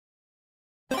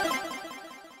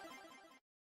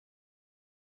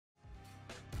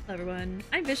everyone,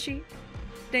 I'm Bishi.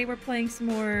 Today we're playing some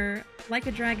more Like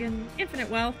a Dragon Infinite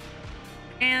Wealth,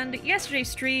 and yesterday's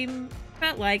stream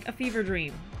felt like a fever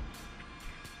dream.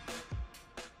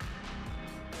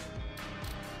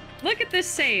 Look at this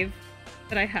save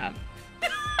that I have.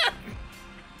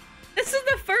 This is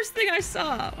the first thing I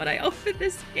saw when I opened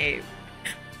this game.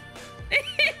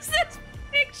 It's this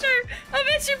picture of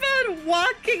Ichiban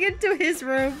walking into his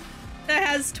room that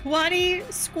has 20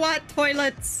 squat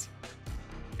toilets,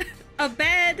 a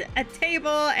bed, a table,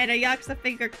 and a Yakuza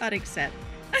finger cutting set.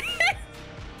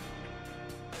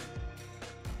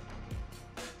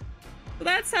 So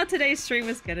that's how today's stream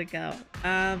is gonna go.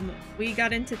 We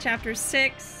got into chapter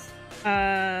 6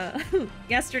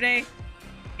 yesterday,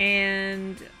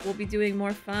 and we'll be doing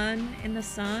more fun in the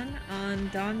sun on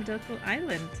Dondoko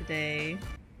Island today.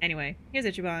 Anyway, here's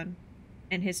Ichiban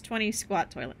and his 20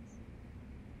 squat toilets.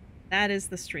 That is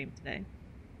the stream today.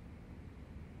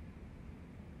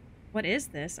 What is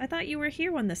this? I thought you were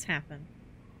here when this happened.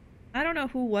 I don't know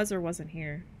who was or wasn't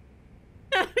here.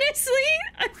 Honestly,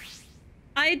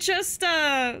 I just,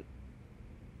 I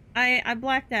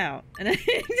blacked out. And I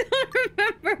don't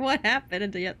remember what happened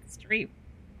until yet the stream.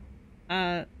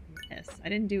 Yes, I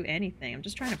didn't do anything. I'm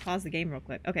just trying to pause the game real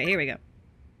quick. Okay, here we go.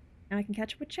 Now I can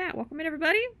catch up with chat. Welcome in,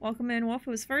 everybody. Welcome in Wolf,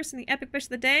 who was first in the Epic Fish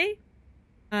of the Day.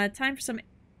 Time for some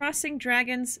Crossing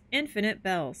Dragons Infinite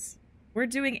Bells. We're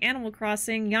doing Animal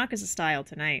Crossing Yakuza style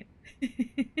tonight.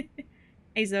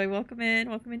 Hey Zoe, welcome in.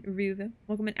 Welcome in Ruva.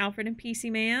 Welcome in Alfred and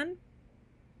PC Man.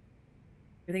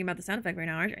 You're thinking about the sound effect right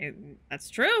now, aren't you? That's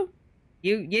true.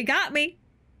 You got me.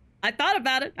 I thought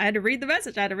about it. I had to read the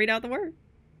message. I had to read out the word.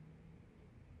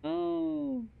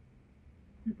 Oh.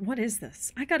 What is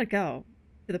this? I gotta go.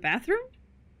 To the bathroom?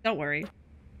 Don't worry.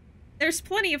 There's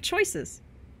plenty of choices.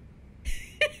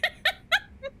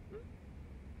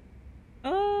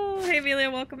 Oh, hey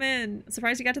Amelia, welcome in.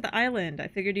 Surprised you got to the island. I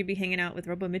figured you'd be hanging out with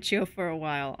Robo Michio for a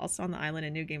while. Also on the island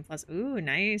in New Game Plus. Ooh,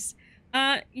 nice.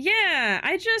 Yeah,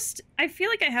 I feel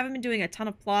like I haven't been doing a ton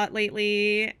of plot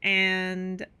lately,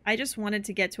 and I just wanted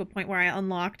to get to a point where I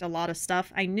unlocked a lot of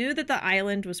stuff. I knew that the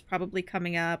island was probably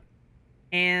coming up,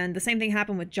 and the same thing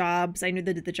happened with jobs. I knew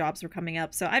that the jobs were coming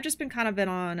up, so I've just been kind of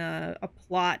on a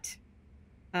plot,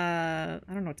 I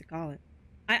don't know what to call it.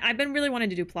 I've been really wanting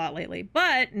to do plot lately,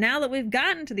 but now that we've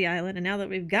gotten to the island and now that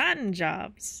we've gotten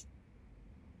jobs,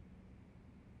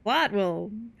 plot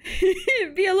will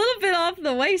be a little bit off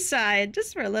the wayside,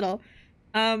 just for a little.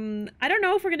 I don't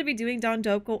know if we're going to be doing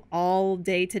Dondoko all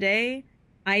day today.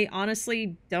 I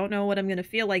honestly don't know what I'm going to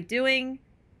feel like doing.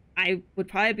 I would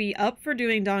probably be up for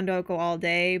doing Dondoko all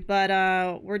day, but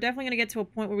we're definitely going to get to a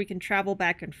point where we can travel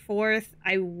back and forth.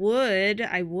 I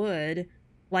would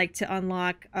like to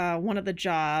unlock one of the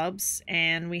jobs,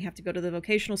 and we have to go to the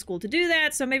vocational school to do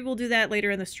that, so maybe we'll do that later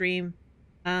in the stream,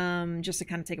 just to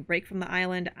kind of take a break from the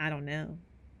island. I don't know.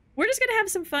 We're just gonna have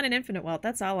some fun in Infinite Wealth.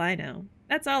 That's all I know.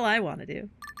 That's all I want to do.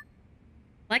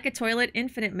 Like a toilet,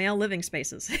 infinite male living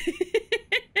spaces.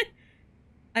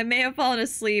 I may have fallen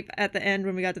asleep at the end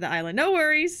when we got to the island. No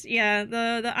worries. Yeah,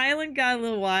 the island got a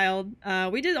little wild.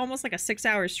 We did almost like a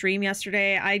 6-hour stream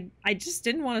yesterday. I just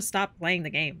didn't want to stop playing the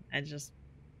game.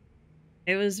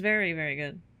 It was very, very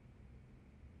good.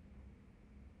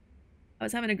 I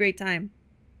was having a great time.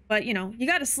 But, you know, you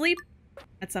gotta sleep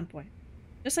at some point.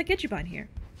 Just like Ichiban here.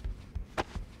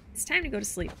 It's time to go to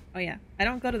sleep. Oh yeah, I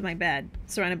don't go to my bed,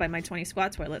 surrounded by my 20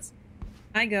 squat toilets.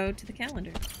 I go to the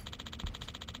calendar.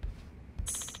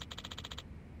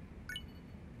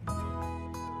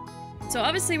 So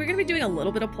obviously we're gonna be doing a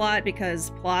little bit of plot because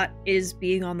plot is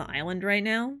being on the island right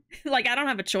now. Like, I don't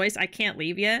have a choice. I can't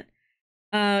leave yet.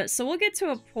 So we'll get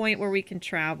to a point where we can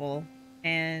travel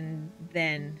and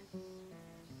then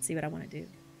see what I want to do.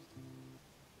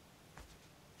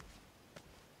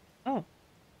 Oh.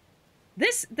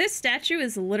 This statue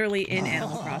is literally in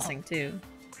Animal Crossing too.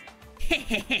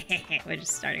 We're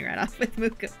just starting right off with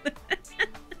Muku.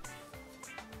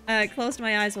 I closed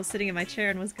my eyes while sitting in my chair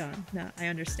and was gone. No, I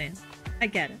understand. I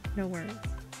get it. No worries.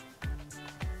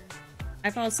 I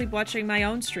fall asleep watching my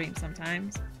own stream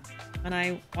sometimes. And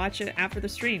I watch it after the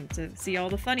stream to see all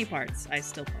the funny parts. I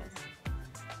still pause.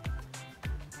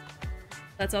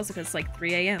 That's also because it's like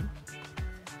 3 a.m.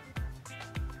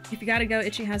 If you gotta go,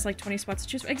 Ichi has like 20 spots to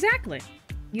choose from. Exactly!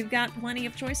 You've got plenty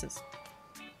of choices.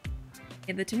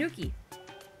 In the Tanuki.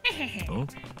 Oh?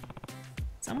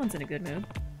 Someone's in a good mood.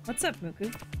 What's up,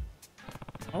 Muku?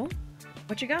 Oh?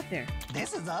 What you got there?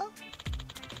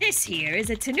 This here is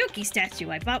a Tanuki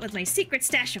statue I bought with my secret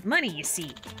stash of money, you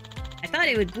see. I thought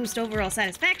it would boost overall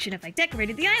satisfaction if I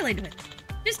decorated the island with it.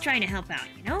 Just trying to help out,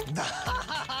 you know?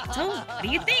 So, what do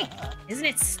you think? Isn't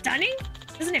it stunning?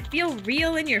 Doesn't it feel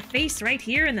real in your face right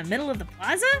here in the middle of the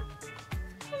plaza?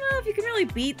 I don't know if you can really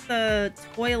beat the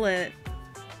toilet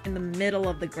in the middle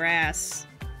of the grass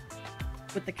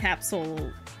with the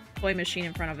capsule toy machine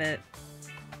in front of it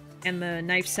and the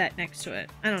knife set next to it.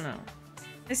 I don't know.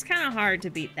 It's kind of hard to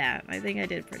beat that. I think I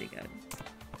did pretty good.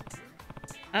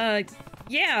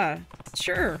 Yeah,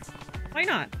 sure. Why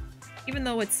not? Even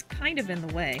though it's kind of in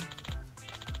the way.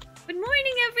 Good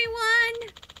morning,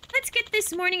 everyone! Let's get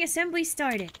this morning assembly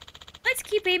started. Let's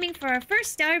keep aiming for our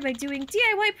first star by doing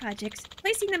DIY projects,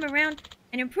 placing them around,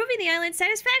 and improving the island's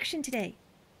satisfaction today.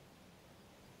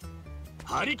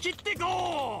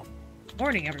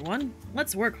 Morning, everyone.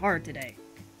 Let's work hard today.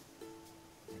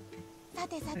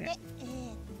 Okay.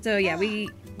 So yeah,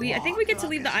 I think we get to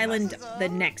leave the island the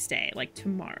next day, like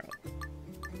tomorrow.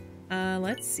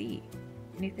 Let's see.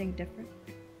 Anything different?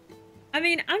 I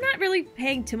mean, I'm not really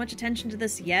paying too much attention to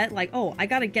this yet. Like, oh, I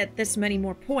gotta get this many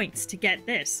more points to get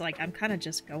this. Like, I'm kind of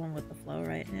just going with the flow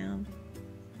right now.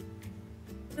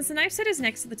 Since the knife set is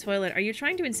next to the toilet, are you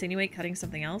trying to insinuate cutting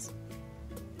something else?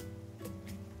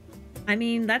 I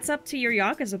mean, that's up to your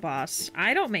Yakuza boss.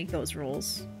 I don't make those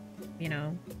rules. You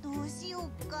know?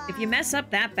 If you mess up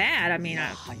that bad, I mean,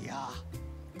 I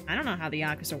don't know how the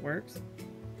Yakuza works.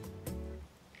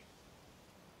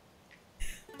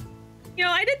 You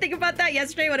know, I didn't think about that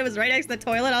yesterday when it was right next to the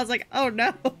toilet. I was like, oh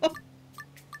no.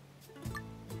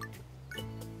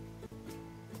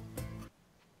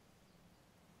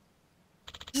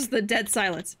 Just the dead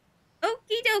silence.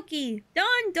 Okie dokie.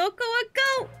 Dondoko a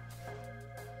go!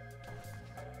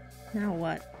 Now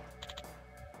what?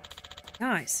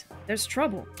 Guys, there's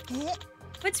trouble.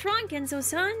 What's wrong,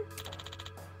 Genzo-san?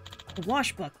 The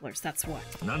washbucklers, that's what.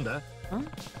 Nanda? Huh?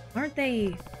 Aren't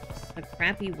they a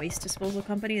crappy waste disposal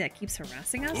company that keeps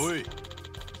harassing us? Oi.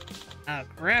 A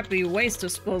crappy waste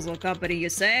disposal company, you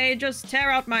say? Just tear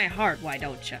out my heart, why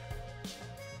don't you?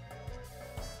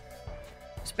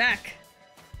 It's back.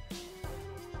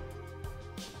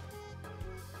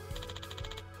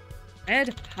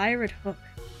 Red Pirate Hook.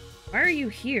 Why are you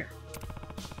here?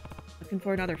 Looking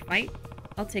for another fight?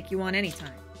 I'll take you on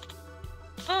anytime.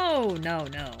 Oh, no.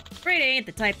 Afraid I ain't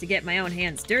the type to get my own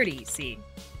hands dirty, you see.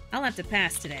 I'll have to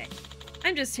pass today.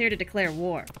 I'm just here to declare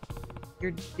war.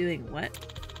 You're doing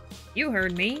what? You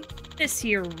heard me. This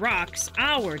here rock's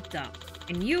our dump,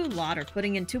 and you lot are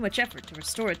putting in too much effort to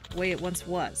restore it the way it once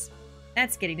was.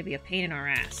 That's getting to be a pain in our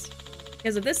ass.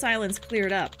 Because if this island's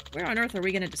cleared up, where on earth are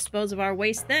we going to dispose of our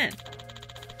waste then?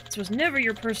 This was never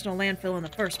your personal landfill in the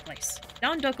first place.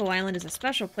 Dondoko Island is a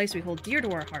special place we hold dear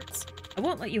to our hearts. I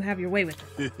won't let you have your way with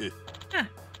it. Ah,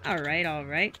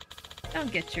 alright.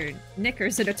 Don't get your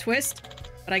knickers in a twist.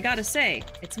 But I gotta say,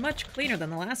 it's much cleaner than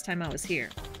the last time I was here.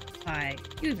 Why,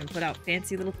 you even put out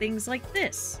fancy little things like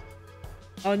this.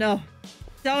 Oh no.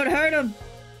 Don't hurt him!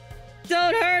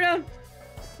 Don't hurt him!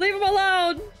 Leave him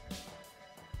alone!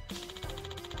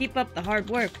 Keep up the hard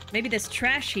work. Maybe this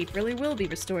trash heap really will be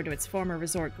restored to its former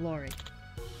resort glory.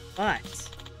 But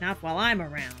not while I'm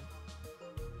around.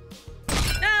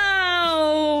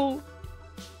 No!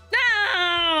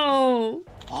 No!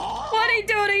 What'd he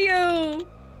do to you?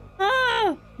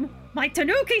 Oh! My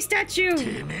Tanuki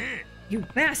statue! You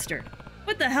bastard!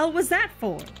 What the hell was that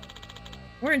for?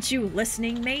 Weren't you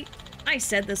listening, mate? I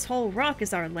said this whole rock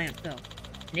is our landfill.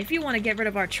 And if you want to get rid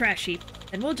of our trash heap,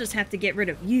 then we'll just have to get rid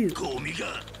of you.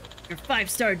 Your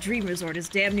 5-star dream resort is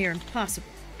damn near impossible,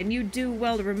 and you do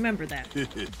well to remember that.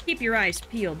 Keep your eyes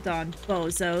peeled, Don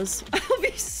Bozos. I'll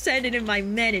be sending in my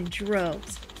men in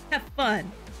droves. Have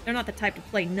fun. They're not the type to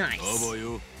play nice.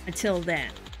 Until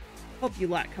then, hope you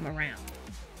lot come around.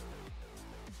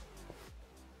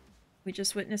 We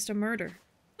just witnessed a murder.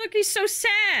 Look, he's so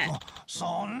sad!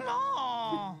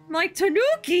 My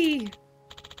Tanuki!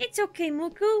 It's okay,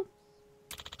 Muku.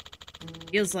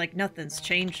 Feels like nothing's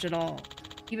changed at all.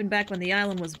 Even back when the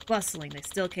island was bustling, they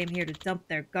still came here to dump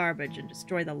their garbage and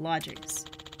destroy the lodgings.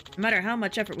 No matter how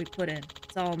much effort we put in,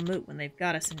 it's all moot when they've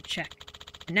got us in check.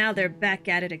 And now they're back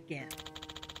at it again.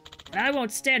 But I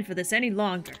won't stand for this any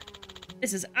longer.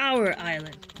 This is our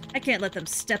island. I can't let them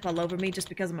step all over me just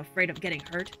because I'm afraid of getting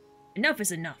hurt. Enough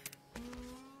is enough.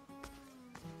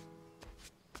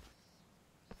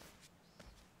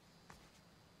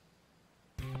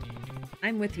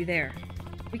 I'm with you there.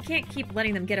 We can't keep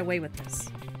letting them get away with this.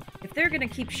 If they're gonna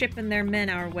keep shipping their men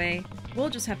our way, we'll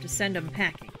just have to send them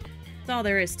packing. That's all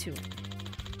there is to it.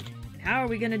 And how are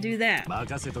we gonna do that?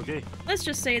 Let's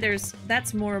just say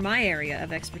that's more my area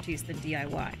of expertise than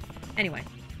DIY. Anyway,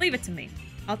 leave it to me.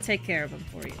 I'll take care of them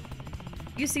for you.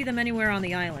 If you see them anywhere on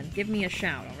the island, give me a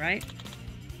shout, alright?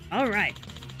 Alright.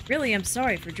 Really, I'm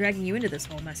sorry for dragging you into this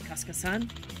whole mess, Kasuga-san.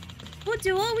 We'll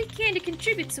do all we can to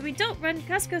contribute so we don't run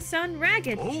Kasuga-san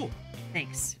ragged. Oh.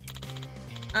 Thanks.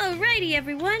 Alrighty,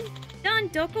 everyone.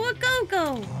 Dondoko a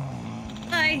go-go.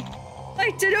 My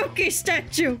Tanuki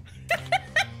statue.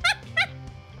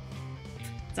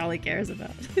 That's all he cares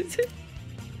about.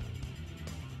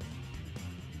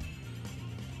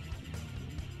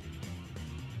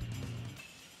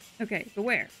 Okay,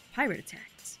 beware. Pirate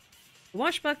attacks. The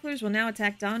Washbucklers will now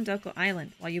attack Dondoko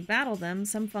Island. While you battle them,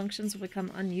 some functions will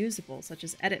become unusable, such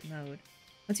as edit mode.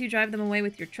 Once you drive them away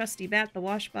with your trusty bat, the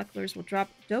Washbucklers will drop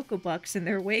Dokobucks in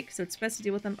their wake, so it's best to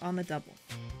deal with them on the double.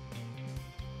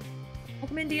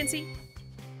 Welcome in, DNC.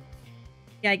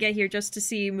 Yeah, I get here just to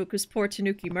see Muku's poor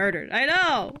Tanuki murdered. I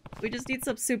know! We just need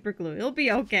some super glue. It'll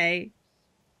be okay.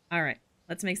 Alright,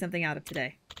 let's make something out of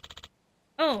today.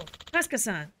 Oh,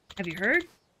 Kasuga-san, have you heard?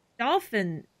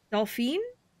 Dolphin?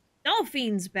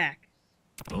 Dolphine's back.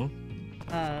 Huh?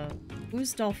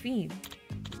 Who's Dolphine?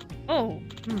 Oh,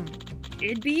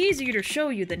 It'd be easier to show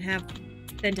you than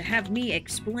to have me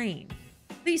explain.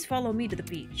 Please follow me to the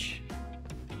beach.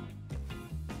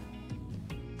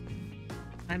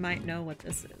 I might know what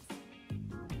this is.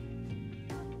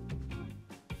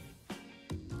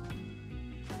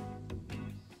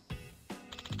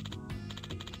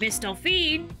 Miss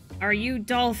Dolphine, are you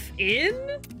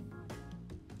Dolphin?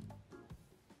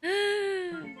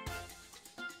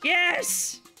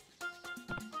 Yes!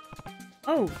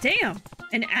 Oh, damn!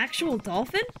 An actual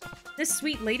dolphin? This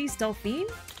sweet lady's Dolphine?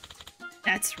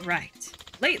 That's right.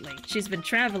 Lately, she's been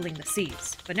traveling the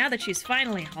seas, but now that she's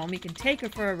finally home, you can take her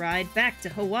for a ride back to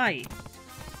Hawaii.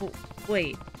 Oh,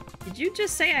 wait, did you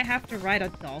just say I have to ride a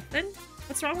dolphin?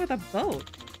 What's wrong with a boat?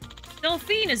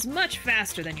 Dolphine is much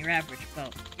faster than your average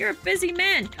boat. You're a busy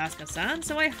man, Kasuga-san,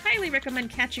 so I highly recommend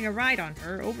catching a ride on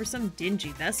her over some dingy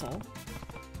vessel.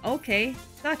 Okay,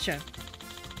 gotcha.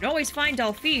 You can always find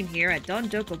Dolphine here at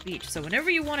Dondoko Beach, so whenever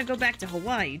you want to go back to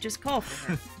Hawaii, just call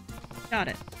for her. Got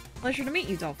it. Pleasure to meet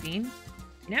you, Dolphine.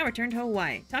 You now return to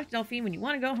Hawaii. Talk to Dolphine when you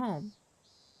want to go home.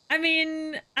 I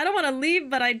mean, I don't want to leave,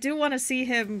 but I do want to see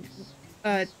him,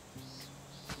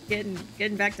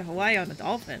 getting back to Hawaii on a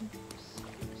dolphin.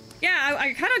 Yeah,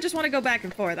 I kind of just want to go back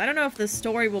and forth. I don't know if the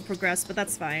story will progress, but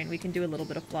that's fine. We can do a little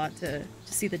bit of plot to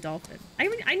see the dolphin. I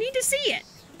need to see it!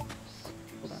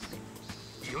 Hold on.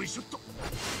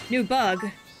 New bug.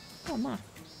 Oh, moth.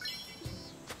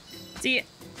 See,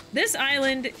 this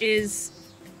island is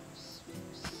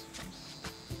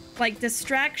like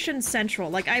distraction central.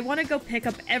 Like, I want to go pick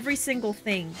up every single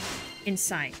thing in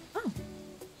sight. Oh,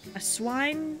 a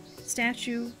swine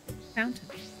statue fountain.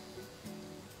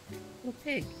 Little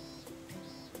pig.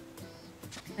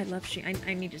 I love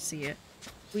I need to see it.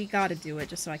 We gotta do it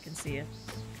just so I can see it.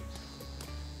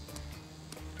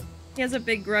 He has a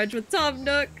big grudge with Tom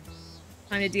Nook.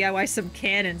 Time to DIY some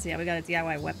cannons. Yeah, we gotta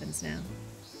DIY weapons now.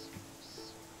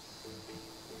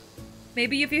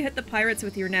 Maybe if you hit the pirates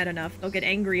with your net enough, they'll get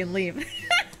angry and leave.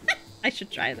 I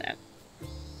should try that.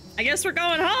 I guess we're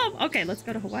going home! Okay, let's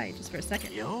go to Hawaii just for a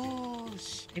second.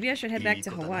 Maybe I should head back to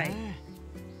Hawaii.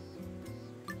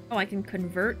 Oh, I can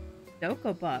convert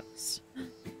Dokobucks.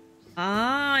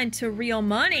 Ah, into real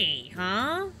money,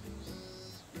 huh?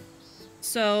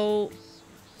 So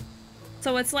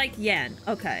it's like yen.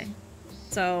 Okay.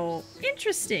 So,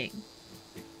 interesting.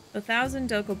 1,000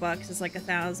 Dokobucks is like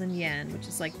 1,000 yen, which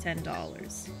is like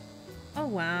 $10. Oh,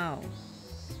 wow.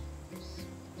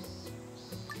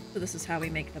 So this is how we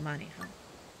make the money, huh?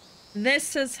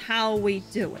 This is how we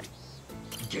do it.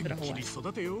 Give it a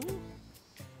Hawaii.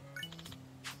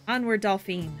 Onward,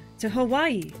 Dolphine, to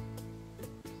Hawaii.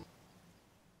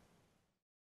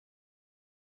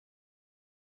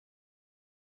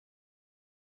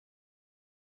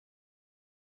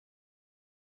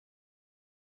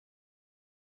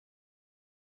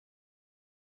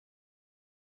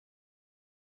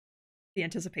 The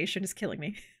anticipation is killing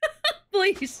me.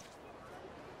 Please.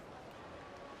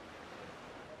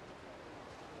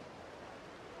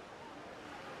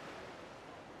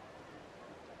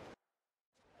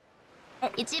 Oh.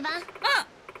 Ichiban. Ah!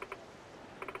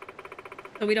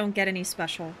 So we don't get any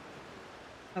special.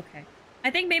 Okay. I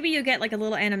think maybe you get like a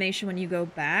little animation when you go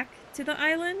back to the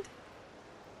island.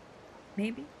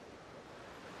 Maybe.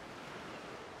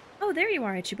 Oh, there you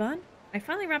are, Ichiban. I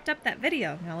finally wrapped up that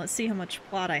video. Now let's see how much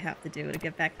plot I have to do to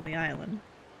get back to the island.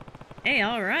 Hey,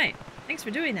 alright. Thanks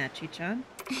for doing that, Chi-chan.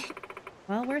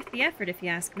 Well, worth the effort if you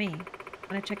ask me.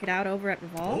 Wanna check it out over at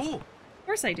Revolve? Oh. Of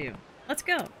course I do. Let's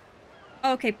go.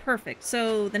 Okay, perfect.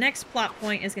 So the next plot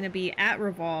point is going to be at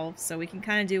Revolve, so we can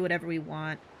kind of do whatever we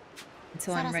want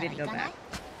until I'm ready to go back.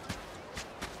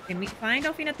 Can we find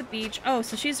Dolphine at the beach? Oh,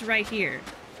 so she's right here.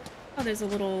 Oh, there's a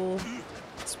little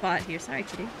spot here. Sorry,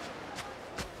 kitty.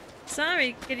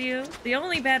 Sorry, Kiryu. The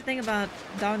only bad thing about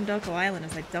Dondoko Island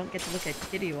is I don't get to look at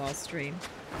Kiryu all stream.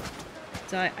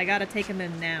 So I gotta take him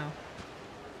in now.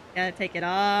 Gotta take it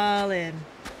all in.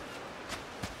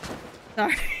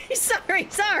 Sorry,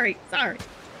 sorry.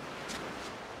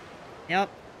 Yep.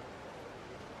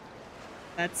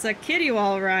 That's a Kiryu,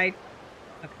 alright.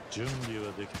 Okay.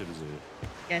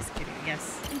 Yes, Kiryu,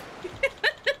 yes.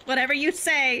 Whatever you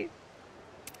say.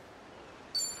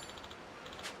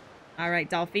 Alright,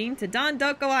 Dolphin, to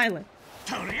Dondoko Island.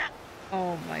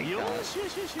 Oh my god.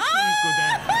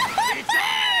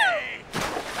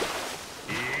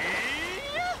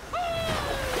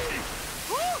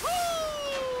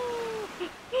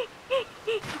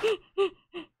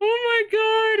 Oh my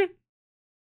god!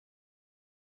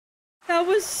 That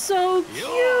was so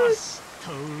cute!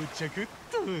 Oh.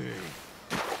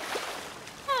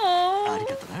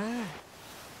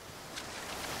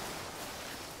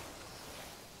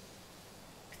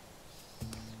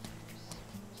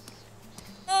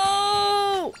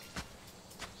 Oh!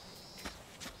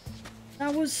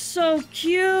 That was so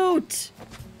cute!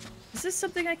 Is this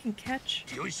something I can catch?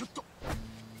 He was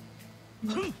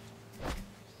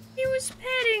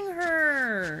petting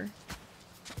her!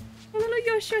 Oh, little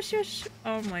yosh.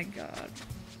 Oh my god.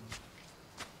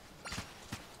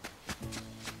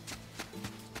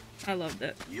 I loved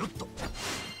it.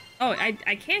 Oh,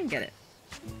 I can get it.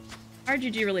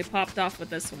 RGG really popped off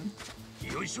with this one.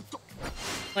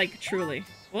 Like, truly.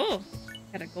 Whoa!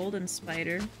 Got a golden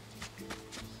spider.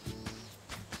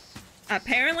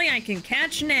 Apparently I can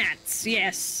catch gnats,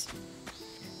 yes!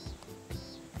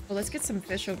 Well, let's get some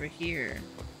fish over here.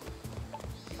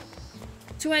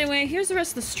 So anyway, here's the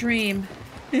rest of the stream.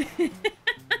 It's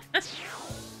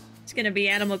gonna be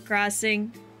Animal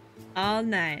Crossing all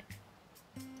night.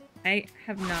 I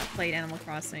have not played Animal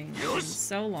Crossing in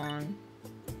so long.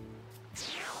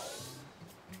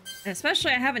 And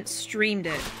especially I haven't streamed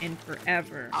it in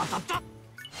forever.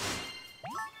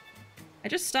 I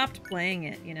just stopped playing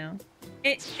it, you know?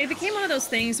 It became one of those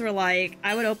things where, like,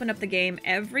 I would open up the game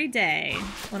every day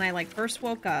when I, like, first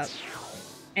woke up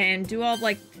and do all of,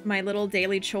 like, my little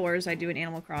daily chores I do in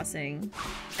Animal Crossing.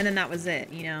 And then that was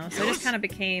it, you know? So it just kind of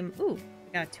became... Ooh,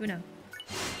 I got a tuna.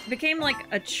 It became, like,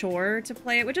 a chore to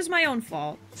play it, which is my own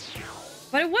fault.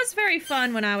 But it was very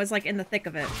fun when I was, like, in the thick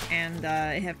of it, and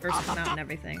it had first come out and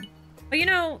everything. But, you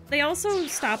know, they also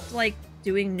stopped, like,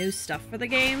 doing new stuff for the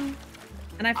game.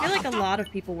 And I feel like a lot of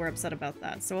people were upset about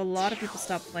that. So a lot of people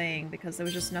stopped playing because there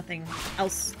was just nothing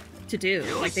else to do.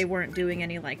 Like, they weren't doing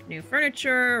any, like, new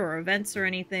furniture or events or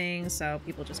anything, so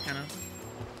people just kind of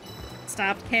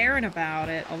stopped caring about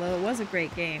it. Although it was a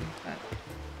great game, but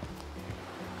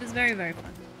it was very, very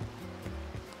fun.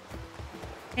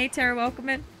 Hey, Tara, welcome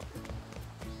in.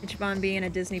 Ichiban being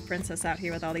a Disney princess out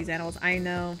here with all these animals. I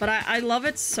know, but I love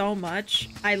it so much.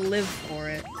 I live for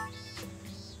it.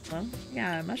 Well,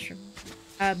 yeah, mushroom.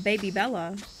 Baby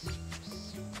Bella.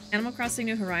 Animal Crossing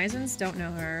New Horizons? Don't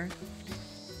know her.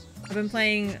 I've been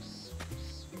playing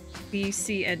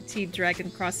BCNT Dragon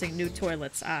Crossing New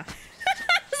Toilets. Ah.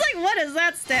 I was like, what does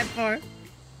that stand for?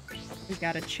 We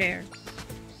got a chair.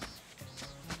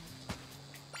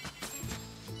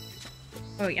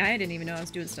 Oh, yeah, I didn't even know I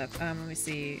was doing stuff. Let me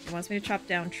see. It wants me to chop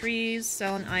down trees,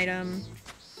 sell an item,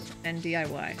 and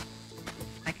DIY.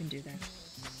 I can do that.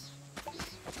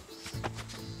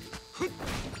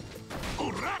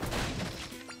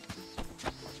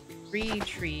 3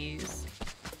 trees.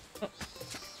 Oh.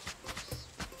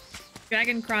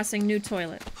 Dragon Crossing New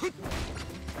Toilet.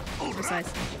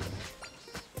 Precisely.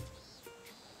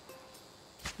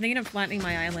 I'm thinking of flattening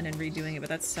my island and redoing it, but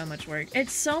that's so much work.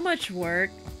 It's so much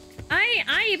work.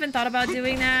 I even thought about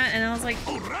doing that, and I was like,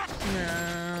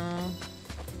 no.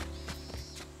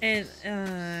 And,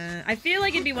 I feel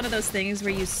like it'd be one of those things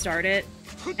where you start it,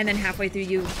 and then halfway through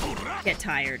you get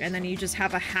tired, and then you just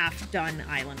have a half-done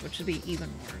island, which would be even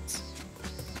worse.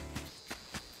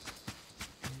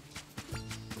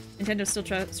 Nintendo's still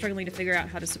struggling to figure out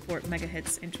how to support mega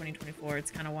hits in 2024.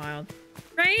 It's kind of wild.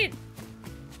 Right?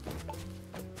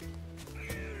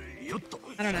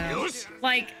 I don't know.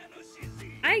 Like,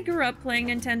 I grew up playing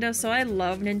Nintendo, so I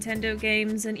love Nintendo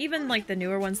games, and even, like, the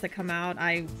newer ones that come out,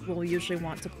 I will usually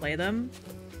want to play them.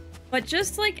 But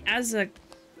just, like, as a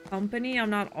company,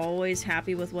 I'm not always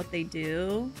happy with what they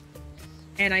do,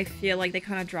 and I feel like they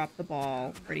kind of drop the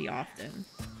ball pretty often.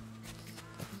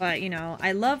 But, you know,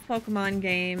 I love Pokemon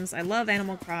games, I love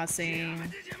Animal Crossing,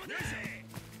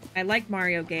 I like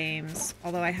Mario games,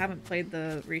 although I haven't played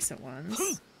the recent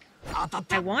ones.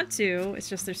 I want to, it's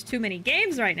just there's too many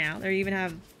games right now. They even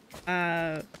have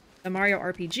the Mario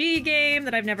RPG game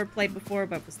that I've never played before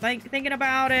but was thinking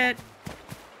about it.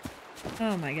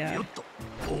 Oh my god.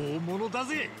 Oh,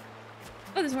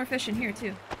 there's more fish in here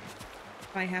too.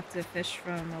 I have to fish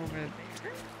from over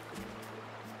there.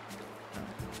 Oh.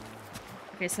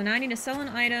 Okay, so now I need to sell an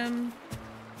item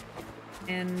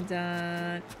and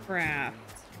craft.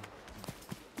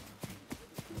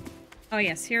 Oh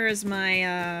yes, here is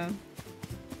my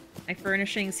my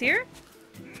furnishings here.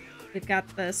 We've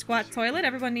got the squat toilet.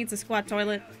 Everyone needs a squat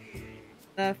toilet.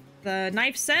 The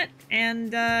knife set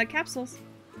and capsules.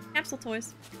 Capsule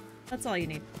toys. That's all you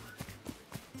need.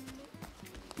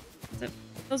 So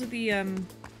those are the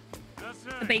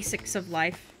basics of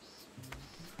life.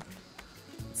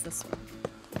 What's this one?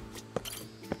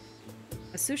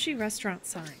 A sushi restaurant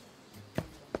sign.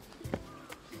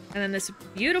 And then this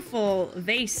beautiful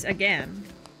vase again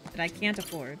that I can't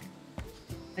afford.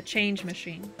 A change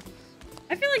machine.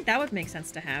 I feel like that would make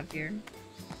sense to have here.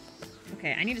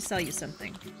 Okay, I need to sell you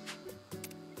something.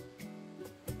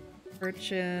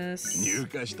 Purchase.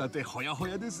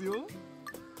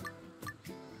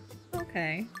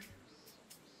 Okay.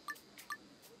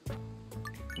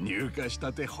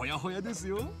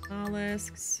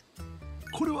 Mollusks.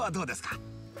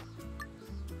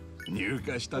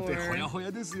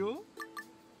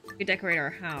 We decorate our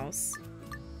house.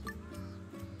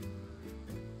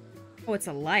 Oh, it's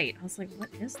a light. I was like, what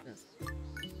is this?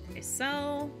 Okay,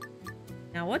 sell.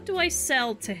 Now, what do I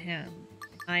sell to him?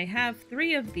 I have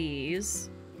 3 of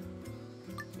these.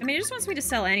 I mean, he just wants me to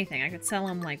sell anything. I could sell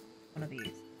him, like, one of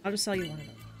these. I'll just sell you one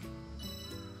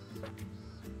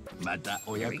of them.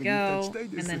 There we go.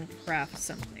 And then craft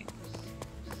something.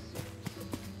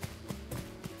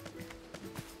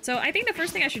 So I think the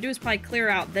first thing I should do is probably clear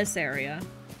out this area.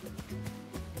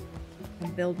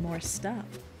 And build more stuff.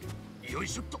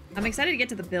 I'm excited to get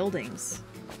to the buildings.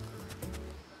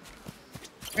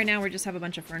 Right now we just have a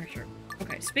bunch of furniture.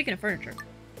 Okay, speaking of furniture.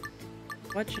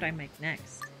 What should I make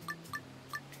next?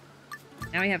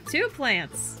 Now we have 2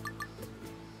 plants.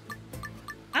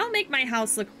 I'll make my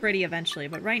house look pretty eventually,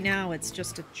 but right now it's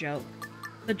just a joke.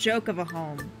 The joke of a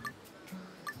home.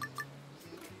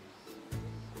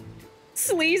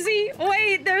 Sleazy?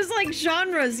 Wait, there's like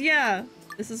genres, yeah.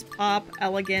 This is pop,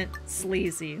 elegant,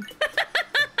 sleazy.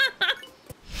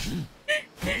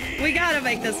 We gotta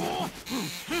make this one.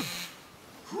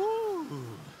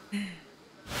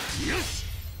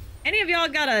 Any of y'all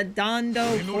got a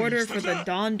Dondo order for the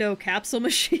Dondo capsule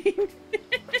machine?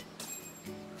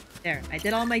 There, I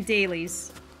did all my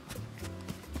dailies.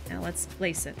 Now let's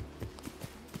place it.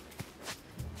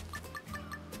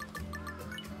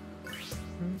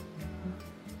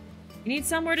 You need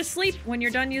somewhere to sleep when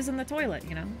you're done using the toilet,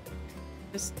 you know?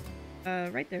 Just,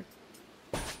 right there.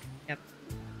 Yep.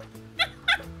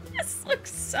 This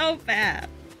looks so bad.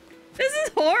 This is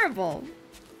horrible.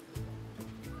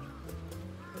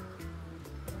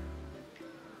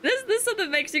 This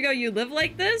something makes you go, you live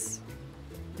like this?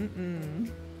 Mm-mm.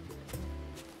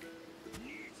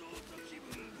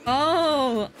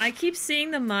 Oh, I keep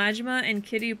seeing the Majima and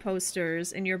Kiryu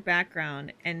posters in your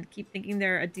background and keep thinking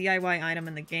they're a DIY item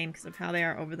in the game because of how they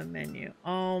are over the menu.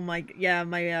 Oh my, yeah,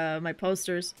 my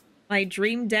posters. My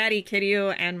Dream Daddy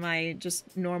Kiryu and my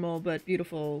just normal but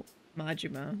beautiful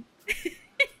Majima.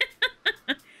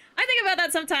 I think about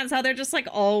that sometimes, how they're just like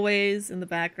always in the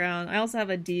background. I also have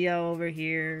a Dio over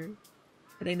here.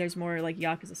 I think there's more like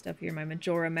Yakuza stuff here. My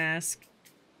Majora mask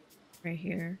right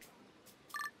here.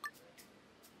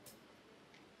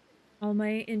 All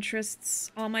my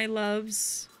interests, all my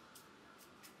loves.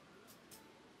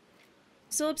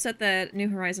 Still upset that New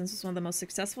Horizons was one of the most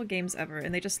successful games ever,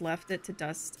 and they just left it to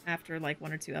dust after like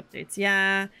 1 or 2 updates.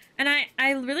 Yeah, and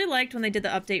I really liked when they did the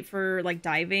update for like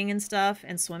diving and stuff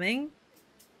and swimming,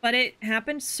 but it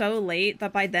happened so late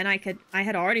that by then I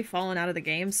had already fallen out of the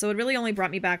game, so it really only brought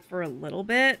me back for a little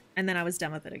bit, and then I was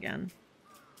done with it again.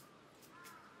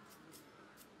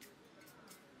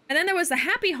 And then there was the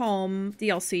Happy Home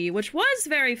DLC, which was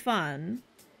very fun.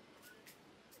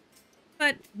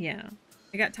 But, yeah.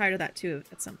 I got tired of that, too,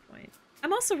 at some point.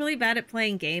 I'm also really bad at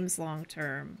playing games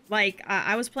long-term. Like,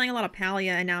 I was playing a lot of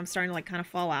Palia, and now I'm starting to, like, kind of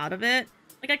fall out of it.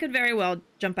 Like, I could very well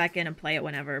jump back in and play it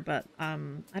whenever, but, I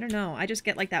don't know. I just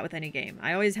get like that with any game.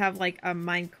 I always have, like, a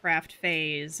Minecraft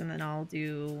phase, and then I'll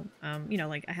do, you know,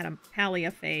 like, I had a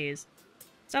Palia phase.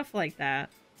 Stuff like that.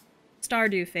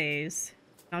 Stardew phase.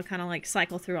 I'll kind of like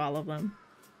cycle through all of them.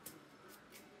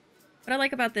 What I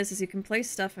like about this is you can place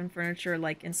stuff and furniture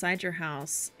like inside your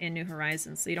house in New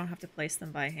Horizons, so you don't have to place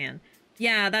them by hand.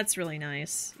 Yeah, that's really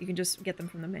nice. You can just get them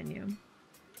from the menu.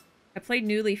 I played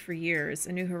New Leaf for years,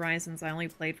 and New Horizons I only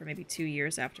played for maybe 2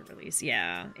 years after release.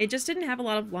 Yeah, it just didn't have a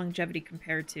lot of longevity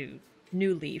compared to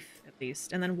New Leaf, at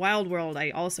least. And then Wild World I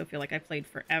also feel like I played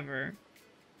forever.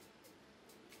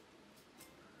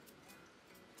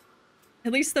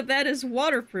 At least the bed is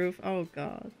waterproof. Oh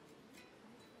god.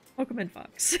 Pokemon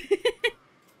Fox.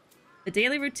 The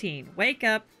daily routine. Wake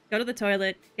up, go to the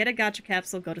toilet, get a gacha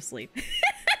capsule, go to sleep.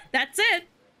 That's it!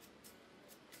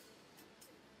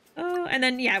 Oh, and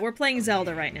then, yeah, we're playing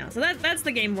Zelda right now. So that's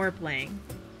the game we're playing.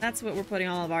 That's what we're putting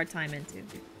all of our time into.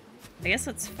 I guess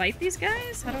let's fight these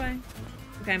guys? How do I...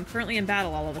 Okay, I'm currently in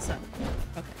battle all of a sudden.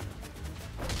 Okay.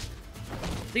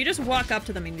 So you just walk up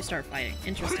to them and you start fighting.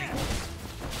 Interesting.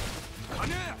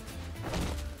 And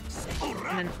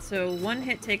then, so one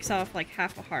hit takes off like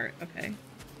half a heart. Okay.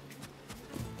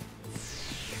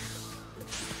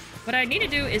 What I need to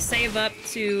do is save up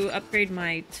to upgrade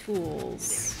my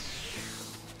tools.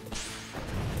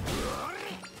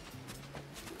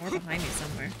 More behind me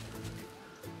somewhere.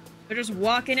 They're just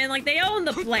walking in like they own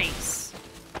the place.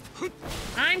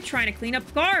 I'm trying to clean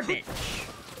up garbage.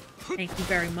 Thank you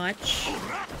very much.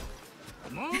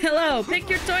 Hello, pick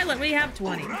your toilet. We have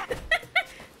 20.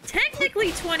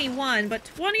 Technically 21, but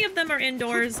 20 of them are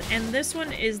indoors, and this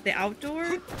one is the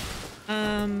outdoor.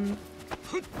 And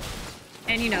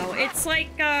you know, it's like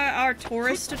our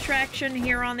tourist attraction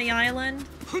here on the island.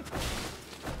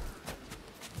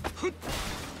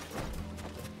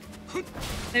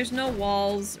 There's no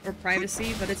walls or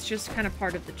privacy, but it's just kind of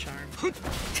part of the charm.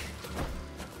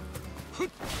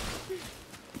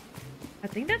 I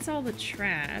think that's all the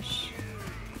trash.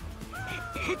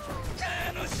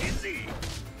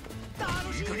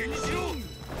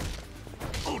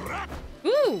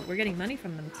 Ooh, we're getting money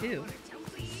from them too.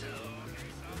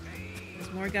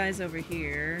 There's more guys over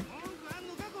here.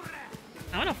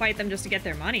 I want to fight them just to get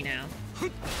their money now. I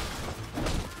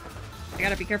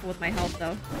gotta be careful with my health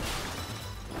though.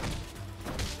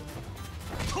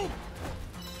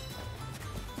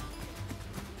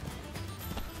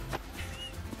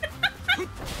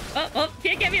 Oh,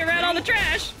 can't get me around all the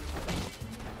trash!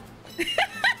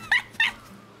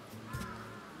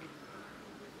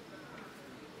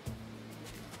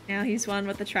 Now he's one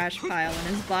with the trash pile and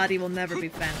his body will never be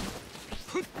found.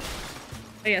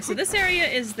 Oh yeah, so this area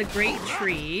is the Great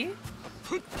Tree.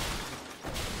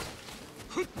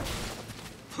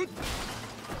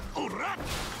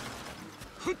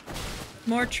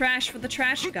 More trash for the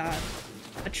trash god.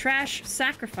 A trash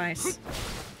sacrifice.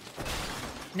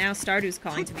 Now Stardew's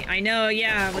calling to me. I know,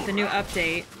 yeah, with the new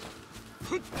update.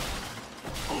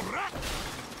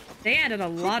 They added a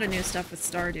lot of new stuff with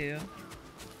Stardew.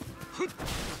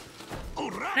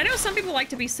 I know some people like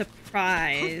to be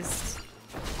surprised.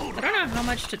 I don't know how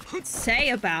much to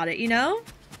say about it, you know?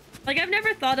 Like, I've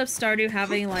never thought of Stardew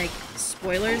having, like,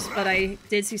 spoilers, but I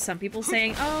did see some people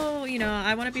saying, oh, you know,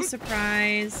 I want to be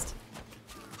surprised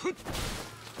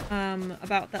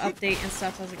about the update and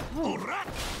stuff. So I was like, oh.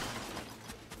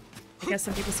 I guess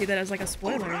some people see that as, like, a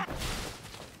spoiler.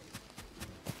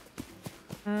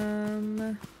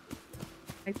 I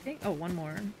think... Oh, one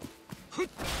more.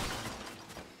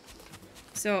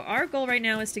 So, our goal right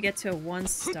now is to get to a 1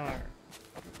 star.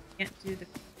 Can't do the...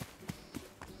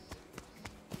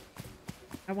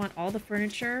 I want all the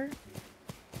furniture.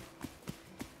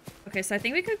 Okay, so I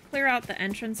think we could clear out the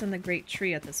entrance and the Great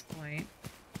Tree at this point.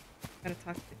 Gotta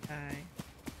talk to the guy.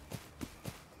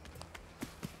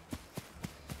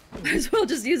 Might as well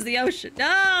just use the ocean.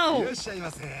 No!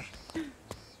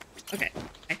 Okay,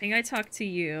 I think I talked to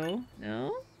you.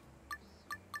 No?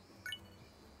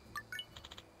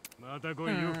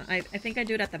 I think I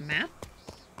do it at the map.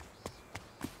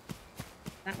 Is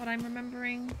that what I'm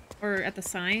remembering? Or at the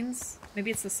signs? Maybe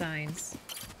it's the signs.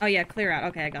 Oh yeah, clear out.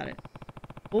 Okay, I got it.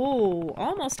 Oh,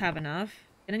 almost have enough.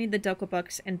 Gonna need the Doko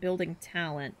Bucks and building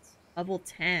talent. Level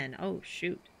 10. Oh,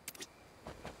 shoot.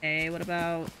 Okay, what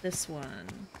about this one?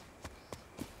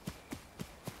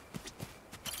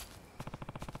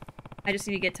 I just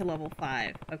need to get to level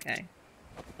 5. Okay.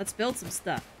 Let's build some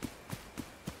stuff.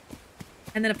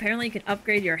 And then apparently you can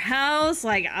upgrade your house.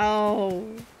 Like, oh,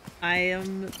 I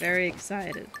am very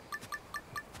excited.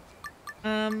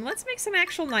 Let's make some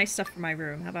actual nice stuff for my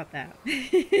room. How about that?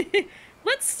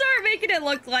 Let's start making it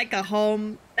look like a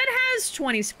home that has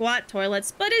 20 squat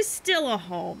toilets, but is still a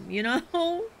home, you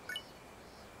know?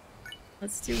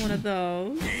 Let's do one of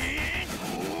those.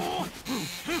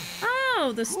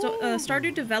 Oh, the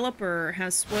Stardew developer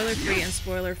has spoiler-free and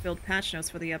spoiler-filled patch notes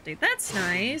for the update. That's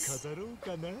nice.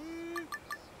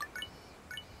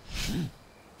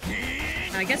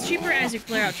 I guess cheaper as you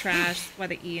clear out trash. That's why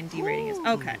the E and D rating is.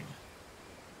 Okay.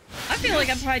 I feel like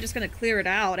I'm probably just gonna clear it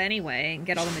out anyway and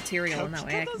get all the material, and that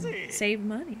way I can save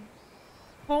money.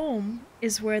 Home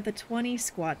is where the 20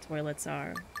 squat toilets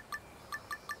are.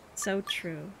 So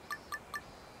true.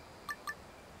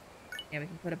 Yeah, we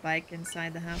can put a bike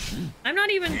inside the house. I'm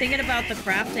not even thinking about the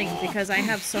crafting because I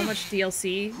have so much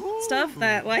DLC stuff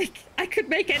that, like, I could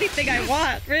make anything I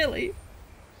want, really.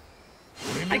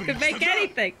 I could make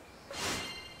anything.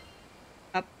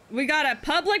 We got a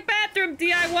public bathroom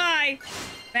DIY.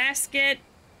 Basket.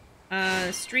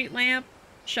 Street lamp.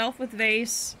 Shelf with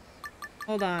vase.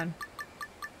 Hold on.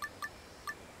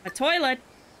 A toilet.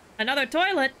 Another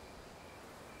toilet.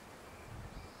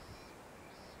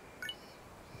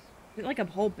 Is it like a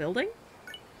whole building?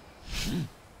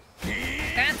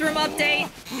 Bathroom update.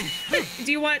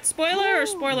 Do you want spoiler or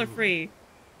spoiler free?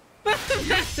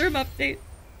 Bathroom update.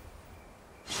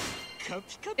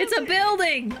 It's a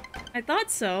building! I thought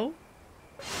so.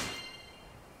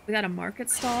 We got a market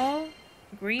stall,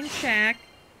 a green shack,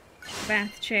 a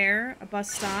bath chair, a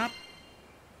bus stop,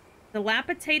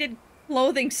 dilapidated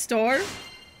clothing store,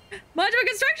 modular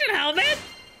construction helmet?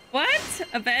 What?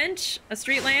 A bench, a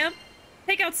street lamp,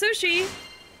 takeout sushi,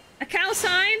 a cow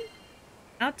sign,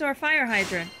 outdoor fire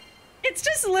hydrant. It's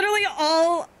just literally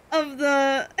all of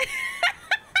the...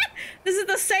 This is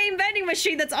the same vending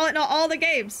machine that's in all the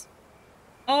games.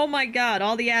 Oh my god,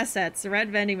 all the assets. The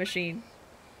red vending machine.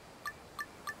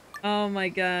 Oh my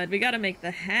god, we gotta make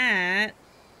the hat.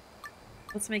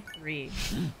 Let's make 3.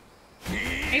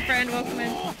 Hey friend, welcome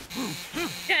in.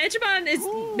 Yeah, Ichiban is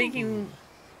making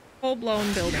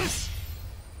full-blown buildings.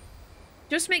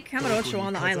 Just make Kamurocho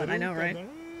on the island, I know, right?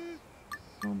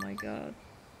 Oh my god.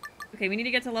 Okay, we need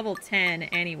to get to level 10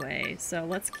 anyway, so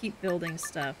let's keep building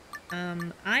stuff.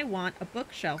 I want a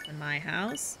bookshelf in my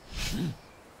house.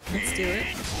 Let's do it.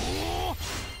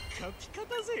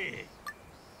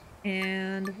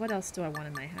 And what else do I want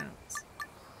in my house?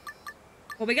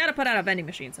 Well, we gotta put out a vending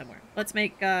machine somewhere. Let's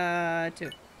make, 2.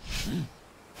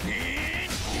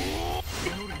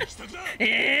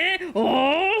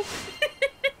 Oh!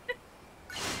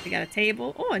 We got a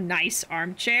table. Oh, a nice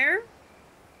armchair.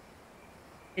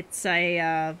 It's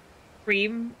a,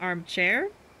 cream armchair.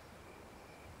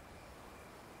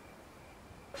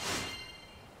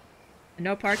 A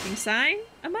no parking sign.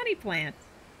 A money plant.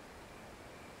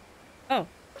 Oh.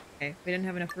 Okay, we didn't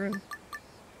have enough room.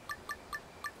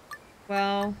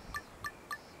 Well,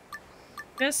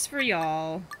 just for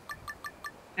y'all,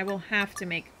 I will have to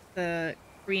make the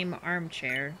cream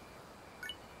armchair.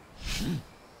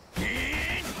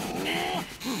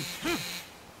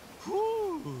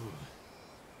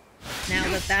 Now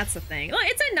that that's a thing. Look,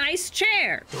 it's a nice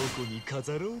chair!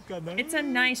 It's a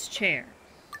nice chair.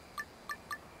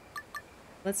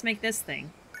 Let's make this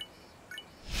thing.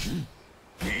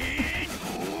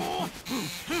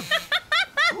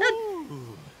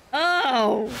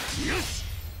 Oh!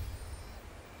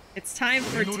 It's time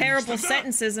for terrible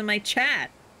sentences in my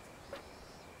chat.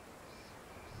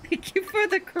 Thank you for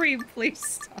the cream, please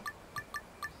stop.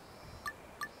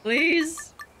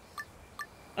 Please?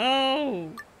 Oh.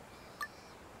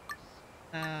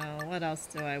 What else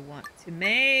do I want to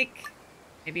make?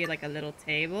 Maybe like a little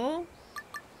table?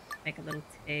 Make a little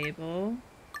table.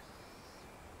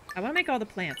 I want to make all the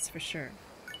plants for sure.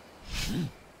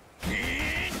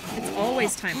 It's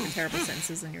always time for terrible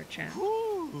sentences in your chat.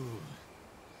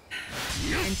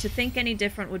 And to think any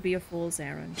different would be a fool's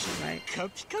errand, right?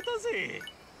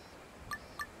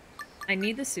 I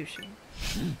need the sushi.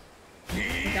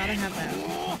 I gotta have that.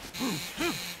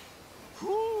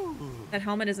 That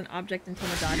helmet is an object in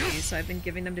Tomodachi, so I've been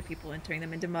giving them to people and turning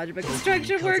them into modular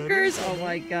construction workers. Oh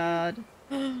my god.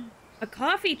 A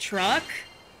coffee truck,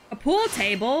 a pool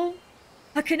table,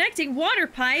 a connecting water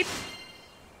pipe,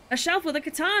 a shelf with a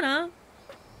katana.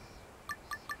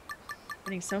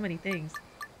 Getting so many things.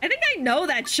 I think I know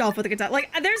that shelf with a katana.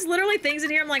 Like, there's literally things in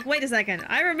here I'm like, wait a second.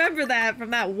 I remember that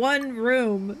from that one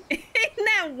room in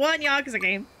that one Yakuza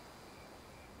game.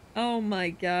 Oh my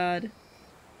god.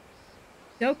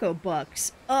 Doko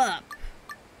bucks up.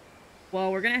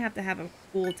 Well, we're gonna have to have a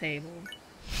pool table.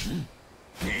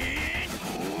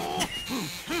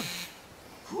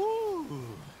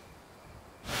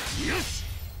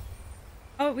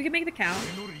 Oh, we can make the cow.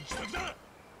 Oh,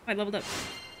 I leveled up.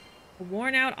 A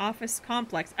worn-out office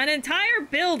complex. An entire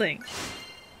building!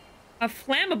 A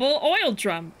flammable oil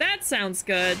drum. That sounds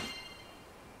good.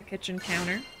 A kitchen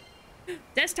counter.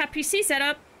 Desktop PC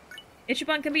setup.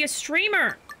 Ichiban can be a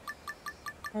streamer.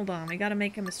 Hold on, we gotta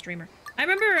make him a streamer. I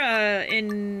remember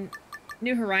in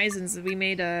New Horizons we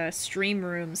made stream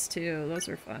rooms too. Those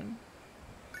were fun.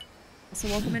 Also,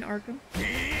 welcome in Arkham.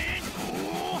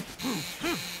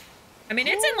 I mean,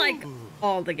 it's in like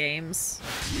all the games.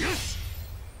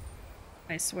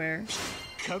 I swear.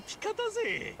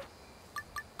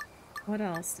 What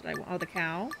else did I want? Oh, the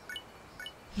cow.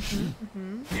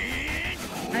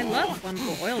 I love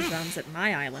wonderful oil drums at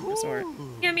my island resort.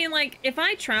 Yeah, I mean, like, if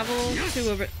I travel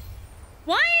to a...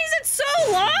 Why is it so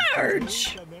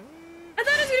large? I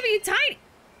thought it was gonna be tiny.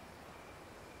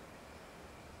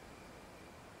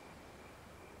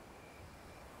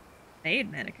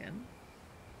 Maid mannequin.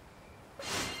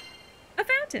 A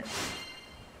fountain.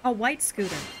 A white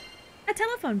scooter. A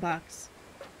telephone box.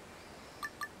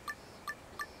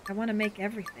 I want to make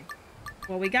everything.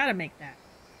 Well, we gotta make that.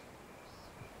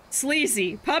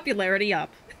 Sleazy. Popularity up.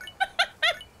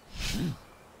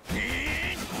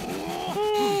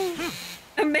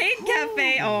 A maid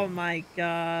cafe. Oh my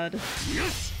god.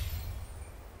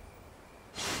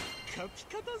 Oh,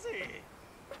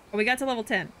 we got to level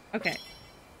 10. Okay.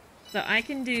 So I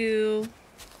can do...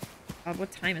 Oh,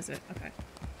 what time is it? Okay.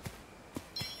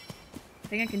 I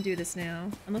think I can do this now.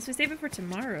 Unless we save it for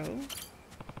tomorrow.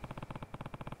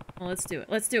 Well, let's do it.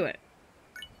 Let's do it.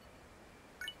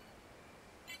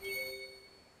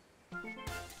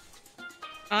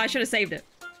 Oh, I should have saved it.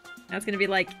 Now it's gonna be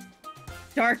like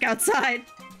dark outside.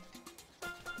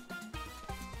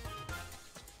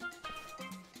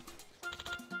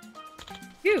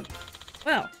 Phew.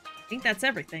 Well, I think that's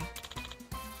everything.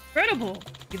 Incredible!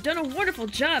 You've done a wonderful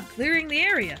job clearing the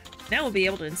area. Now we'll be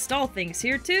able to install things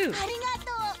here too.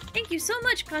 Thank you so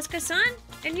much, Kasuga-san.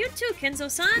 And you too,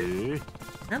 Kenzo-san.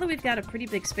 Now that we've got a pretty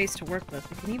big space to work with,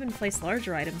 we can even place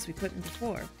larger items we couldn't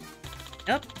before.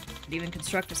 Yep, could even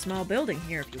construct a small building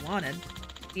here if you wanted.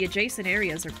 If the adjacent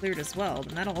areas are cleared as well,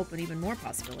 then that'll open even more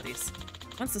possibilities.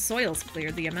 Once the soil's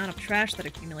cleared, the amount of trash that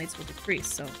accumulates will decrease,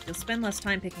 so you'll spend less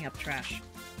time picking up trash.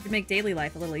 It could make daily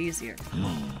life a little easier.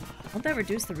 Won't that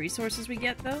reduce the resources we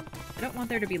get, though? I don't want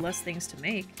there to be less things to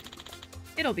make.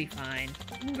 It'll be fine.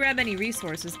 You can grab any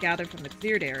resources gathered from the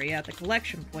cleared area at the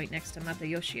collection point next to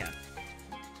Matayoshiya.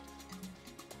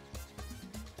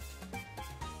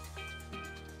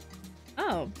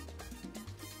 Oh.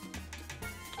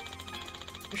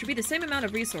 There should be the same amount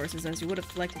of resources as you would have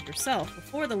collected yourself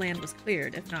before the land was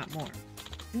cleared, if not more.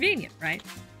 Convenient, right?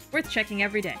 Worth checking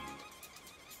every day.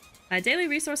 A daily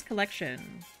resource collection.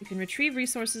 You can retrieve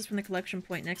resources from the collection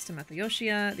point next to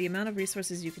Matayoshiya. The amount of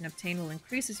resources you can obtain will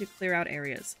increase as you clear out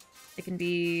areas. They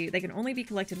can only be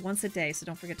collected once a day, so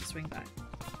don't forget to swing by.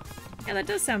 Yeah, that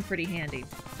does sound pretty handy.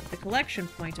 The collection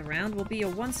point around will be a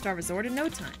one-star resort in no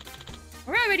time.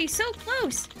 We're already so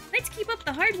close! Let's keep up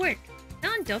the hard work!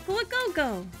 Dondoko a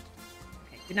go-go!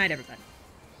 Okay, good night, everybody.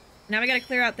 Now we gotta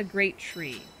clear out the great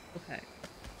tree. Okay.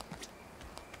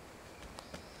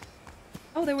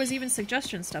 Oh, there was even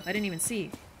suggestion stuff I didn't even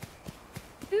see.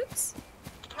 Oops.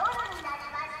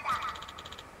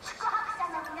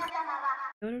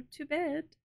 Go to bed.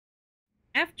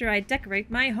 After I decorate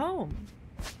my home.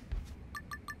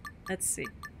 Let's see.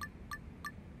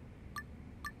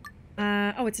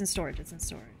 Oh, it's in storage. It's in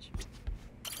storage.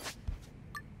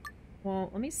 Well,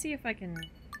 let me see if I can...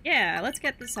 Yeah, let's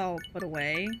get this all put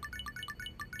away.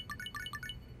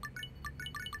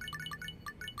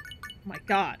 Oh my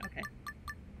god, okay.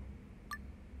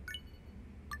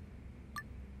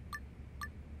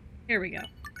 Here we go.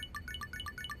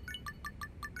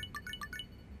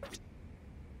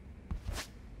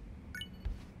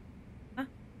 Huh?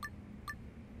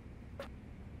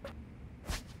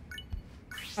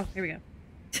 Oh, here we go.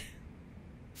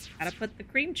 Gotta put the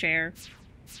cream chair.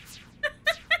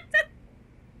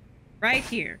 Right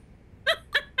here.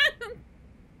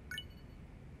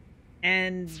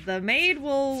 And the maid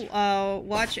will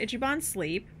watch Ichiban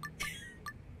sleep.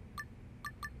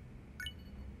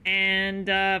 And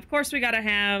of course we gotta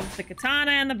have the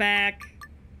katana in the back.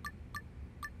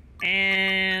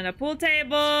 And a pool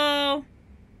table.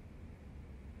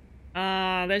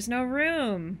 There's no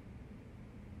room.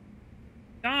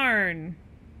 Darn.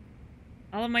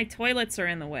 All of my toilets are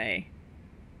in the way.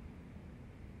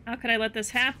 How could I let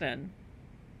this happen?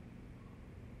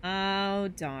 Oh,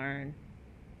 darn.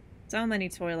 So many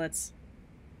toilets.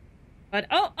 But,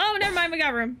 oh, never mind, we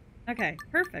got room. Okay,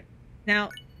 perfect. Now,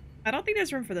 I don't think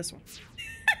there's room for this one.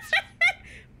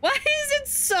 Why is it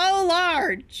so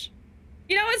large?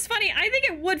 You know, it's funny, I think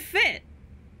it would fit.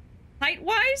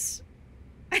 Height-wise,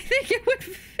 I think it would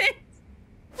fit.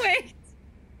 Wait.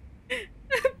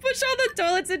 Push all the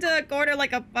toilets into a corner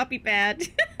like a puppy pad.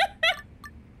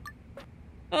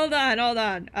 Hold on, hold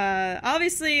on.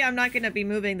 Obviously, I'm not going to be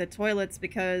moving the toilets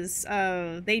because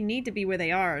they need to be where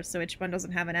they are so Ichiban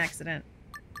doesn't have an accident.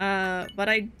 But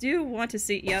I do want to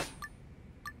see... Yep.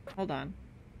 Hold on.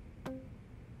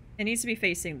 It needs to be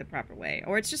facing the proper way,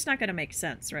 or it's just not going to make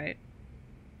sense, right?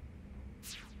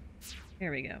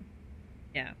 Here we go.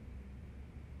 Yeah.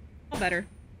 All better.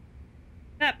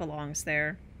 That belongs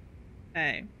there.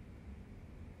 Okay.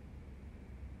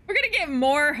 We're gonna get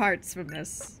more hearts from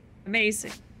this.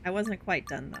 Amazing. I wasn't quite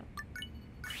done,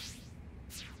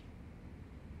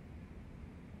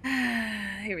 though.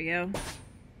 Here we go.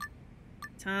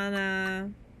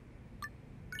 Katana.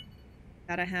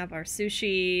 Gotta have our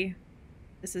sushi.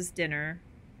 This is dinner.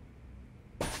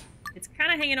 It's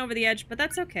kind of hanging over the edge, but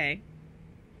that's okay.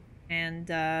 And,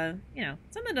 you know,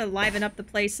 something to liven up the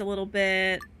place a little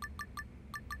bit.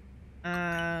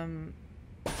 Yeah,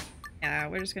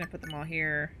 we're just gonna put them all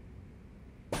here.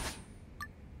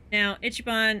 Now,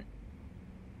 Ichiban,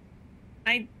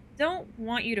 I don't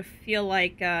want you to feel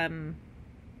like, I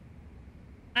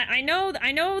know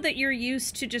that you're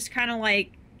used to just kind of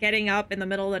like getting up in the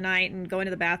middle of the night and going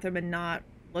to the bathroom and not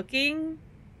looking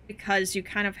because you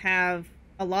kind of have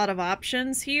a lot of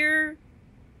options here.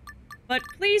 But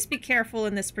please be careful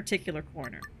in this particular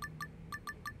corner.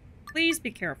 Please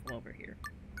be careful over here.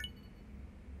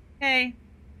 Okay.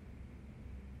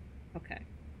 Okay.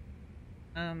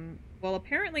 Well,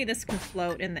 apparently this can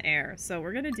float in the air, so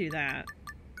we're gonna do that.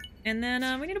 And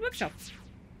then, we need a bookshelf.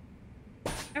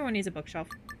 Everyone needs a bookshelf.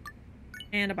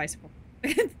 And a bicycle.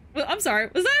 Well, I'm sorry,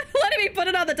 was that letting me put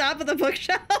it on the top of the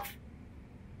bookshelf?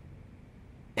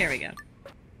 There we go.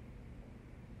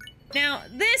 Now,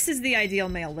 this is the ideal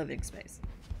male living space.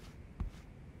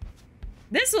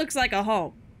 This looks like a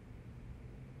home.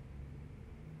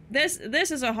 This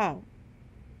is a home.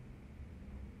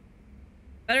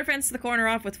 Better fence the corner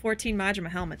off with 14 Majima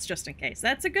helmets just in case.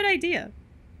 That's a good idea.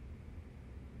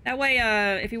 That way,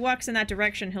 if he walks in that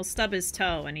direction, he'll stub his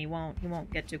toe and he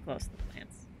won't get too close to the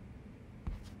plants.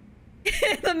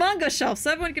 The manga shelf,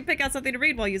 so everyone can pick out something to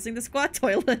read while using the squat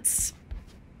toilets.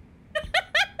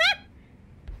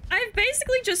 I've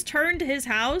basically just turned his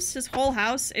whole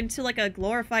house, into like a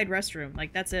glorified restroom.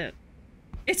 Like, that's it.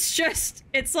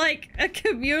 It's like a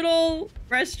communal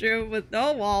restroom with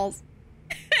no walls.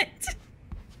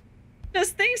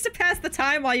 Just things to pass the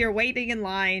time while you're waiting in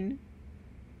line.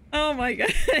 Oh my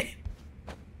god.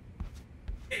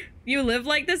 You live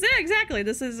like this? Yeah, exactly.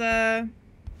 This is,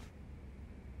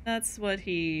 that's what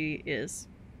he is.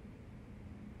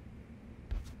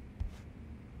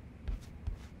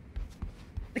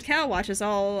 The cow watch is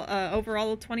all, over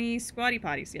all 20 squatty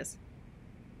potties, yes.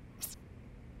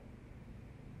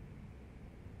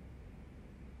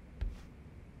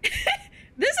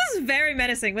 This is very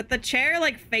menacing, with the chair,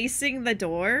 like, facing the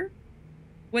door,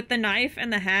 with the knife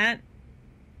and the hat,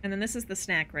 and then this is the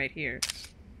snack right here.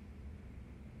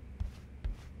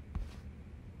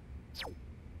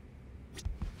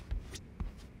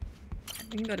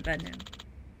 We can go to bed now.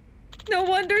 No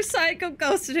wonder Psycho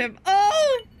ghosted him.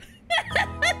 Oh!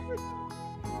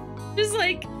 Just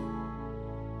like...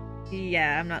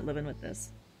 Yeah, I'm not living with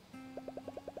this.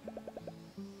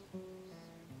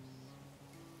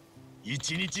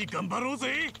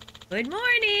 Good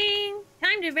morning!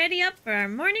 Time to ready up for our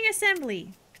morning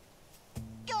assembly.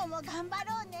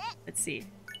 Let's see.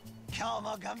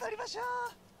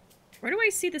 Where do I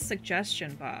see the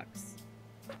suggestion box?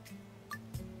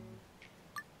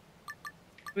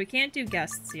 We can't do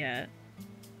guests yet.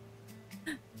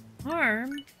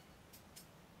 Harm.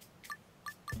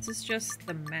 This is just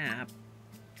the map.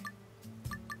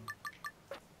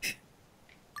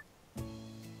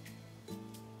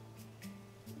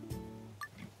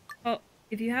 Oh,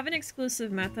 if you have an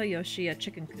exclusive Matayoshiya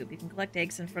chicken coop, you can collect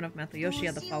eggs in front of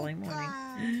Matayoshiya the following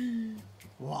morning.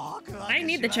 I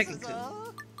need the chicken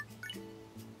coop.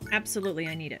 Absolutely,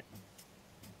 I need it.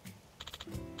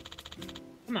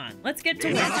 Come on, let's get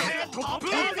to work.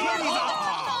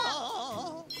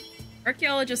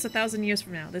 Archaeologists 1,000 years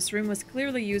from now. This room was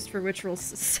clearly used for ritual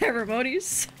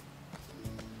ceremonies.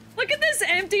 Look at this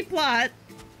empty plot.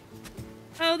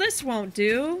 Oh, this won't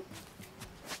do.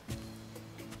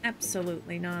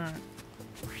 Absolutely not.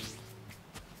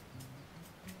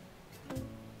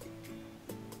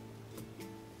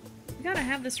 We gotta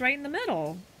have this right in the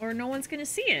middle, or no one's gonna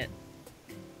see it.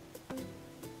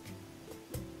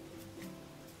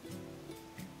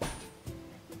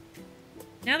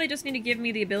 Now they just need to give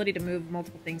me the ability to move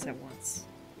multiple things at once.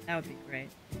 That would be great.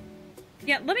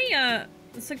 Yeah, let me,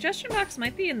 the suggestion box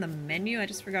might be in the menu. I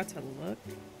just forgot to look.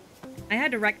 I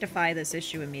had to rectify this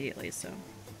issue immediately, so...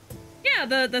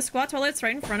 Yeah, the squat toilet's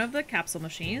right in front of the capsule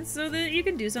machine, so that you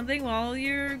can do something while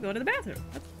you're going to the bathroom.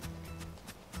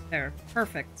 There.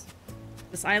 Perfect.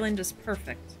 This island is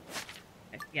perfect.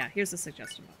 Okay, yeah, here's the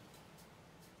suggestion box.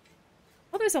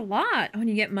 Oh, there's a lot! Oh, and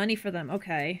you get money for them.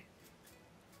 Okay.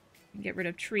 You can get rid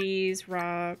of trees,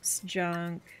 rocks,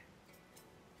 junk.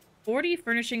 40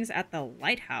 furnishings at the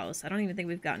lighthouse. I don't even think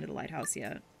we've gotten to the lighthouse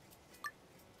yet.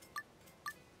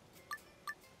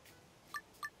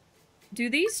 Do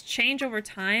these change over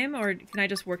time, or can I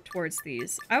just work towards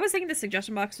these? I was thinking the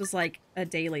suggestion box was like a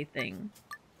daily thing.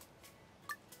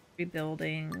 3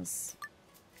 buildings.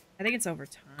 I think it's over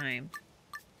time.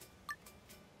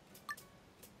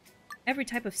 Every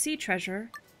type of sea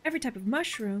treasure. Every type of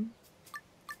mushroom.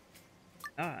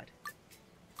 God.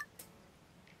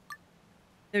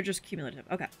 They're just cumulative.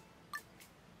 Okay.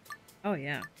 Oh,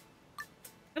 yeah.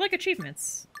 They're like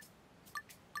achievements.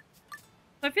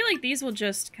 So I feel like these will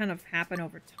just kind of happen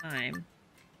over time.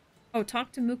 Oh,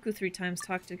 talk to Muku 3 times,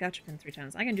 talk to Gachapin 3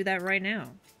 times. I can do that right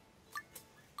now.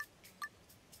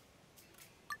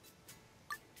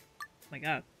 Oh my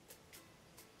god.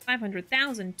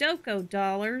 500,000 Doko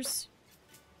dollars.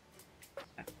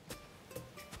 Okay.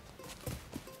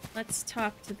 Let's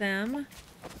talk to them.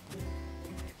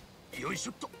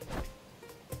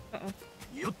 Uh-oh.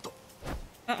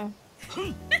 Uh-oh.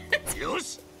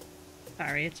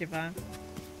 Sorry, Ichiban.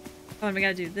 Oh, and we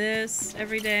gotta do this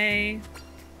every day.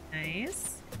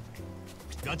 Nice.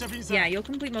 Yeah, you'll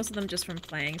complete most of them just from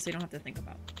playing, so you don't have to think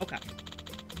about it. Okay.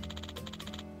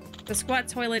 The squat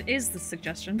toilet is the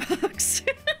suggestion box.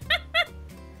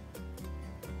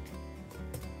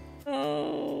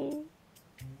 Oh.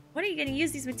 What are you gonna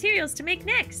use these materials to make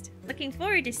next? Looking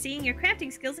forward to seeing your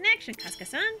crafting skills in action,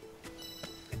 Kasuga-san.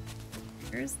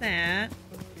 There's that.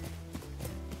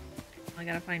 I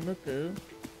gotta find Muku.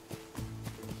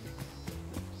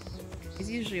 He's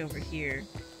usually over here.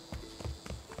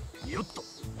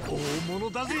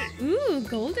 Ooh,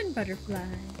 golden butterfly.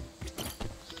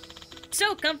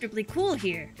 So comfortably cool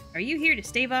here. Are you here to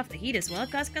stave off the heat as well,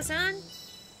 Kasuga-san?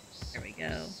 There we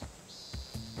go.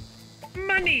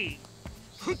 Money!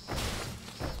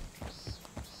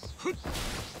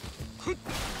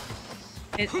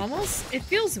 It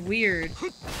feels weird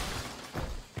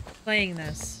playing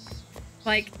this.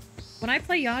 Like, when I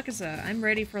play Yakuza, I'm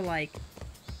ready for, like,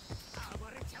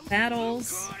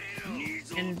 battles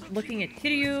and looking at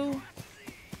Kiryu,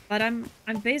 but I'm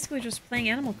basically just playing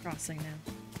Animal Crossing now.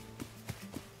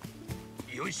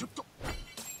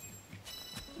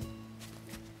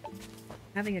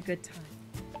 Having a good time.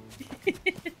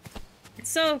 It's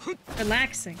so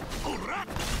relaxing.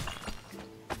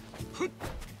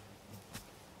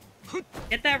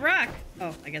 Get that rock!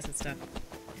 Oh, I guess it's done.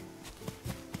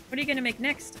 What are you gonna make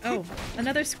next? Oh,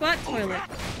 another squat toilet.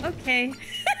 Okay.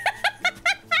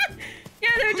 Yeah,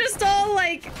 they're just all,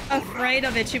 like, afraid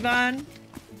of Ichiban.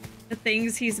 The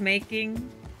things he's making.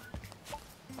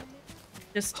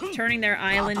 Just turning their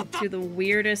island to the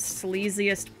weirdest,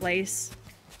 sleaziest place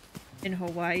in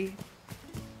Hawaii.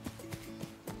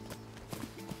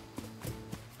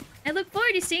 I look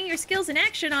forward to seeing your skills in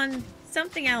action on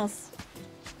something else.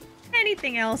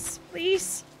 Anything else,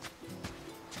 please.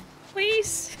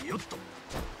 Please.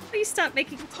 Please stop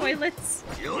making toilets.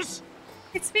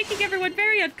 It's making everyone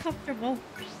very uncomfortable.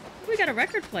 We got a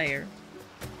record player.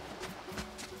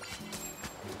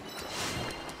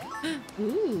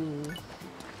 Ooh.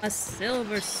 A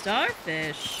silver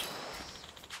starfish.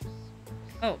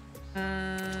 Oh.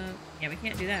 Yeah, we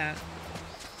can't do that.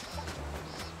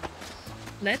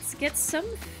 Let's get some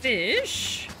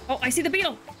fish. Oh, I see the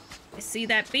beetle. I see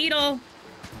that beetle.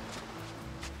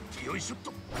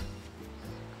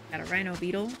 Got a rhino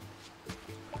beetle.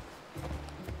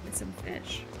 And some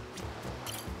fish.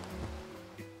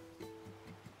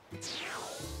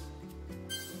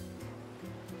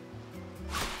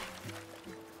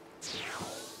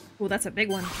 Oh, that's a big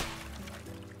one.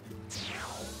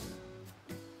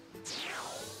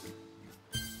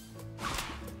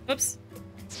 Oops.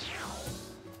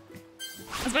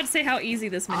 I was about to say how easy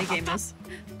this minigame is.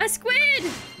 A squid!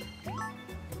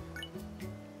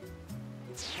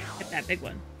 Get that big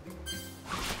one.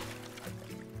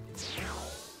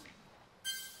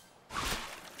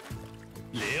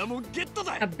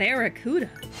 A barracuda.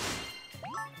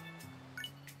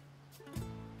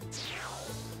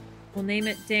 We'll name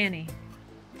it Danny.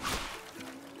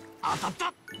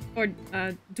 Or,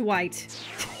 Dwight.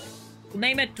 We'll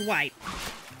name it Dwight.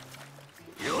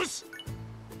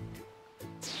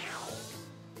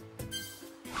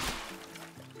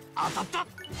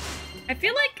 I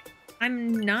feel like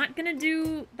I'm not gonna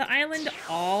do the island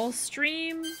all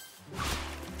stream.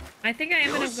 I think I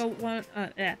am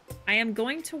I am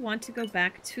going to want to go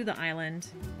back to the island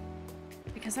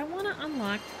because I want to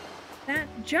unlock that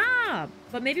job.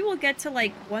 But maybe we'll get to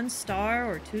like 1 star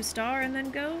or 2 star and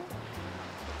then go.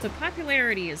 So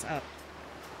popularity is up.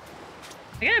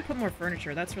 I gotta put more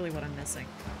furniture. That's really what I'm missing.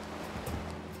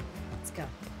 Let's go.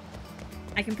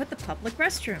 I can put the public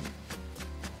restroom.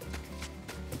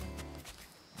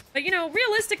 But, you know,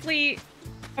 realistically,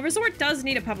 a resort does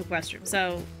need a public restroom,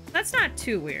 so that's not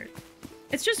too weird.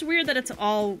 It's just weird that it's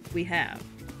all we have,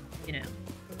 you know.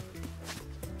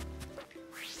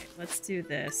 Okay, let's do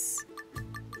this.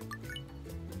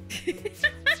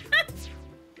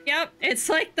 Yep, it's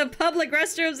like the public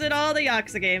restrooms in all the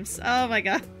Yakuza games. Oh my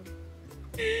god.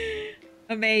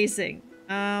 Amazing.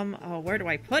 Oh, where do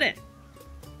I put it?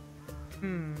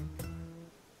 I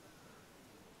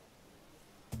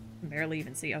barely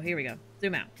even see. Oh, here we go.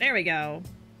 Zoom out. There we go.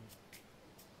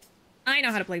 I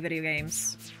know how to play video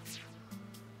games.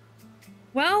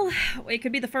 Well, it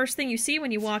could be the first thing you see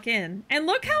when you walk in. And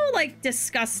look how, like,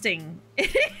 disgusting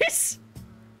it is.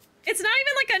 It's not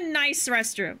even, like, a nice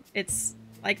restroom. It's,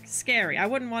 like, scary. I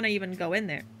wouldn't want to even go in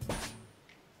there.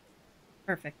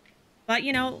 Perfect. But,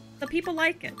 you know, the people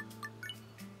like it.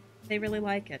 They really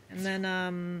like it. And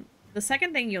then, the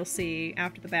second thing you'll see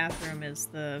after the bathroom is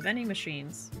the vending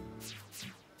machines.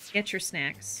 Get your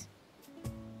snacks.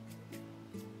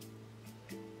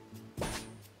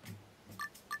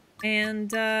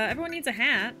 And, everyone needs a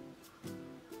hat.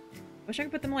 Wish I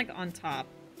could put them, like, on top.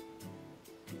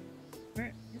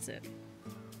 Where is it?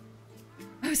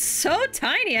 Oh, it's so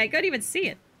tiny! I couldn't even see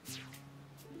it.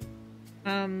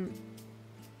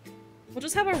 We'll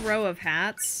just have a row of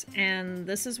hats, and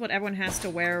this is what everyone has to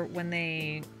wear when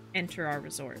they enter our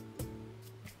resort.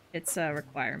 It's a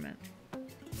requirement.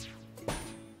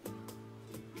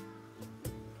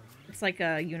 It's like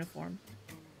a uniform.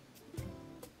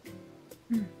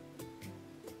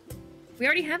 We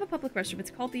already have a public restroom.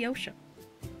 It's called the Ocean.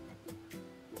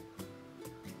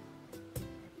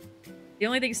 The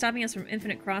only thing stopping us from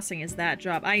Infinite Crossing is that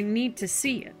job. I need to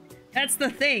see it. That's the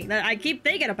thing. That I keep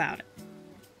thinking about it.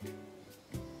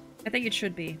 I think it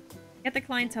should be. Get the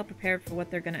clientele prepared for what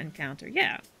they're going to encounter.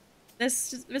 Yeah.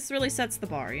 This really sets the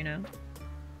bar, you know?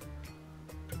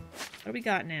 What do we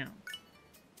got now?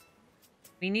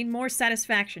 We need more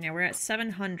satisfaction. Yeah, we're at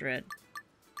 700.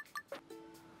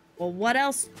 Well, what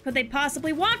else could they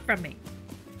possibly want from me?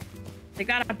 They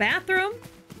got a bathroom,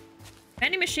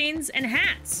 vending machines, and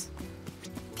hats.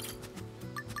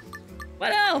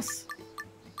 What else?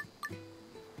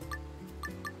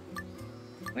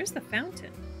 Where's the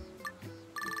fountain?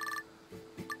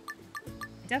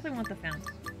 I definitely want the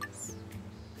fountain. Yes.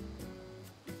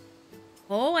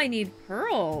 Oh, I need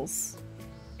pearls.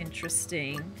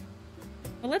 Interesting.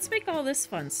 Well, let's make all this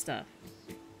fun stuff.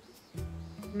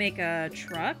 Make a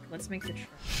truck. Let's make the truck.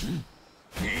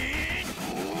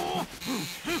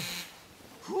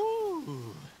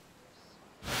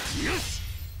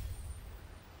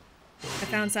 I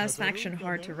found satisfaction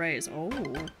hard to raise. Oh.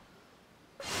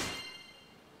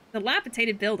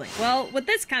 Dilapidated building. Well, with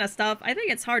this kind of stuff, I think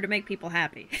it's hard to make people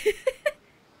happy.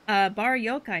 Bar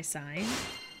yokai sign.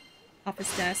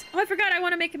 Office desk. Oh, I forgot I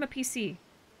want to make him a PC.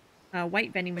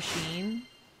 White vending machine.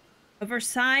 A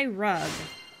Versailles rug.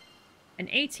 An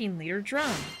 18-liter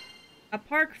drum. A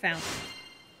park fountain.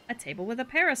 A table with a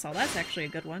parasol. That's actually a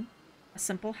good one. A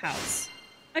simple house.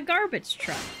 A garbage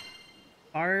truck.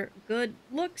 Bar good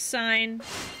look sign.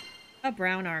 A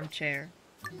brown armchair.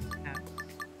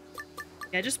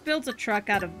 Yeah, just builds a truck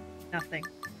out of nothing.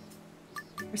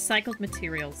 Recycled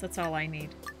materials. That's all I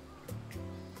need.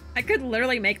 I could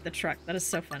literally make the truck. That is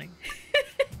so funny.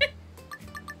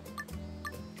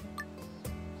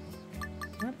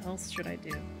 What else should I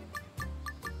do?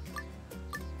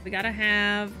 We gotta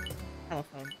have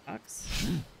telephone box.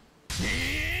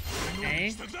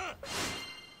 Okay.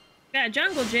 Got a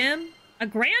jungle gym. A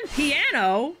grand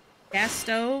piano. Gas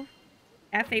stove.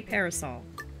 Cafe parasol.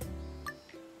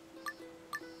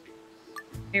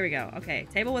 Here we go. Okay,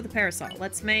 table with a parasol.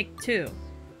 Let's make 2.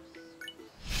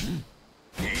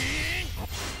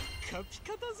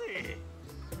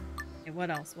 Okay, what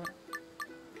else? What?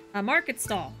 A market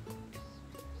stall.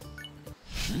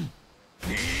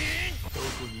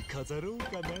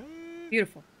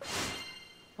 Beautiful.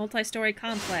 Multi-story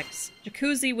complex.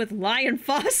 Jacuzzi with lion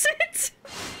faucet.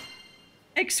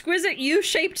 Exquisite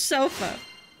U-shaped sofa.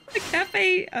 A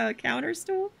cafe counter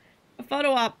stool. A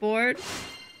photo op board.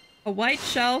 A white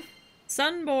shelf.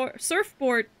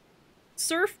 Surfboard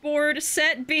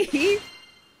set B.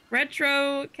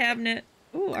 Retro cabinet.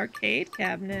 Ooh, arcade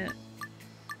cabinet.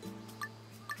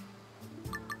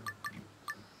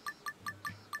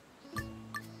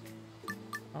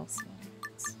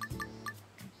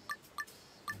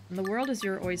 And the world is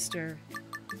your oyster.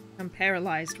 I'm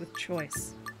paralyzed with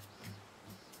choice.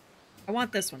 I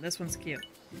want this one. This one's cute.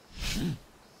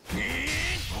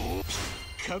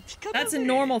 That's a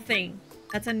normal thing.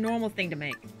 That's a normal thing to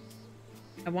make.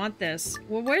 I want this.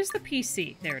 Well, where's the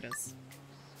PC? There it is.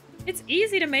 It's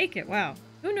easy to make it. Wow.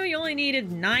 Who knew you only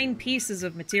needed 9 pieces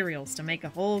of materials to make a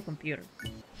whole computer?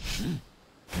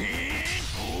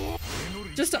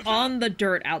 Just on the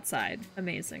dirt outside.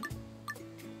 Amazing.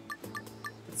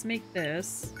 Let's make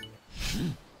this.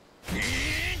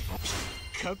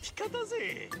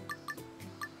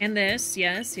 And this,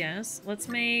 yes, yes. Let's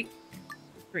make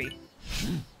 3.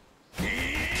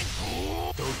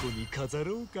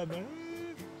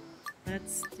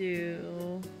 Let's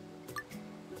do...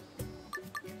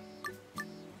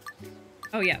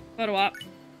 Oh yeah, photo op.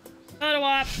 Photo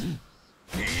op!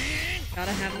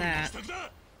 Gotta have that.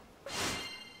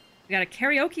 We got a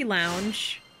karaoke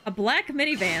lounge, a black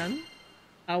minivan,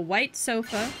 a white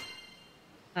sofa,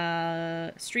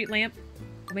 street lamp.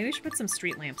 Well, maybe we should put some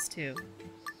street lamps too.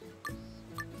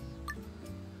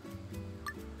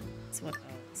 So what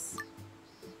else?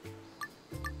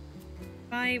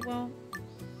 Well,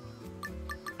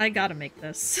 I gotta make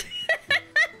this.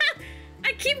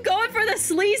 I keep going for the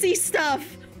sleazy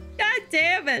stuff. God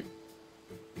damn it.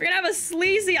 We're gonna have a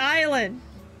sleazy island.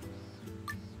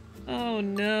 Oh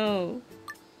no.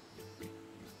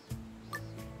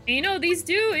 And you know, these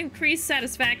do increase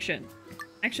satisfaction.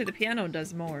 Actually, the piano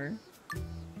does more.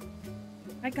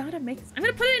 I gotta make this. I'm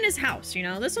gonna put it in his house, you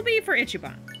know? This will be for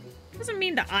Ichiban. Doesn't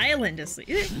mean the island is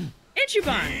sleazy.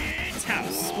 Ichiban's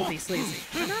house will be sleazy,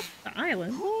 but not the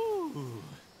island.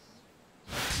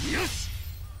 Yes.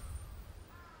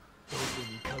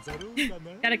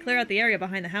 Gotta clear out the area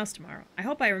behind the house tomorrow. I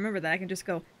hope I remember that I can just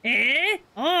go, eh?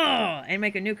 Oh! And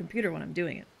make a new computer when I'm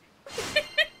doing it.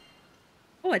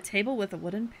 Oh, a table with a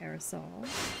wooden parasol.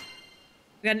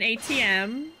 We got an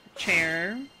ATM, a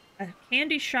chair, a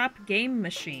candy shop game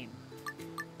machine.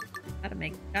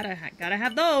 Gotta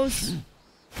have those.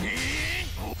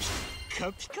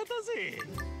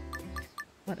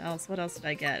 What else? What else did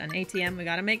I get? An ATM, we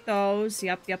gotta make those.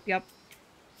 Yup, yup, yup.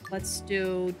 Let's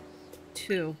do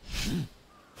 2.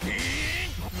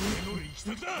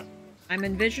 I'm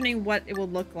envisioning what it will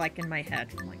look like in my head.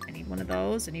 I'm like, I need one of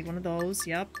those, I need one of those,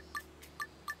 yep.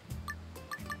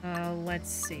 Let's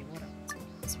see, what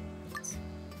else? What else?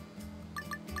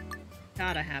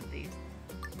 Gotta have these.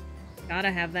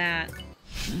 Gotta have that.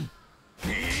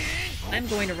 I'm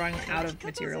going to run out of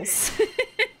materials.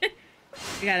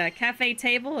 We got a cafe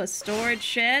table, a storage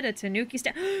shed, a tanuki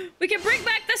We can bring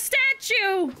back the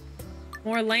statue!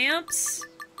 More lamps.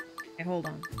 Okay, hold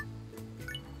on.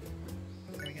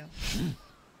 There we go.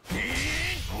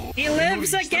 He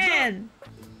lives again!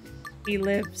 He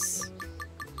lives.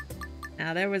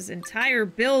 Now, there was entire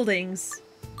buildings.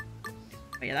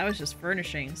 Oh yeah, that was just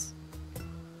furnishings.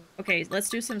 Okay, let's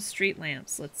do some street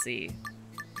lamps. Let's see.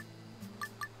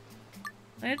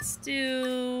 Let's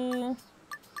do...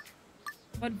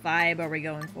 What vibe are we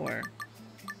going for?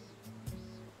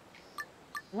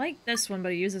 I like this one,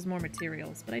 but it uses more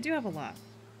materials. But I do have a lot.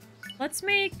 Let's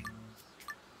make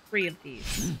 3 of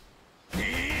these.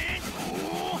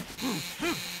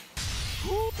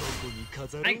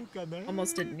 I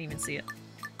almost didn't even see it.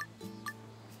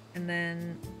 And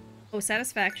then... Oh,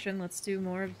 satisfaction. Let's do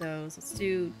more of those. Let's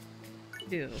do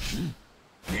 2.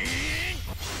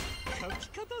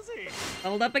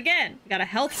 Hold up again. We got a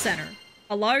health center.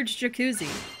 A large jacuzzi.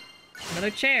 Another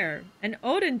chair. An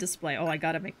Odin display. Oh, I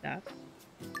gotta make that.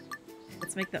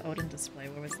 Let's make the Odin display.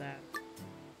 Where was that?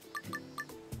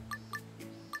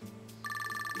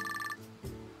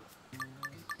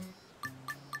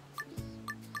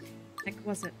 Heck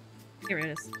was it? Here it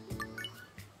is.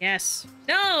 Yes.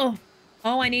 No!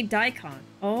 Oh, I need daikon.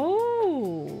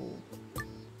 Oh!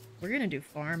 We're gonna do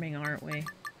farming, aren't we?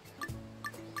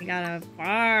 We gotta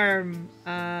farm.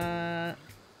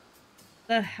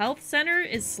 The health center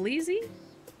is sleazy?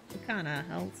 What kind of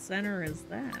health center is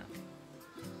that?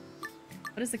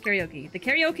 What is the karaoke? The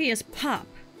karaoke is pop.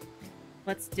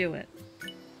 Let's do it.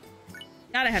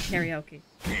 Gotta have karaoke.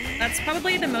 That's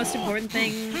probably the most important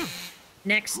thing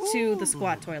next to the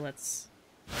squat toilets.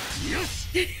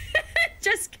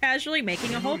 Just casually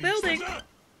making a whole building.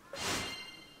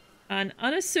 An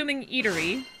unassuming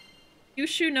eatery.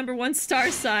 Kyushu #1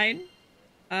 star sign.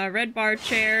 A red bar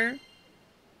chair.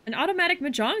 An automatic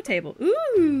mahjong table.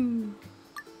 Ooh!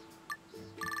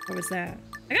 What was that?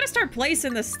 I gotta start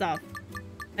placing this stuff.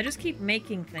 I just keep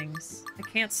making things. I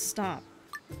can't stop.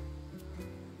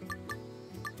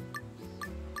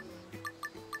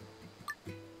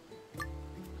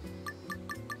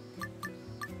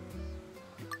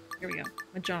 Here we go.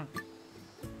 Mahjong.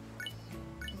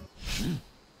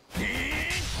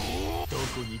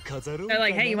 They're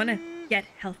like, hey, you wanna get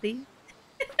healthy?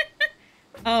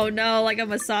 Oh no, like a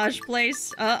massage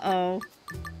place? Uh-oh.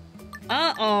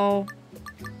 Uh-oh.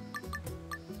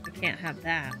 I can't have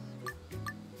that.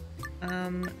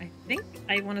 I think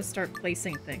I want to start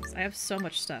placing things. I have so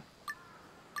much stuff.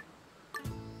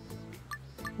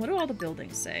 What do all the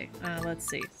buildings say? Let's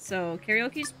see. So,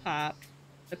 karaoke's pop.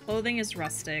 The clothing is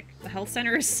rustic. The health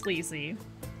center is sleazy.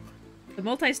 The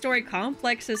multi-story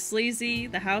complex is sleazy.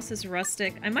 The house is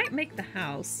rustic. I might make the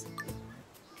house.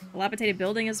 Dilapidated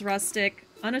building is rustic.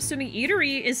 Unassuming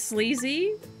eatery is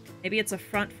sleazy. Maybe it's a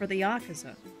front for the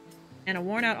Yakuza. And a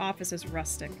worn-out office is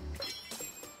rustic.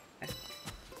 Okay.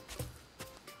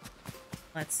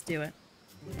 Let's do it.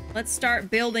 Let's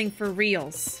start building for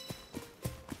reals.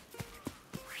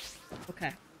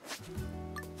 Okay.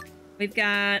 We've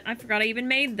got... I forgot I even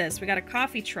made this. We got a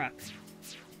coffee truck.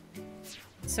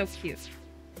 So cute.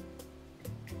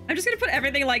 I'm just gonna put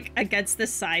everything, like, against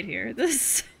this side here.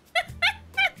 This...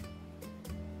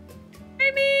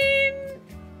 I mean...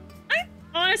 I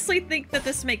honestly think that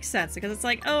this makes sense, because it's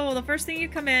like, oh, the first thing you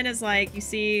come in is, like, you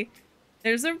see...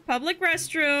 There's a public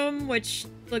restroom, which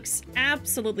looks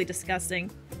absolutely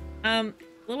disgusting.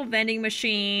 Little vending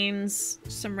machines,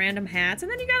 some random hats,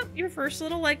 and then you got your first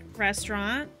little, like,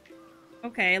 restaurant.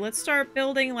 Okay, let's start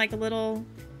building, like, a little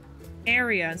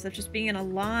area instead of just being in a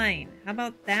line. How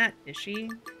about that, Bishi?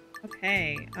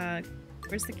 Okay,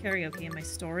 where's the karaoke in my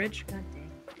storage? God dang.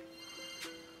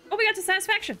 Oh, we got to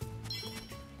satisfaction!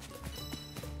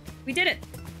 We did it!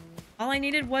 All I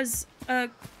needed was a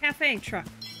cafe truck.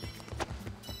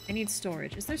 I need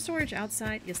storage. Is there storage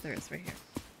outside? Yes, there is, right here.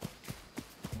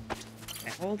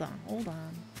 Okay, hold on, hold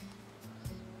on.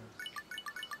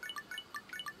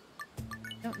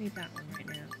 Don't need that one right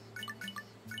now.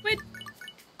 Wait!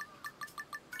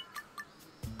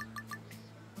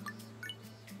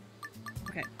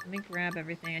 Okay, let me grab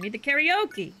everything. I need the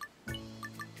karaoke!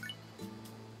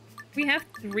 We have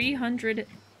 300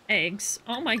 eggs.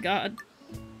 Oh my god.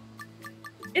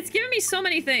 It's giving me so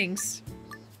many things.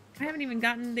 I haven't even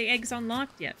gotten the eggs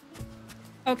unlocked yet.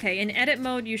 Okay, in edit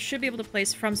mode, you should be able to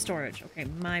place from storage. Okay,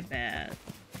 my bad.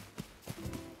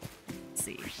 Let's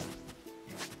see.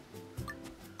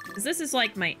 Because this is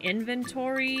like my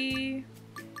inventory.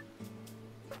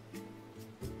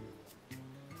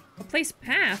 A place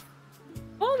path.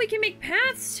 Oh, we can make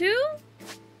paths too?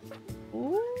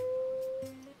 Ooh.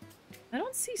 I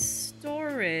don't see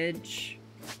storage.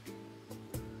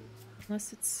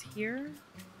 Unless it's here.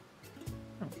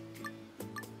 Oh.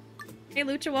 Hey,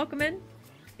 Lucha, welcome in.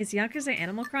 Is Yakuza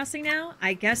Animal Crossing now?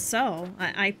 I guess so.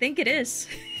 I think it is.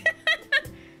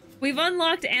 We've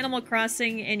unlocked Animal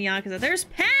Crossing in Yakuza. There's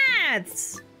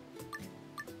paths!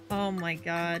 Oh my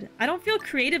god. I don't feel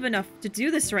creative enough to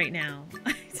do this right now.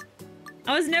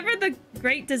 I was never the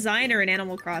great designer in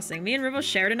Animal Crossing. Me and Rivo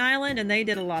shared an island and they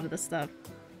did a lot of the stuff.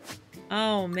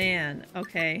 Oh man.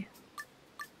 Okay.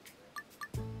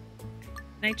 Can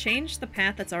I change the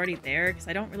path that's already there? Because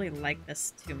I don't really like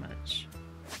this too much.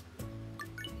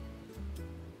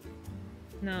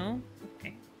 No?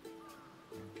 Okay.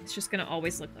 It's just gonna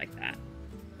always look like that.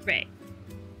 Great.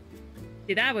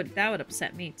 See, that would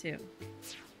upset me too.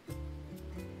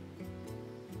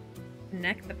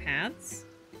 Connect the paths?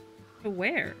 To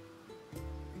where?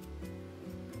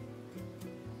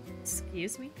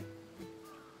 Excuse me?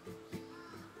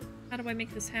 How do I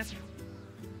make this happen?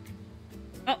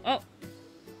 Oh, oh!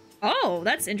 Oh,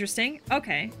 that's interesting.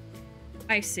 Okay.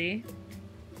 I see.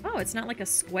 Oh, it's not like a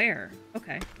square.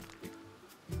 Okay.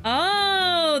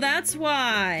 Oh, that's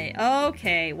why.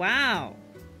 Okay, wow.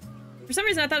 For some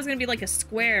reason, I thought it was going to be like a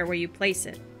square where you place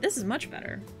it. This is much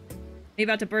better. Are you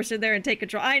about to burst in there and take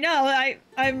control? I know,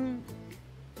 I'm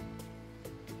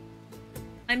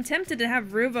tempted to have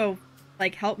Ruvo,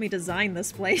 like, help me design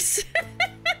this place.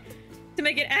 To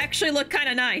make it actually look kind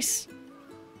of nice.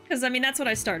 Because, I mean, that's what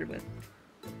I started with.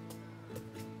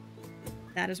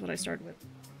 That is what I started with.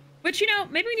 Which, you know,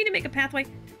 maybe we need to make a pathway.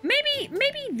 Maybe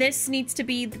this needs to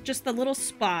be just the little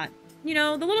spot. You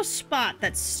know, the little spot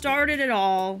that started it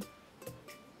all.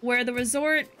 Where the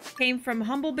resort came from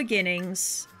humble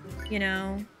beginnings. You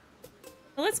know.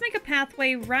 But let's make a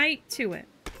pathway right to it.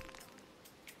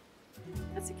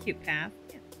 That's a cute path.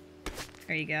 Yeah.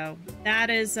 There you go. That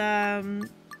is, a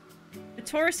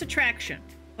tourist attraction.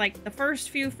 Like, the first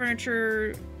few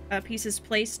furniture pieces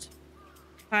placed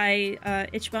by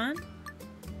Ichiban.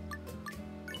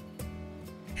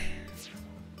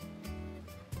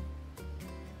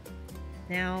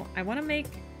 Now, I want to make...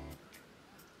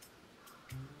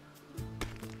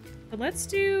 So let's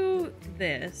do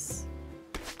this.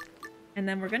 And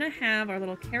then we're going to have our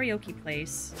little karaoke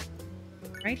place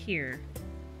right here.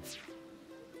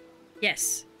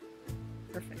 Yes.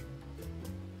 Perfect.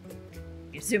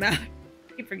 You zoom out.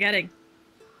 Keep forgetting.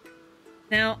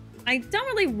 Now, I don't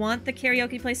really want the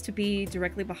karaoke place to be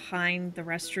directly behind the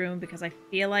restroom because I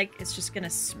feel like it's just gonna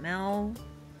smell.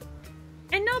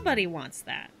 And nobody wants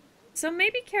that. So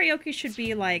maybe karaoke should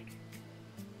be like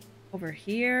Over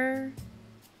here.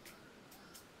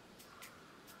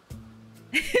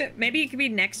 Maybe it could be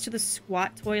next to the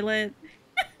squat toilet.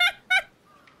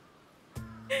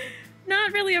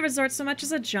 Not really a resort so much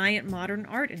as a giant modern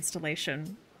art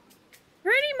installation.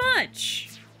 Pretty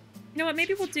much. You know what?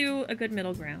 Maybe we'll do a good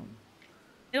middle ground.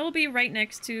 It'll be right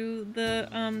next to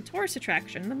the tourist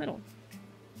attraction in the middle.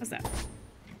 How's that?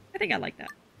 I think I like that.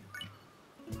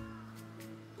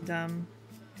 And,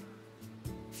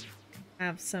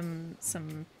 have some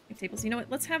tables. You know what?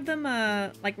 Let's have them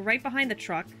like right behind the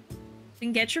truck. You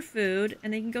can get your food,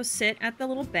 and they can go sit at the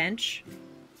little bench.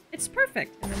 It's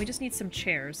perfect. And then we just need some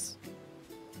chairs.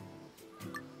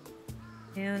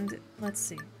 And let's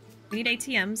see. We need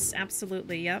ATMs,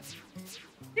 absolutely. Yep.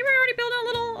 They were already building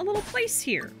a little place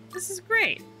here. This is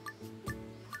great.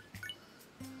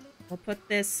 We'll put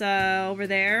this over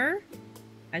there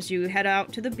as you head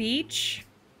out to the beach.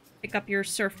 Pick up your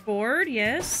surfboard.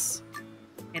 Yes.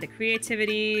 Okay, the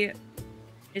creativity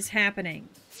is happening.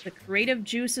 The creative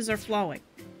juices are flowing.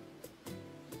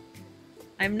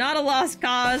 I'm not a lost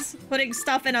cause putting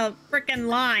stuff in a frickin'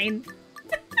 line.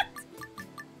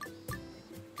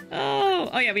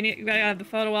 Oh yeah, we gotta have the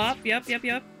photo op.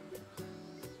 Yep.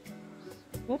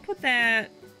 We'll put that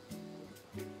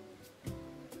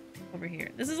over here.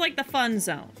 This is like the fun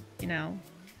zone, you know?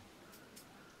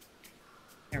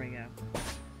 There we go.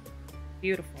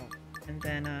 Beautiful. And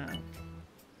then,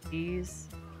 these.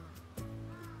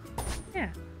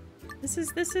 Yeah. This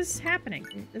is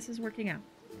happening. This is working out.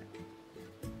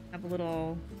 Have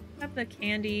the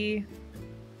candy.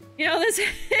 You know,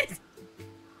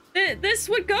 this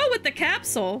would go with the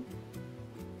capsule.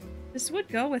 This would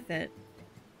go with it.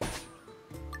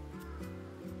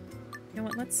 You know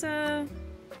what? Let's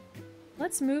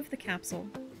move the capsule.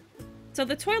 So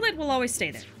the toilet will always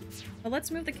stay there. But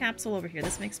let's move the capsule over here.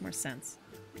 This makes more sense.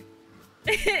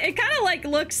 It kind of like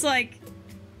looks like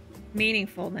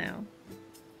meaningful now.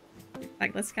 In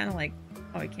fact, let's kind of like...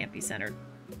 Oh, it can't be centered.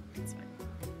 That's fine.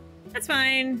 That's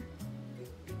fine.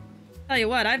 Tell you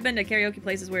what, I've been to karaoke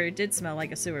places where it did smell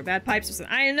like a sewer. Bad pipes or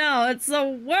something. I know, it's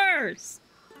the worst!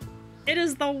 It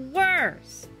is the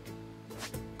worst!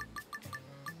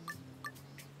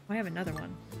 Oh, I have another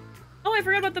one. Oh, I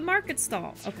forgot about the market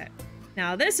stall. Okay.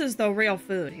 Now, this is the real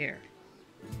food here.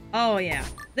 Oh, yeah.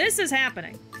 This is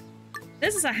happening.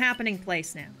 This is a happening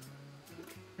place now.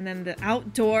 And then the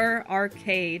outdoor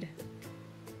arcade.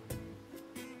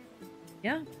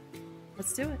 Yeah.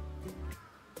 Let's do it.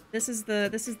 This is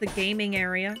the gaming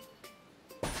area.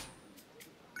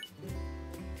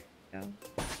 Go.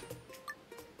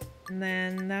 And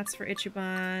then that's for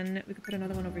Ichiban. We could put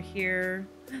another one over here.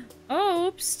 Oh,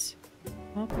 oops.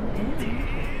 Welcome in.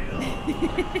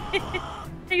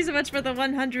 Thank you so much for the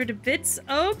 100 bits.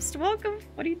 Oops, welcome.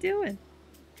 What are you doing?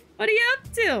 What are you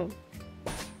up to?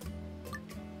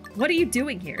 What are you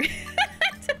doing here?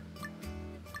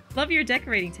 Love your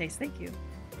decorating taste. Thank you.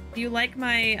 Do you like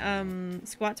my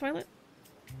squat toilet?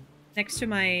 Next to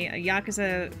my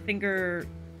Yakuza finger...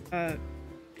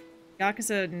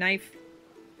 Yakuza knife...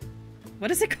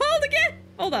 What is it called again?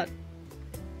 Hold on.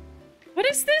 What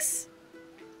is this?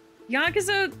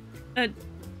 Yakuza...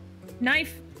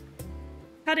 knife...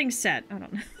 cutting set. I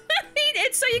don't know.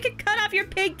 It's so you can cut off your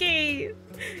pinky!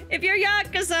 If you're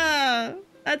Yakuza!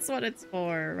 That's what it's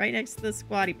for. Right next to the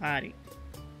squatty potty.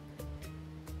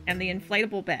 And the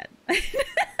inflatable bed. This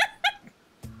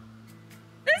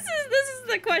is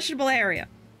the questionable area.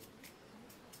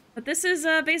 But this is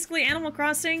basically Animal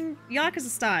Crossing Yakuza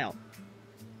style.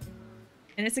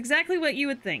 And it's exactly what you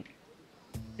would think.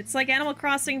 It's like Animal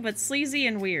Crossing, but sleazy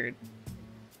and weird.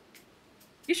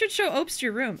 You should show Opes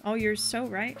your room. Oh, you're so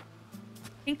right.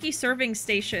 Pinky serving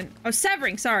station. Oh,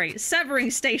 severing, sorry. Severing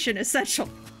station essential.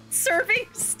 Serving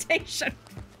station.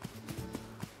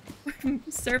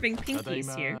 Serving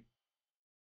pinkies here.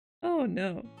 Oh,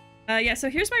 no. Yeah, so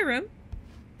here's my room.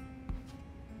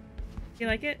 You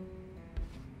like it?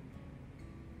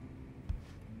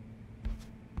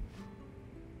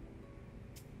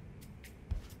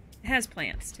 It has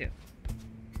plants, too.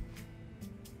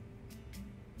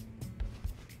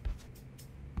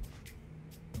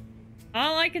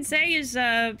 All I can say is,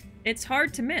 it's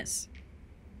hard to miss.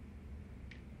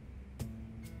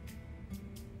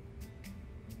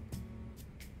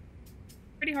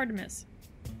 Pretty hard to miss.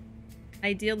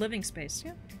 Ideal living space,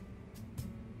 yeah.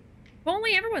 If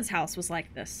only everyone's house was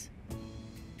like this.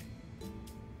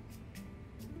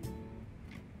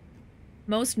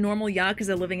 Most normal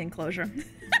Yakuza living enclosure.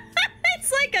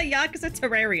 It's like a Yakuza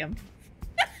terrarium.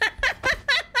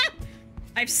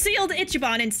 I've sealed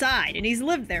Ichiban inside, and he's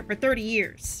lived there for 30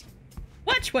 years.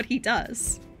 Watch what he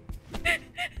does.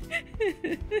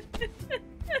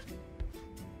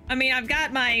 I mean, I've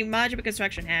got my modular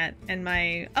construction hat and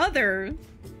my other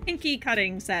pinky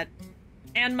cutting set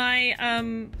and my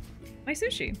my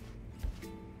sushi.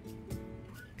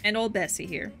 And old Bessie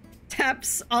here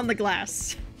taps on the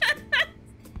glass.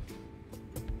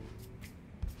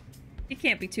 You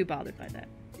can't be too bothered by that.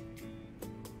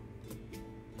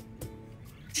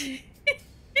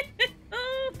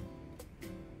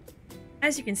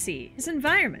 As you can see, his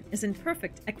environment is in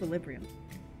perfect equilibrium.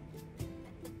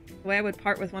 The way I would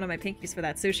part with one of my pinkies for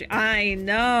that sushi. I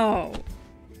know!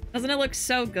 Doesn't it look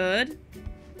so good?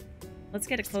 Let's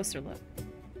get a closer look.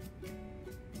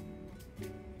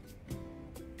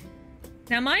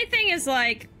 Now my thing is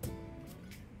like,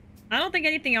 I don't think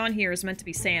anything on here is meant to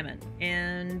be salmon.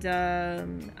 And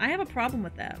I have a problem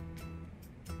with that.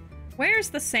 Where's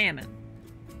the salmon?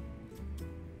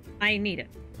 I need it.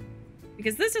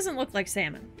 Because this doesn't look like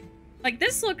salmon. Like,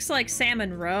 this looks like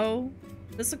salmon roe.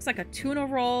 This looks like a tuna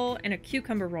roll and a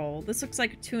cucumber roll. This looks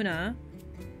like tuna.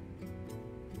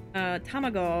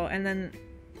 Tamago, and then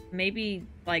maybe,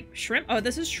 like, shrimp. Oh,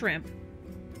 this is shrimp.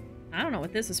 I don't know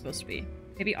what this is supposed to be.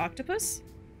 Maybe octopus?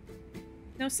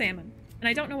 No salmon. And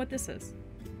I don't know what this is.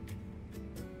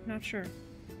 I'm not sure.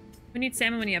 We need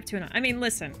salmon when you have tuna. I mean,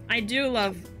 listen. I do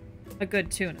love a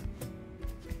good tuna.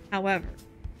 However,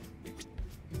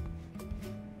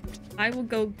 I will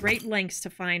go great lengths to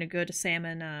find a good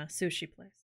salmon sushi place.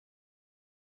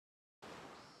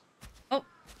 Oh.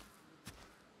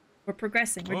 We're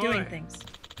progressing. We're doing things.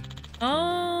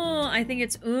 Oh, I think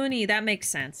it's uni. That makes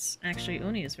sense. Actually,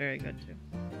 uni is very good too.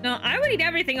 No, I would eat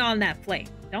everything on that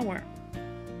plate. Don't worry.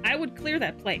 I would clear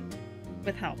that plate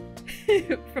with help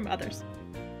from others.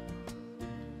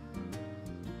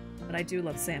 But I do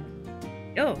love salmon.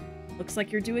 Yo, looks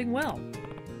like you're doing well.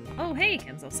 Oh, hey,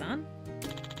 Kenzo-san.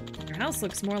 Your house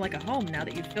looks more like a home now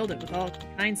that you've filled it with all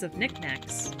kinds of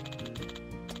knickknacks.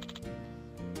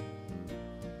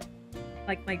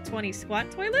 Like my 20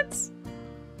 squat toilets?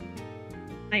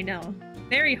 I know.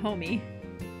 Very homey.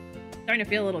 Starting to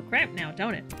feel a little cramped now,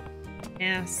 don't it?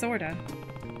 Yeah, sorta.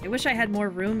 I wish I had more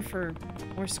room for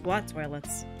more squat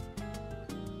toilets.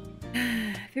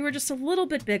 If it were just a little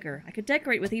bit bigger, I could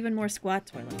decorate with even more squat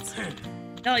toilets.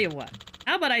 Tell you what,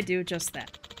 how about I do just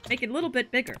that? Make it a little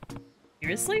bit bigger.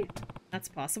 Seriously? That's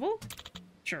possible?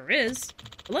 Sure is.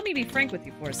 But let me be frank with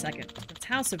you for a second. This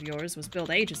house of yours was built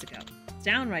ages ago. It's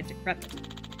downright decrepit.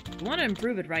 If you want to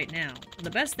improve it right now, then the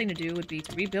best thing to do would be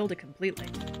to rebuild it completely.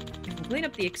 I can clean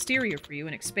up the exterior for you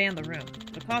and expand the room.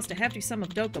 It'll cost a hefty sum of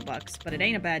Doko bucks, but it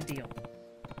ain't a bad deal.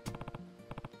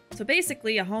 So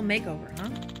basically, a home makeover, huh?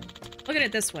 Look at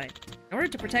it this way. In order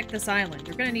to protect this island,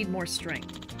 you're gonna need more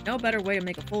strength. No better way to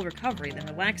make a full recovery than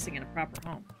relaxing in a proper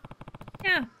home.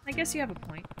 Yeah, I guess you have a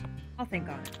point. I'll think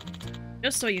on it.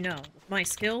 Just so you know, with my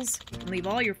skills, you can leave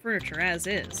all your furniture as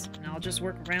is, and I'll just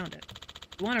work around it.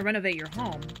 If you want to renovate your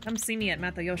home, come see me at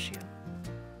Matayoshia.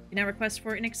 You can now request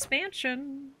for an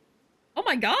expansion. Oh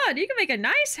my god, you can make a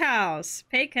nice house!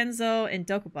 Pay Kenzo in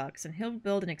Dokubucks, and he'll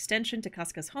build an extension to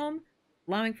Kasuga's home,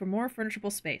 allowing for more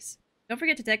furnishable space. Don't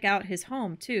forget to deck out his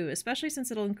home, too, especially since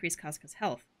it'll increase Kasuga's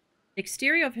health. The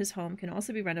exterior of his home can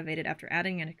also be renovated after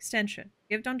adding an extension.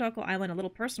 Give Dondoko Island a little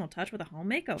personal touch with a home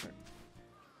makeover.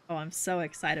 Oh, I'm so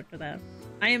excited for that.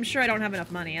 I am sure I don't have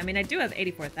enough money. I mean, I do have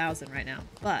 84,000 right now,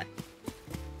 but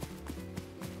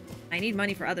I need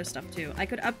money for other stuff too. I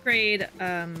could upgrade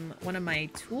one of my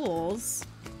tools.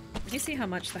 Let me see how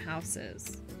much the house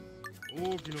is.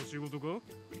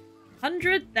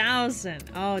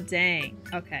 100,000. Oh, dang.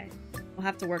 Okay. We'll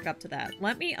have to work up to that.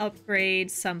 Let me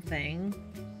upgrade something.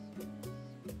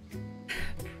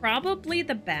 Probably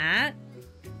the bat.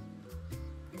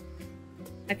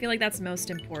 I feel like that's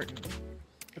most important.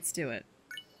 Let's do it.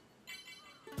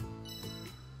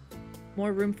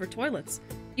 More room for toilets.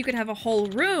 You could have a whole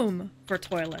room for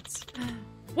toilets.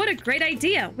 What a great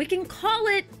idea! We can call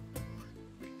it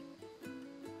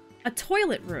a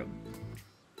toilet room.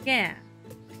 Yeah.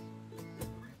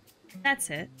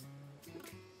 That's it.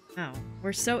 Oh,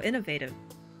 we're so innovative.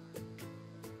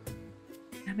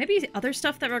 Maybe other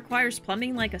stuff that requires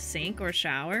plumbing, like a sink or a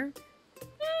shower?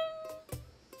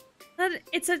 But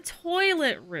it's a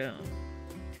toilet room.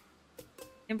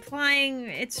 Implying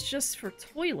it's just for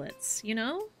toilets, you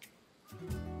know?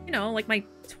 You know, like my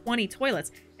 20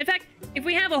 toilets. In fact, if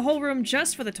we have a whole room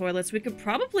just for the toilets, we could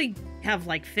probably have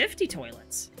like 50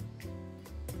 toilets.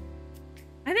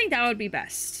 I think that would be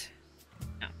best.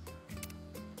 No.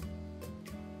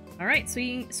 Alright,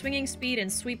 swinging speed and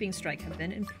sweeping strike have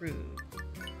been improved.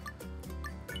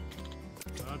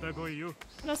 What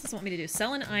else does it want me to do?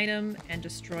 Sell an item and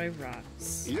destroy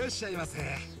rocks.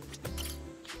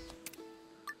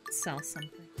 Sell something.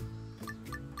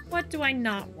 What do I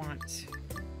not want?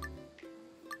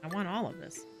 I want all of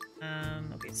this.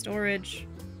 Okay, storage.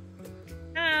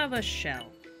 Have a shell.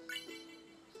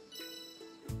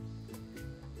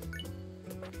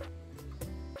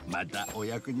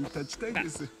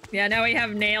 Yeah, now we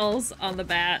have nails on the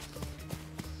bat.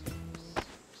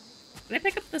 Did I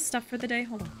pick up the stuff for the day?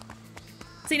 Hold on.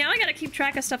 See, now I gotta keep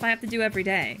track of stuff I have to do every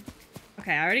day.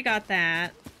 Okay, I already got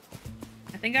that.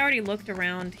 I think I already looked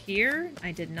around here.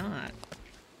 I did not.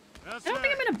 I don't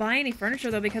think I'm gonna buy any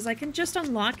furniture, though, because I can just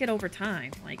unlock it over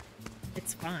time. Like,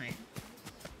 it's fine.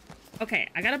 Okay,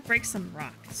 I gotta break some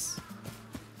rocks.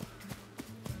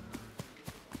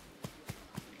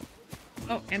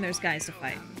 Oh, and there's guys to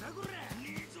fight.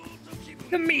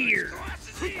 Come here!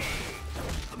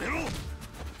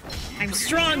 I'm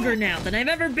stronger now than I've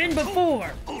ever been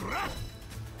before!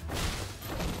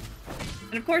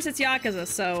 And of course it's Yakuza,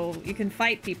 so you can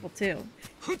fight people too.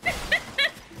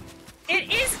 It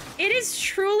is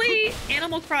truly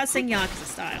Animal Crossing Yakuza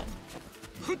style.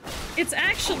 It's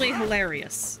actually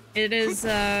hilarious. It is,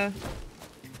 it's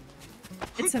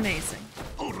amazing.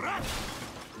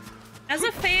 As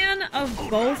a fan of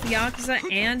both Yakuza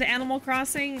and Animal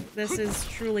Crossing, this is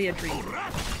truly a dream.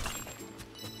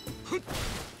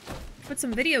 Put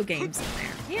some video games in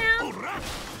there. Yeah,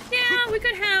 we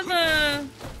could have a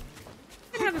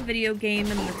video game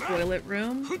in the toilet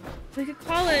room. We could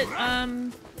call it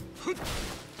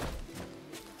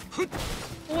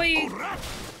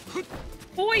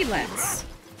toilets.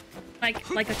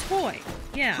 Like a toy.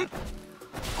 Yeah.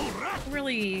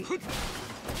 Really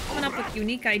coming up with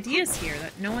unique ideas here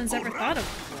that no one's ever thought of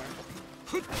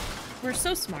before. We're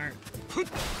so smart.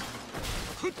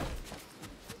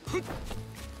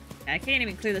 I can't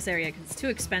even clear this area because it's too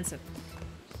expensive.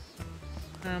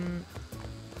 I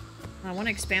want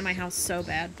to expand my house so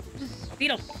bad.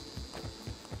 Beetle!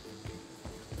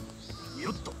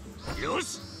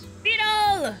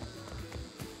 Beetle!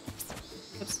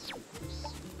 Oops.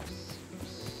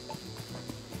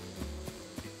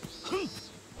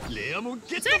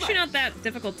 It's actually not that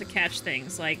difficult to catch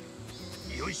things, like...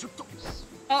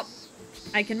 Oh!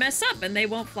 I can mess up and they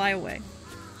won't fly away.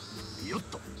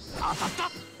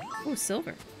 Oh,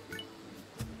 silver.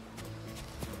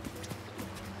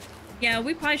 Yeah,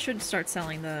 we probably should start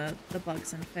selling the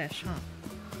bugs and fish, huh?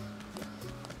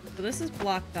 So this is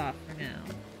blocked off for now.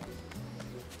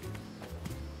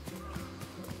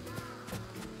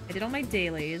 I did all my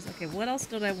dailies. Okay, what else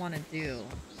did I want to do?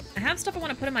 I have stuff I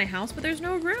want to put in my house, but there's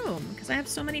no room because I have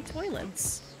so many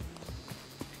toilets.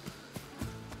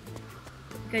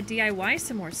 I could DIY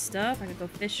some more stuff. I could go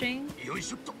fishing.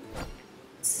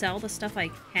 Sell the stuff I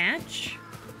catch.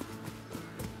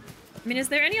 I mean, is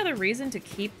there any other reason to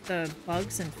keep the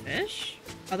bugs and fish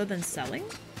other than selling?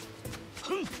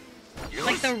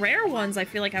 Like the rare ones I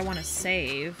feel like I want to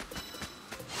save.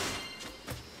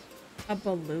 A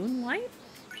balloon light?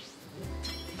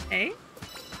 Okay.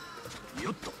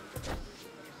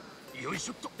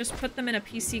 Just put them in a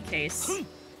PC case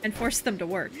and force them to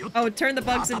work. Oh, turn the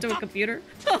bugs into a computer?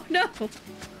 Oh no!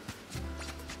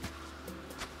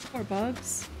 Poor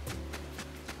bugs.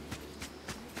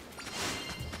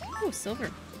 Oh, silver.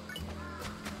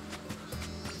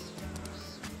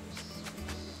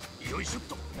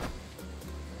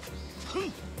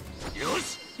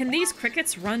 Can these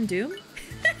crickets run Doom?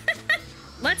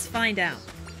 Let's find out.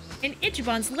 In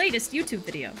Ichiban's latest YouTube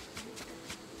video.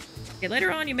 Okay,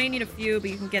 later on you may need a few, but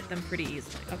you can get them pretty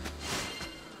easily. Okay.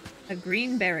 A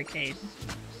green barricade.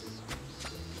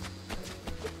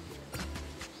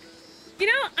 You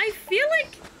know, I feel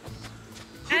like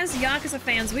as Yakuza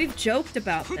fans, we've joked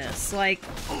about this, like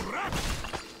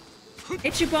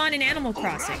Ichiban in Animal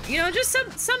Crossing. You know, just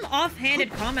some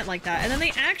offhanded comment like that, and then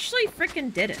they actually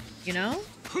freaking did it, you know?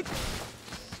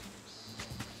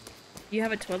 You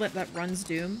have a toilet that runs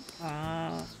Doom?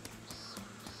 I'll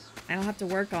have to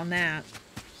work on that.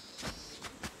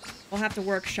 We'll have to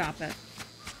workshop it.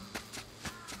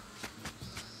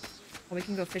 Oh, we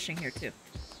can go fishing here, too.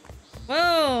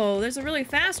 Whoa! There's a really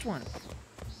fast one.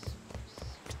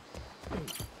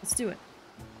 Let's do it.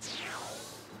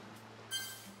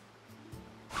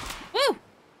 Woo!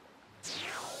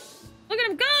 Look at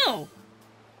him go!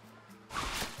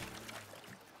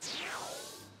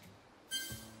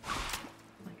 Oh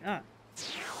my god.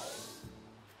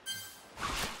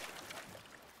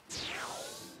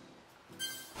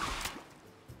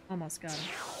 Almost got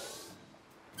him.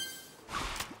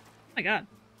 Oh my god.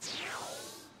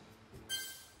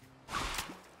 Oh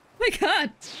my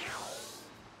god!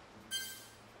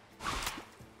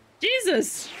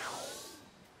 Jesus!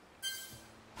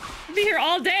 I'll be here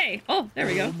all day! Oh, there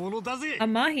we go. A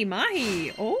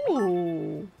mahi-mahi.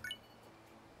 Oh.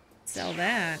 Sell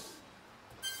that.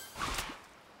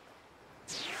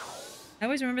 I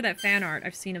always remember that fan art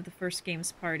I've seen of the first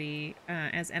game's party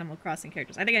as Animal Crossing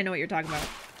characters. I think I know what you're talking about.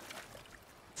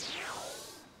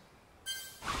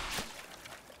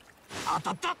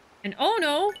 And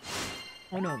Ono!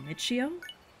 Ono Michio?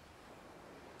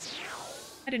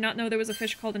 I did not know there was a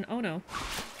fish called an Ono.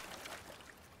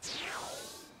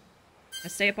 I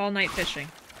stay up all night fishing.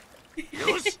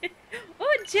 Oh,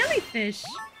 a jellyfish!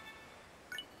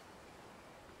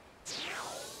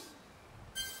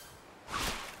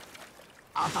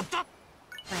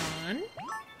 Prawn.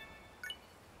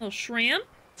 Little shrimp.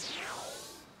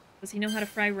 Does he know how to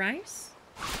fry rice?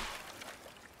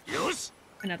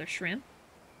 Another shrimp.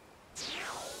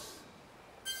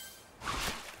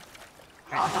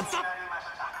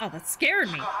 Oh, that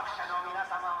scared me.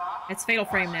 It's Fatal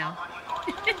Frame now.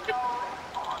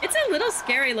 It's a little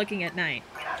scary looking at night.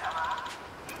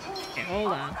 Okay,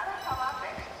 hold on.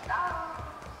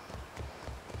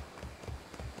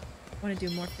 I want to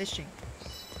do more fishing.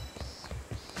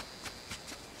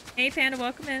 Hey Panda,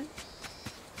 welcome in.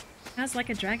 How's Like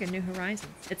a Dragon New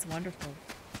Horizons? It's wonderful.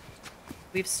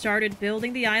 We've started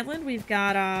building the island. We've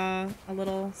got a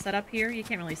little setup here. You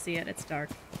can't really see it. It's dark.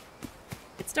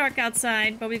 It's dark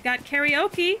outside, but we've got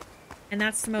karaoke, and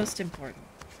that's the most important.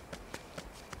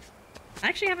 I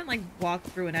actually haven't, like, walked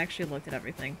through and actually looked at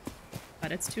everything,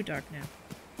 but it's too dark now.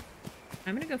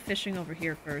 I'm gonna go fishing over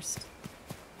here first.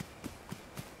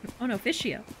 Oh no,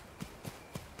 Fishio.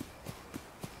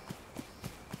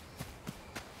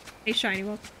 Hey, Shiny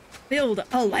Wolf. Build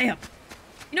a lamp.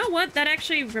 You know what? That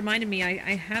actually reminded me.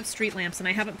 I have street lamps and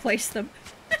I haven't placed them.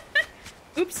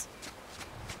 Oops.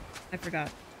 I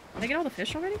forgot. Did I get all the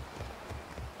fish already?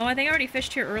 Oh, I think I already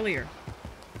fished here earlier.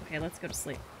 Okay, let's go to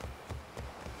sleep.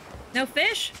 No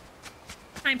fish?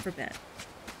 Time for bed.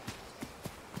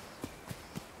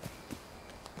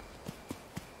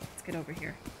 Let's get over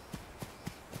here.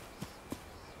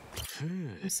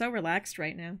 I'm so relaxed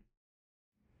right now.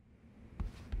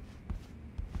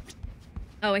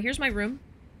 Oh, here's my room.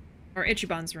 Or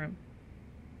Ichiban's room.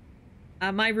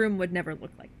 My room would never look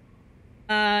like.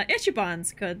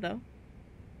 Ichiban's could, though.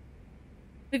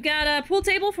 We've got a pool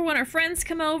table for when our friends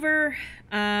come over.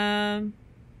 You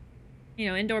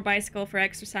know, indoor bicycle for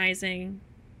exercising.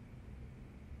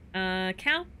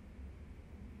 Cow.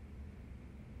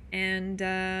 And,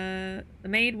 the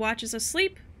maid watches us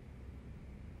sleep.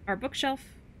 Our bookshelf.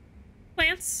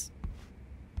 Plants.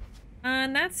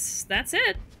 And that's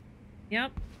it.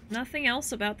 Yep. Nothing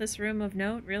else about this room of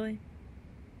note, really.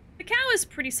 The cow is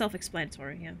pretty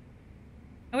self-explanatory, yeah.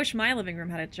 I wish my living room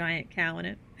had a giant cow in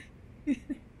it.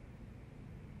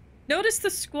 Notice the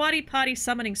squatty potty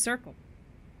summoning circle.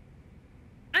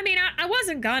 I mean, I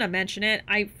wasn't gonna mention it.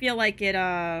 I feel like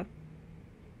it's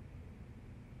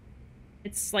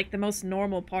like the most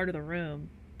normal part of the room.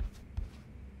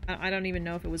 I don't even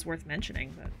know if it was worth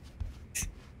mentioning, but...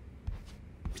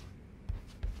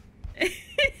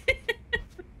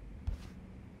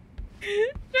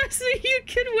 Trust me, you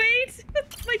can wait! Oh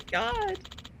my god!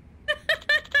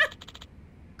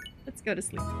 Let's go to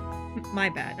sleep. My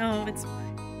bad. Oh, it's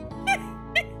fine.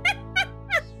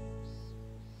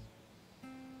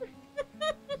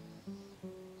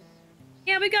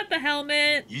 Yeah, we got the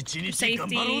helmet. For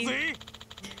safety.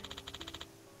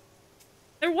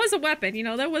 There was a weapon, you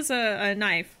know, there was a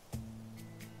knife.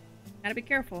 Gotta be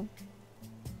careful.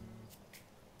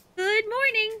 Good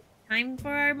morning! Time for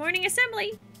our morning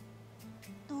assembly.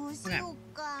 Okay.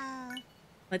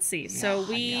 Let's see. So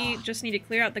we just need to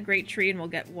clear out the great tree and we'll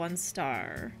get 1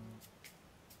 star.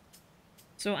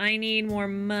 So I need more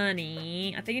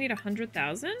money. I think I need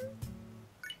 100,000?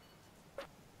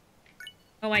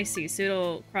 Oh, I see. So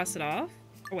it'll cross it off?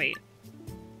 Oh, wait.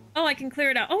 Oh, I can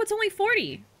clear it out. Oh, it's only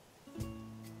 40!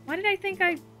 Why did I think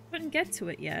I couldn't get to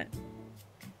it yet?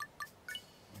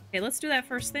 Okay, let's do that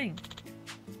first thing.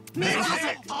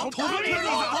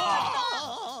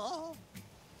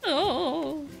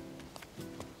 Oh.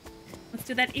 Let's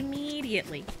do that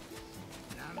immediately.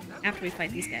 After we fight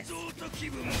these guys.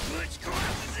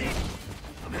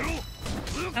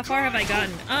 How far have I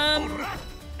gotten?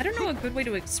 I don't know a good way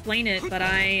to explain it, but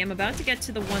I am about to get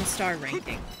to the 1-star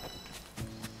ranking.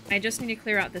 I just need to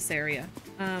clear out this area.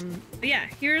 But yeah,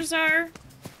 here's our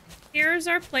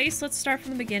place. Let's start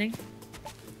from the beginning.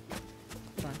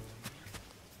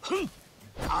 Hold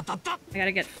on. I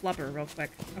gotta get Flubber real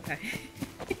quick. Okay.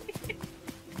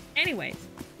 Anyways.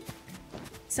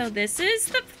 So this is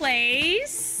the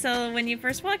place. So when you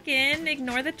first walk in,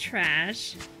 ignore the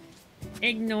trash.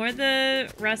 Ignore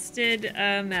the rusted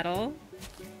metal.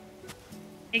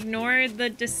 Ignore the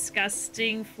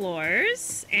disgusting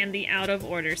floors and the out of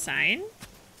order sign.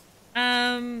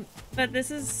 But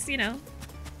this is, you know,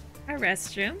 a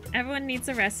restroom. Everyone needs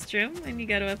a restroom when you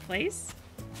go to a place.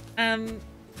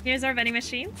 Here's our vending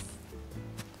machines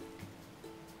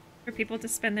for people to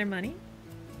spend their money.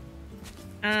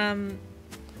 Some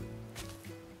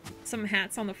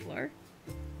hats on the floor.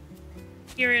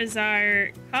 Here is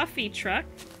our coffee truck,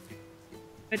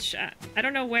 which I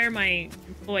don't know where my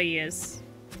employee is.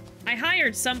 I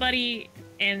hired somebody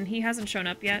and he hasn't shown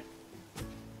up yet.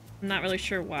 I'm not really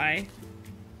sure why.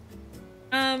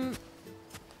 And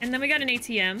then we got an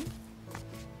ATM,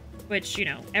 which, you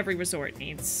know, every resort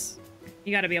needs.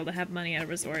 You gotta be able to have money at a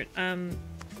resort.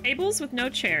 Tables with no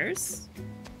chairs.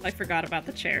 I forgot about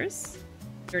the chairs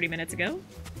 30 minutes ago.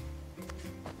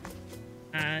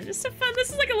 Just a fun,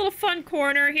 this is like a little fun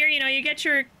corner here. You know, you get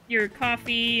your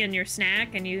coffee and your snack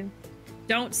and you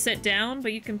don't sit down,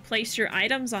 but you can place your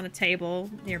items on a table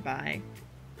nearby.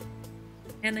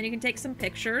 And then you can take some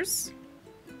pictures.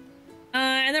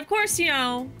 And of course, you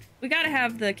know, we gotta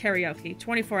have the karaoke.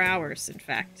 24 hours, in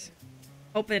fact.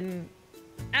 Open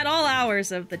at all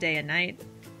hours of the day and night.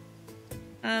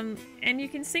 And you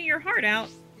can sing your heart out.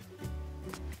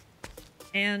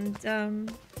 And,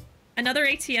 another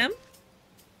ATM.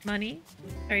 Money.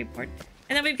 Very important.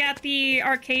 And then we've got the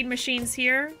arcade machines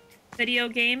here. Video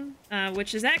game,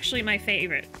 which is actually my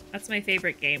favorite. That's my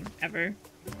favorite game ever.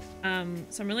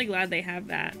 So I'm really glad they have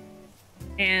that.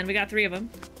 And we got 3 of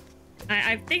them.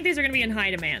 I think these are going to be in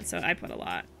high demand, so I put a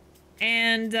lot.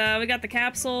 And we got the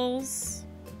capsules.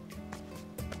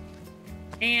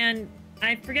 And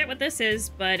I forget what this is,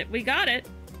 but we got it.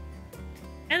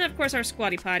 And of course our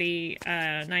Squatty Potty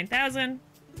 9000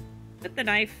 with the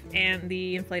knife and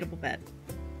the inflatable bed.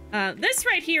 This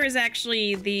right here is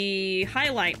actually the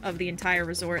highlight of the entire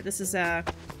resort. This is where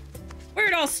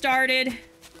it all started.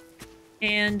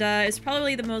 And it's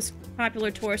probably the most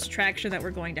popular tourist attraction that we're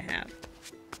going to have.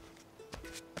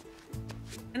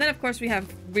 And then, of course, we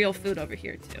have real food over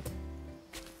here, too.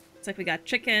 It's like we got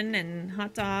chicken and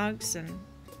hot dogs and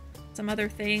some other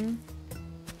thing.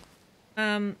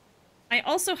 I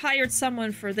also hired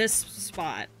someone for this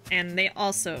spot, and they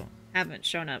also haven't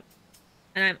shown up.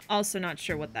 And I'm also not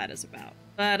sure what that is about.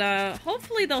 But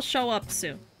hopefully they'll show up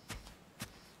soon.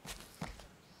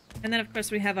 And then, of course,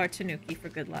 we have our tanuki for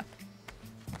good luck.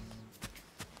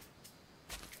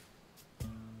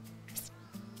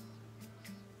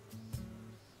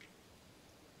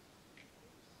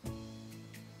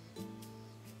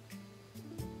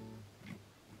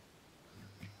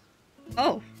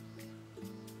 Oh.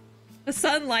 The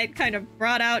sunlight kind of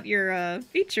brought out your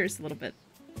features a little bit.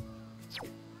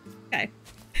 Okay.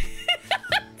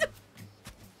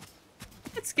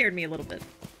 That scared me a little bit.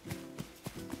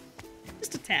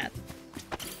 Just a tad.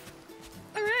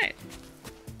 Alright.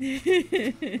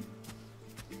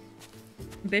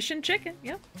 Bishin chicken,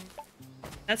 yep.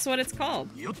 That's what it's called.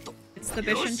 It's the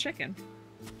Bishin chicken.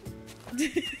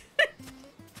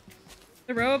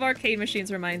 The row of arcade machines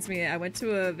reminds me, I went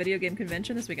to a video game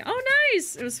convention this weekend. Oh,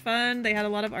 nice! It was fun. They had a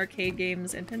lot of arcade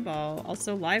games and pinball.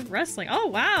 Also live wrestling. Oh,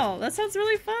 wow! That sounds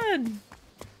really fun!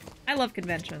 I love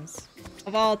conventions.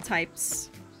 Of all types.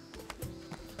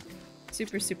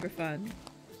 Super, super fun.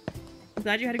 I'm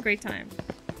glad you had a great time.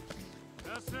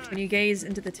 When you gaze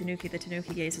into the tanuki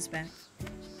gazes back.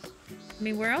 I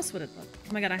mean, where else would it look?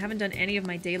 Oh my god, I haven't done any of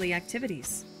my daily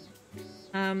activities.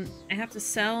 I have to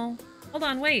sell... Hold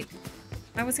on, wait!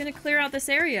 I was gonna clear out this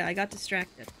area. I got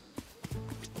distracted.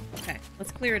 Okay,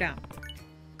 let's clear it out.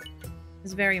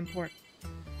 It's very important.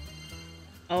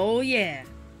 Oh, yeah.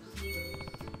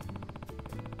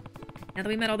 Now that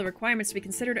we met all the requirements to be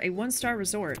considered a one-star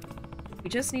resort, we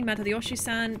just need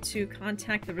Matayoshi-san to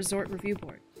contact the resort review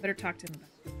board. Better talk to him about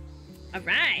it.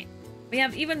 Alright! We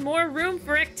have even more room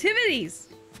for activities!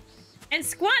 And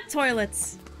squat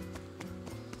toilets!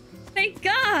 Thank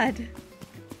God!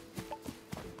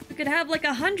 We could have like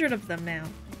 100 of them now.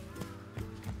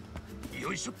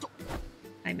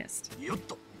 I missed.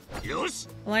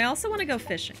 Well, I also want to go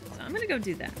fishing, so I'm gonna go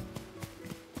do that.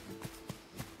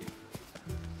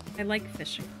 I like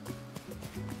fishing.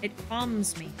 It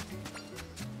calms me.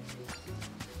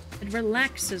 It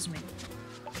relaxes me.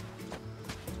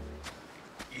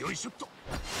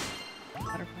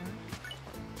 Butterfly.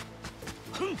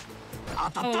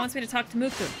 Oh, it wants me to talk to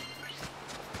Muku.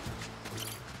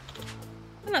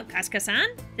 Hello, Kasuga-san.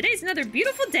 Today's another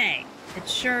beautiful day. It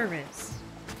sure is.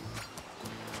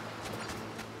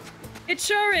 It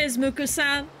sure is,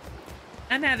 Muku-san.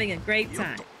 I'm having a great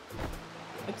time.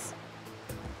 Oops.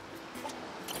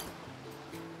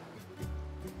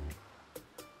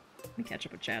 Let me catch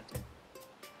up with chat.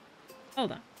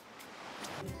 Hold on.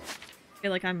 I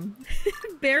feel like I'm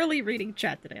barely reading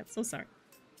chat today. I'm so sorry.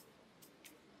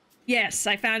 Yes,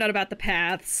 I found out about the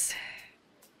paths.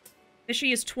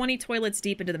 Fishy is 20 toilets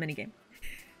deep into the minigame.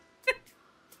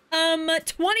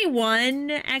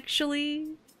 21,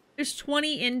 actually. There's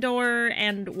 20 indoor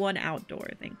and 1 outdoor,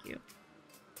 thank you.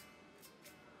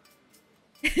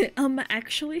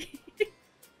 Actually?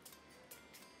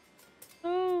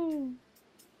 Oh.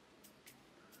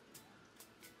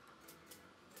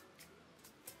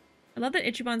 I love that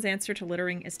Ichiban's answer to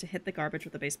littering is to hit the garbage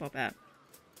with a baseball bat.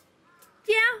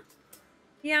 Yeah.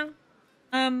 Yeah.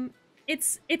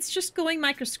 It's just going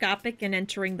microscopic and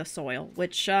entering the soil,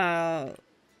 which,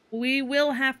 we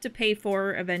will have to pay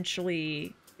for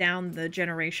eventually down the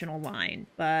generational line,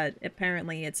 but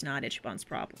apparently it's not Ichiban's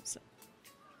problem, so.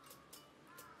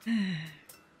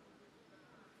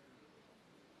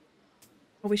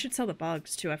 Oh, we should sell the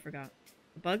bugs, too, I forgot.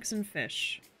 The bugs and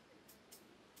fish.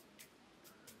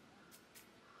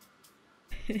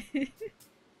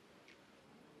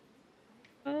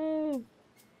 Oh.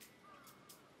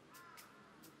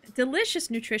 Delicious,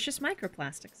 nutritious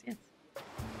microplastics, yes.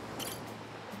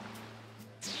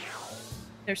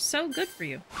 They're so good for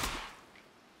you.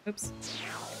 Oops.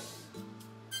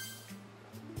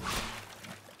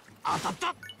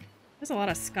 There's a lot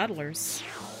of scuttlers.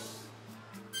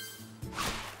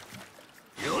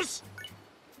 Yes.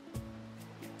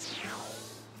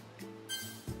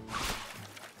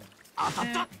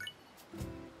 I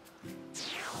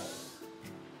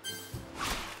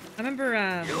remember,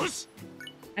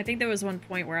 I think there was one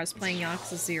point where I was playing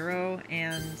Yakuza 0,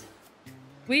 and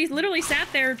we literally sat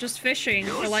there just fishing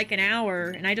for like an hour,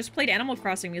 and I just played Animal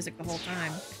Crossing music the whole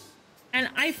time. And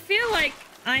I feel like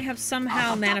I have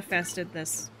somehow manifested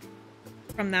this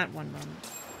from that one moment.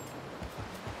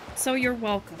 So you're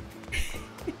welcome.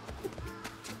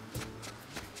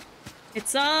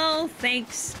 It's all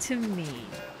thanks to me.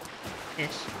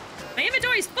 Fish. My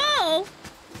inventory's full!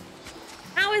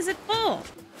 How is it full?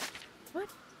 What?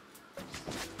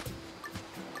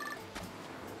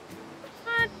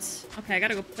 What? Okay, I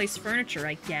gotta go place furniture,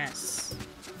 I guess.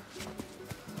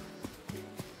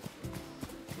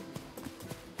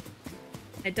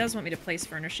 It does want me to place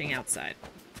furnishing outside.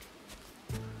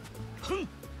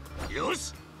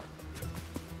 Yes.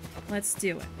 Let's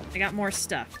do it. I got more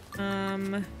stuff.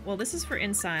 Well, this is for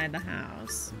inside the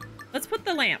house. Let's put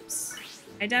the lamps.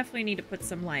 I definitely need to put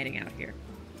some lighting out here.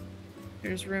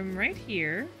 There's room right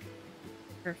here.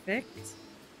 Perfect.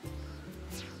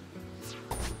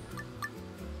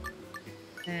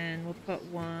 And we'll put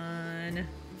one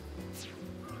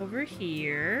over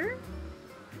here.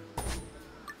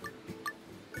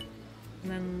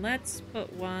 And then let's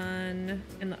put one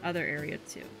in the other area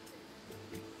too.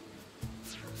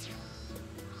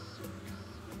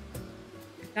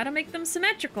 Gotta make them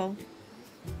symmetrical.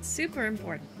 Super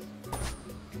important.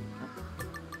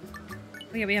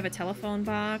 Oh yeah, we have a telephone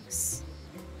box.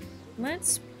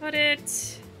 Let's put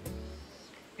it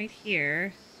right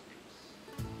here.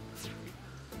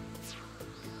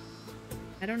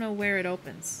 I don't know where it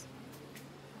opens.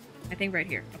 I think right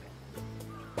here. Okay.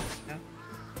 Go.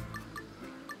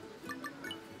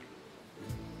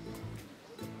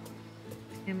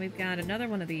 And we've got another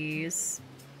one of these.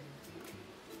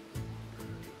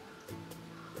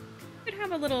 Could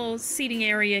have a little seating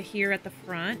area here at the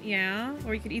front, yeah.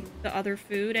 Or you could eat the other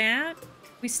food at.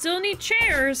 We still need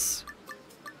chairs.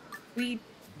 We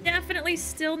definitely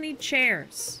still need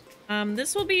chairs.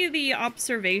 This will be the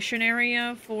observation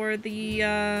area for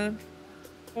the,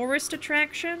 forest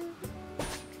attraction.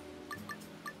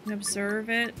 And observe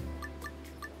it.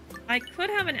 I could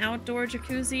have an outdoor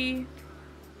jacuzzi,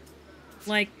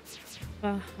 like,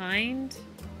 behind.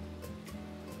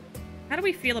 How do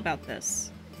we feel about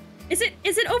this? Is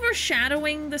it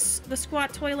overshadowing the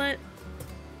squat toilet?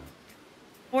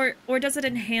 Or does it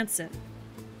enhance it?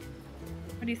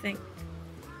 What do you think?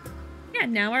 Yeah,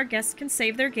 now our guests can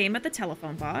save their game at the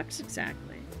telephone box.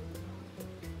 Exactly.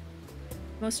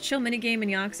 Most chill minigame in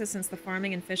Yakuza since the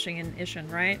farming and fishing in Ishin,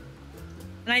 right?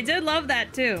 And I did love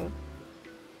that too.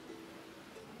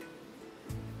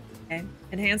 Okay.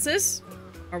 Enhances?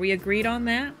 Are we agreed on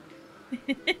that?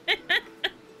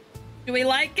 Do we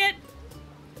like it?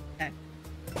 Okay.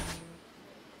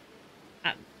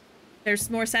 There's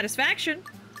more satisfaction.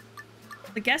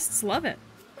 The guests love it.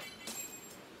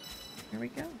 There we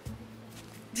go.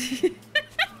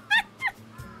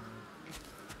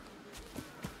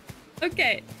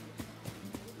 Okay.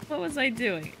 What was I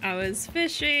doing? I was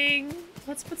fishing.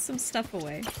 Let's put some stuff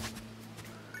away.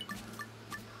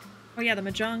 Oh yeah, the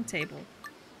mahjong table.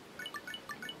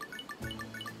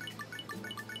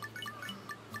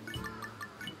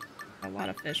 A lot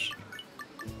of fish.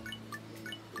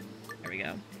 There we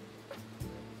go.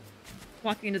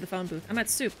 Walking into the phone booth. I'm at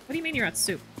Soup. What do you mean you're at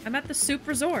Soup? I'm at the Soup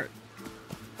Resort.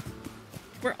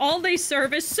 Where all they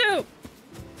serve is soup!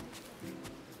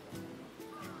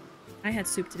 I had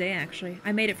soup today, actually.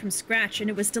 I made it from scratch, and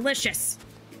it was delicious!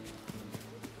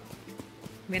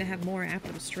 I'm gonna have more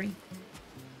after the stream.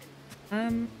 Oh,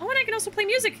 and I can also play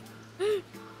music!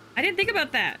 I didn't think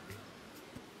about that!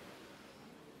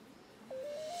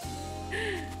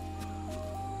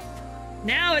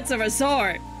 Now it's a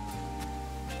resort!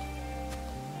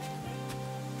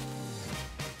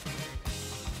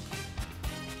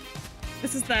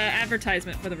 This is the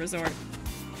advertisement for the resort.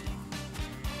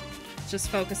 Just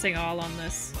focusing all on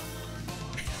this.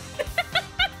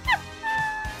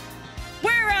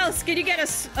 Where else can you get a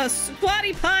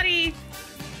squatty potty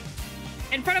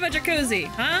in front of a jacuzzi,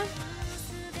 huh?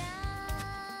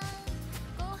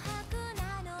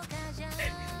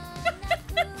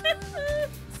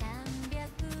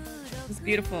 It's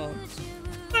beautiful.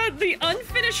 The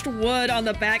unfinished wood on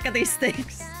the back of these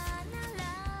things.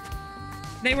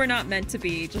 They were not meant to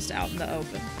be just out in the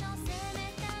open.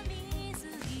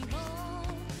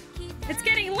 It's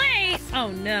getting late! Oh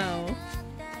no.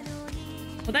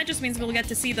 Well, that just means we'll get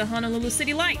to see the Honolulu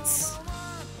City lights.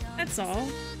 That's all.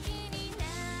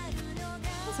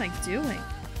 What was I doing?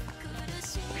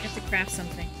 I have to craft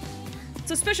something.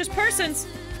 Suspicious persons!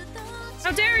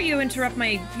 How dare you interrupt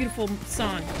my beautiful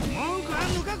song?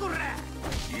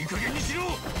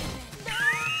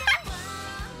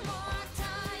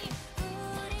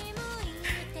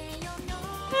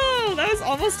 Oh, that was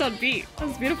almost on beat. That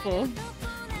was beautiful.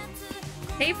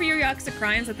 Pay for your Yakuza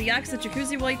crimes at the Yakuza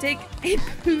jacuzzi while you take a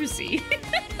poozy.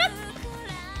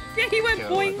 Yeah, he went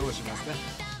boing.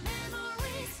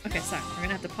 Okay, sorry. We're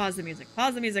gonna have to pause the music.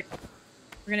 Pause the music.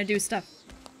 We're gonna do stuff.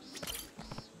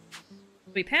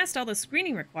 We passed all the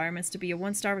screening requirements to be a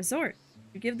one-star resort.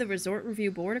 You give the resort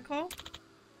review board a call?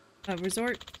 A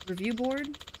resort review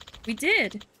board? We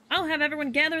did. I'll have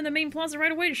everyone gather in the main plaza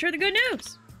right away to share the good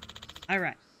news.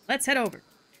 Alright, let's head over.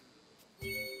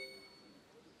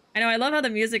 I know, I love how the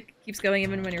music keeps going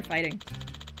even when you're fighting.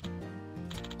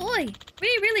 Boy, we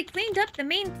really cleaned up the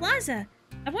main plaza.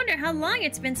 I wonder how long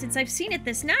it's been since I've seen it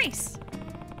this nice.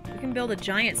 We can build a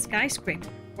giant skyscraper,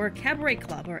 or a cabaret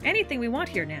club, or anything we want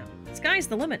here now. Sky's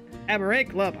the limit. Cabaret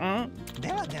club, huh?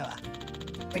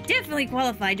 We're definitely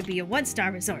qualified to be a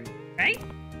one-star resort, right?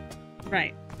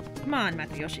 Right. Come on,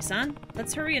 Matayoshi-san.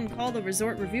 Let's hurry and call the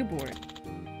resort review board.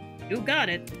 You got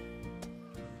it.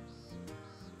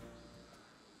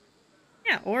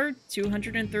 Yeah, or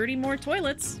 230 more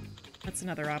toilets. That's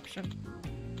another option.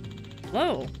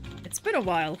 Hello. It's been a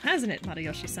while, hasn't it,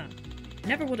 Matayoshi-san? I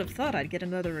never would have thought I'd get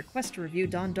another request to review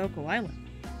Dondoko Island.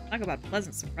 Talk about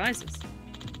pleasant surprises.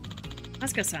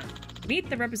 Asuka-san, meet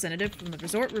the representative from the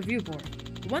Resort Review Board,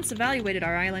 who once evaluated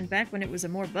our island back when it was a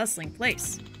more bustling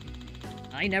place.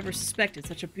 I never suspected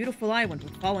such a beautiful island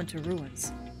would fall into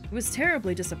ruins. It was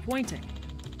terribly disappointing.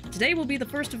 Today will be the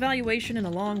first evaluation in a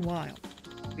long while.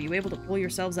 Were you able to pull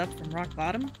yourselves up from rock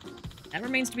bottom? That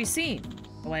remains to be seen,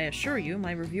 though I assure you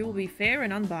my review will be fair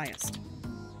and unbiased.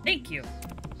 Thank you.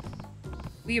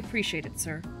 We appreciate it,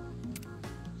 sir.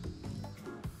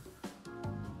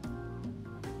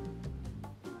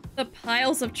 The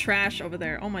piles of trash over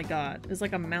there. Oh my god. There's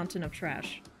like a mountain of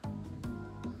trash.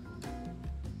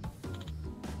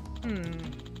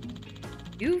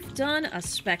 You've done a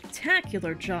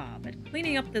spectacular job at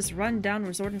cleaning up this run-down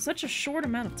resort in such a short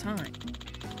amount of time.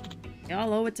 We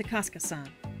all owe it to Kasuga-san.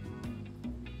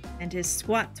 And his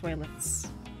squat toilets.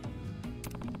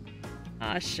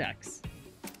 Ah, shucks.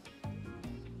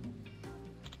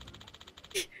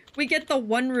 We get the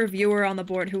one reviewer on the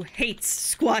board who hates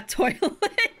squat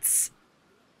toilets.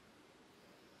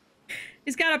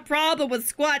 He's got a problem with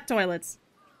squat toilets.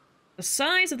 The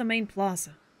size of the main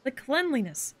plaza, the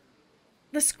cleanliness,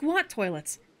 the squat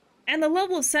toilets, and the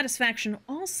level of satisfaction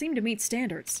all seem to meet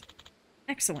standards.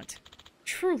 Excellent.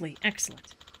 Truly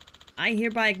excellent. I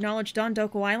hereby acknowledge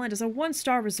Dondoko Island as a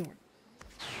one-star resort.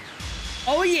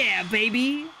 Oh yeah,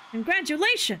 baby!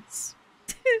 Congratulations!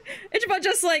 Ichiban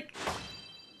just like...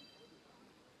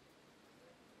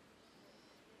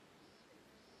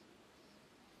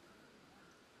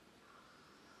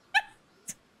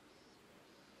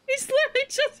 He's literally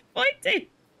just pointing!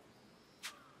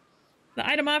 The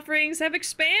item offerings have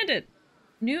expanded!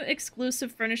 New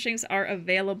exclusive furnishings are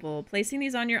available. Placing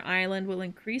these on your island will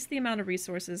increase the amount of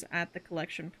resources at the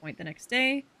collection point the next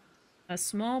day. A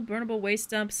small burnable waste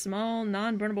dump, small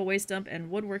non-burnable waste dump, and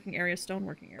woodworking area,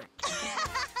 stoneworking area.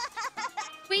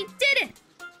 We did it!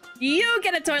 You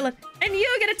get a toilet, and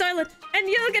you get a toilet, and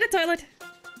you get a toilet!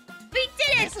 We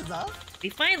did it! We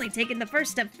finally taken the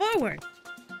first step forward.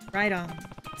 Right on.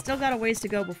 Still got a ways to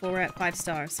go before we're at 5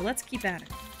 stars, so let's keep at it.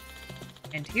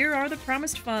 And here are the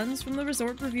promised funds from the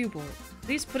Resort Review Board.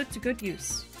 Please put it to good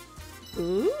use.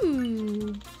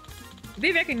 Ooh. To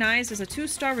be recognized as a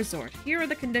 2-star resort, here are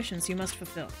the conditions you must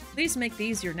fulfill. Please make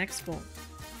these your next goal.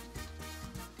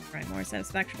 Alright, more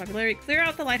satisfaction, popularity. Clear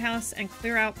out the lighthouse and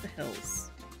clear out the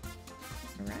hills.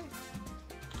 Alright.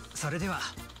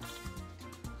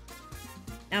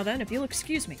 Now then, if you'll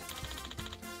excuse me.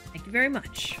 Thank you very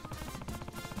much.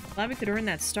 Glad we could earn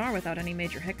that star without any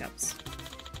major hiccups.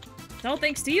 It's all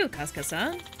thanks to you,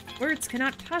 Kasuga-san. Words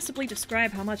cannot possibly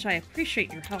describe how much I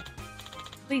appreciate your help.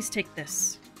 Please take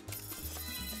this.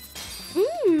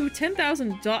 Ooh,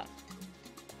 $10,000.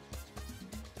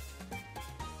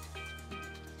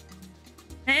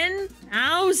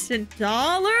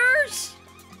 $10,000?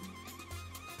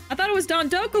 I thought it was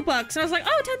Dondoko bucks, and I was like,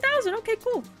 oh, 10,000. Okay,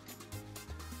 cool.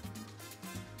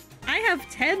 I have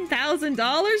 $10,000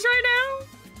 right now?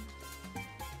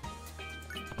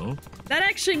 Oh? That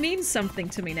actually means something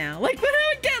to me now. Like, when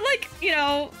I would get, like, you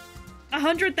know,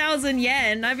 100,000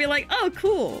 yen, I'd be like, oh,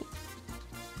 cool.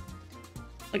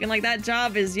 Looking like that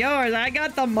job is yours. I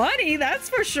got the money, that's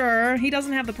for sure. He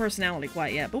doesn't have the personality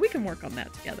quite yet, but we can work on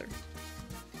that together.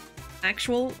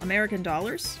 Actual American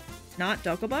dollars? Not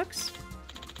Doko bucks?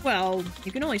 Well,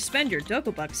 you can only spend your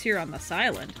Doko bucks here on this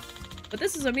island. But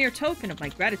this is a mere token of my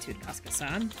gratitude,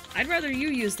 Kasuga-san. I'd rather you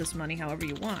use this money however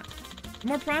you want. The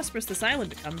more prosperous this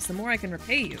island becomes, the more I can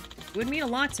repay you. It would mean a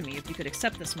lot to me if you could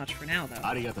accept this much for now, though.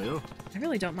 Arigato. I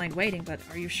really don't mind waiting, but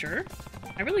are you sure?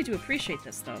 I really do appreciate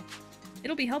this, though.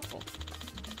 It'll be helpful.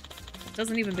 It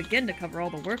doesn't even begin to cover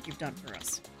all the work you've done for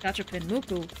us. Gachapin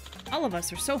Muku, all of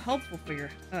us are so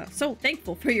so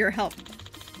thankful for your help.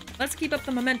 Let's keep up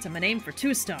the momentum and aim for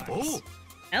 2 stars. Oh.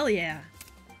 Hell yeah.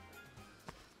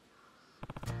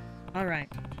 Alright,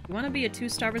 if you want to be a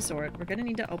 2-star resort, we're gonna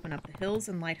need to open up the hills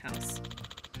and lighthouse.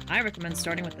 I recommend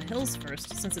starting with the hills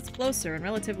first, since it's closer and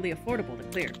relatively affordable to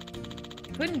clear.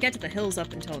 We couldn't get to the hills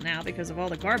up until now because of all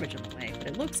the garbage in the way, but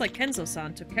it looks like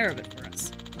Kenzo-san took care of it for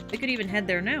us. We could even head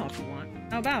there now if you want.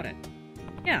 How about it?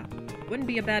 Yeah, wouldn't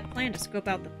be a bad plan to scope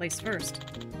out the place first.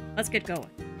 Let's get going.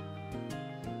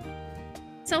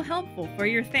 So helpful for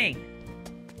your thing.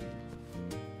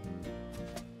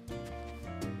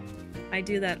 I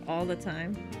do that all the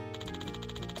time.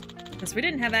 Since we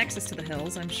didn't have access to the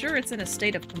hills, I'm sure it's in a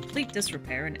state of complete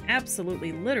disrepair and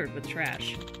absolutely littered with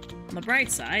trash. On the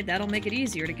bright side, that'll make it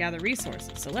easier to gather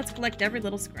resources, so let's collect every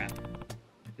little scrap.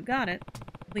 You got it.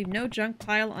 Leave no junk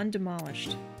pile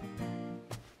undemolished.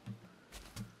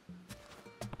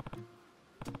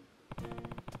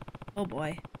 Oh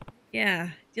boy. Yeah,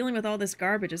 dealing with all this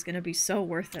garbage is gonna be so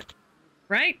worth it.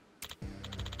 Right?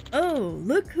 Oh,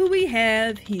 look who we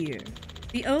have here.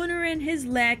 The owner and his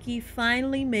lackey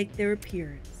finally make their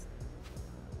appearance.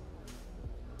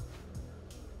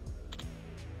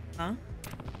 Huh?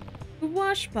 The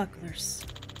washbucklers.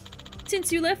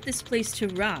 Since you left this place to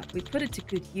rot, we put it to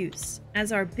good use,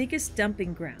 as our biggest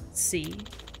dumping ground, see?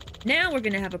 Now we're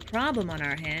gonna have a problem on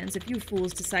our hands if you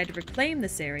fools decide to reclaim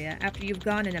this area after you've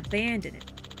gone and abandoned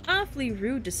it. Awfully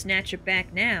rude to snatch it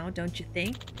back now, don't you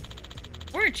think?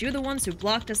 Weren't you the ones who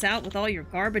blocked us out with all your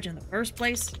garbage in the first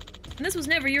place? And this was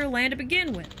never your land to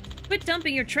begin with. Quit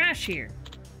dumping your trash here.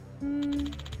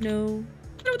 No.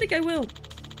 I don't think I will.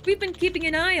 We've been keeping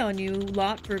an eye on you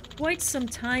lot for quite some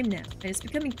time now, and it's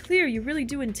becoming clear you really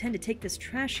do intend to take this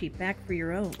trash heap back for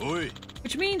your own. Oi.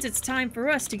 Which means it's time for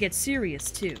us to get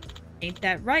serious, too. Ain't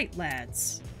that right,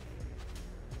 lads?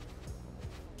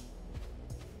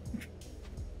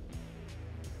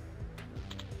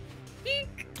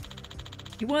 Eek!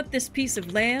 You want this piece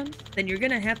of land? Then you're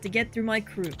gonna have to get through my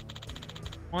crew.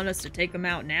 Want us to take them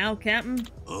out now, Captain?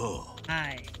 Oh.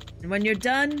 Aye. And when you're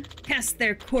done, cast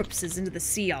their corpses into the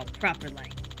sea all proper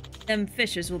like. Them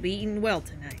fishes will be eaten well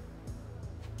tonight.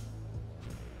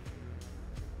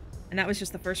 And that was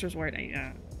just the first resort.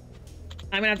 I'm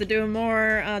gonna have to do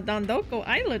more Dondoko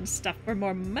Island stuff for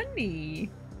more money.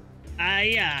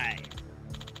 Aye, aye.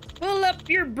 Pull up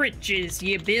your britches,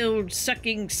 ye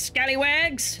bilge-sucking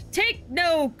scallywags. Take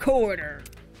no quarter.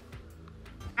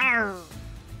 Arr.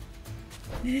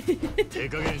 手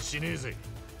加減しねえぜ。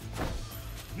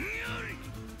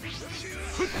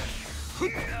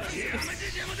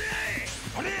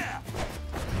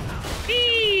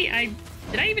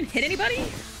Did I even hit anybody?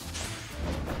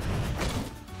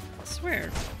 I swear.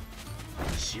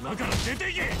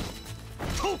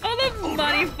 Oh, the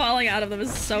money falling out of them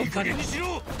is so funny.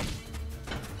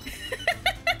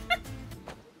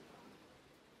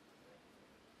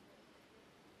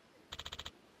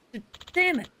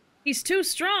 Damn it. He's too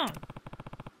strong.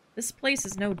 This place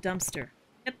is no dumpster.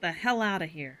 Get the hell out of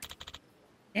here.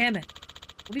 Damn it.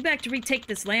 We'll be back to retake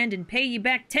this land and pay you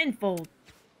back tenfold.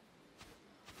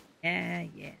 Yeah.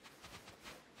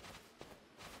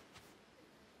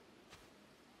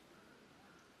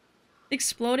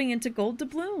 Exploding into gold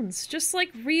doubloons, just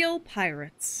like real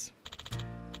pirates.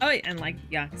 Oh, and like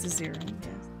Yakuza 0,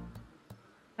 yes.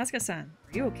 Kasuga-san,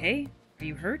 are you okay? Are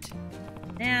you hurt?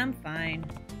 Nah, I'm fine.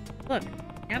 Look,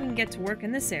 now we can get to work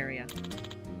in this area.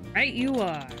 Right you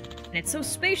are. And it's so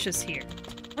spacious here.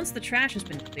 Once the trash has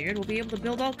been cleared, we'll be able to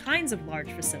build all kinds of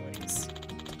large facilities.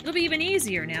 It'll be even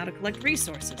easier now to collect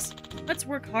resources. Let's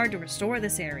work hard to restore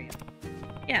this area.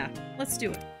 Yeah, let's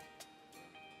do it.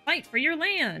 Fight for your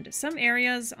land! Some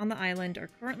areas on the island are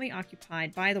currently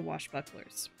occupied by the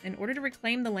Washbucklers. In order to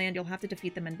reclaim the land, you'll have to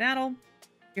defeat them in battle.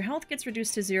 If your health gets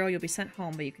reduced to 0, you'll be sent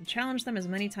home, but you can challenge them as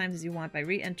many times as you want by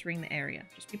re-entering the area.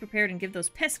 Just be prepared and give those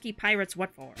pesky pirates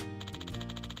what for.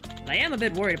 But I am a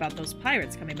bit worried about those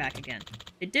pirates coming back again.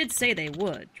 They did say they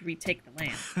would, to retake the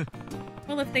land.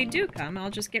 Well, if they do come,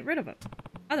 I'll just get rid of them.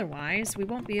 Otherwise, we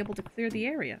won't be able to clear the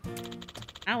area.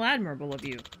 How admirable of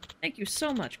you. Thank you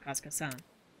so much, Kasuga-san.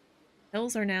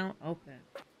 Hills are now open.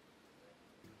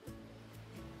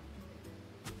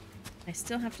 I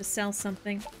still have to sell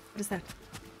something. What is that?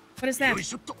 What is that?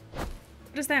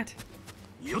 What is that?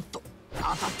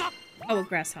 Oh, a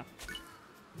grasshopper.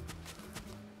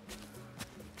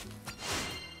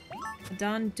 A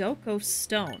Dondoko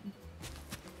stone.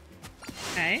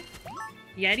 Okay.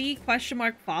 Yeti question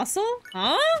mark fossil?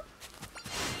 Huh?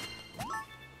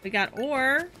 We got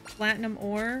ore. Platinum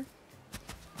ore.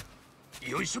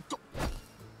 Got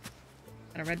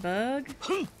a red bug.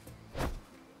 A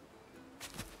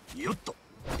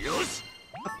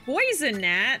poison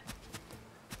gnat.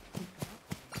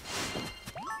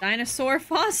 Dinosaur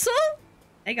fossil?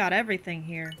 They got everything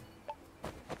here.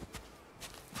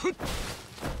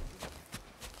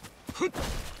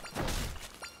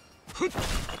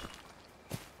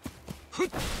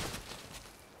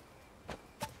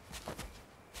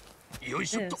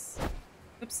 This.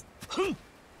 Oops. A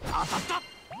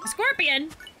scorpion!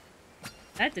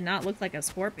 That did not look like a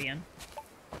scorpion.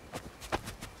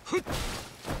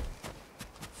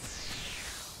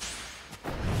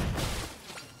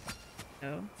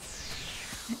 Oh.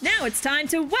 Now it's time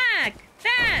to whack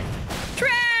that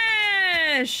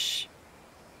trash!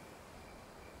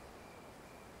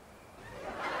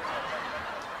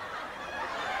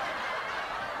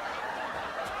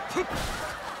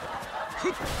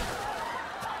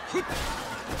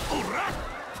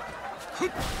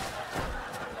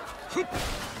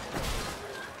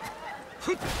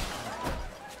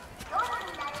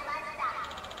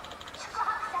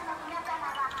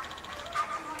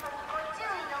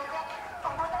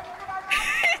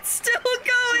 It's still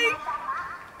going!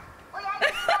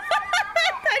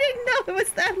 I didn't know it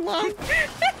was that long.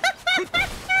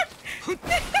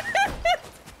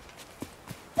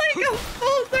 Like a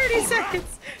full 30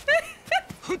 seconds.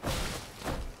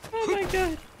 Oh my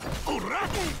god.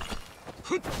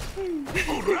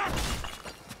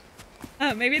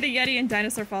 Maybe the Yeti and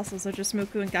dinosaur fossils are just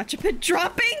Muku and Gachapin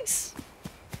droppings?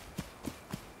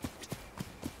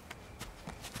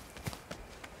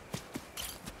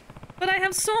 But I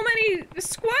have so many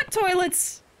squat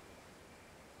toilets!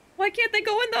 Why can't they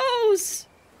go in those?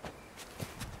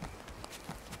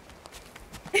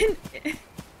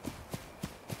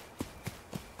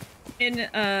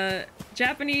 In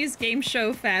Japanese game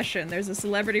show fashion, there's a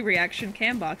celebrity reaction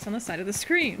cam box on the side of the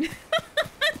screen.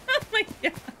 Oh my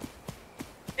god.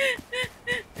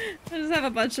 I just have a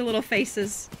bunch of little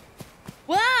faces.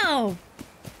 Wow!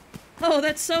 Oh,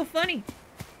 that's so funny.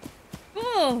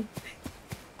 Cool.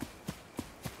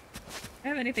 I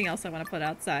have anything else I want to put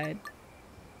outside?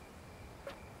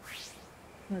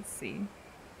 Let's see.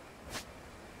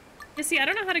 You see, I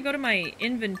don't know how to go to my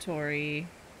inventory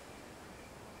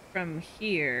from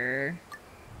here.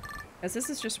 Because this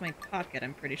is just my pocket,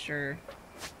 I'm pretty sure.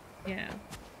 Yeah.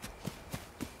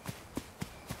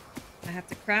 I have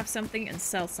to craft something and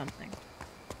sell something.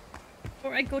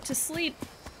 Or I go to sleep.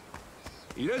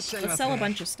 Let's sell a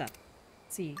bunch of stuff.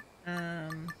 Let's see.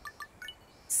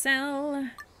 Sell.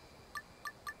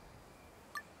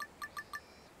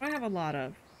 What do I have a lot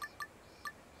of?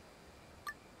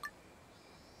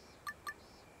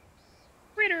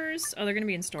 Critters! Oh, they're gonna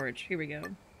be in storage. Here we go.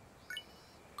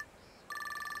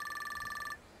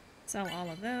 Sell all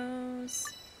of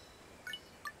those.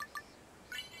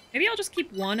 Maybe I'll just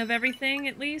keep one of everything,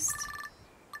 at least.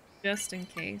 Just in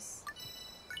case.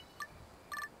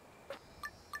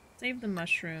 Save the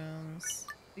mushrooms.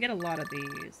 We get a lot of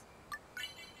these.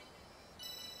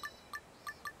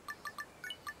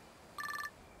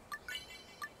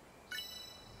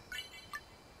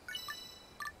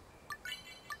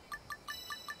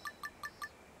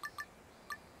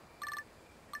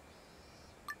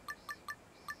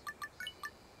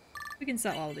 We can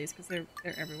sell all of these because they're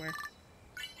everywhere.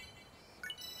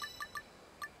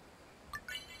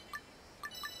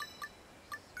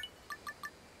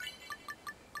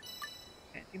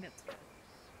 Okay, I think that's good.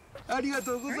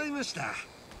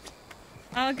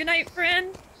 Good night,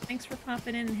 friend. Thanks for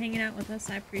popping in and hanging out with us.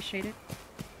 I appreciate it.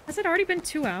 Has it already been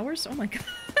 2 hours? Oh my god.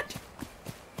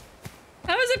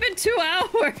 How has it been 2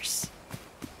 hours?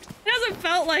 It hasn't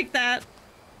felt like that.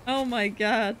 Oh my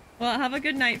god. Well, have a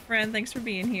good night, friend. Thanks for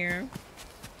being here.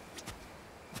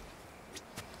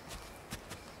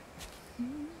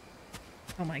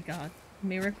 Oh my god.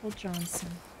 Miracle Johnson.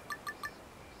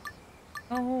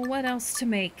 Oh, what else to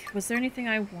make? Was there anything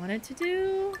I wanted to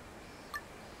do?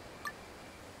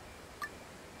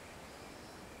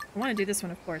 I want to do this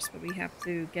one, of course, but we have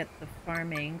to get the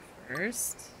farming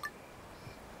first.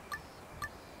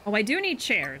 Oh, I do need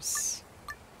chairs.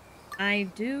 I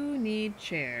do need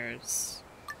chairs.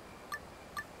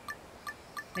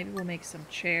 Maybe we'll make some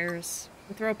chairs.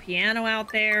 We'll throw a piano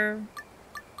out there.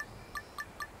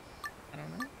 I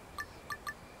don't know.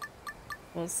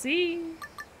 We'll see.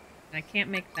 I can't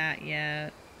make that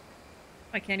yet.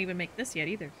 I can't even make this yet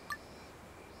either.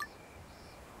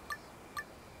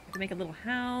 I can make a little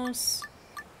house.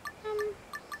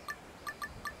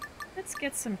 Let's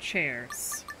get some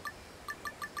chairs.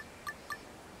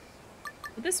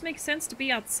 Would this make sense to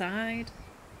be outside?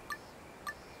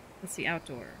 Let's see,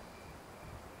 outdoor.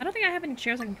 I don't think I have any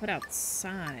chairs I can put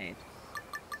outside.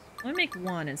 Let me make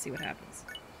one and see what happens.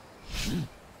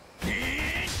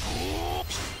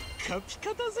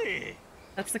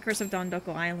 That's the curse of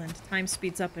Dondoko Island. Time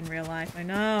speeds up in real life. I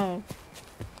know.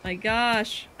 My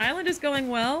gosh. Island is going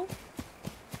well.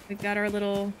 We've got our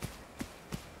little,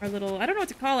 I don't know what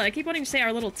to call it. I keep wanting to say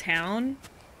our little town.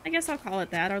 I guess I'll call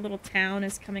it that. Our little town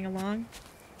is coming along.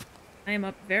 I am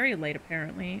up very late,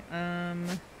 apparently. Let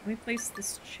me place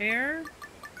this chair.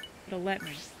 It'll let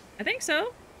me. I think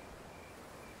so.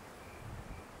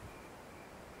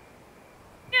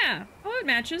 Yeah. Oh, it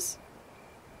matches.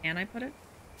 Can I put it?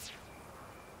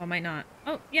 Oh, might not.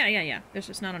 Oh, yeah. There's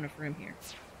just not enough room here.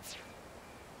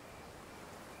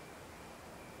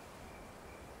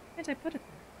 Why can't I put it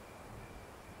there?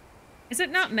 Is it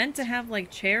not meant to have,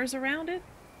 like, chairs around it?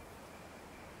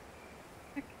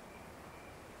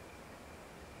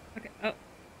 Okay. Oh.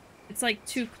 It's, like,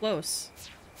 too close.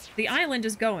 The island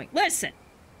is going. Listen!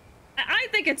 I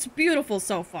think it's beautiful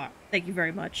so far. Thank you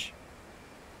very much.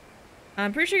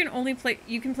 I'm pretty sure you can only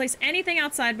you can place anything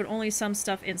outside, but only some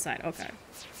stuff inside. Okay.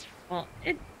 Well,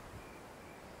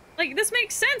 like, this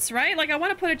makes sense, right? Like, I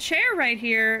want to put a chair right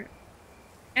here,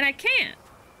 and I can't.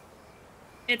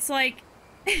 It's like,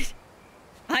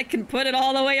 I can put it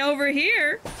all the way over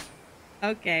here.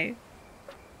 Okay.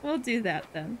 We'll do that,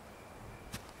 then.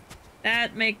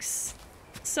 That makes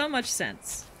so much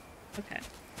sense. Okay.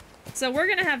 So we're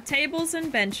gonna have tables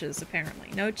and benches, apparently.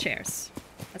 No chairs.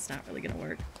 That's not really gonna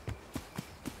work.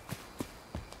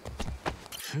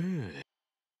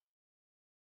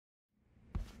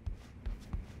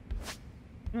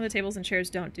 Well, the tables and chairs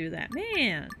don't do that.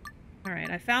 Man! Alright,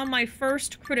 I found my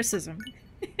first criticism.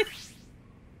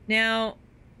 Now,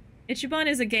 Ichiban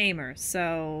is a gamer,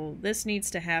 so this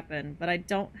needs to happen, but I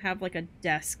don't have, like, a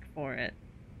desk for it.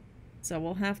 So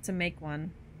we'll have to make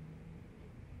one.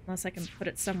 Unless I can put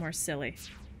it somewhere silly.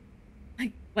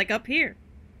 Like up here.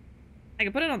 I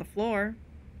can put it on the floor.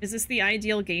 Is this the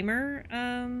ideal gamer,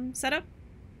 setup?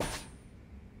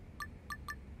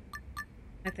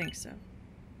 I think so.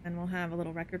 And we'll have a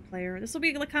little record player. This will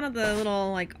be like kind of the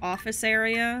little, like, office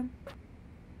area.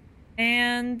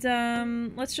 And,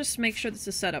 let's just make sure this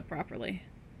is set up properly.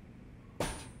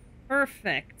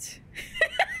 Perfect.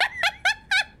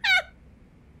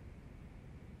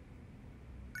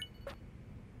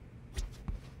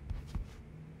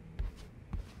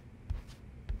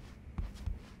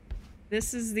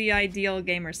 This is the ideal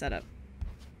gamer setup.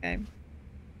 Okay.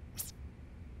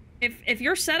 If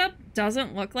your setup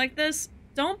doesn't look like this,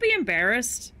 don't be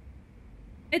embarrassed.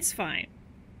 It's fine.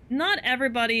 Not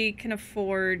everybody can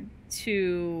afford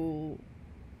to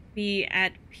be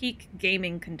at peak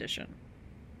gaming condition,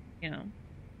 you know.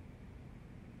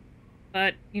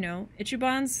 But, you know,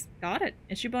 Ichiban's got it.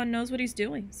 Ichiban knows what he's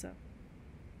doing, so.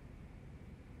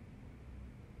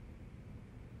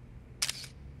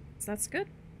 So that's good.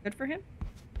 Good for him.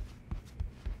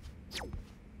 What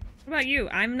about you?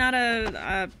 I'm not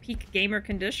a peak gamer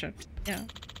condition. Yeah.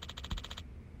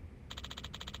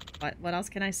 What else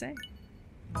can I say?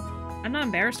 I'm not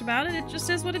embarrassed about it. It just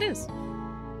is what it is.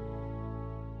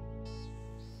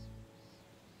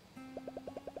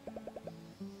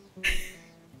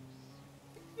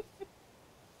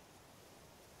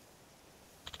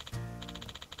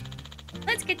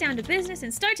 Let's get down down to business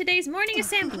and start today's morning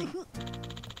assembly.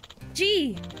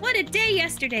 Gee, what a day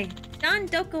yesterday.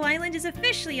 Dondoko Island is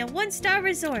officially a 1-star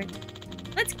resort.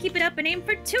 Let's keep it up and aim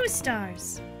for 2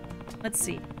 stars. Let's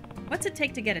see. What's it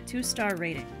take to get a 2-star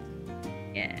rating?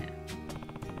 Yeah.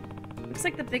 Looks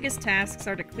like the biggest tasks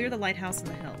are to clear the lighthouse in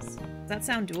the hills. Does that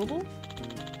sound doable?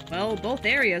 Well, both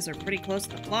areas are pretty close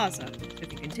to the plaza. So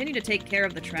if you continue to take care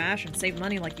of the trash and save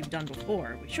money like you've done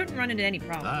before, we shouldn't run into any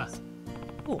problems.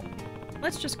 Cool.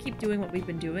 Let's just keep doing what we've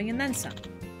been doing and then some.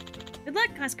 Good luck,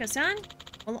 Kasuga-san.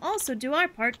 We'll also do our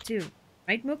part too.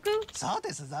 Right, Muku?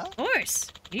 Of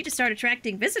course. We need to start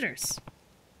attracting visitors.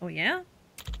 Oh yeah?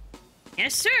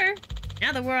 Yes, sir.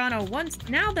 Now that we're a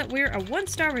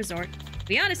 1-star resort,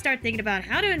 we ought to start thinking about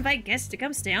how to invite guests to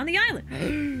come stay on the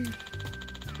island.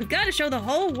 We've got to show the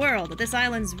whole world that this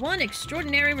island's one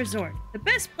extraordinary resort. The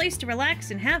best place to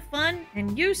relax and have fun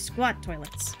and use squat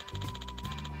toilets.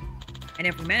 And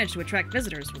if we manage to attract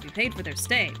visitors, we'll be paid for their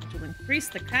stay, which will increase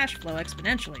the cash flow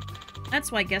exponentially.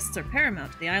 That's why guests are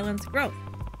paramount to the island's growth.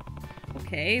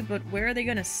 Okay, but where are they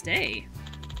gonna stay?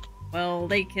 Well,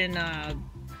 they can,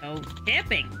 go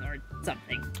camping or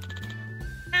something.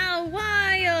 How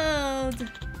wild!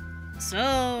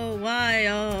 So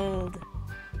wild.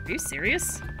 Are you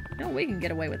serious? No, we can get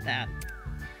away with that.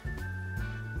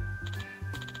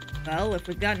 Well, if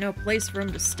we've got no place for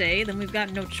him to stay, then we've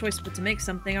got no choice but to make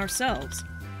something ourselves.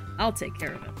 I'll take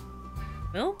care of it.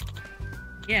 Will?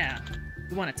 Yeah.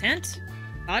 You want a tent?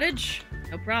 Cottage?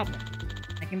 No problem.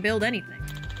 I can build anything.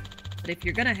 But if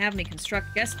you're gonna have me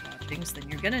construct guest lodgings, then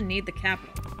you're gonna need the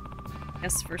capital.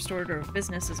 Guess first order of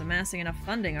business is amassing enough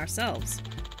funding ourselves.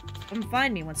 Come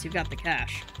find me once you've got the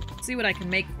cash. See what I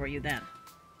can make for you then.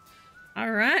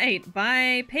 Alright,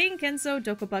 by paying Kenzo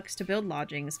Dokobucks to build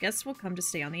lodgings, guests will come to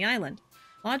stay on the island.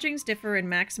 Lodgings differ in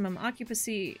maximum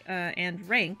occupancy and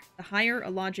rank. The higher a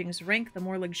lodging's rank, the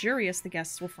more luxurious the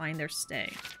guests will find their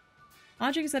stay.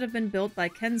 Lodgings that have been built by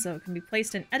Kenzo can be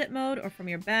placed in edit mode or from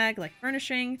your bag like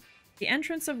furnishing. The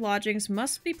entrance of lodgings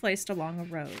must be placed along a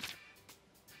road.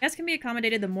 Guests can be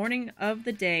accommodated the morning of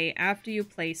the day after you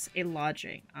place a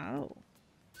lodging. Oh.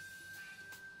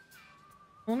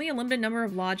 Only a limited number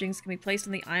of lodgings can be placed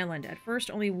on the island. At first,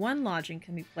 only 1 lodging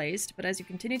can be placed, but as you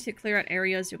continue to clear out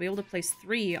areas, you'll be able to place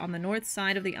 3 on the north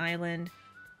side of the island,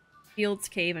 Fields,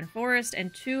 Cave, and Forest,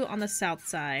 and 2 on the south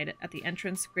side at the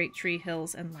entrance, Great Tree,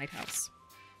 Hills, and Lighthouse.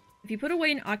 If you put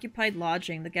away an occupied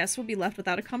lodging, the guests will be left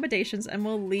without accommodations and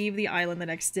will leave the island the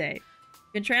next day.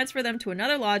 You can transfer them to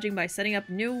another lodging by setting up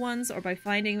new ones or by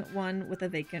finding one with a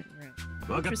vacant room.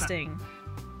 Interesting.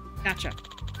 Gotcha.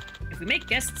 If we make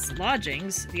guests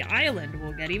lodgings, the island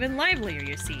will get even livelier,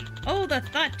 you see. Oh, the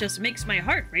thought just makes my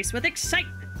heart race with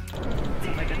excitement.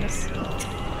 Oh my goodness.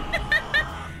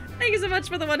 Thank you so much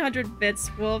for the 100 bits,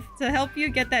 Wolf, to help you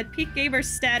get that peak gamer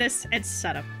status and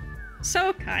setup.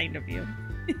 So kind of you.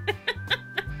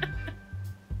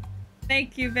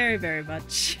 Thank you very, very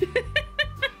much.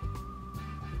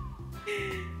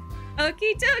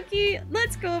 Okie dokie,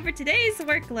 let's go over today's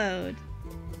workload.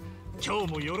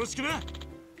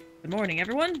 Good morning,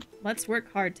 everyone. Let's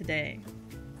work hard today.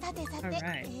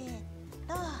 Alright.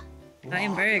 I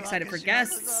am very excited for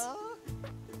guests.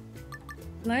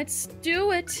 Let's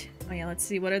do it. Oh yeah, let's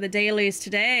see. What are the dailies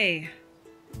today?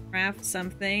 Craft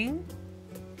something.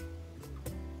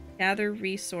 Gather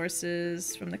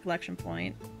resources from the collection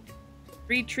point.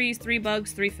 3 trees, 3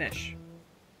 bugs, 3 fish.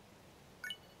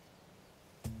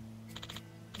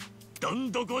 Get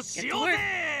to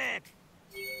work.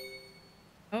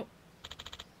 Oh.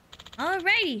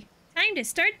 Alrighty. Time to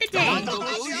start the day.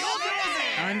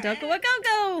 Dondoko a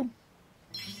go-go!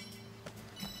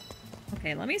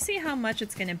 Okay, let me see how much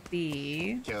it's gonna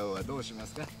be.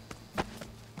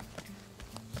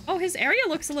 Oh, his area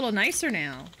looks a little nicer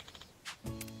now.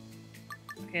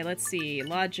 Okay, let's see.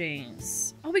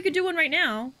 Lodgings. Oh, we could do one right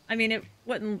now. I mean, it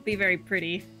wouldn't be very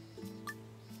pretty.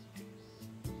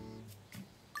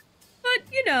 But,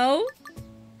 you know.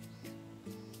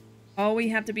 Oh, we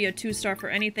have to be a 2-star for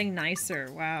anything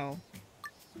nicer. Wow.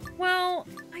 Well,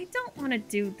 I don't want to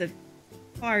do the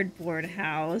cardboard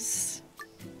house.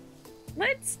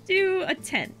 Let's do a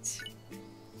tent.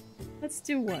 Let's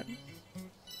do one.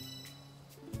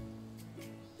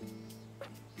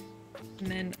 And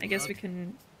then I guess we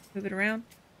can move it around.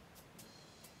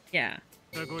 Yeah.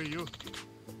 If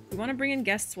we want to bring in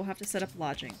guests, we'll have to set up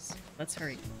lodgings. Let's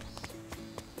hurry.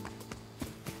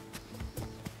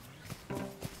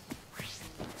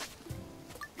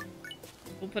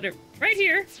 We'll put it right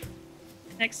here,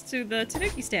 next to the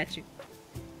Tanuki statue.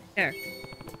 There.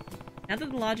 Now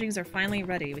that the lodgings are finally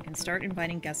ready, we can start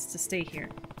inviting guests to stay here.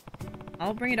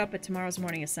 I'll bring it up at tomorrow's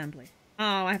morning assembly.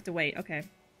 Oh, I have to wait. Okay.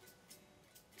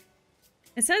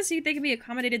 It says they can be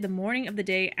accommodated the morning of the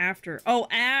day after. Oh,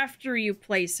 after you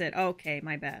place it. Okay,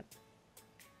 my bad.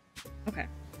 Okay,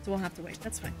 so we'll have to wait.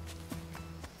 That's fine.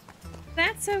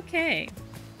 That's okay.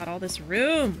 Got all this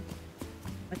room.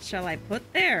 What shall I put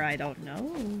there? I don't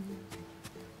know.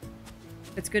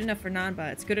 If it's good enough for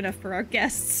Nanba, it's good enough for our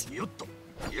guests.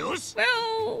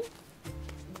 Well,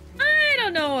 I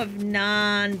don't know if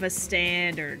Nanba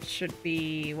standards should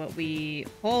be what we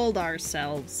hold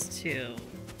ourselves to.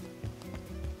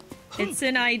 It's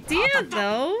an idea,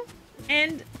 though,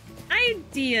 and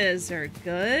ideas are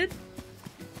good.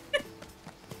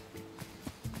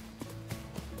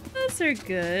 Those are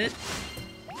good.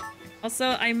 Also,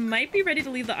 I might be ready to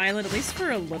leave the island, at least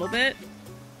for a little bit.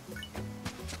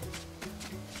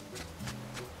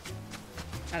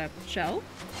 Got a shell?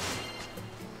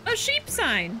 A sheep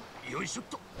sign!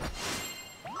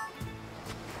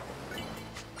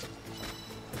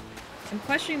 I'm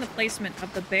questioning the placement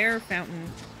of the bear fountain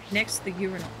next to the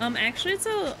urinal. Actually, it's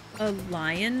a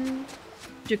lion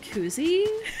jacuzzi.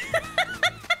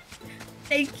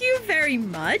 Thank you very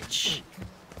much.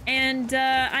 And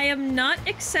I am not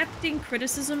accepting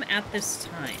criticism at this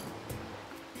time.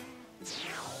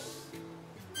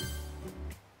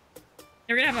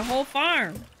 They're gonna have a whole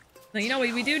farm. So you know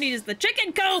what we do need is the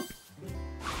chicken coop!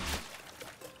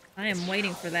 I am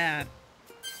waiting for that.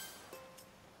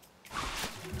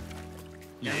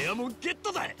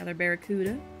 Another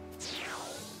barracuda.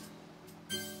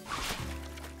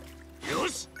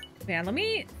 Yeah, let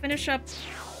me finish up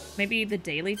maybe the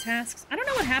daily tasks. I don't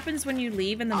know what happens when you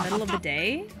leave in the middle of the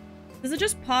day. Does it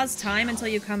just pause time until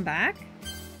you come back?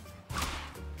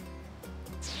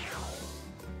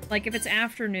 Like if it's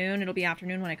afternoon, it'll be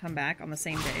afternoon when I come back on the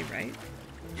same day, right?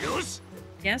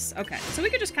 Yes? Okay. So we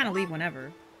could just kind of leave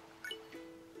whenever.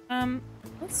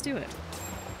 Let's do it.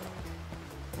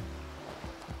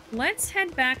 Let's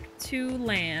head back to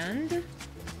land.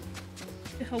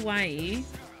 To Hawaii.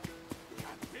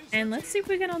 And let's see if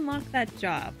we can unlock that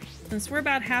job. Since we're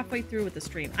about halfway through with the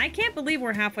stream. I can't believe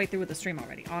we're halfway through with the stream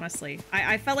already, honestly.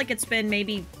 I felt like it's been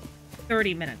maybe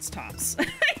 30 minutes tops.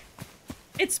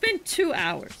 It's been 2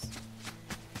 hours.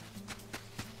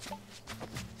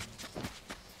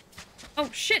 Oh,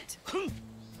 shit!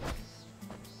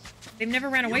 They've never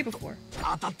ran away before.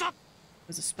 It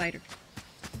was a spider.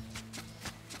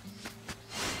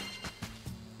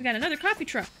 We got another coffee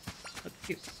truck. Look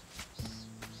cute.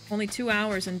 Only 2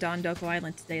 hours in Dondoko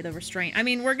Island today, the restraint. I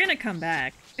mean, we're gonna come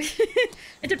back.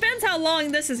 It depends how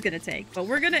long this is gonna take, but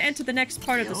we're gonna enter the next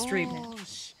part of the stream now.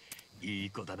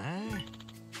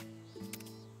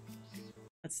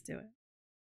 Let's do it.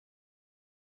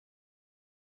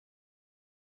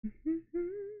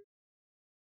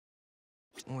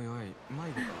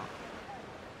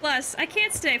 Plus, I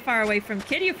can't stay far away from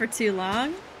Kiryu for too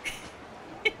long.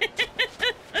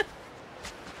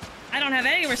 I don't have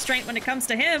any restraint when it comes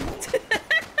to him.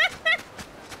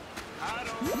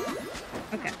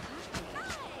 Okay.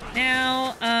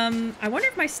 Now, I wonder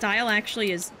if my style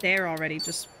actually is there already,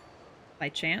 just by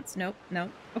chance. Nope,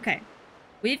 nope. Okay.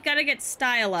 We've got to get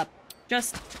style up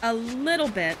just a little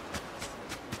bit.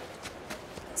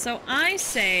 So I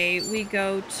say we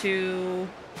go to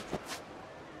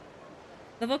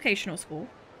the vocational school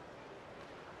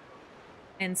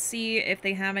and see if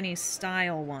they have any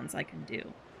style ones I can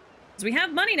do. Because we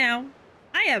have money now.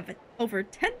 I have over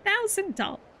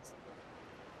 $10,000.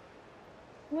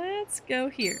 Let's go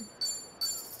here.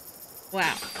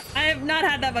 Wow. I have not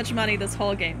had that much money this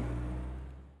whole game.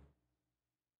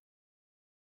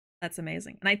 That's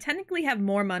amazing. And I technically have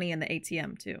more money in the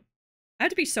ATM, too. I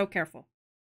have to be so careful.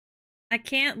 I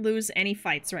can't lose any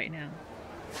fights right now.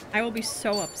 I will be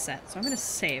so upset. So I'm going to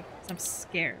save, because I'm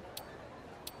scared.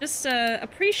 Just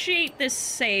appreciate this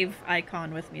save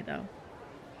icon with me, though.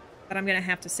 But I'm going to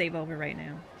have to save over right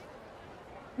now.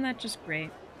 Isn't that just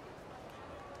great?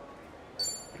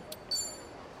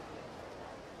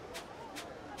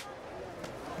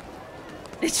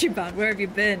 Ichiban, where have you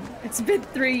been? It's been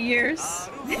 3 years.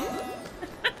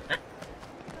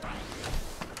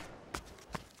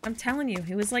 I'm telling you,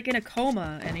 he was like in a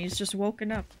coma and he's just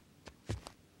woken up.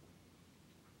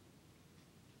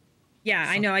 Yeah,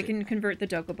 I know, I can convert the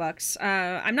Doko Bucks.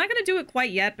 I'm not gonna do it quite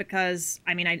yet because,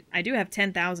 I mean, I do have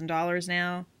 $10,000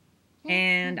 now.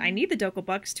 And I need the Doko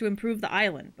Bucks to improve the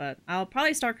island, but I'll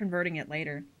probably start converting it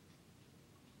later.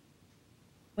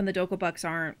 When the Doko Bucks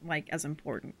aren't, like, as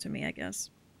important to me, I guess.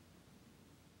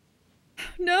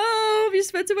 No! You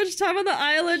spent too much time on the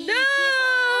island! No!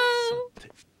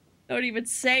 Don't even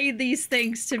say these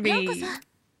things to me!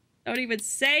 Don't even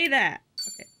say that!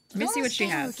 Okay, let me see what she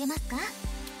has.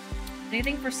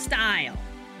 Anything for style.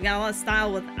 We got a lot of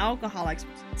style with alcohol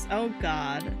expertise. Oh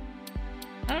god.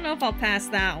 I don't know if I'll pass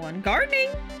that one. Gardening?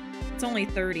 It's only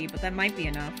 30, but that might be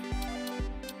enough.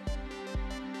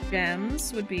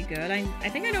 Gems would be good. I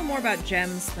think I know more about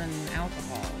gems than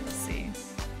alcohol. Let's see.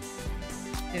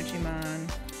 Dojima.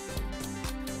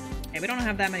 Okay, we don't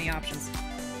have that many options.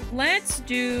 Let's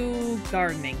do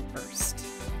gardening first.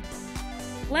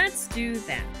 Let's do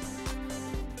that.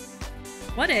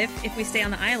 What if we stay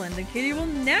on the island, the Kiryu will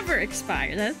never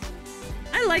expire?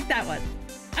 I like that one.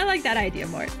 I like that idea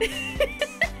more.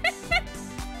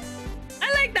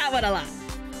 I like that one a lot.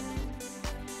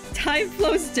 Time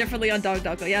flows differently on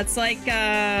Dondoko. Yeah, it's like,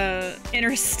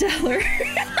 Interstellar.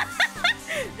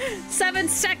 7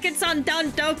 seconds on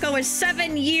Dondoko is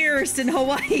 7 years in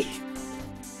Hawaii.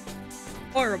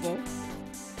 Horrible.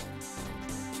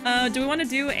 Do we want to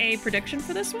do a prediction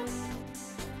for this one?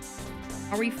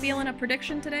 Are we feeling a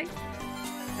prediction today?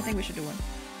 I think we should do one.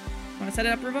 Want to set it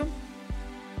up, Ruvo?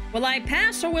 Will I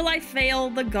pass or will I fail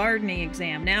the gardening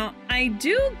exam? Now, I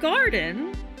do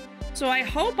garden, so I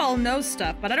hope I'll know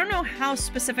stuff, but I don't know how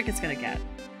specific it's gonna get.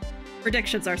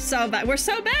 Predictions are so bad. We're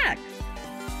so back!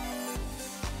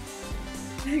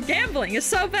 Gambling is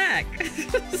so back!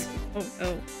 Oh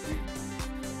no.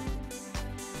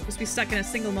 Just be stuck in a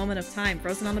single moment of time,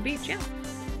 frozen on the beach, yeah.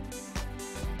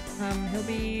 He'll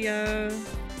be,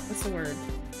 what's the word?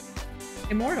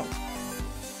 Immortal.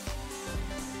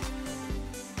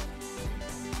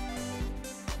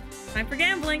 Time for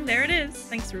gambling, there it is.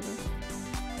 Thanks, Ruben.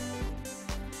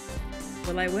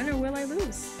 Will I win or will I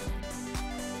lose?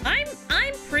 I'm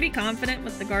pretty confident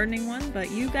with the gardening one, but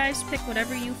you guys pick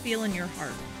whatever you feel in your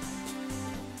heart.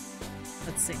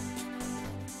 Let's see.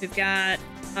 We've got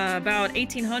about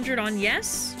 1,800 on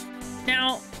yes.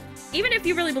 Now, even if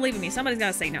you really believe in me, somebody's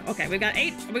gotta say no. Okay, we got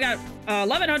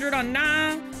 1,100 on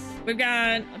nah. We've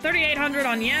got 3,800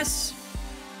 on yes.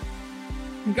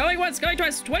 Going once, going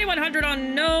twice, 2,100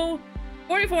 on no.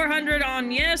 4,400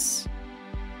 on yes.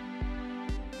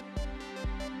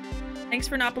 Thanks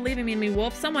for not believing me,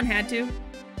 Wolf. Someone had to.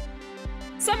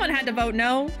 Someone had to vote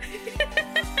no.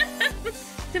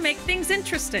 To make things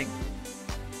interesting.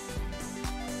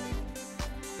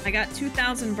 I got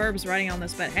 2,000 verbs writing on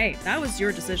this, but hey, that was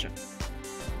your decision.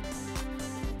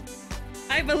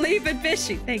 I believe in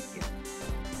Bishi. Thank you.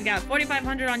 We got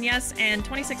 4,500 on yes and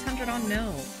 2,600 on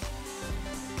no.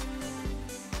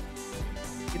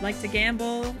 If you'd like to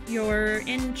gamble your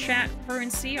in-chat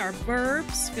currency, our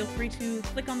verbs, feel free to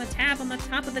click on the tab on the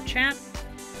top of the chat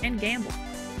and gamble.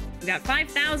 We got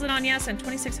 5,000 on yes and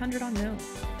 2,600 on no.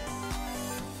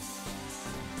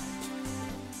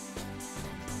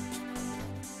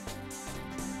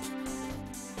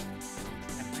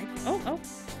 Oh,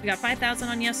 we got 5,000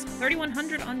 on yes,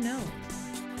 3,100 on no.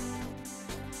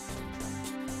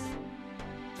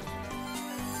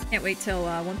 Can't wait till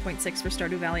 1.6 for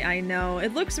Stardew Valley. I know,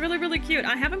 it looks really, really cute.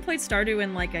 I haven't played Stardew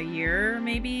in like a year,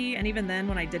 maybe, and even then,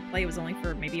 when I did play, it was only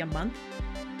for maybe a month.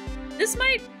 This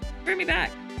might bring me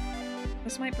back.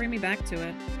 This might bring me back to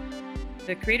it.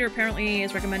 The creator apparently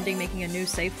is recommending making a new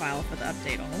save file for the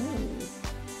update. Oh.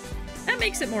 That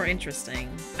makes it more interesting.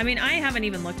 I mean, I haven't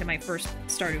even looked at my first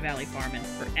Stardew Valley farm in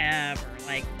forever.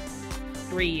 Like,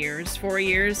 3 years, 4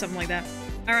 years, something like that.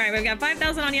 Alright, we've got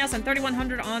 5,000 on yes and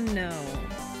 3,100 on no.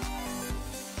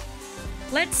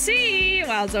 Let's see!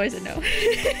 Well, it's always a no.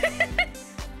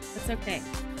 That's okay.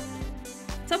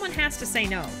 Someone has to say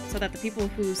no, so that the people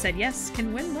who said yes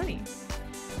can win money.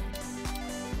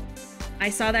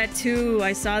 I saw that too,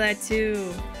 I saw that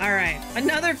too. Alright,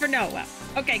 another for no. Well,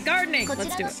 okay, gardening!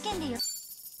 Let's do it.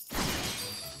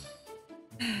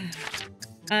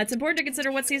 It's important to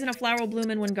consider what season a flower will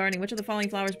bloom in when gardening. Which of the following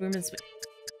flowers bloom in spring?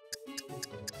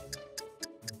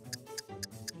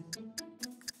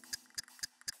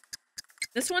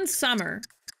 This one's summer.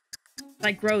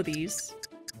 I grow these.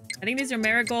 I think these are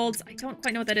marigolds. I don't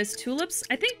quite know what that is. Tulips?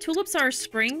 I think tulips are a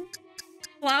spring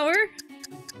flower.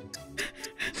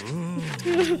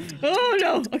 Oh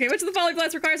no! Okay, which of the following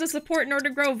plants requires a support in order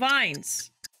to grow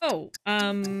vines? Oh,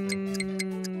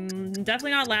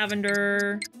 definitely not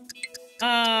lavender.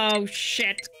 Oh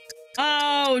shit.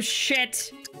 Oh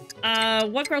shit.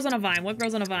 What grows on a vine? What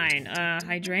grows on a vine?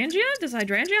 Hydrangea? Does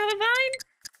hydrangea have a vine?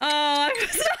 Oh, I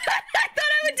thought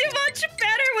I would do much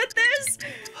better with this!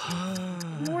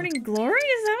 Morning Glory?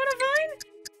 Is that what a vine?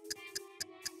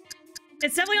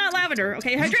 It's definitely not lavender.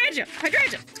 Okay, hydrangea!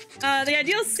 Hydrangea! The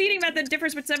ideal seeding method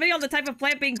differs depending on the type of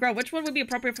plant being grown. Which one would be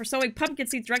appropriate for sowing pumpkin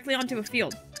seeds directly onto a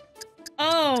field?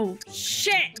 Oh,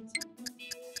 shit!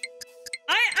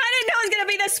 I didn't know it was gonna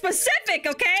be this specific,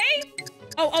 okay?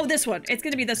 Oh, this one. It's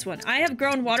gonna be this one. I have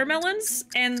grown watermelons,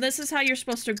 and this is how you're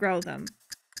supposed to grow them.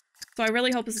 So I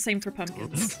really hope it's the same for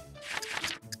pumpkins.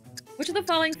 Which of the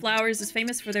following flowers is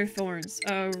famous for their thorns?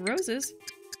 Roses.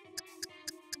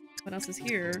 What else is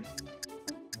here?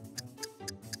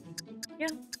 Yeah,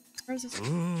 roses.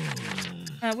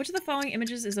 Which of the following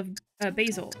images is of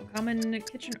basil, a common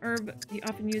kitchen herb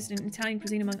often used in Italian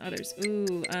cuisine among others?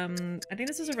 Ooh, I think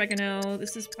this is oregano.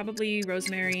 This is probably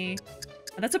rosemary.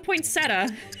 That's a poinsettia.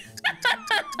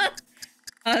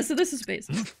 So this is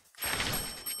basil.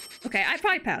 Okay, I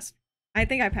probably passed. I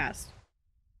think I passed.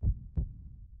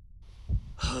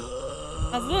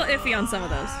 I was a little iffy on some of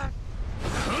those.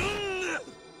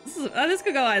 This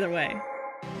could go either way.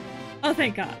 Oh,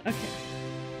 thank God. Okay.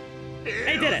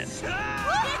 I did it.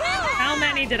 How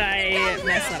many did I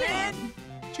mess up on?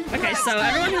 Okay, so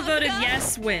everyone who voted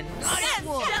yes wins.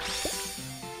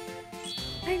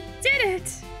 I did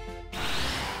it!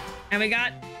 And we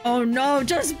got... Oh no,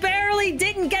 just barely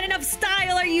didn't get enough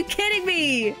style! Are you kidding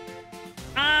me?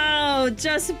 Oh,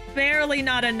 just barely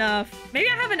not enough. Maybe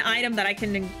I have an item that I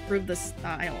can improve the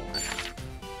style.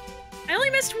 I only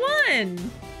missed one!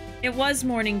 It was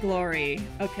Morning Glory.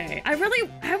 Okay. I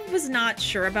was not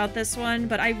sure about this one,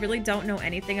 but I really don't know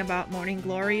anything about Morning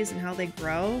Glories and how they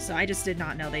grow, so I just did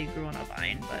not know they grew on a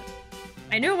vine, but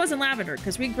I knew it wasn't lavender,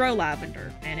 because we grow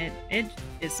lavender, and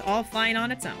it's all fine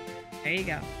on its own. There you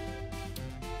go.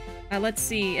 Let's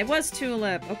see. It was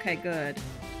tulip. Okay, good.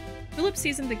 Tulip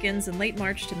season begins in late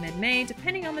March to mid-May,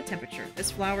 depending on the temperature.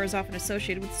 This flower is often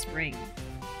associated with spring.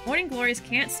 Morning Glories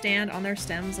can't stand on their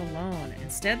stems alone.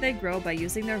 Instead, they grow by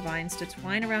using their vines to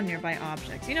twine around nearby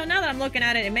objects. You know, now that I'm looking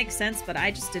at it, it makes sense, but I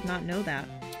just did not know that.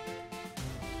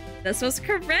 This was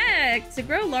correct! To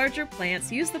grow larger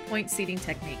plants, use the point seeding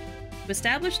technique. To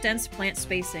establish dense plant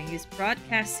spacing, use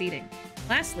broadcast seeding.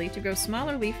 Lastly, to grow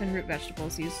smaller leaf and root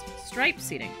vegetables, use stripe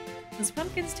seeding. Since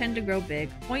pumpkins tend to grow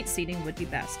big, point seeding would be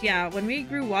best. Yeah, when we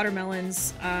grew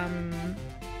watermelons,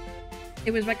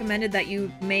 it was recommended that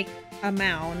you make a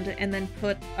mound and then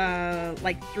put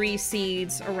like 3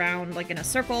 seeds around, like in a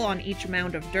circle on each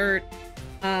mound of dirt.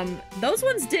 Those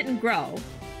ones didn't grow,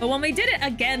 but when we did it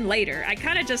again later, I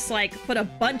kind of just like put a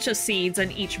bunch of seeds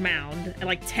on each mound,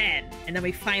 like 10, and then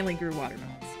we finally grew watermelons.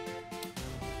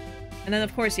 And then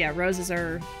of course, yeah, roses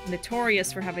are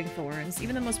notorious for having thorns.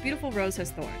 Even the most beautiful rose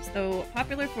has thorns. Though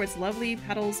popular for its lovely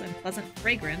petals and pleasant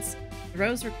fragrance, the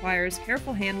rose requires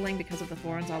careful handling because of the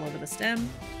thorns all over the stem.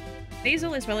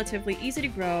 Basil is relatively easy to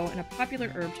grow and a popular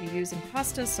herb to use in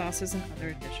pastas, sauces, and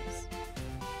other dishes.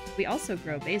 We also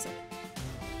grow basil.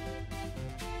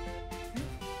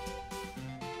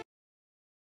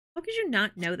 How could you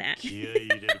not know that?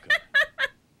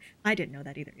 I didn't know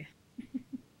that either.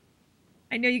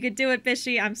 I know you could do it,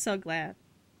 Bishi. I'm so glad.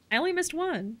 I only missed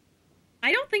one.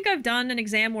 I don't think I've done an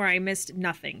exam where I missed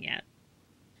nothing yet.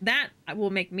 That will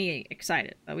make me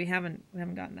excited, but we haven't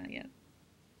gotten that yet.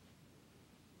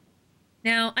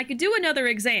 Now, I could do another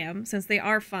exam, since they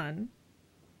are fun.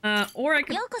 Or I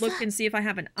could look and see if I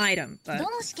have an item, but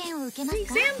the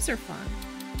exams are fun.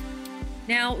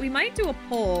 Now, we might do a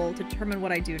poll to determine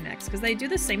what I do next, because they do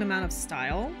the same amount of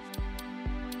style.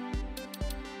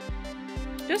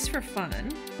 Just for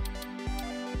fun.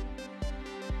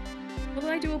 Will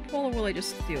I do a poll, or will I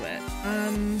just do it?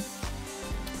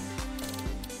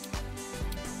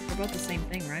 They're both the same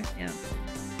thing, right? Yeah.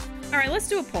 Alright, let's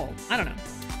do a poll. I don't know.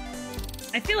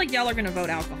 I feel like y'all are gonna vote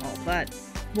alcohol, but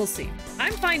we'll see.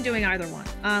 I'm fine doing either one.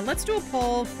 Let's do a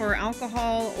poll for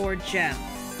alcohol or gem.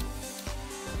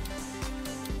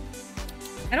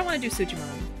 I don't want to do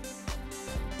Sujimon.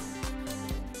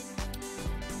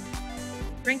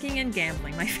 Drinking and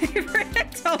gambling, my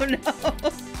favorite. Oh no.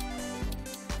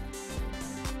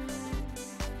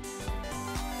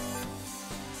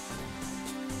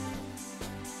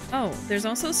 Oh, there's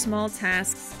also small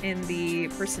tasks in the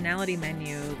personality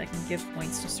menu that can give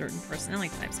points to certain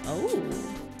personality types. Oh.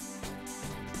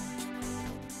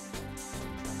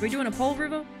 Are we doing a poll,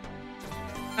 Ruvo?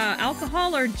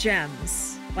 Alcohol or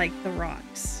gems? Like the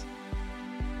rocks.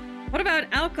 What about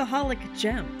alcoholic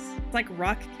gems? It's like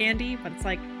rock candy, but it's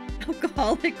like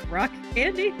alcoholic rock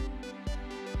candy?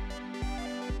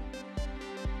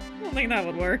 I don't think that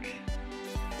would work.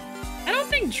 I don't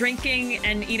think drinking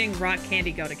and eating rock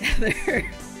candy go together.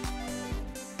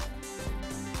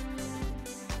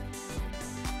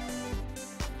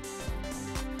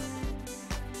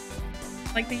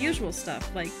 Like the usual stuff,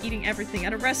 like eating everything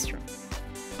at a restaurant.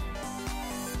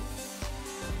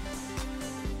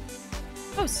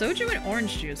 Oh, soju and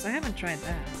orange juice. I haven't tried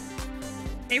that.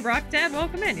 Hey, Rock Dad,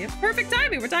 welcome in. You have perfect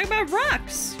timing. We're talking about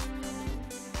rocks.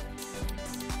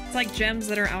 It's like gems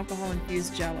that are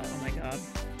alcohol-infused jello. Oh my god.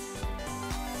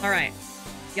 Alright.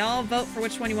 Y'all vote for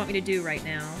which one you want me to do right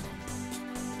now.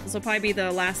 This will probably be the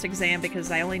last exam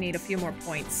because I only need a few more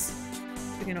points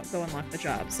to go unlock the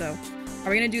job. So, are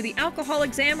we gonna do the alcohol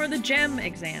exam or the gem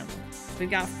exam? We've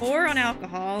got 4 on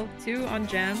alcohol, 2 on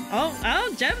gem.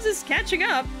 Oh, gems is catching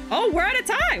up. Oh, we're at a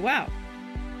tie. Wow.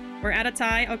 We're at a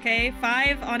tie. Okay,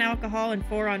 5 on alcohol and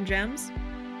 4 on gems.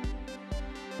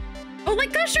 Oh,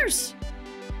 like gushers!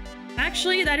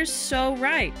 Actually, that is so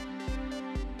right.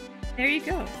 There you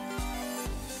go.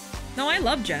 No, I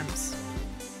love gems.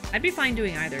 I'd be fine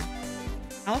doing either.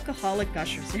 Alcoholic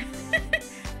gushers.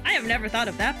 I have never thought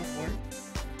of that before.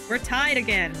 We're tied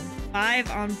again.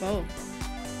 5 on both.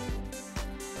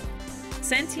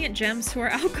 Sentient gems who are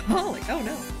alcoholic. Oh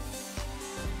no.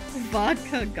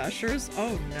 Vodka gushers.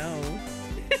 Oh no.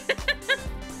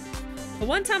 The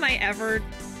one time I ever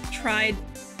tried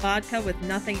vodka with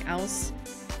nothing else,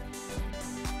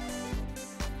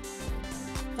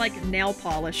 like nail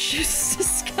polish. It's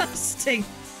disgusting.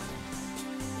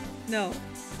 No.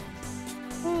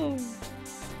 Oh.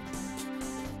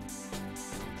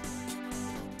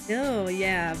 Oh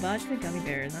yeah, vodka gummy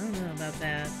bears. I don't know about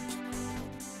that.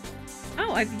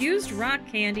 Oh, I've used rock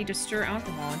candy to stir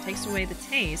alcohol and takes away the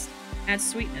taste, adds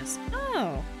sweetness.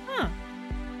 Oh, huh.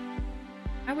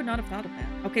 I would not have thought of that.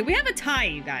 Okay, we have a tie,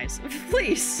 you guys.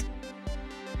 Please.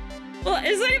 Well,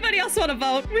 does anybody else want to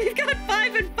vote? We've got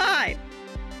 5 and 5.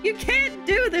 You can't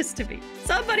do this to me.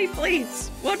 Somebody, please.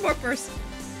 One more person.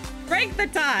 Break the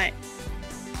tie.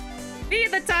 Be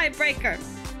the tiebreaker.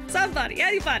 Somebody,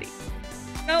 anybody.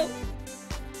 No.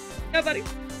 Nobody.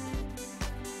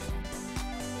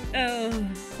 Oh,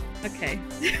 okay.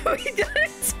 We got a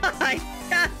tie.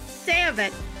 God damn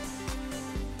it.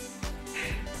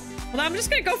 Well, I'm just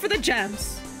gonna go for the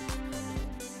gems.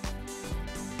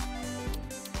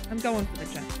 I'm going for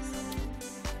the gems.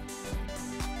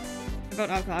 I vote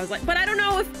alcohol. I was like, but I don't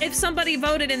know if somebody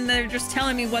voted and they're just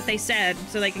telling me what they said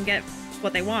so they can get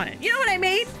what they wanted. You know what I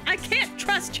mean? I can't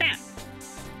trust chat.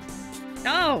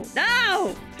 No,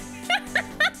 no!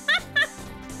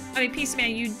 I mean, Peace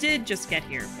Man, you did just get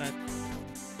here, but...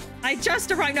 I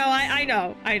just arrived. No, I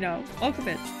know. Welcome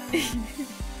in.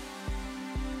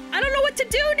 I don't know what to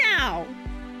do now!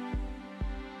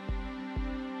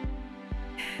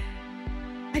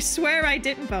 I swear I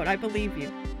didn't vote. I believe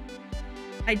you.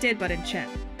 I did, but in chat.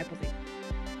 I believe.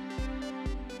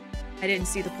 I didn't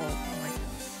see the poll. Oh my god.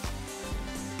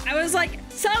 I was like,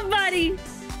 somebody!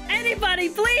 Anybody,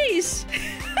 please!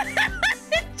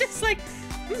 Just like,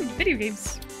 video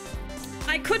games.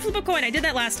 I could flip a coin. I did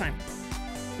that last time.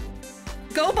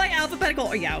 Go by alphabetical.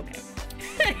 Oh, yeah, okay.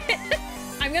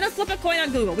 I'm gonna flip a coin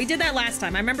on Google. We did that last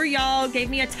time. I remember y'all gave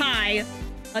me a tie.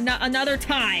 Another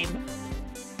time.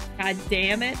 God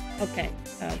damn it. Okay.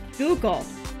 Google.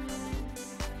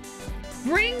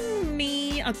 Bring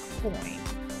me a coin.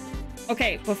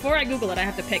 Okay, before I Google it, I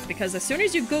have to pick, because as soon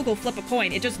as you Google flip a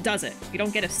coin, it just does it. You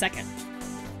don't get a second.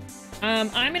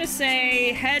 I'm gonna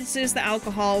say heads is the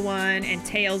alcohol one and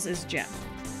tails is gem.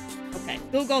 Okay,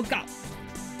 Google, go.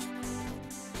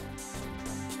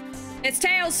 It's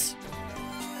tails.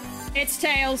 It's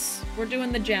tails. We're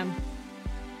doing the gem.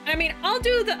 I mean, I'll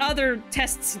do the other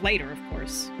tests later, of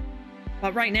course.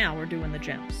 But right now, we're doing the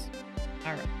gems.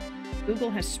 All right.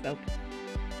 Google has spoken.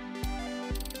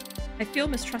 I feel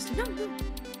mistrusted. No.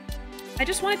 I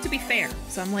just want it to be fair.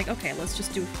 So I'm like, okay, let's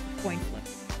just do a coin flip.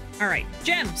 All right,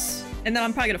 gems. And then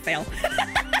I'm probably gonna fail.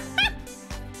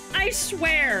 I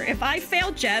swear, if I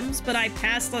fail gems, but I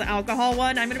pass the alcohol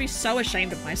one, I'm gonna be so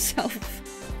ashamed of myself.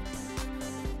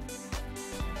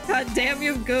 God damn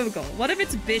you, Google. What if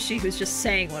it's Bishi who's just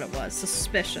saying what it was?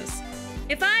 Suspicious.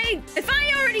 If I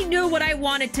already knew what I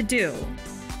wanted to do,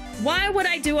 why would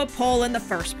I do a poll in the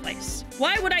first place?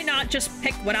 Why would I not just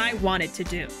pick what I wanted to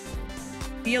do?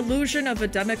 The illusion of a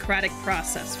democratic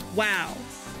process. Wow.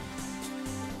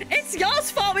 It's y'all's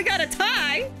fault we got a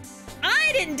tie.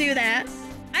 I didn't do that.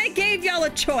 I gave y'all a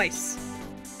choice.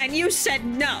 And you said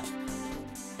no.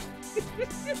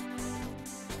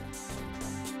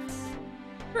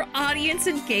 For audience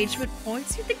engagement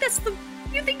points? You think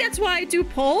that's why I do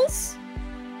polls?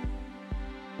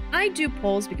 I do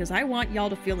polls because I want y'all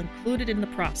to feel included in the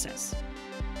process.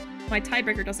 My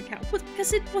tiebreaker doesn't count.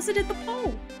 Because it wasn't in the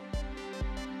poll.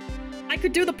 I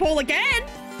could do the poll again.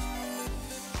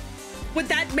 Would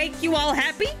that make you all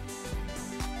happy?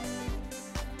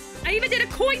 I even did a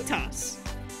coin toss.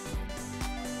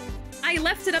 I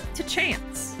left it up to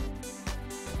chance.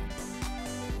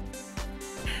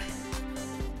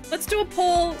 Let's do a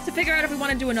poll to figure out if we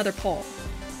want to do another poll.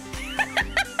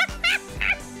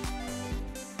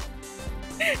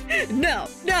 No.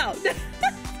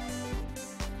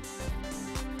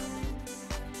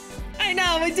 I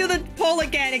know, we do the poll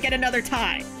again and get another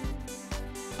tie.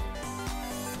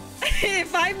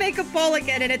 If I make a poll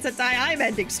again and it's a tie, I'm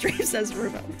ending stream, says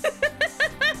Rubo.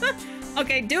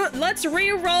 Okay, let's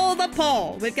re-roll the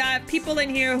poll. We've got people in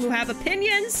here who have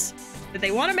opinions that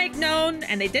they want to make known,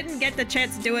 and they didn't get the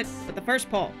chance to do it with the first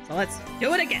poll. So let's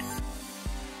do it again.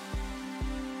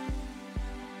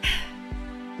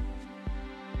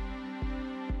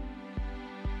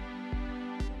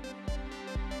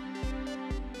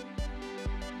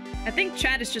 I think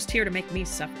chat is just here to make me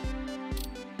suffer.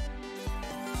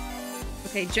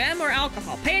 Okay, gem or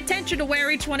alcohol? Pay attention to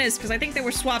where each one is, because I think they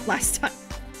were swapped last time.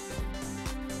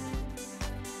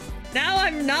 Now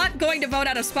I'm not going to vote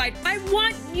out of spite. I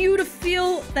want you to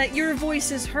feel that your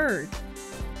voice is heard.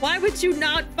 Why would you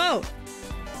not vote?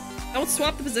 Don't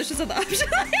swap the positions of the option.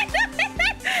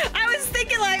 I was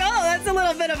thinking like, oh, that's a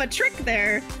little bit of a trick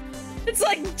there. It's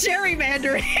like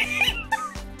gerrymandering.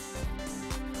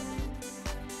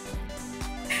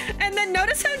 And then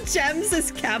notice how gems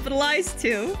is capitalized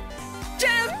too.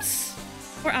 Gems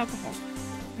or alcohol.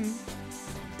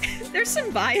 There's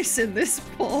some bias in this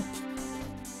poll.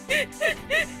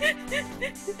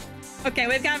 Okay,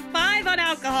 we've got 5 on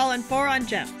alcohol and 4 on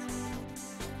gems.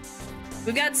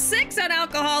 We've got 6 on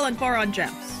alcohol and 4 on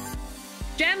gems.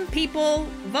 Gem people,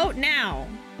 vote now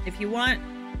if you want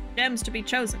gems to be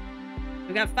chosen.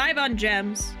 We've got 5 on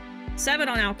gems, 7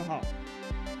 on alcohol.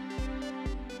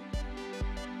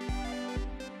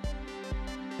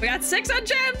 We got 6 on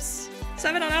gems,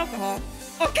 7 on alcohol.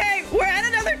 Okay, we're at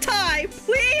another tie.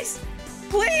 Please,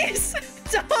 please,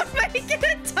 don't make it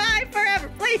a tie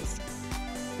forever, please.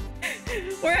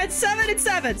 We're at 7 and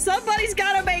 7. Somebody's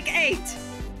gotta make 8.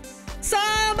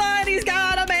 Somebody's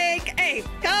gotta make 8.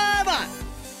 Come on.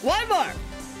 One more.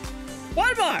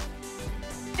 One more.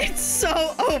 It's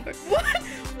so over. What?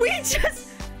 We just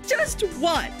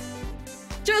one.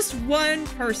 Just one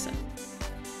person.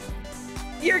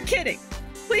 You're kidding.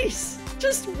 Please,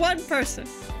 just one person.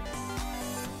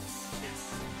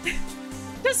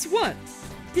 Just one.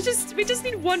 We just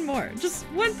need one more. Just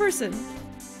one person.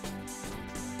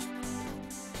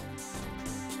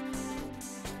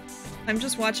 I'm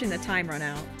just watching the time run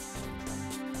out.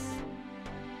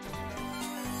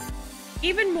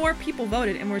 Even more people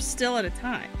voted and we're still at a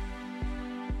tie.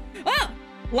 Oh!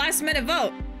 Last minute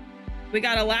vote. We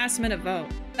got a last minute vote.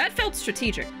 That felt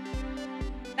strategic.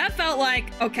 That felt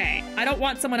like, okay, I don't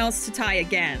want someone else to tie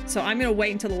again, so I'm gonna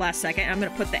wait until the last second and I'm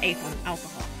gonna put the 8th on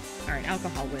alcohol. Alright,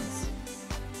 alcohol wins.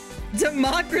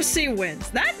 Democracy wins.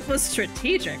 That was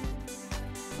strategic.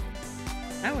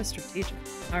 That was strategic.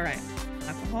 Alright,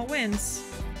 alcohol wins.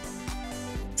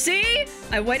 See?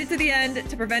 I waited to the end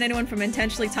to prevent anyone from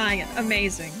intentionally tying it.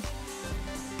 Amazing.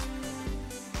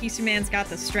 PC Man's got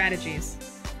the strategies.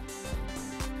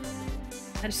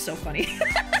 That is so funny.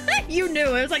 You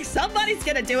knew. It was like, somebody's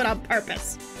gonna do it on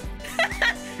purpose.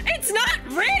 It's not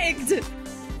rigged!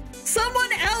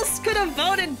 Someone else could have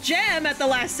voted gem at the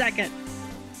last second.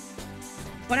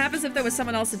 What happens if there was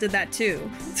someone else that did that too?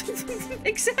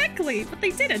 Exactly, but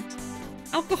they didn't.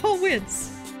 Alcohol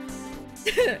wins.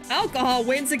 Alcohol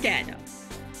wins again.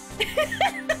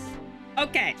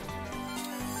 Okay.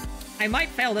 I might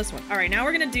fail this one. All right, now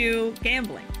we're gonna do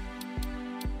gambling.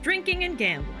 Drinking and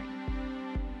gambling.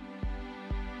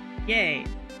 Yay.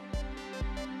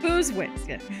 Booze wins.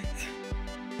 Yeah.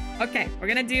 Okay, we're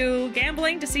gonna do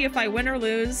gambling to see if I win or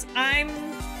lose. I'm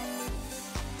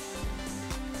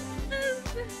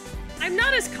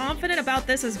not as confident about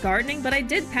this as gardening, but I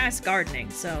did pass gardening,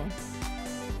 so.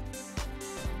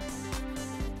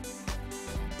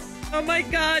 Oh my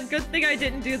god, good thing I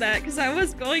didn't do that, because I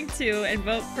was going to and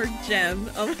vote for gem.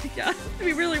 Oh my god,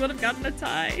 we really would have gotten a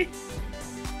tie.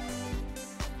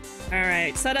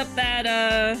 Alright, set up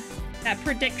that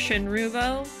prediction,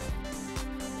 Ruvo.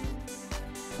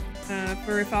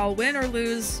 For if I'll win or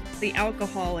lose the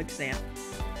alcohol exam.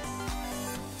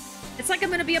 It's like I'm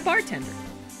gonna be a bartender.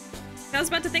 I was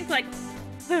about to think like,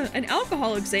 an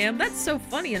alcohol exam? That's so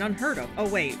funny and unheard of. Oh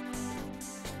wait,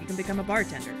 you can become a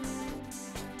bartender.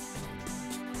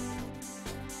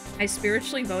 I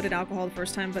spiritually voted alcohol the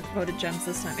first time, but voted gems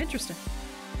this time. Interesting.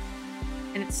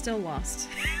 And it's still lost.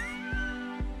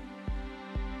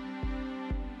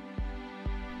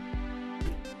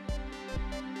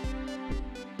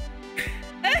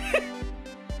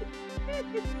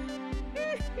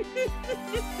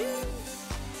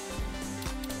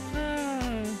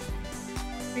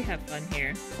 We have fun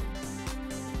here.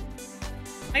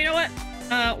 Oh, you know what?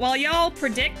 While y'all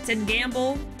predict and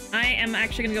gamble, I am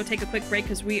actually gonna go take a quick break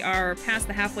because we are past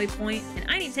the halfway point, and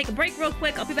I need to take a break real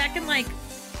quick. I'll be back in like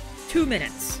 2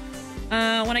 minutes.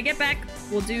 When I get back,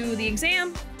 we'll do the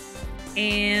exam,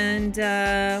 And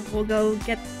we'll go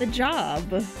get the job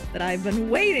that I've been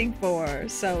waiting for.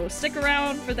 So stick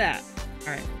around for that.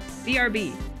 All right,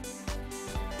 BRB.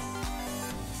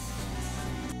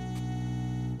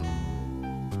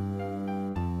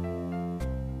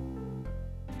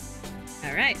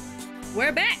 All right,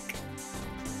 we're back.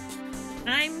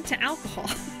 Time to alcohol.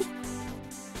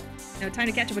 No, time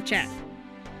to catch up with chat.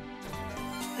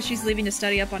 She's leaving to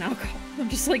study up on alcohol. I'm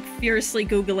just like furiously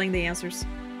Googling the answers.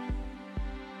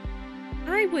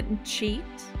 I wouldn't cheat.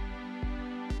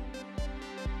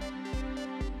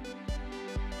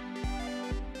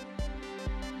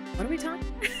 What are we talking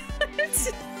about?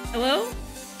 Hello?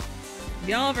 Have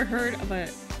y'all ever heard of a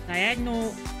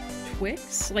diagonal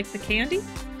Twix? Like the candy?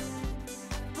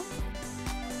 Oh.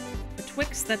 A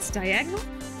Twix that's diagonal?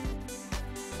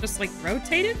 Just like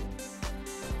rotated?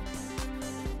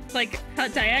 Like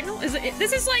cut diagonal? Is it?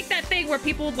 This is like that thing where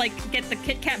people like get the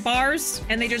Kit Kat bars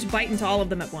and they just bite into all of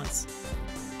them at once.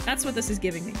 That's what this is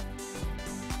giving me.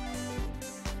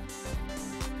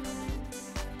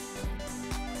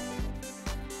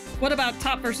 What about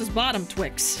top versus bottom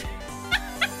Twix?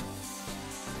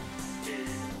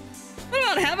 What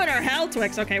about heaven or hell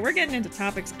Twix? Okay, we're getting into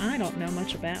topics I don't know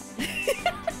much about.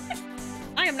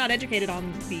 I am not educated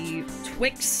on the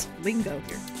Twix lingo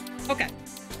here. Okay.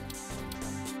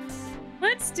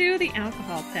 Let's do the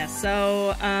alcohol test.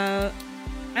 So, I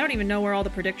don't even know where all the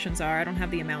predictions are. I don't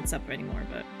have the amounts up anymore,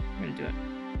 but I'm gonna do it.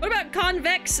 What about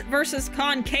convex versus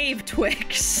concave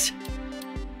Twix?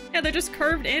 Yeah, they're just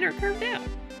curved in or curved out.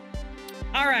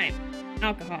 All right,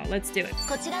 alcohol. Let's do it.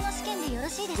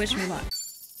 Wish me luck.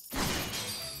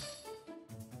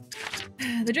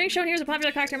 The drink shown here is a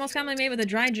popular cocktail most commonly made with a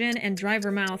dry gin and dry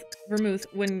vermouth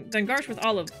when then garnished with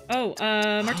olive. Oh,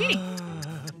 martini.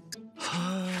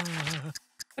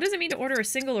 What does it mean to order a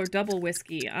single or double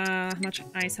whiskey? How much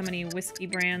ice, how many whiskey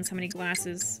brands, how many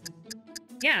glasses?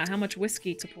 Yeah, how much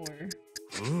whiskey to pour?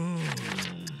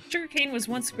 Sugarcane was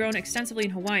once grown extensively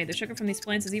in Hawaii. The sugar from these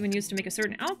plants is even used to make a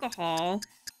certain alcohol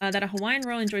that a Hawaiian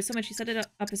royal enjoys so much he set it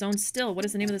up his own still. What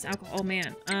is the name of this alcohol? Oh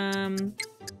man.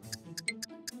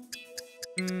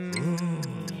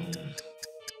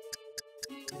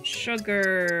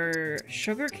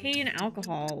 Sugarcane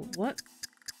alcohol. What?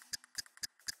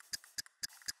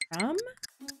 Rum?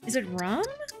 Is it rum?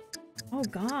 Oh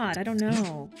god, I don't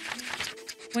know.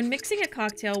 When mixing a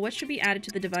cocktail, what should be added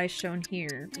to the device shown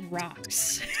here?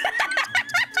 Rocks.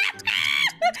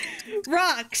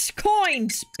 Rocks,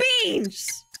 coins,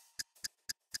 beans!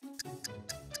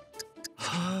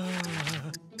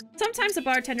 Sometimes a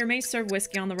bartender may serve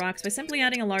whiskey on the rocks by simply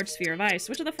adding a large sphere of ice.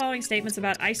 Which of the following statements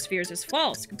about ice spheres is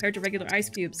false compared to regular ice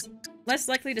cubes? Less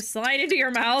likely to slide into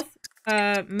your mouth.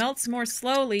 Melts more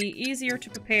slowly, easier to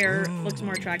prepare, looks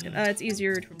more attractive. It's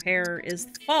easier to prepare is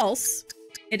false.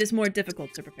 It is more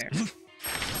difficult to prepare.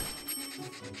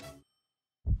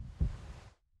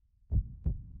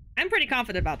 I'm pretty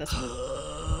confident about this one.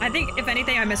 I think, if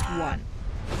anything, I missed one.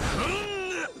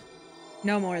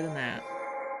 No more than that.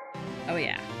 Oh,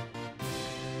 yeah.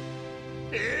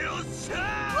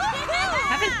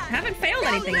 Haven't failed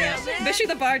anything yet. Bishi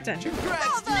the bartender.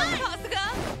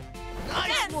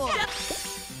 Nice one.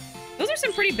 Those are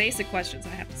some pretty basic questions, I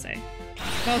have to say.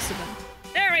 Most of them.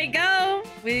 There we go!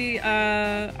 We,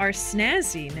 are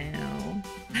snazzy now.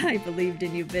 I believed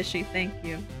in you, Bishi. Thank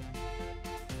you.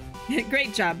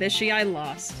 Great job, Bishi. I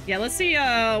lost. Yeah, let's see,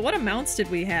 what amounts did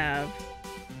we have?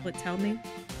 Will it tell me?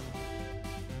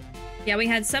 Yeah, we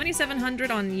had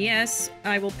 7,700 on yes,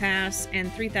 I will pass,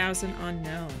 and 3,000 on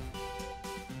no.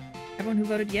 Everyone who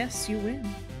voted yes, you win.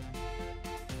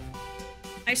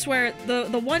 I swear,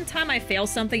 the one time I fail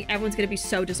something, everyone's gonna be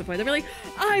so disappointed. They'll be like,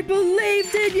 I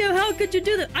believed in you! How could you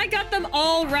do that? I got them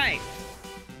all right!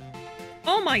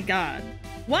 Oh my god.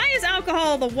 Why is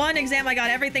alcohol the one exam I got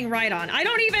everything right on? I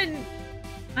don't even...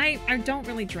 I don't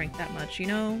really drink that much, you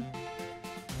know?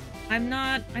 I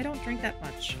don't drink that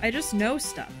much. I just know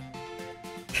stuff.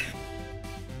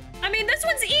 I mean, this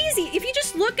one's easy! If you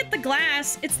just look at the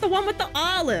glass, it's the one with the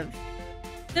olive.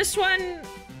 This one...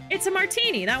 It's a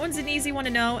martini. That one's an easy one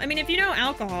to know. I mean, if you know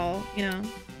alcohol, you know.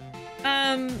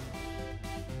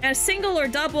 A single or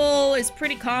double is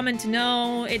pretty common to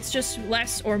know. It's just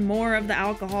less or more of the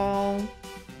alcohol.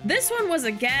 This one was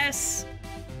a guess.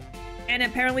 And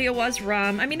apparently it was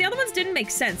rum. I mean, the other ones didn't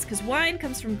make sense because wine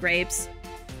comes from grapes.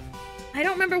 I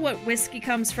don't remember what whiskey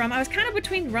comes from. I was kind of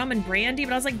between rum and brandy,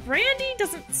 but I was like, brandy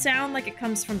doesn't sound like it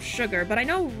comes from sugar, but I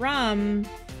know rum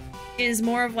is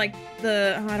more of like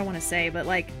the, I don't want to say, but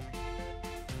like,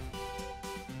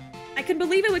 I can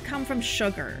believe it would come from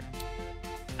sugar.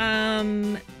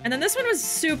 And then this one was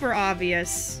super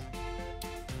obvious.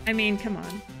 I mean, come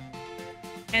on.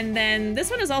 And then this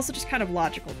one is also just kind of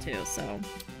logical too, so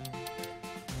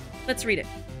let's read it.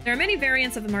 There are many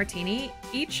variants of the martini,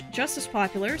 each just as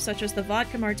popular, such as the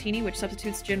vodka martini, which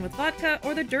substitutes gin with vodka,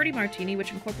 or the dirty martini,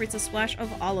 which incorporates a splash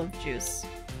of olive juice.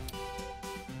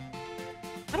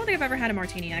 I don't think I've ever had a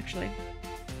martini, actually.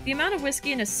 The amount of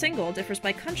whiskey in a single differs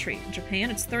by country. In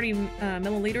Japan, it's 30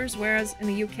 milliliters, whereas in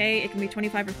the UK, it can be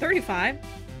 25 or 35.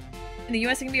 In the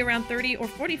US, it can be around 30 or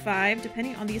 45,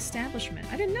 depending on the establishment.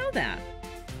 I didn't know that.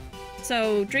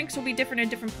 So, drinks will be different in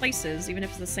different places, even if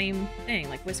it's the same thing,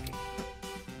 like whiskey.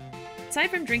 Aside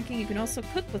from drinking, you can also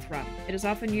cook with rum. It is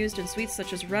often used in sweets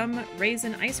such as rum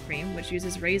raisin ice cream, which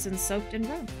uses raisins soaked in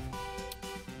rum.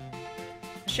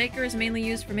 A shaker is mainly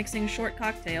used for mixing short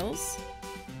cocktails.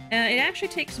 It actually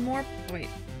takes more... wait.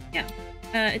 Yeah.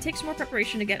 It takes more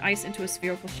preparation to get ice into a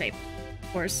spherical shape,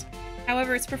 of course.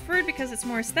 However, it's preferred because it's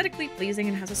more aesthetically pleasing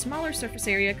and has a smaller surface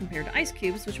area compared to ice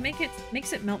cubes, which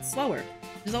makes it melt slower.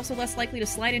 It is also less likely to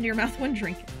slide into your mouth when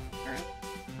drinking. Alright.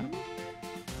 I don't know.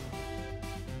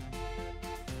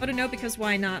 But a no because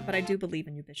why not, but I do believe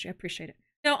in you, Bishi. I appreciate it.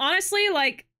 No, honestly,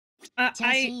 like,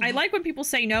 I like when people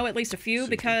say no, at least a few,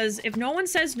 because if no one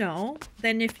says no,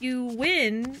 then if you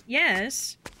win,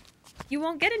 yes, you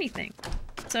won't get anything.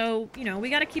 So, you know, we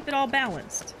gotta keep it all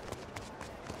balanced.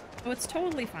 So it's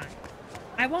totally fine.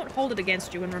 I won't hold it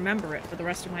against you and remember it for the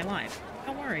rest of my life.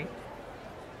 Don't worry.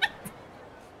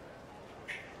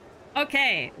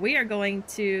 Okay, we are going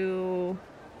to...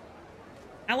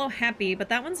 Hello Happy, but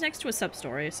that one's next to a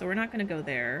sub-story, so we're not gonna go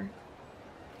there.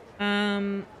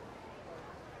 Hawaiian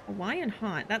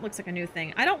Haunt. That looks like a new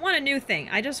thing. I don't want a new thing.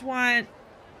 I just want...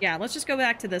 Yeah, let's just go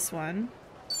back to this one.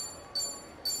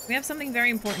 We have something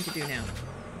very important to do now.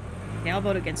 Okay, I'll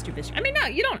vote against you, bitch. I mean, no,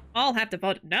 you don't all have to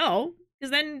vote no,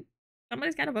 because then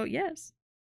somebody's gotta vote yes.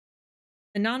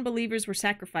 The non-believers were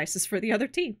sacrifices for the other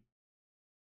team.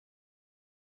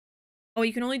 Oh,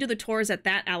 you can only do the tours at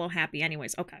that Aloe Happy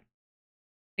anyways. Okay.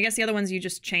 I guess the other ones you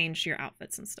just change your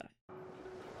outfits and stuff.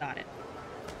 Got it.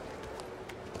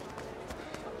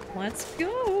 Let's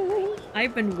go.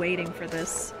 I've been waiting for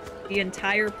this the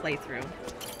entire playthrough.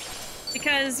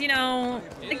 Because, you know,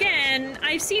 again,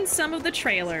 I've seen some of the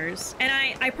trailers, and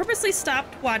I purposely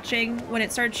stopped watching when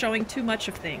it started showing too much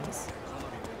of things.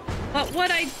 But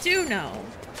what I do know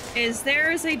is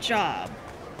there is a job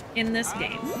in this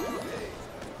game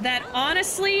that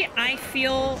honestly I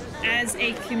feel as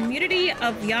a community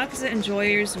of Yakuza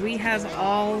enjoyers we have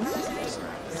all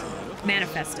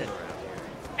manifested.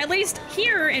 At least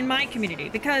here in my community,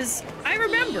 because I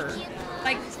remember,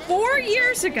 like 4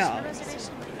 years ago,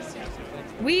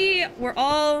 we were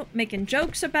all making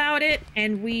jokes about it,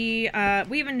 and we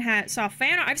even saw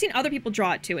fan art. I've seen other people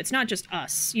draw it too. It's not just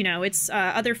us, you know, it's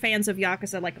other fans of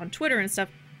Yakuza, like on Twitter and stuff.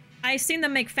 I've seen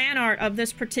them make fan art of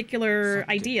this particular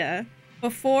idea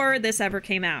before this ever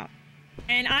came out.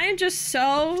 And I'm just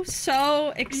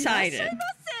so excited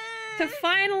to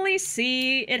finally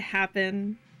see it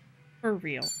happen for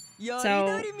real.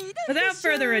 So, without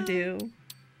further ado,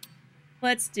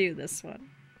 let's do this one.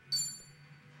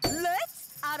 Let's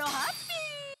Arohappy!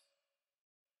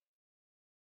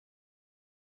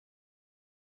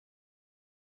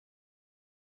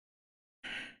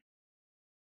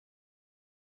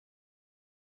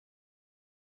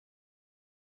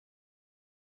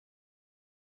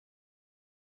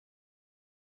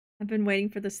 I've been waiting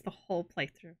for this the whole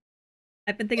playthrough.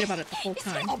 I've been thinking about it the whole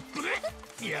time. Oh!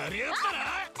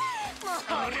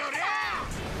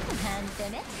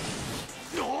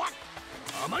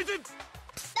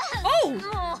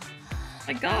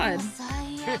 My god.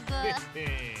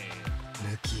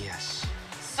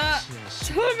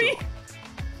 Tommy!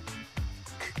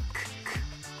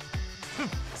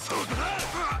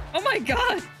 Oh my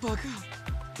god!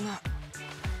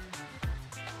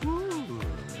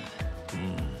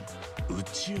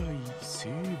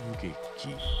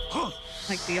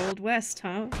 Like the Old West,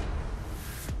 huh?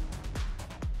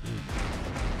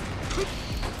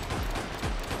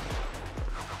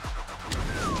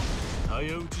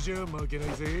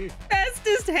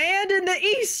 Fastest hand in the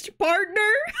East,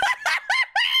 partner!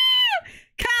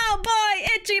 Cowboy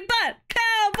itchy butt!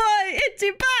 Cowboy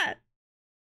itchy butt!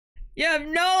 You have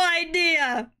no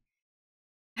idea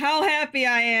how happy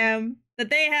I am that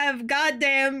they have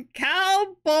goddamn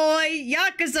cowboy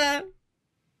Yakuza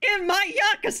in my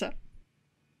Yakuza!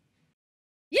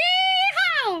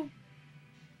 Yeehaw!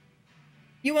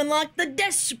 You unlocked the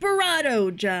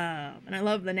Desperado job. And I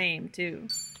love the name, too.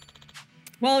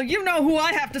 Well, you know who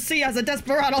I have to see as a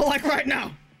Desperado like right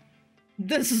now.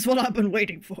 This is what I've been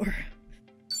waiting for.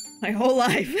 My whole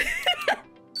life.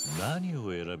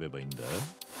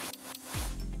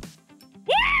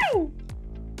 Woo!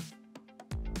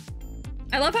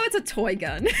 I love how it's a toy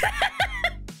gun.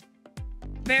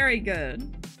 Very good.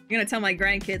 I'm gonna tell my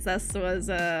grandkids this was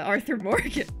Arthur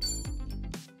Morgan.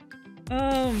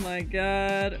 Oh my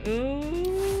god.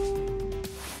 Ooh.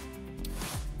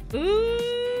 Ooh.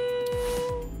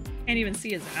 Can't even see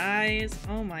his eyes.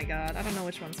 Oh my god. I don't know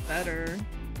which one's better.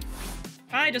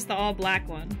 Probably just the all black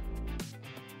one.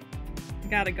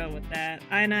 Gotta go with that.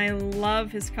 And I love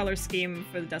his color scheme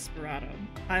for the Desperado.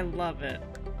 I love it.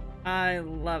 I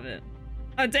love it.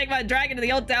 I'll take my dragon to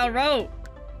the Old Town Road.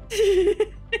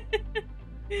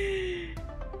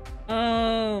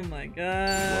 Oh my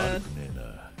god.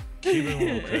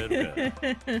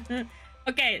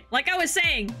 Okay, like I was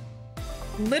saying,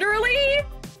 literally,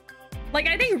 like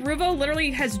I think Ruvo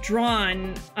literally has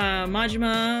drawn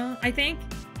Majima, I think,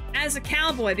 as a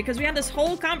cowboy, because we had this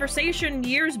whole conversation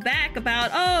years back about,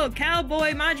 oh,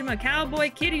 cowboy Majima, cowboy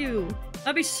Kiryu.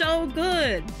 That'd be so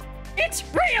good. It's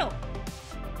real!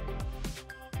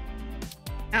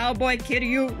 Cowboy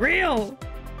Kiryu, real!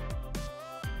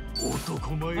 I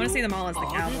want to see them all as the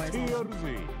cowboys.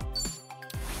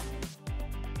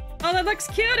 Oh, that looks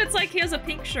cute! It's like he has a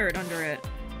pink shirt under it.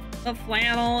 The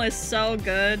flannel is so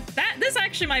good. This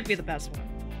actually might be the best one.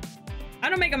 I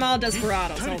don't make them all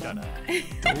Desperados, hold on. We're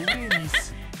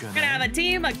gonna have a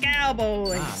team of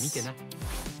cowboys. And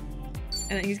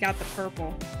then he's got the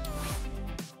purple.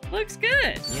 Looks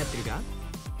good.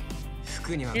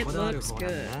 It looks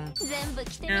good.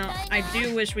 Now, I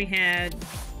do wish we had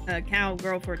a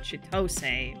cowgirl for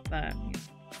Chitose, but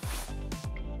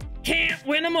can't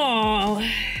win them all.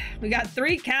 We got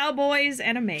 3 cowboys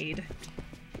and a maid.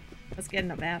 Let's get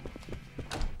in a battle.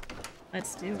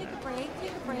 Let's do it. Take a break,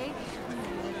 take a break.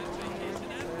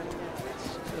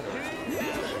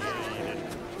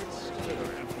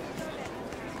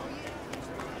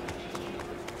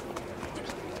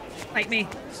 Fight me!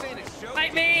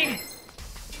 Fight me!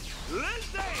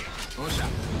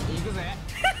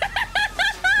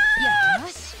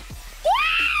 Yes.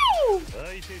 Woo!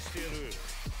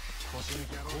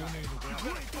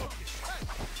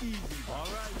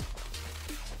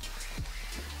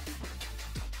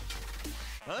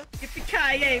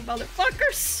 Yippee-ki-yay,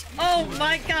 motherfuckers! Oh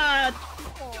my god!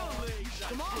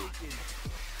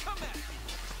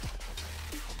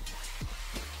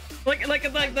 Look at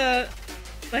like the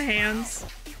hands.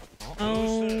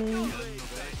 Oh.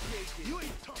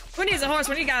 Who needs a horse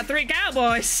when you got 3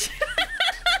 cowboys?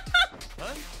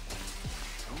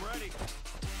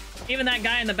 Even that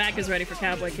guy in the back is ready for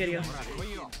Cowboy Kiryu.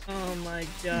 Oh my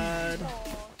god.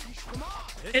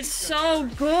 It's so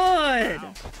good!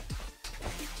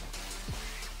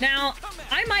 Now,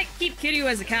 I might keep Kiryu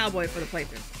as a cowboy for the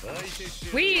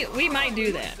playthrough. We might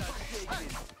do that.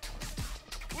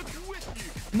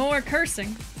 More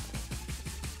cursing.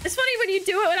 It's funny when you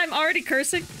do it when I'm already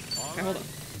cursing. Okay, hold on.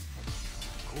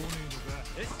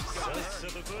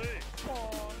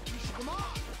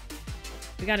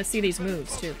 We gotta see these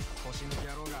moves, too.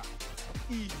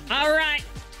 Alright!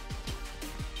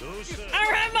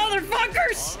 Alright,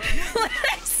 motherfuckers!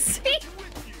 Let's see!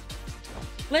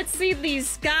 Let's see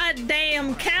these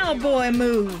goddamn cowboy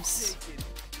moves.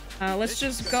 Let's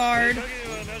just guard.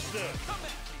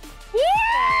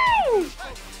 Woo!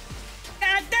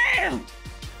 Goddamn!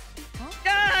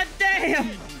 Goddamn!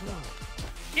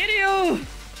 Kiryu!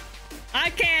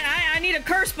 I need a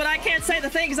curse, but I can't say the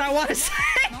things I want to say.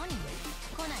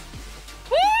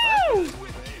 Woo!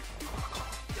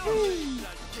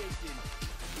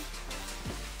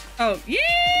 Oh,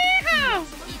 yeah!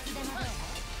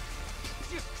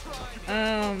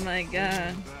 Oh my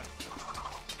god.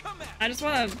 I just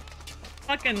want to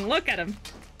fucking look at him.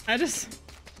 I just...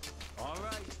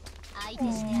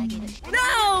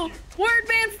 No! Word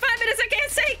man, 5 minutes, I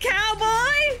can't say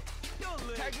cowboy!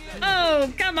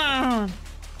 Oh, come on!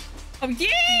 Oh,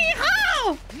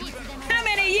 yeehaw! How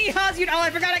many yeehaws you know? Oh, I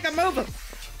forgot I could move him.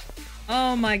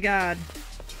 Oh my god.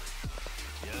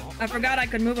 I forgot I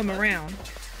could move him around.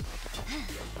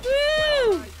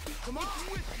 Woo!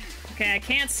 Okay, I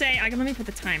can't say. Let me put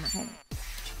the timer. Hold on.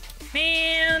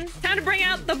 Man, time to bring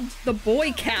out the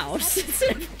boy cows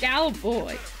instead of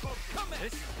cowboy.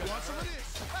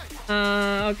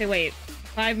 Okay, wait.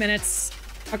 5 minutes.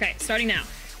 Okay, starting now.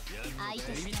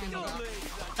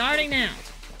 Starting now.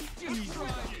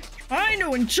 Trying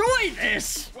to enjoy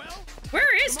this.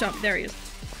 Where is Tom? There he is.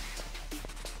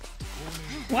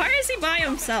 Why is he by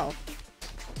himself?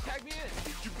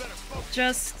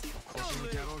 Just...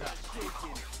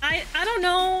 I don't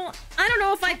know. I don't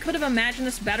know if I could have imagined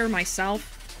this better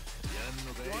myself.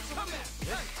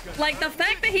 Like, the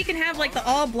fact that he can have, like, the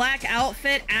all-black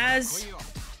outfit as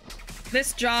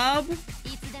this job.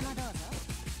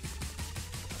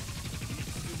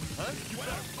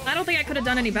 I don't think I could have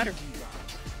done any better.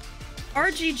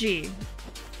 RGG.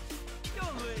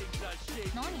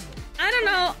 I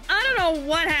don't know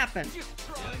what happened.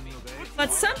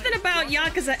 But something about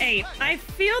Yakuza 8, I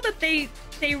feel that they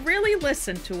really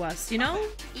listen to us, you know?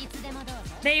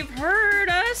 They've heard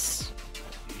us.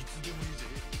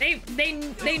 They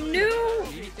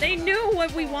knew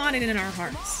what we wanted in our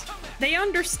hearts. They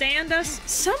understand us.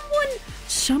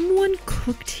 Someone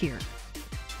cooked here.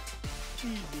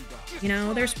 You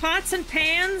know, there's pots and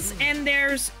pans, and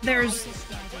there's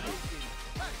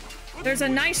a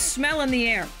nice smell in the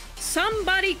air.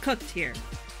 Somebody cooked here.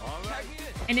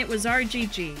 And it was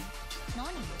RGG.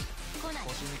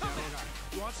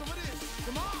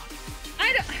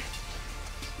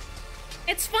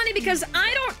 It's funny because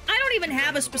I don't even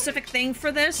have a specific thing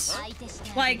for this,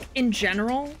 like in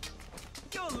general.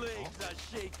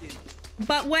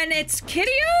 But when it's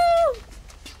Kiryu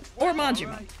or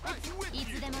Majima,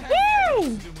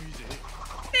 woo!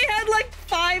 They had like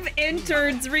 5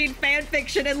 interns read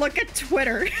fanfiction and look at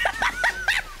Twitter.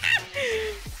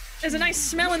 There's a nice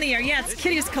smell in the air. Yeah, it's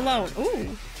Kiryu's cologne.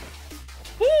 Ooh.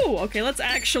 Ooh, okay, let's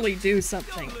actually do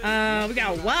something. We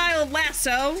got Wild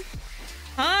Lasso,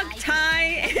 Hog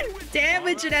Tie, and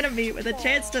damage an enemy with a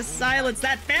chance to silence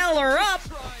that feller up.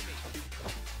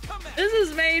 This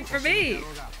is made for me.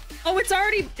 Oh, it's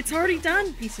already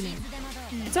done, PC.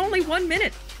 It's only 1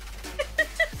 minute.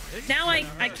 Now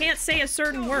I can't say a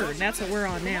certain word. That's what we're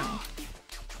on now.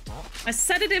 A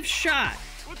sedative shot.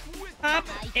 Pop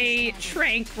a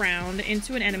trank round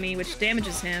into an enemy, which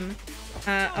damages him.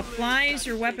 Applies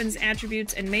your weapon's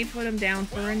attributes and may put him down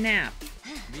for a nap.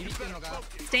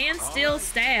 Stand still,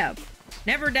 stab.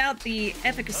 Never doubt the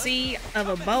efficacy of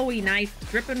a Bowie knife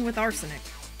dripping with arsenic.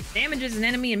 Damages an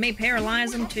enemy and may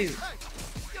paralyze him too.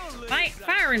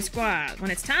 Firing squad.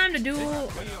 When it's time to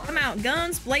duel, come out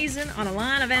guns blazing on a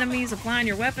line of enemies, applying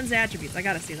your weapon's attributes. I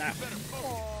gotta see that one.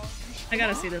 I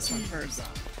gotta see this one first.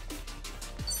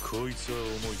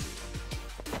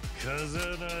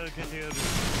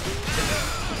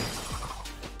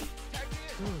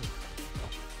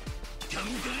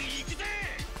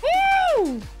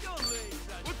 Woo!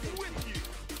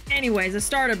 Anyways, it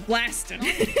started blasting.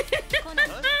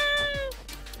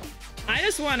 I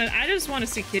just want to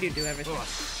see Kiryu do everything.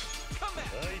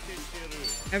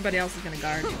 Everybody else is gonna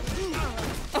guard.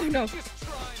 Oh no!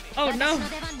 Oh no!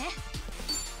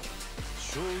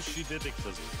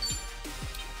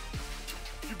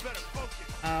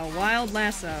 Wild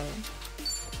Lasso.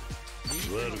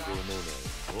 Woo!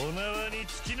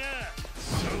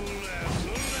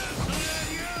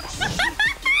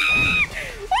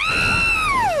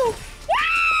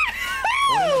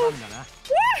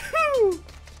 Woo!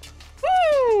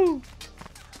 Woo!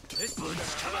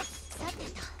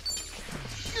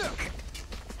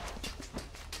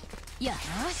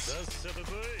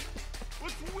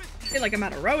 I feel like I'm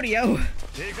at a rodeo.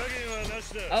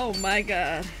 Oh my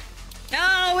god.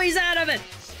 No, he's out of it!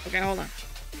 Okay, hold on.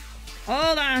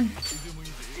 Hold on.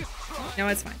 No,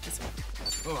 it's fine. It's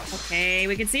fine. Okay,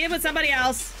 we can see it with somebody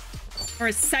else. For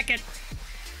a second.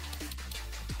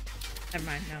 Never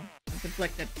mind, no. I'm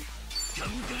conflicted.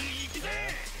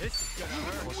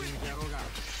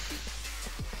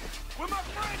 Where my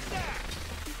friends at?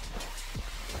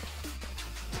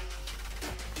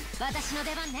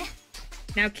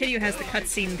 Now Kiryu has the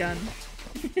cutscene gun.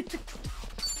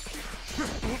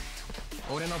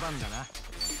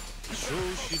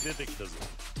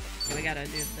 Okay, we gotta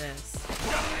do this.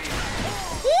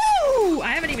 Woo!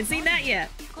 I haven't even seen that yet.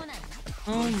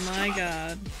 Oh my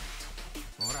god.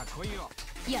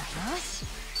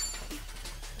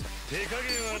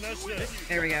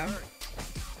 There we go.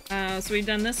 So we've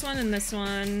done this one and this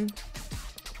one.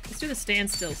 Let's do the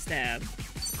standstill stab.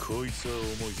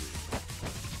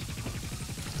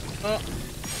 Oh.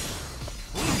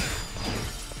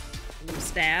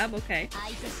 Stab, okay.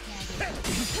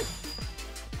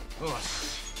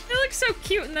 They look so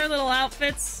cute in their little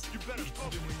outfits.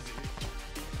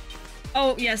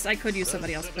 Oh, yes, I could use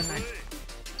somebody else, couldn't I?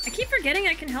 I keep forgetting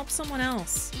I can help someone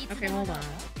else. Okay, hold on.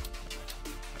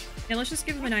 Yeah, let's just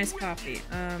give him a nice coffee.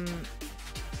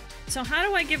 So how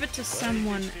do I give it to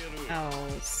someone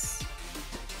else?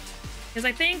 Because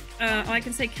I think, oh, I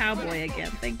can say cowboy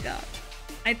again, thank god.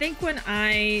 I think when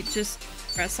I just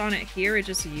press on it here, it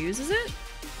just uses it?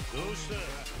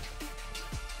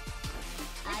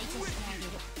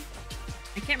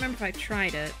 I can't remember if I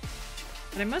tried it,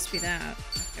 but it must be that.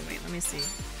 Okay, wait, let me see.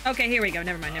 Okay, here we go.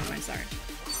 Never mind, sorry.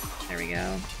 There we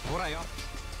go.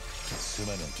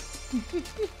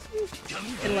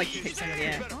 It'll like to pick somebody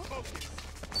up.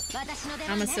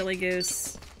 I'm a silly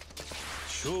goose.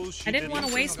 I didn't want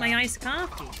to waste my iced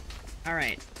coffee.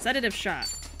 Alright, sedative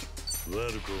shot.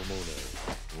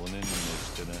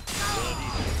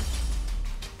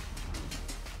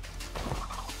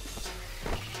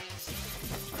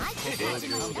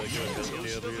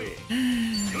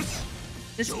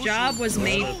 This job was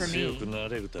made for me.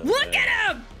 Look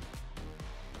at him!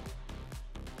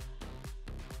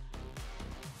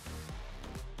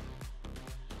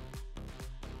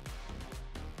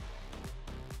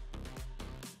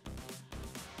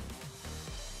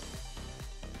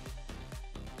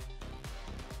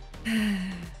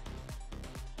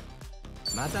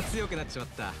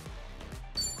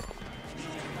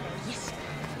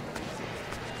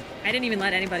 I didn't even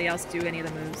let anybody else do any of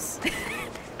the moves.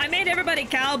 I made everybody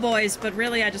cowboys, but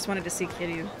really I just wanted to see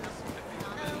Kiryu.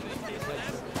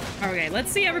 Okay,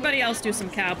 let's see everybody else do some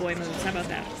cowboy moves. How about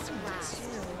that?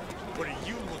 What are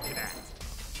you looking at?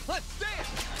 Let's dance!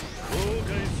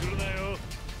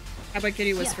 Cowboy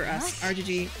Kiryu was for us.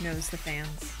 RGG knows the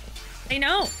fans. They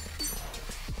know!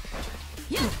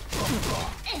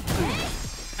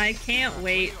 I can't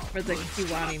wait for the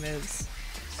Kiwami moves.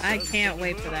 I can't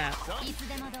wait for that.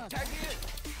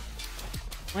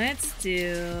 Let's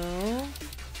do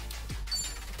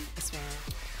this one.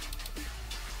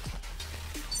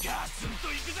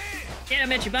 Get him,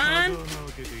 Ichiban!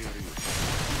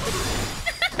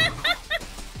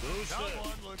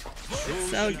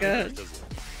 So good.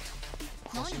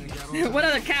 What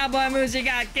other cowboy moves you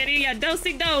got, Kitty? A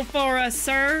do-si-do for us,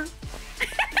 sir.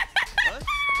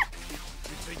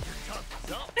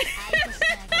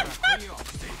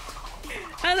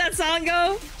 How's that song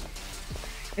go?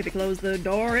 Maybe close the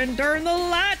door and turn the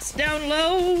lights down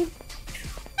low.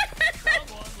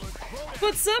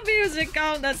 Put some music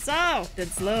on that's soft and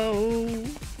slow.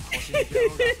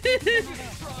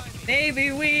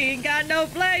 Maybe we ain't got no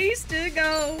place to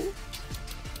go.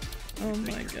 Oh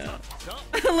my god.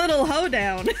 A little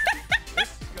hoedown.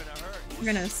 We're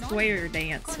gonna square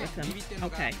dance with him.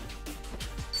 Okay.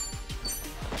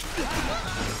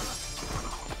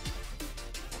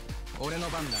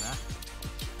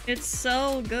 It's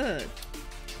so good.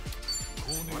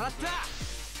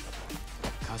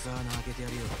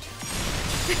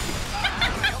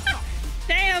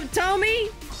 Damn, Tommy!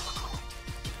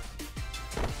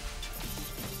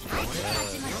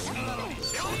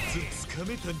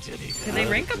 They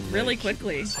rank up really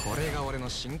quickly.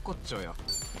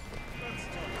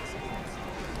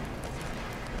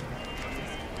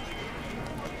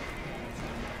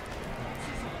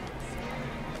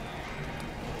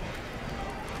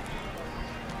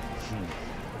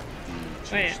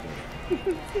 Wait.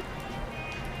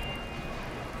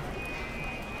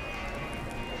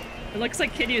 It looks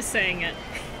like Kiryu's saying it.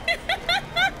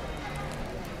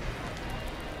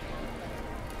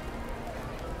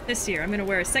 This year, I'm gonna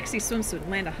wear a sexy swimsuit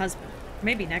and land a husband.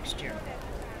 Maybe next year.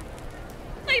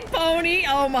 Hey, pony!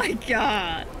 Oh my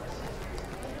god!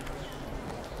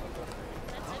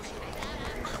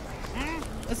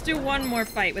 Let's do one more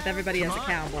fight with everybody as a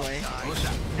cowboy.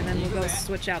 And then we'll go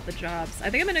switch out the jobs. I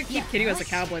think I'm gonna keep Kiryu as a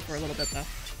cowboy for a little bit, though.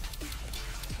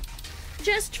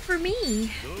 Just for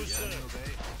me.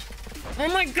 Oh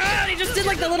my god, he just did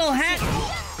like the little hat.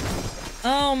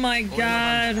 Oh my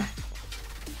god.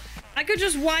 I could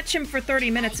just watch him for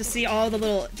 30 minutes to see all the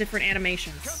little different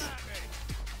animations.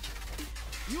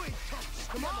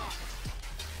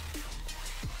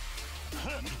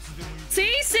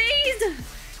 See? Seized!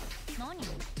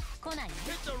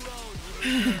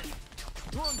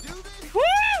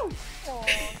 Woo!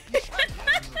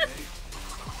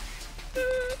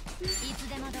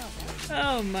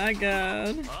 Oh my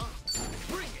god.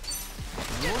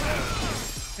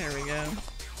 There we go.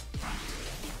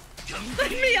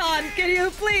 Let me on, Kiryu,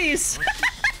 please!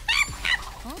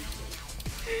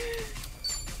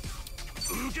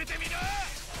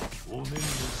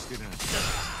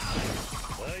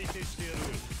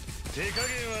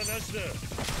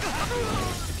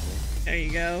 There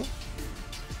you go.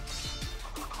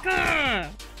 Gah!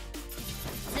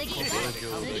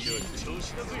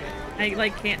 I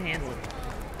like can't handle it.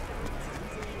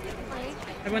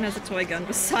 Everyone has a toy gun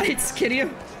besides Kiryu.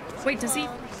 Wait, does he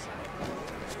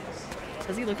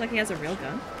look like he has a real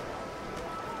gun?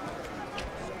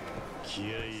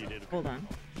 Hold on.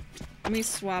 Let me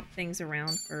swap things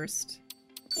around first.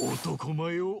 We're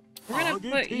gonna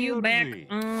put you back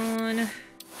on...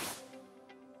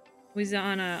 Was he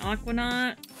on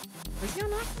Aquanaut? Was he on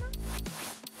Aquanaut?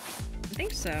 I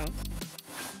think so.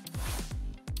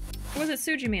 Or was it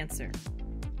Sujimancer?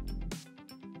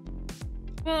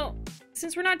 Well,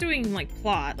 since we're not doing, like,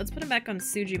 plot, let's put him back on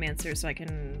Sujimancer so I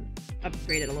can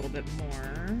upgrade it a little bit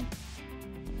more.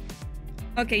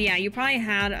 Okay, yeah, you probably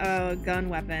had a gun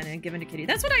weapon and given to Kitty.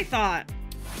 That's what I thought.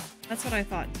 That's what I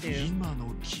thought too.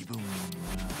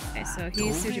 Okay, so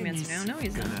he's Sujimansu now. No,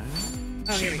 he's not.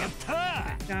 Oh, here we go.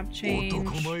 Okay, job change.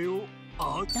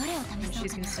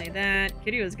 She's gonna say that.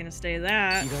 Kiryu is gonna say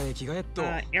that.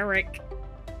 Eric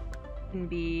can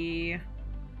be...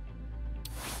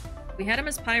 We had him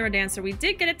as Pyro Dancer. We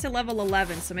did get it to level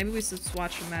 11, so maybe we should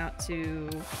swatch him out to...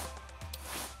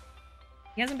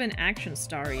 He hasn't been Action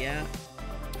Star yet.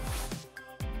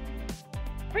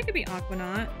 Or he could be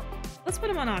Aquanaut. Let's put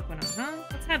him on Aquanaut, huh?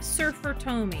 Let's have Surfer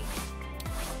Tomy.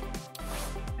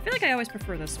 I feel like I always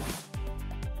prefer this one.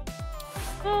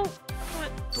 Oh,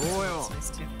 what? That's nice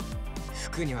too.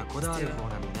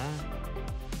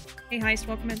 Hey, Heist,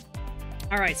 welcome in.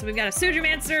 Alright, so we've got a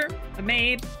Sujumancer, a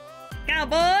maid,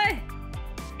 cowboy,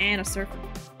 and a surfer.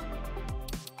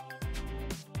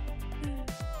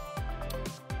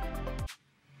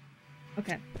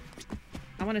 Okay.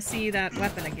 I want to see that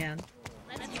weapon again.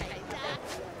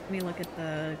 Let me look at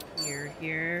the gear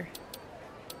here.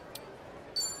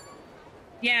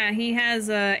 Yeah, he has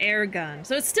a air gun.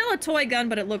 So it's still a toy gun,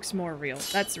 but it looks more real.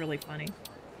 That's really funny.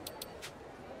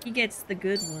 He gets the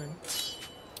good one.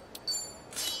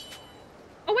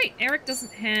 Oh wait, Eric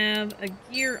doesn't have a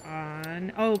gear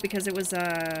on. Oh, because it was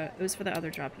for the other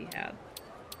job he had.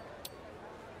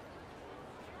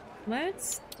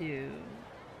 Let's do...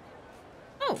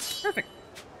 Oh, perfect.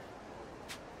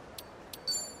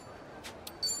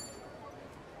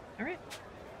 Alright.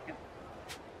 Yep.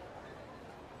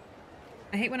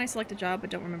 I hate when I select a job but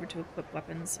don't remember to equip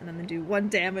weapons and then they do 1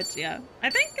 damage. Yeah.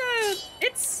 I think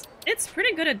it's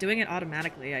pretty good at doing it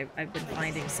automatically. I've been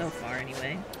finding so far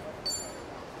anyway.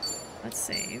 Let's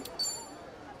save.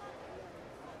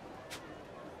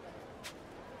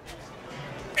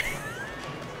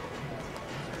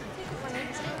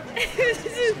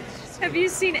 Have you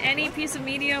seen any piece of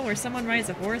media where someone rides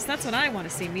a horse? That's what I want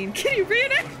to see. Me and Kitty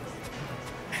read it.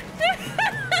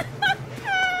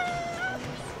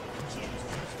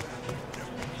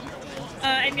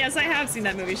 And yes, I have seen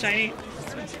that movie, Shiny.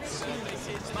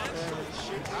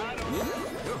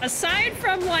 Aside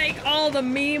from, like, all the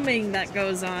memeing that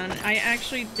goes on, I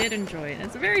actually did enjoy it.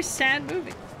 It's a very sad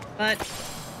movie, but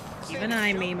even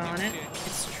I meme on it.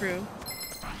 It's true.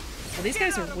 Well, these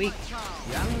guys are weak.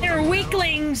 They're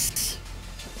weaklings!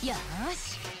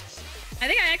 I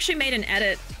think I actually made an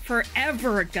edit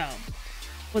forever ago.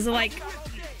 Was it like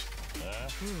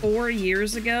 4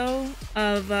 years ago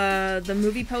of the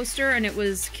movie poster, and it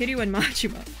was Kiryu and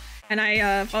Majima, and I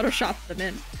photoshopped them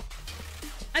in.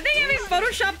 I think I even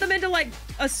photoshopped them into like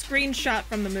a screenshot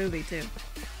from the movie too.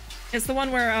 It's the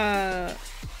one where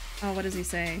oh, what does he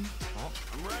say?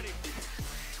 I'm ready.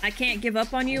 I can't give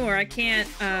up on you, or I can't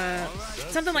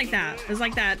something like that. It was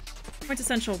like that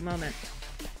quintessential moment.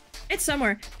 It's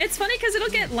somewhere. It's funny because it'll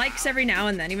get likes every now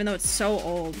and then, even though it's so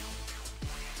old.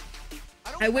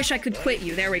 I wish I could quit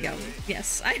you. There we go.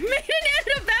 Yes, I made an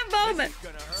edit of that moment.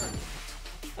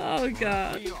 Oh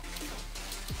god.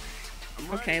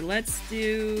 Okay, let's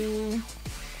do...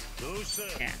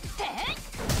 Yeah.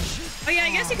 Oh yeah,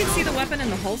 I guess you can see the weapon in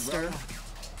the holster.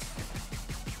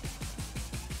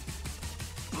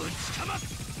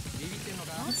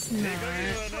 It's not.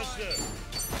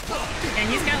 And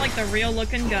he's got like the real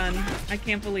looking gun. I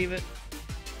can't believe it.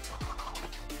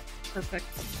 Perfect.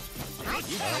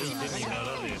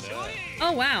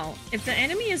 Oh wow. If the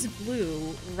enemy is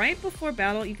blue, right before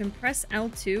battle you can press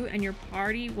L2 and your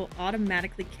party will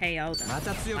automatically KO them. Wow. I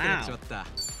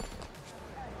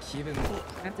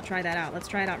have to try that out. Let's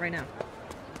try it out right now.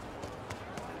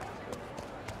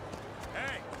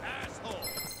 Hey, asshole.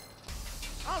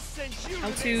 I'll send you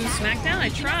L2 smackdown. I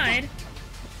tried.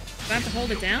 Do I have to hold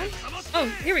it down? Oh,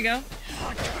 here we go.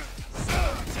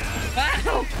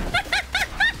 Wow.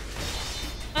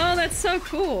 Oh, that's so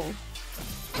cool.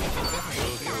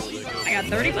 I got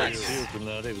 30 bucks.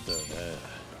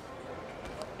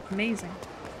 Amazing.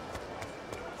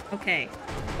 Okay,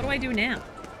 what do I do now?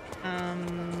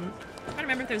 I'm trying to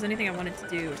remember if there's anything I wanted to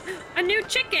do. A new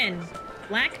chicken!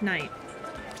 Black Knight.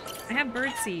 I have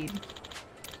birdseed.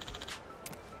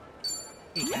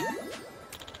 Here you go.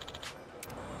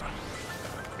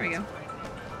 There we go.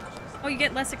 Oh, you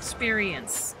get less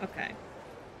experience. Okay.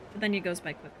 But then it goes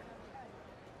by quicker.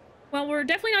 Well, we're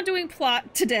definitely not doing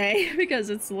plot today because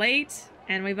it's late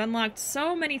and we've unlocked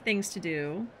so many things to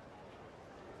do.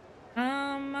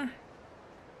 What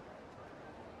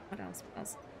else? What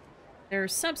else? There are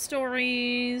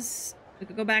sub-stories. We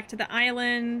could go back to the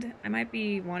island. I might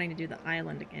be wanting to do the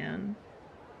island again.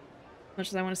 As much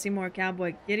as I want to see more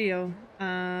Cowboy Kiryu.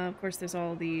 Of course, there's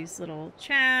all these little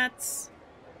chats.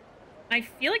 I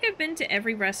feel like I've been to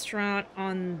every restaurant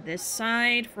on this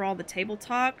side for all the table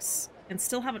talks and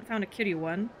still haven't found a Kiryu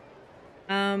one.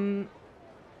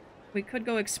 We could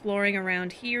go exploring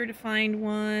around here to find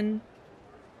one.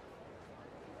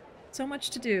 So much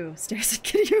to do. Stairs at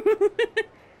Kiryu.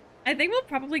 I think we'll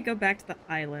probably go back to the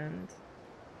island.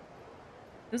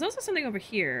 There's also something over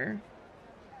here.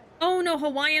 Oh no,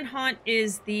 Hawaiian Haunt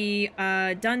is the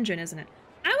dungeon, isn't it?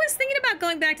 I was thinking about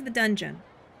going back to the dungeon.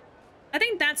 I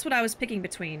think that's what I was picking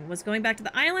between, was going back to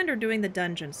the island or doing the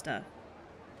dungeon stuff.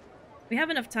 If we have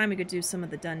enough time, we could do some of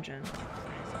the dungeon.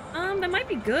 That might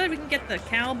be good. We can get the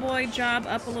cowboy job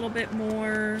up a little bit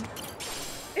more.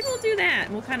 Maybe we'll do that,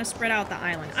 and we'll kind of spread out the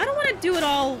island. I don't want to do it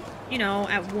all, you know,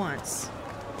 at once.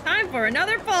 Time for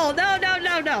another poll. No, no,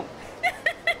 no, no.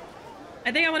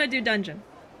 I think I want to do dungeon.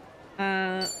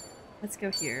 Let's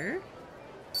go here.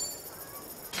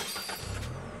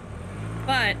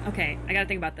 But, okay, I gotta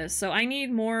think about this. So I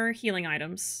need more healing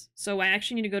items. So I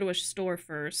actually need to go to a store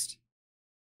first.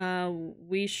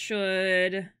 We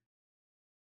should...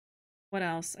 What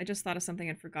else? I just thought of something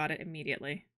and forgot it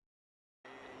immediately.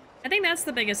 I think that's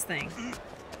the biggest thing.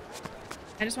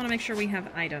 I just want to make sure we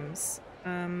have items.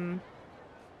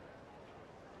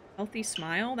 Healthy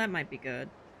smile? That might be good.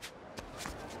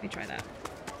 Let me try that.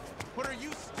 What are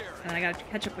you staring at? And I gotta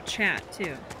catch up with chat,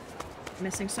 too. I'm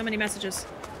missing so many messages.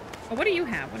 Oh, what do you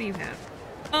have? What do you have?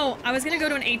 Oh, I was gonna go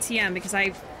to an ATM because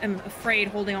I am afraid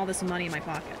holding all this money in my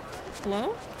pocket.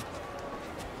 Hello?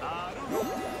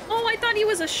 Oh, I thought he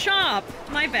was a shop.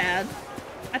 My bad.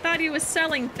 I thought he was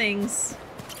selling things.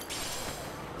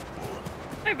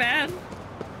 My bad.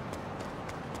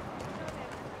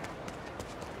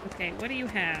 Okay, what do you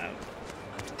have?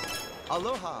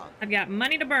 Aloha. I've got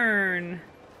money to burn.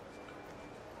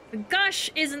 The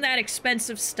gush isn't that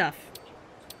expensive stuff.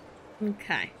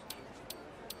 Okay.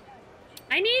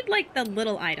 I need, like, the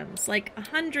little items. Like,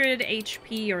 100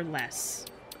 HP or less.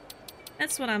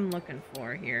 That's what I'm looking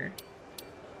for here.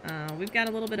 We've got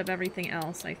a little bit of everything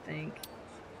else, I think.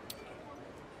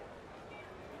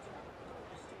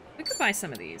 We could buy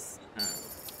some of these.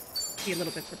 Be a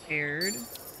little bit prepared.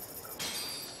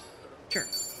 Sure.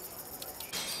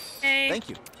 Hey. Thank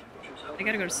you. I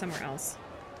gotta go to somewhere else.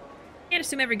 Can't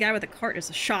assume every guy with a cart is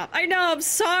a shop. I know, I'm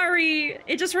sorry!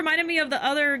 It just reminded me of the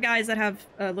other guys that have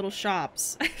little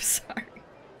shops. I'm sorry.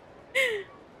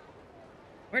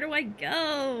 Where do I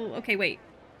go? Okay, wait.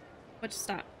 Let's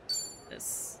stop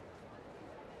this.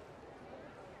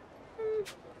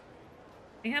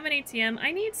 I have an ATM.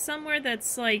 I need somewhere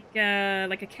that's like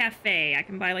a cafe. I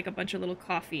can buy like a bunch of little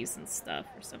coffees and stuff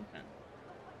or something.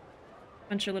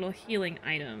 Bunch of little healing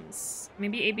items.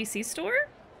 Maybe ABC store?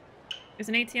 There's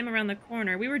an ATM around the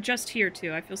corner. We were just here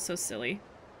too. I feel so silly. Is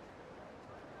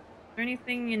there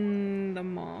anything in the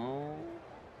mall?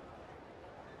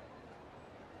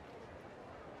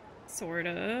 Sort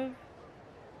of.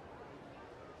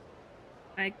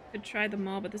 I could try the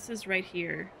mall, but this is right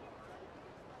here.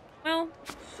 Well,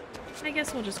 I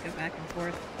guess we'll just go back and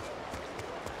forth.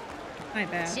 My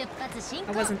bad.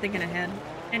 I wasn't thinking ahead.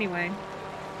 Anyway.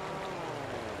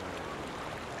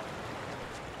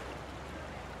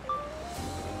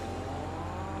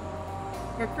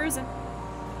 We're cruising.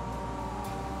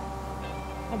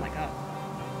 Oh my god.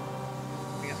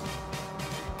 Here we go.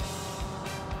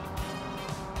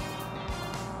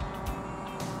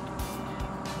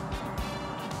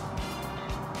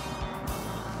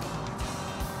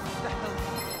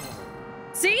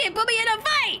 See? It put me in a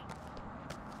fight!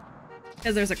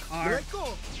 Because there's a car.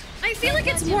 I feel like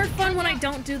it's more fun when I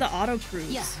don't do the auto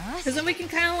cruise. Because then we can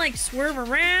kind of like swerve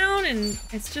around and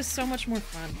it's just so much more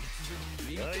fun.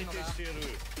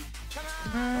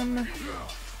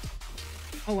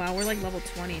 Oh wow, we're like level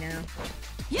 20 now.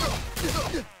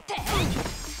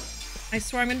 I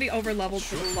swear I'm gonna be over leveled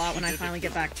for the plot when I finally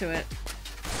get back to it.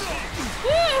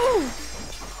 Woo!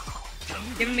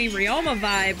 Giving me Ryoma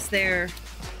vibes there.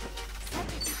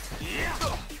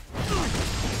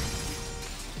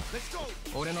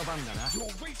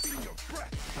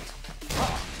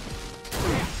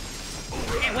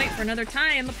 Can't wait for another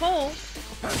tie in the pole.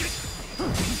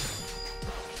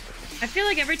 I feel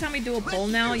like every time we do a bowl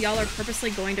now, y'all are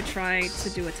purposely going to try to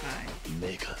do a tie.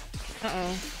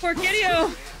 Uh-oh. Poor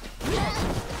Kiryu!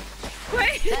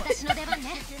 Wait!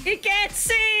 He can't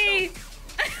see!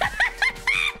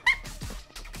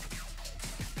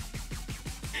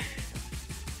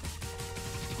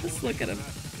 Just look at him.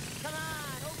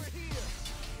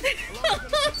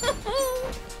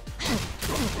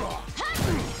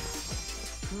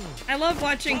 I love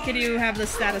watching Kiryu have the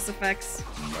status effects.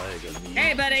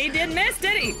 Hey, but he didn't miss,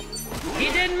 did he?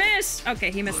 He didn't miss!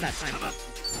 Okay, he missed that time.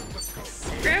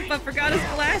 Grandpa forgot his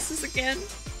glasses again.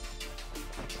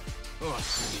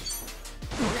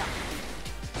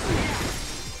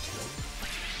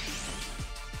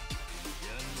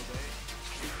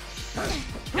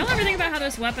 Y'all ever think about how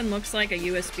this weapon looks like a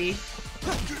USB?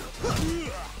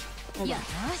 Hold on.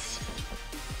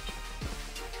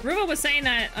 Ruva was saying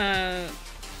that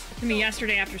to me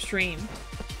yesterday after stream.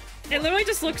 It literally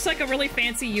just looks like a really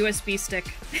fancy USB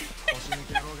stick.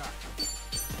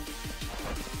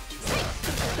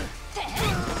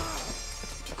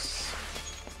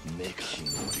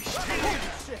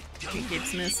 He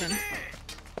keeps missing.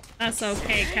 That's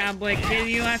okay, Cowboy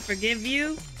Kiryu. I forgive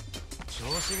you.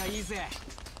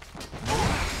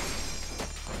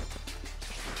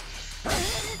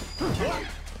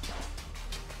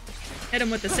 Hit him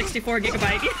with the 64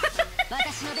 gigabyte.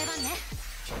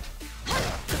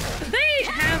 They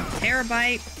have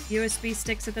terabyte USB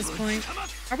sticks at this point.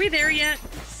 Are we there yet?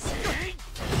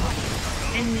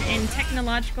 In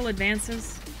technological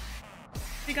advances?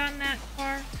 Have we gotten that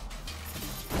far?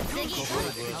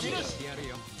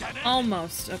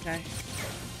 Almost, okay.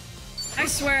 I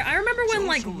swear, I remember when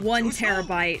like 1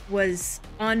 terabyte was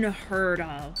unheard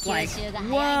of. Like,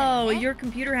 whoa, your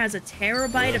computer has a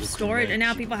terabyte of storage, and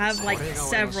now people have like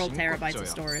several terabytes of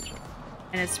storage.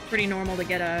 And it's pretty normal to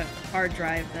get a hard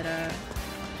drive that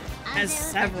has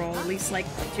several, at least like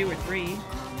 2 or 3.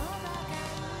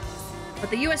 But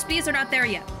the USBs are not there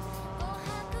yet.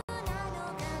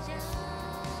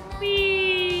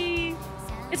 Whee!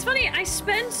 It's funny, I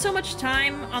spend so much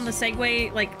time on the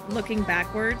Segway, like, looking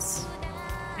backwards.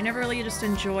 I never really just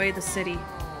enjoy the city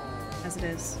as it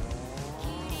is.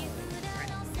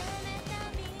 Right.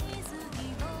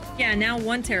 Yeah, now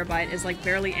 1 terabyte is like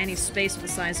barely any space for the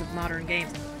size of modern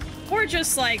games. Or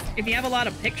just like, if you have a lot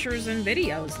of pictures and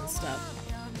videos and stuff.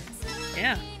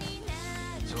 Yeah.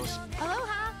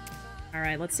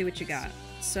 Alright, let's see what you got.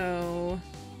 So,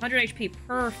 100 HP,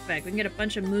 perfect. We can get a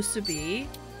bunch of musubi.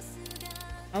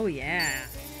 Oh yeah.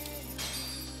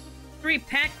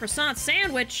 3-pack croissant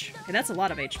sandwich. Okay, that's a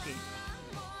lot of HP. You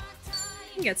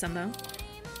can get some though.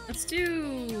 Let's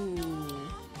do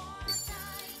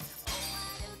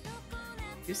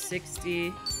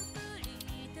 260.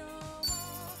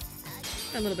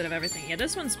 A little bit of everything. Yeah,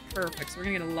 this one's perfect, so we're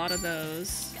gonna get a lot of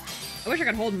those. I wish I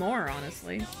could hold more,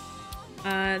 honestly.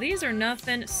 These are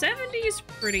nothing. 70's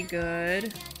pretty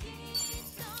good.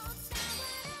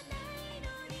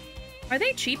 Are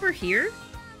they cheaper here?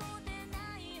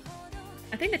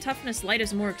 I think the toughness light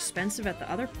is more expensive at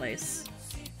the other place.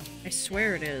 I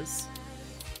swear it is.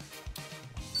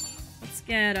 Let's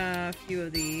get a few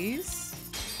of these.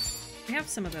 We have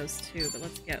some of those too, but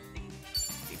let's get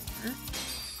these cheaper.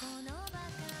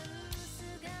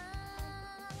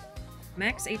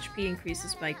 Max HP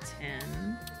increases by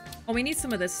 10. Oh, we need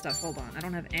some of this stuff. Hold on. I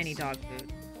don't have any dog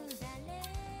food.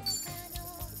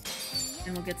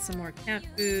 And we'll get some more cat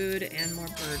food and more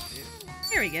bird food.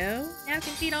 There we go. Now we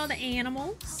can feed all the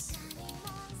animals.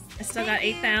 I still got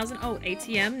 8,000. Oh,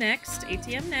 ATM next.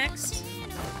 ATM next.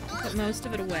 Put most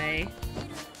of it away.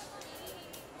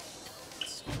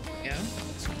 There we go.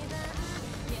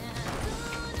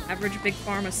 Average big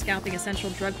pharma scalping essential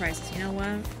drug prices. You know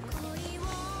what?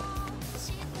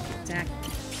 Exactly.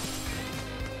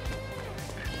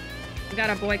 We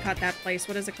gotta boycott that place.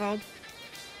 What is it called?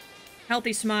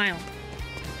 Healthy Smile.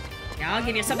 Yeah, I'll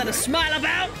give you something to smile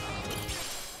about!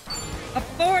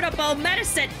 Affordable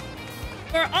medicine!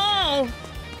 For all!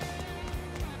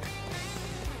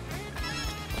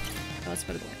 Oh, let's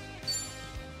put it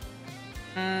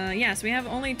away. Yeah, so we have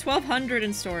only 1,200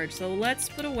 in storage, so let's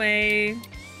put away...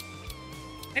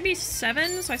 maybe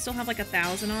 7, so I still have like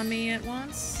 1,000 on me at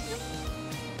once.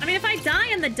 I mean, if I die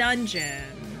in the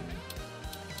dungeon...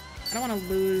 I don't want to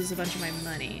lose a bunch of my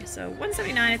money, so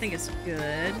 179 I think is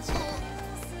good.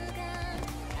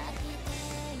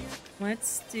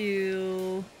 Let's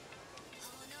do...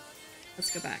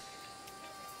 let's go back.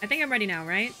 I think I'm ready now,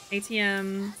 right?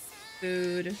 ATM,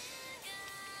 food...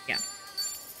 yeah.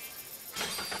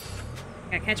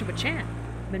 Gotta catch up with chat.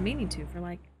 I've been meaning to for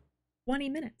like 20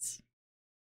 minutes.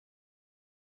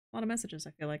 A lot of messages, I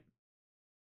feel like.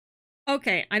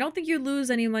 Okay, I don't think you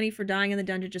lose any money for dying in the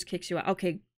dungeon, just kicks you out.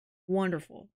 Okay,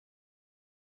 wonderful.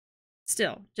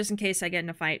 Still, just in case I get in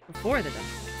a fight before the dungeon.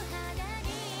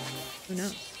 Who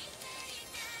knows?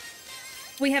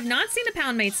 We have not seen the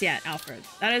pound mates yet, Alfred.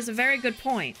 That is a very good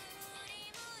point.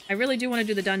 I really do want to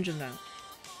do the dungeon, though.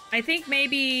 I think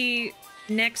maybe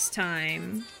next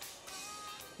time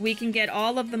we can get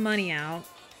all of the money out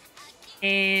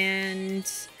and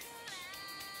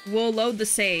we'll load the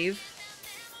save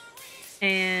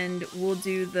and we'll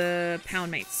do the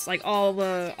pound mates, like all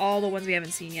the ones we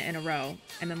haven't seen yet in a row,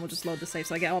 and then we'll just load the save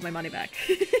so I get all my money back.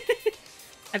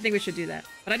 I think we should do that,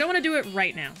 but I don't want to do it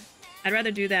right now. I'd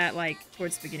rather do that like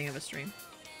towards the beginning of a stream.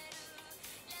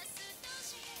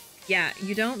 Yeah,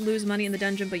 you don't lose money in the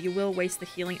dungeon, but you will waste the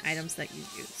healing items that you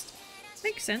used.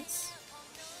 Makes sense.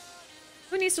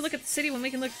 Who needs to look at the city when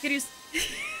we can look at Kiryu's?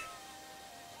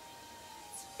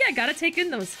 Yeah, gotta take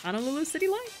in those Honolulu city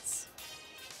lights.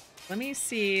 Let me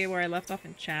see where I left off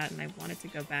in chat, and I wanted to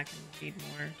go back and read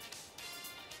more.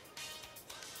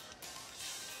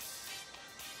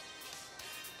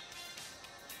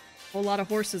 A whole lot of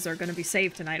horses are gonna be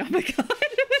saved tonight. Oh my god.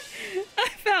 I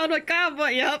found a cowboy,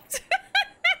 yup.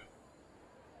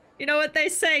 You know what they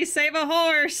say, save a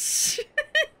horse.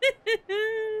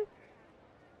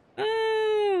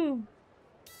 Oh.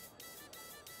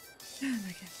 Oh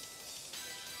my god.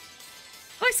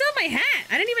 Oh, I still have my hat.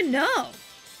 I didn't even know.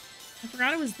 I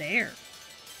forgot it was there.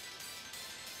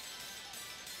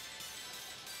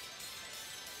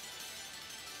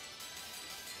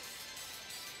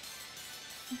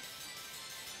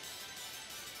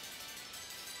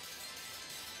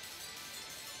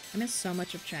 I missed so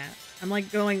much of chat. I'm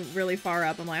like going really far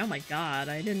up. I'm like, oh my god,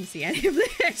 I didn't see any of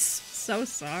this. So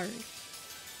sorry.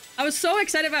 I was so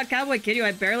excited about Cowboy Kiryu,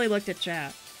 I barely looked at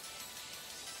chat.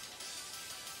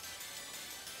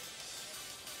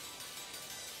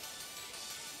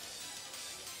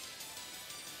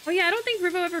 Oh yeah, I don't think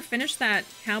Rivo ever finished that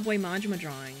Cowboy Majima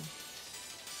drawing.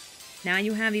 Now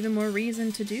you have even more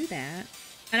reason to do that.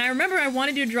 And I remember I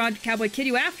wanted to draw Cowboy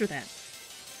Kiryu after that.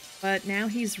 But now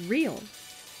he's real.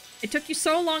 It took you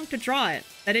so long to draw it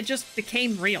that it just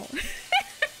became real.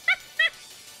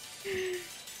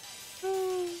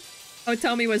 Oh,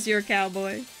 Tommy was your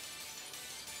cowboy.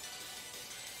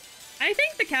 I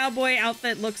think the cowboy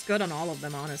outfit looks good on all of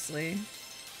them, honestly.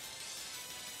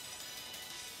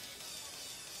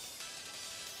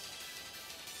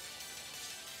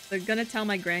 They're gonna tell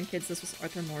my grandkids this was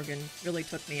Arthur Morgan. Really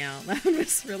took me out. That one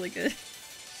was really good.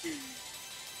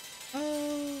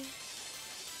 Oh.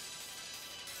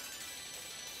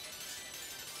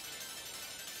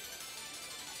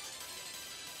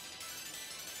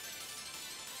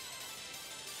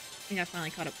 I think I finally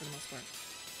caught up for the most part.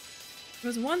 There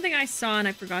was one thing I saw and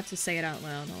I forgot to say it out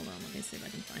loud. Hold on, let me see if I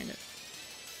can find it.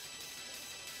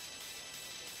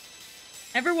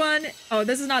 Everyone... Oh,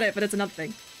 this is not it, but it's another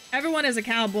thing. Everyone is a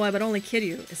cowboy, but only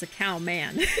Kiryu is a cow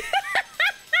man.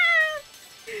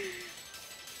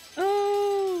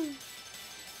 Oh.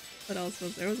 What else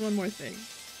was there? There was one more thing.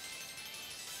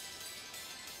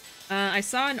 I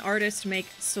saw an artist make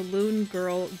Saloon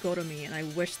Girl Goromi, and I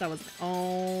wish that was...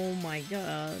 Oh my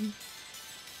god.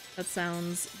 That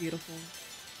sounds beautiful.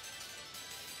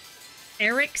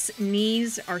 Eric's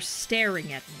knees are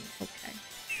staring at me. Okay.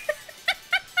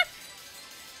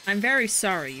 I'm very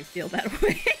sorry you feel that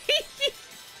way.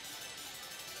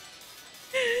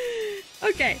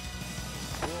 Okay.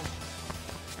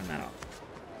 Turn that off.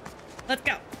 Let's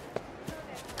go.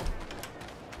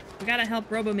 We gotta help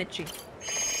Robomichi.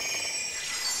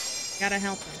 Gotta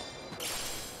help him.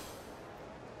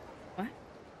 What?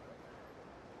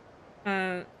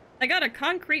 I got a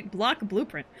concrete block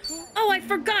blueprint. Oh, I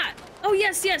forgot! Oh,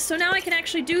 yes, yes, so now I can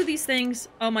actually do these things.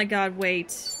 Oh my god,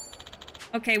 wait.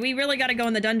 Okay, we really gotta go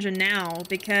in the dungeon now,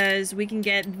 because we can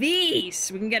get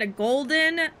these! We can get a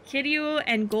golden Kiryu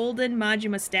and golden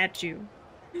Majima statue.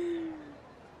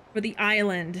 For the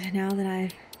island, now that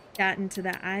I've gotten to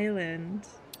the island.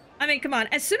 I mean, come on.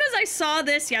 As soon as I saw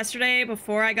this yesterday,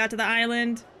 before I got to the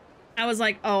island, I was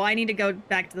like, oh, I need to go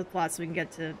back to the plot so we can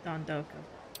get to Dondoko.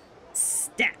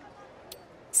 Stat.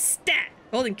 Stat.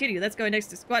 Golden Kiryu, that's going next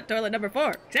to squat toilet number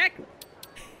 4. Exactly.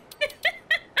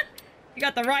 You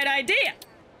got the right idea.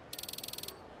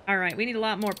 Alright, we need a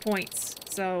lot more points.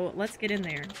 So, let's get in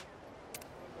there.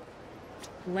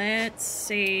 Let's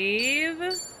save.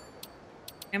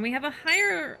 And we have a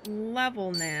higher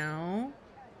level now.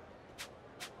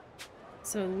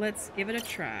 So let's give it a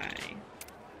try.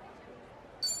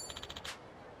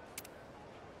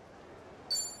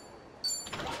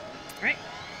 All right.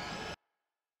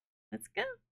 Let's go.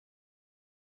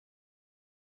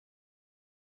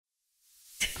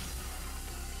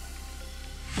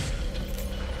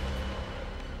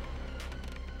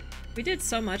 We did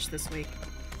so much this week.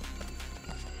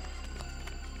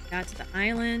 Got to the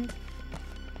island.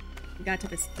 We got to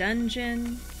this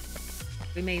dungeon.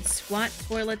 We made squat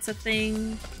toilets a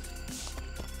thing.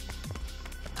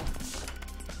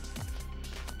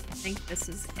 I think this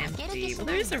is empty. Well,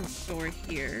 there's a door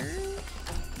here.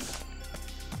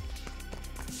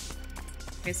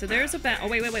 Okay, so there's a battle. Oh,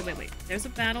 wait. There's a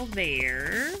battle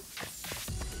there.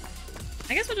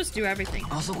 I guess we'll just do everything.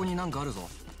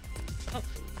 Oh.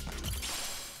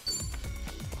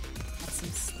 Got some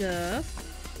stuff.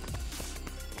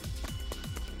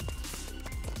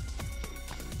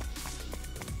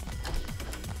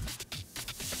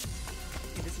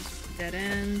 Okay, this is just a dead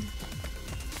end.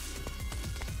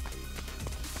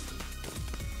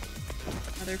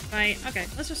 Another fight. Okay,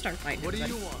 let's just start fighting. What do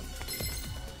you want?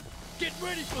 Get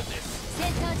ready for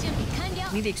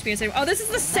this. Need the experience. Oh, this is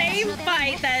the same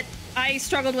fight that I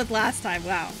struggled with last time.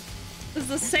 Wow. This is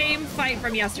the same fight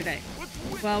from yesterday.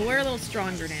 Well, we're a little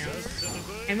stronger now.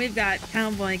 And we've got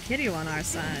Cowboy Kiryu on our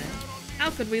side.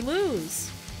 How could we lose?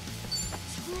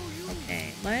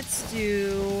 Okay, let's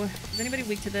do... Is anybody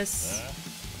weak to this?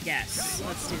 Yes,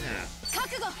 let's do that.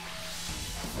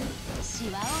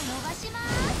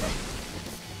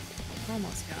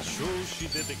 Almost got it.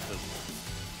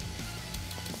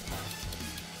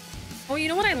 Oh, you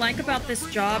know what I like about this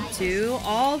job, too?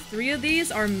 All three of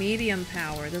these are medium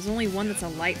power. There's only one that's a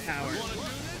light power.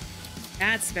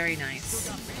 That's very nice.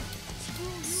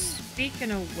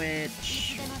 Speaking of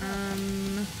which,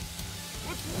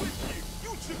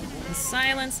 the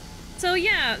silence. So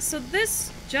yeah, so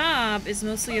this job is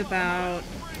mostly about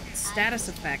status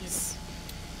effects.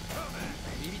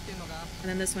 And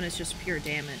then this one is just pure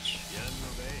damage.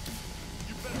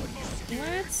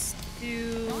 Let's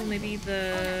do maybe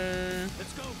the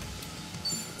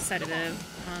sedative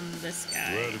on this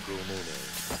guy.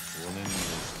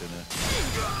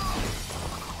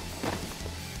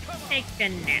 Take a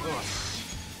nap.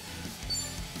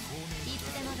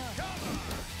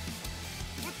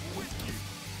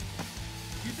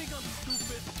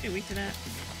 Are you weak to that?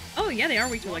 Oh yeah, they are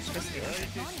weak to electricity. Okay.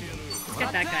 Let's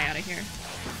get that guy out of here.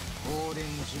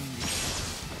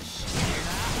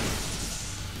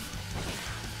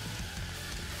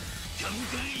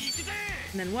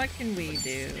 And then what can we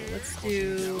do? Let's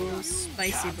do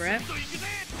spicy breath.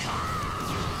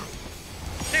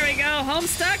 There we go,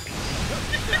 Homestuck.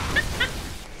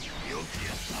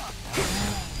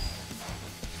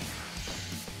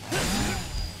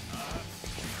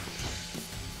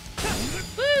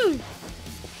 Woo!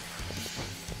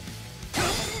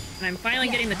 And I'm finally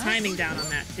getting the timing down on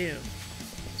that too.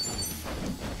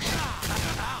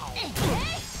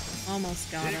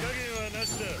 Almost got him.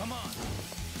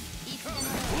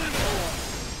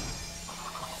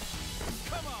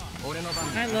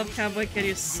 I love Cowboy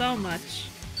Kiryu so much.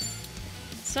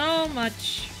 So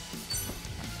much.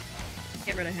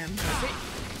 Get rid of him.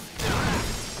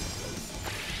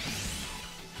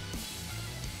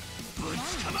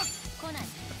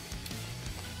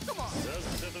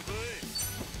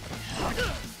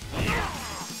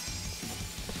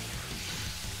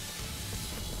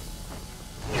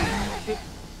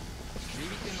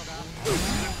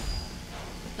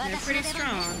 They're pretty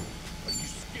strong.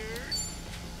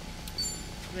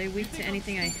 Are they weak to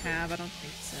anything I have? I don't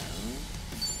think so.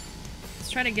 Let's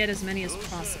try to get as many as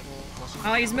possible.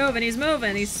 Oh, he's moving, he's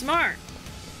smart!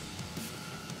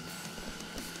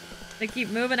 They keep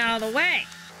moving out of the way!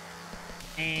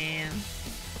 And...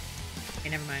 okay,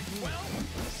 never mind.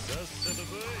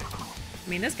 I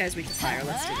mean, this guy's weak to fire,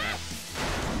 let's do that.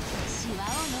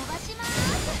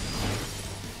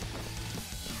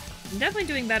 I'm definitely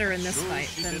doing better in this fight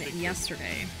than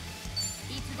yesterday.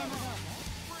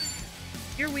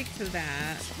 You're weak to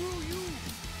that.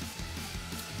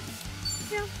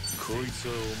 Yeah.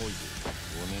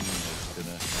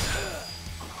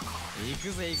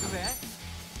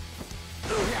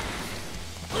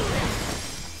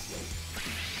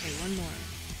 Okay, one more.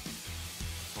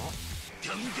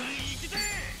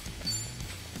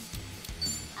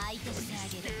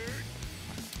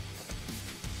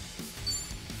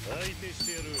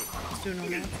 Let's do a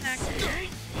normal attack.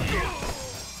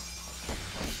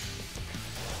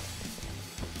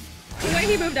 The way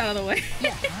he moved out of the way.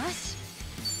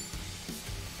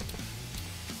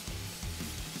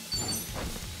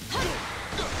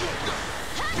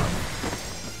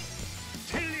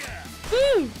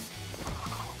 Woo!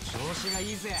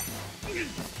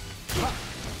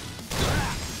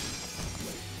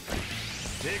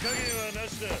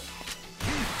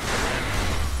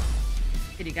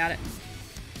 Kid, you got it.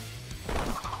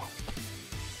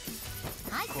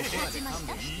 Alright.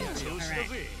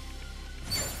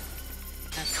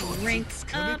 That's rank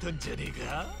up.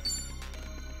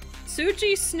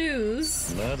 Tsuji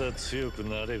snooze.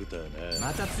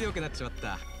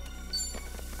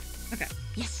 Okay.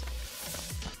 Yes.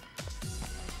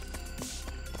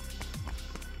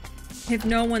 If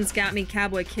no one's got me,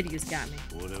 Cowboy Kiryu's got me.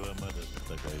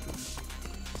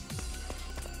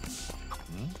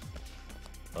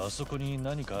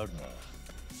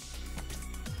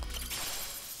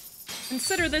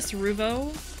 Consider this,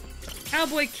 Ruvo.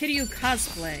 Cowboy Kiryu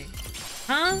cosplay.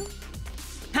 Huh?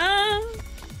 Huh?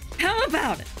 How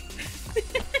about it?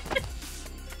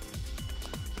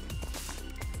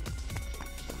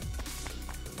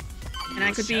 And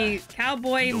I could be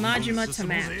Cowboy Majima to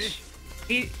match.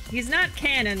 He's not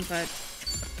canon, but...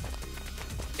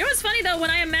 It was funny though, when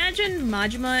I imagined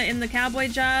Majima in the cowboy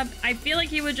job, I feel like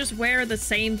he would just wear the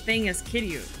same thing as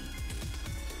Kiryu.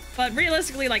 But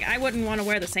realistically, like, I wouldn't want to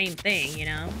wear the same thing, you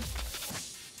know?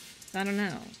 So I don't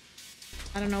know.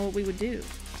 I don't know what we would do.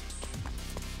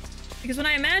 Because when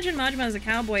I imagine Majima as a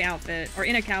cowboy outfit, or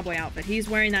in a cowboy outfit, he's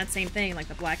wearing that same thing, like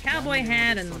the black cowboy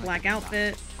hat and the black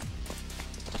outfit.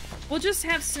 We'll just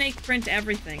have snake print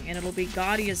everything, and it'll be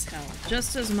gaudy as hell,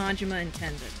 just as Majima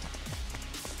intended.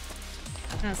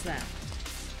 How's that?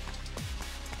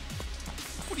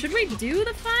 Should we do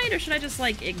the fight, or should I just,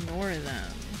 like, ignore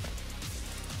them?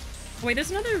 Oh, wait,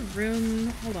 there's another room.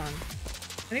 Hold on.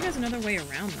 I think there's another way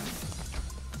around them.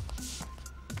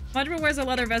 Majima wears a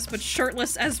leather vest, but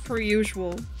shirtless as per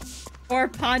usual. Or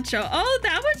poncho. Oh,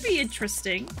 that would be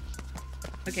interesting.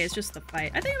 Okay, it's just the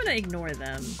fight. I think I'm gonna ignore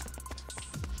them.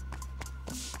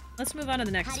 Let's move on to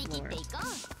the next floor.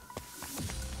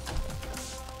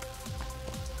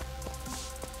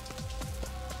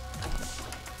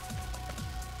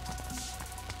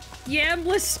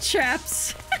 Yamless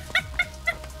chaps.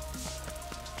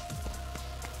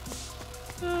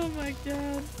 Oh my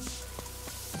god.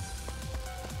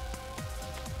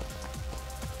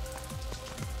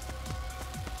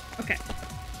 Okay.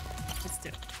 Let's do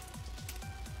it.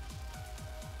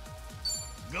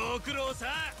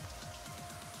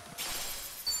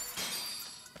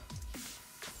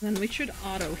 Then we should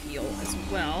auto heal as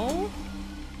well.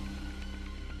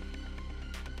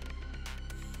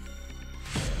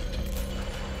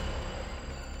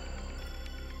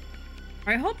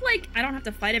 I hope, like, I don't have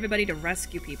to fight everybody to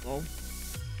rescue people.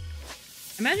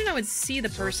 Imagine I would see the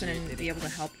person and be able to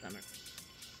help them.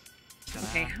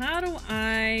 Okay, how do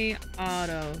I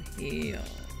auto heal?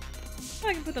 Oh,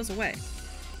 I can put those away.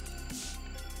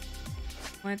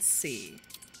 Let's see.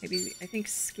 Maybe, I think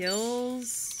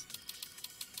skills.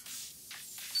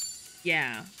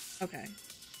 Yeah, okay.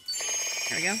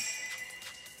 There we go.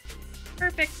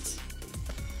 Perfect.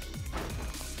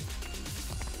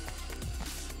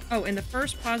 Oh, in the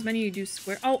first pause menu, you do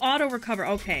square. Oh, auto recover.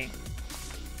 Okay.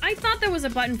 I thought there was a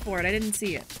button for it. I didn't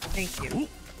see it. Thank you.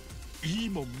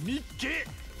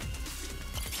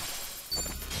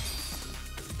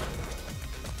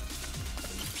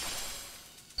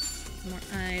 More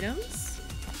items.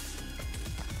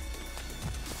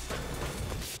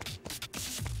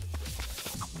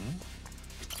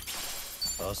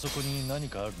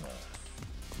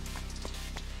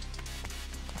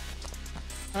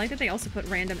 I like that they also put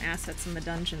random assets in the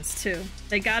dungeons, too.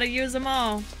 They gotta use them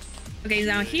all. Okay,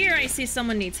 now here I see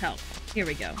someone needs help. Here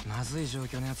we go.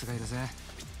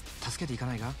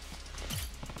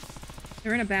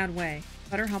 They're in a bad way.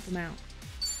 Better help them out.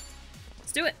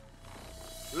 Let's do it.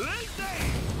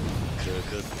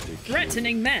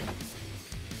 Threatening men.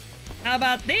 How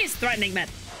about these threatening men?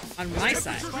 On my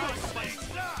side.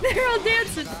 They're all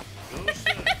dancing.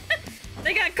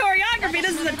 They got choreography.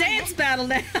 This is a dance battle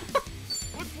now.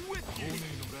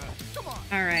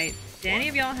 Alright. Do any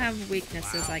of y'all have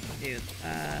weaknesses I can do?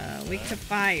 Weak to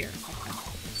fire.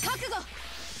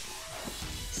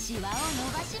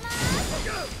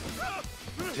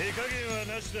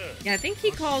 Yeah, I think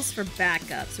he calls for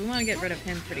backup, so we want to get rid of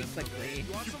him pretty quickly.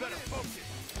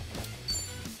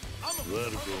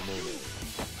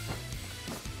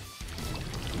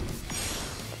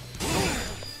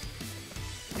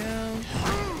 Go.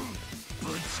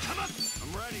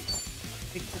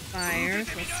 Weak to fire,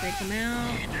 so let's take him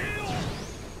out.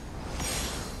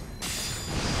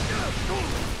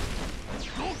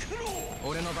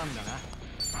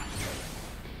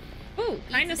 Ooh,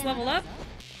 kindness level up.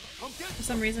 For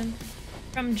some reason.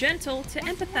 From gentle to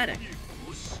empathetic.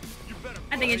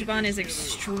 I think Ichiban is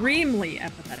extremely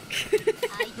empathetic.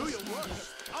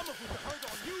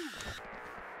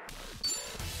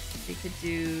 We could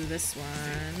do this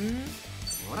one.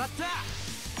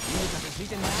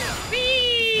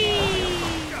 Whee!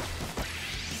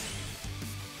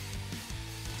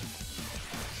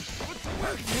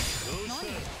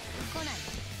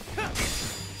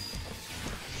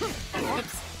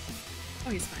 Oops. Oh,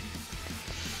 he's fine.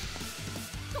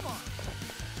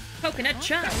 Coconut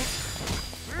chop.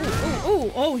 Ooh, ooh,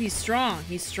 ooh. Oh, he's strong.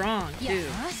 He's strong, too.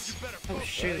 Oh,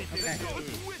 shoot. Okay.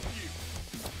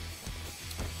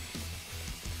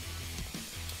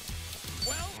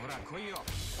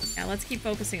 Yeah, let's keep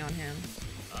focusing on him.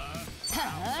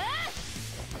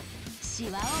 He's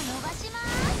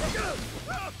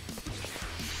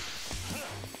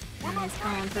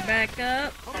calling for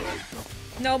backup.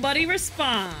 Nobody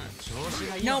responds.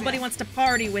 Nobody wants to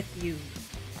party with you.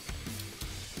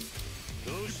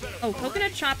 Oh,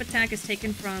 coconut chop attack is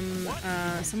taken from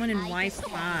someone in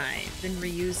Y5. Been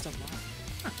reused a lot.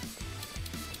 Huh.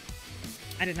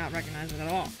 I did not recognize it at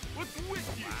all.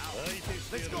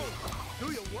 Let's go.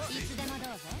 Do your work.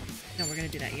 No, we're gonna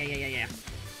do that. Yeah.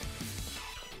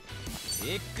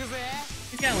 He's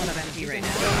got a lot of MP right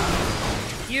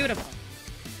now. Beautiful.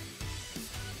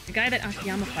 The guy that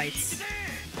Akiyama fights.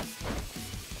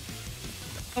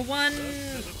 The one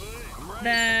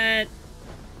that...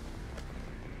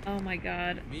 Oh my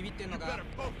god.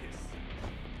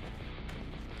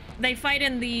 They fight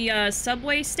in the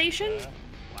subway station?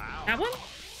 That one?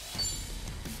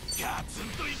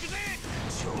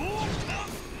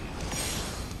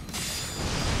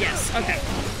 Yes, okay.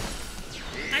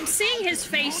 I'm seeing his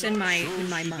face in my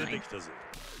mind.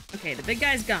 Okay, the big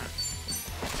guy's gone.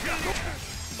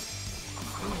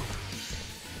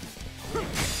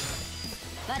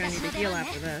 Gonna need to heal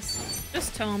after this.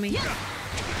 Just tell me.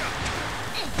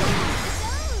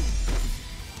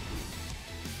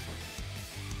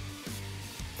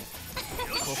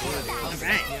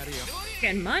 Alright.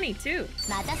 Getting money too.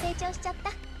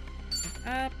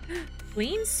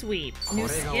 Clean sweep. New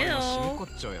skill.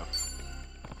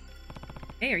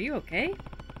 Hey, are you okay?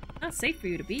 Not safe for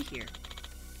you to be here.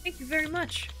 Thank you very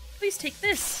much. Please take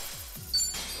this.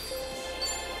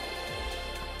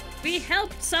 We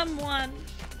helped someone!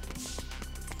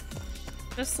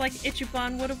 Just like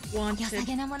Ichiban would have wanted.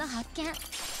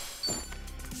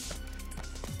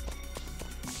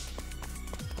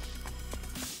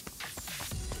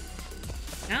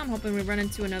 Now I'm hoping we run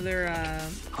into another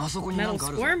metal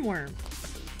squirm worm.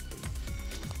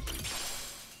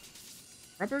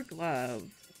 Rubber glove.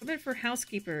 Equipment for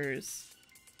housekeepers.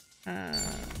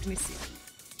 Let me see.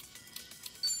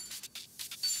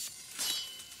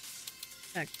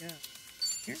 That go?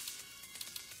 Here?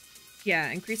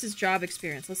 Yeah, increases job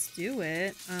experience. Let's do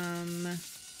it.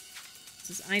 This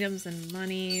is items and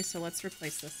money, so let's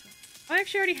replace this one. Oh, I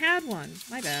actually already had one.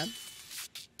 My bad.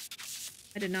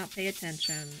 I did not pay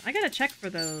attention. I gotta check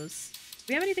for those. Do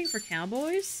we have anything for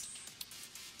cowboys?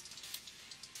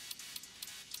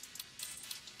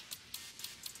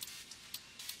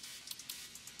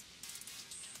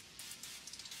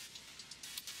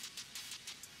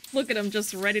 Look at him,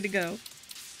 just ready to go.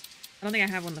 I don't think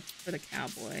I have one for the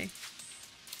cowboy.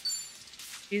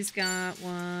 He's got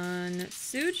one.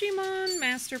 Sujimon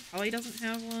Master probably doesn't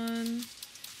have one.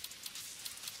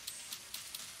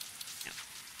 No.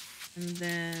 And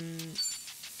then...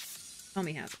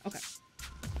 Tommy has it. Okay.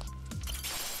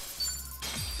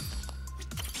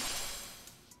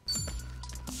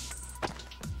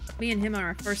 Me and him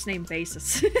are a first name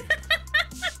basis.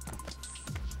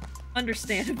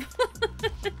 Understandable.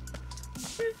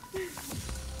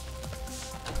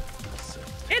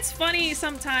 It's funny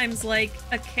sometimes, like,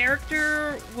 a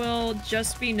character will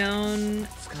just be known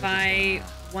by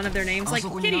one of their names, like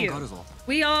Kiryu.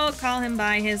 We all call him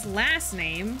by his last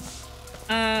name,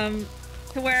 to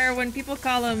where when people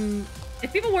call him,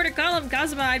 if people were to call him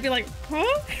Kazuma, I'd be like,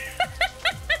 huh?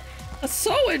 That's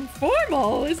so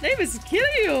informal. His name is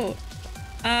Kiryu.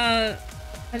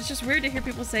 It's just weird to hear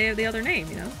people say the other name,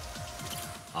 you know?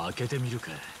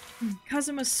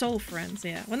 Kazuma's soul friends,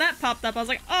 yeah. When that popped up, I was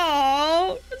like,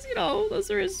 oh, because, you know, those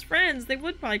are his friends. They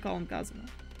would probably call him Kazuma.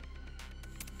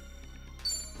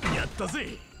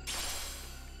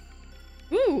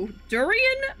 Ooh,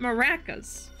 durian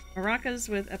maracas. Maracas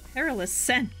with a perilous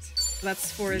scent. So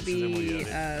that's for the,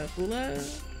 hula...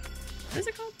 What is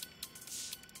it called?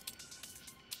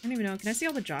 I don't even know. Can I see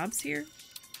all the jobs here?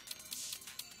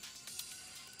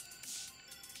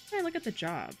 Can I look at the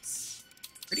jobs?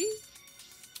 Pretty?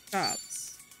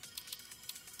 Jobs.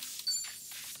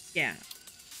 Yeah.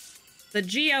 The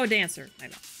Geo Dancer.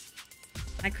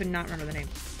 I could not remember the name.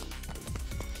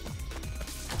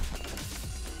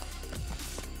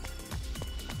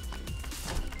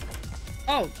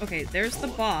 Oh, okay. There's the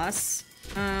boss.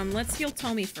 Let's heal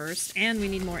Tomi first, and we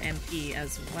need more MP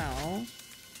as well.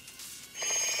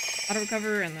 Auto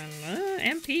recover, and then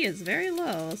MP is very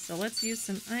low, so let's use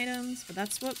some items, but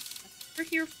that's what we're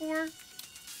here for.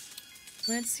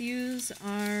 Let's use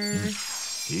our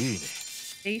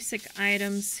basic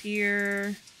items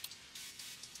here.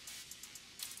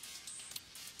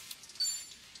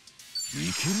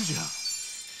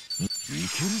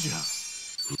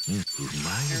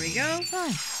 There we go.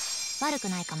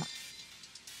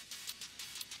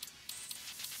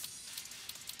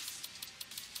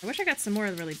 I wish I got some more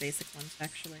of the really basic ones,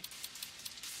 actually.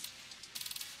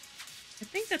 I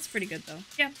think that's pretty good, though.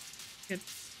 Yeah, good.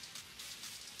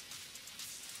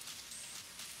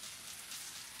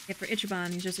 Yeah, for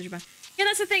Ichiban, he's just Ichiban. Yeah,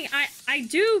 that's the thing. I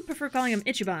do prefer calling him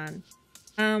Ichiban.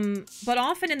 But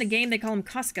often in the game they call him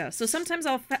Kasuga. So sometimes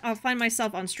I'll find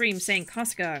myself on stream saying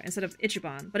Kasuga instead of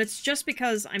Ichiban. But it's just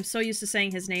because I'm so used to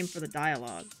saying his name for the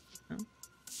dialogue. You know?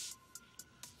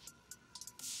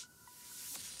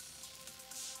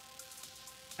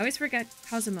 I always forget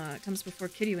Kazuma comes before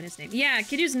Kiryu in his name. Yeah,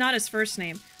 Kiryu's not his first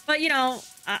name. But, you know,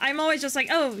 I'm always just like,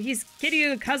 oh, he's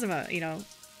Kiryu Kazuma, you know.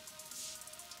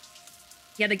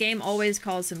 Yeah, the game always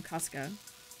calls him Kasuga.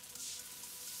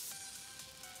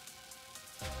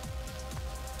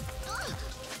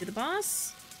 To the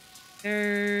boss.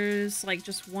 There's, like,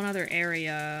 just one other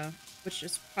area, which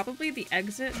is probably the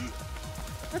exit.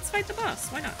 Let's fight the boss.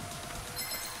 Why not?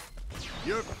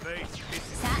 Your face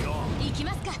pisses me off.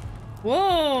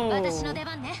 Whoa!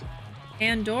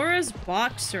 Pandora's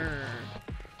Boxer.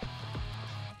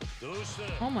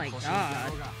 Oh my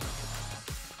god.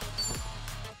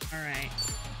 Alright.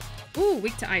 Ooh,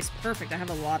 weak to ice. Perfect. I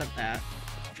have a lot of that.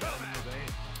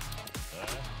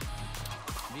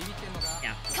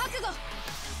 Yeah.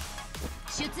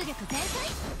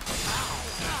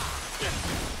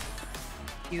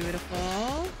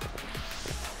 Beautiful.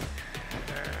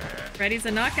 Ready's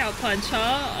a knockout punch,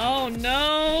 huh? Oh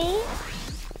no!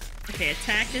 Okay,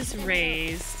 attack is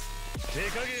raised.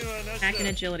 Attack and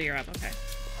agility are up, okay.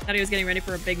 Thought he was getting ready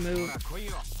for a big move.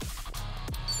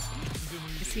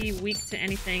 Is he weak to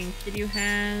anything Kiryu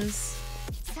has?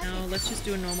 No, let's just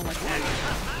do a normal attack.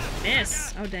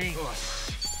 Miss! Oh dang.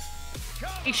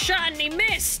 He shot and he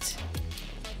missed!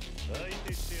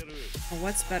 Oh,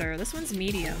 what's better? This one's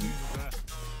medium.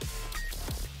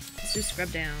 Let's do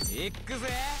scrub down. It's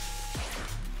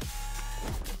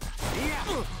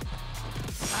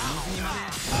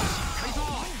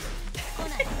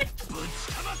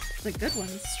a good one,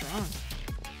 it's strong.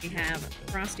 We have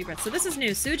Frosty Breath. So this is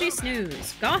new. Suji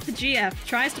Snooze. Goth GF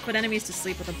tries to put enemies to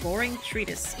sleep with a boring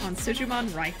treatise on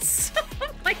Sujumon rights.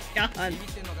 Oh my god.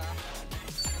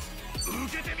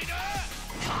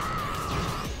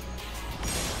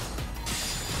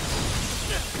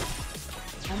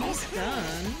 Almost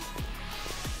done.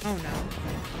 Oh no.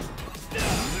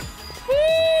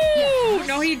 Woo!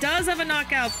 No, he does have a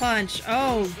knockout punch.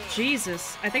 Oh,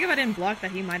 Jesus. I think if I didn't block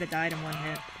that, he might have died in one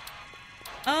hit.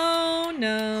 Oh,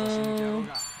 no.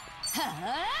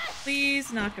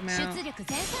 Please knock him out.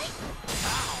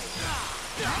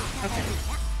 Okay.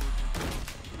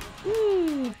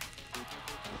 Woo!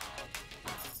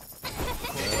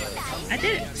 I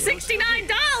did it! $69!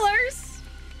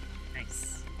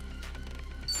 Nice.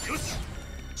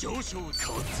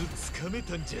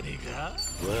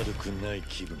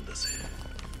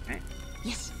 Alright.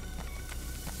 Yes.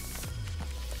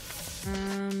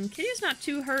 Kiryu's not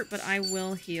too hurt, but I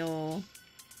will heal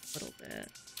a little bit.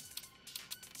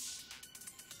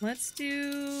 Let's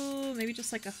do maybe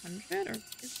just like 100, or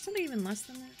is something even less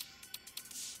than that?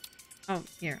 Oh,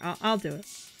 here, I'll do it.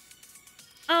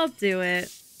 I'll do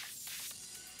it.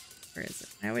 Where is it?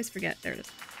 I always forget. There it is.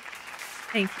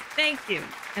 Thank you,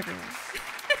 everyone.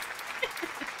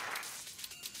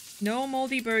 No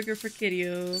moldy burger for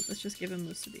Kiryu. Let's just give him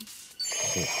musubi.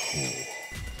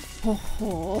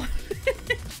 Oh.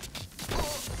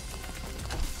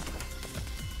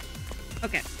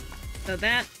 Okay, so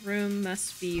that room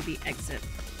must be the exit.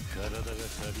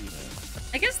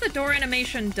 I guess the door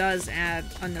animation does add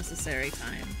unnecessary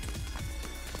time.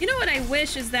 You know what I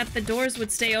wish is that the doors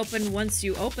would stay open once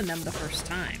you open them the first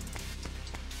time.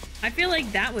 I feel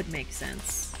like that would make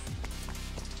sense.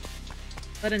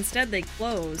 But instead they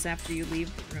close after you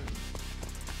leave the room.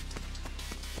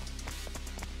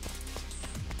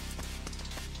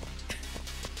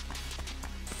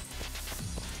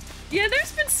 Yeah,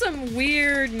 there's been some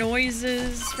weird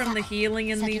noises from the healing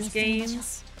in these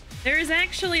games. There is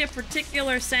actually a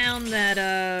particular sound that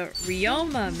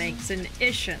Ryoma makes in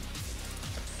Ishin.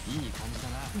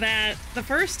 That the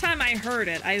first time I heard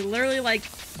it, I literally like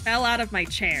fell out of my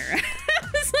chair. I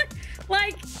was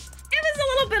like, it was a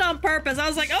little bit on purpose. I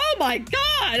was like, oh my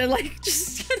god, and like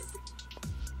just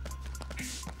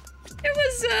it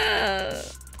was a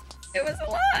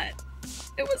lot.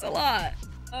 It was a lot.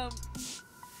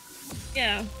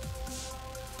 Yeah.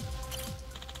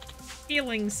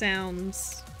 Healing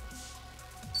sounds.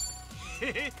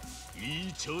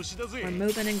 We're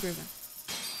moving and grooving.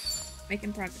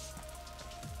 Making progress.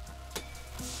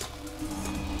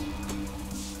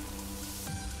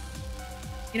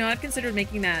 You know, I've considered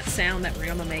making that sound that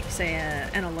Ryoma makes, say,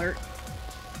 an alert.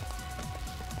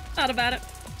 Thought about it.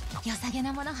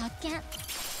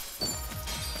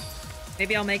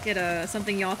 Maybe I'll make it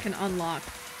something y'all can unlock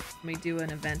when we do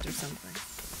an event or something.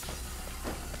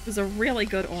 It was a really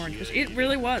good orange. It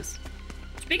really was.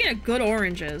 Speaking of good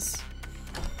oranges,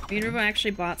 me and Rubo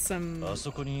actually bought some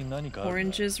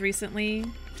oranges recently.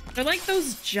 They're like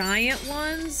those giant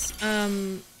ones.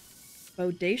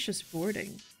 Bodacious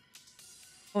boarding.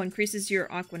 Oh, increases your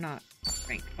aquanaut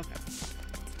rank. Okay.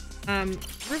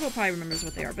 Rubo probably remembers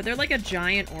what they are, but they're like a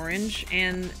giant orange,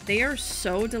 and they are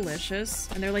so delicious,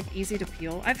 and they're like easy to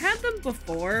peel. I've had them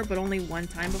before, but only one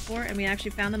time before, and we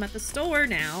actually found them at the store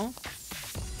now.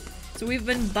 So we've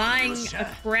been buying a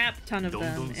crap ton of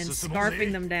them and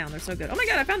scarfing them down. They're so good. Oh my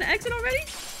god, I found the exit already?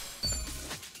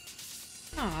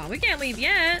 Aw, we can't leave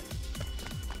yet.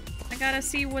 I gotta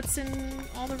see what's in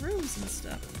all the rooms and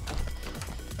stuff.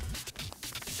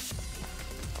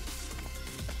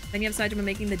 Then you have Saitama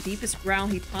making the deepest growl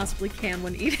he possibly can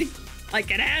when eating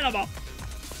like an animal.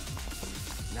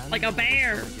 Like a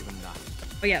bear.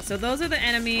 But yeah, so those are the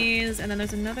enemies, and then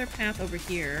there's another path over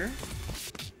here.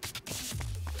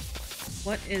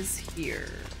 What is here?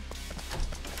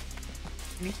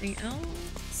 Anything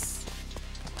else?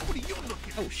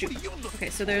 Oh shoot. Okay,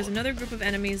 so there's another group of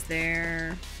enemies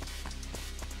there.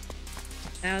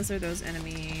 Those are those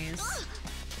enemies.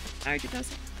 Sorry,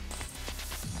 Jutose.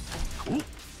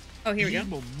 Oh, here we go.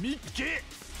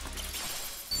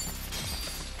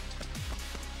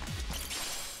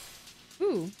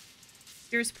 Ooh.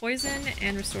 Cures poison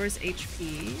and restores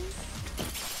HP.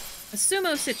 A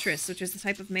sumo citrus, which is the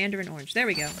type of mandarin orange. There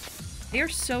we go. They are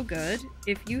so good.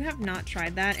 If you have not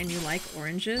tried that and you like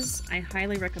oranges, I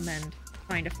highly recommend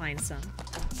trying to find some.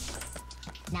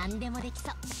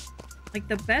 Like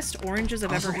the best oranges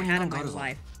I've ever had in my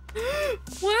life.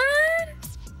 What?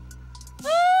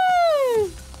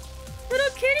 Oh!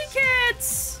 Little kitty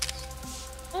cats!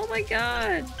 Oh my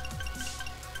god.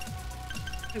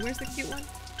 Wait, where's the cute one?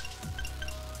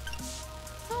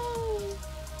 Oh.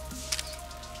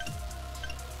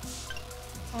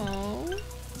 Oh.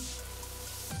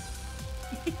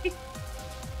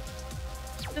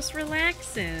 Just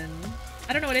relaxing.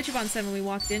 I don't know what Ichiban said when we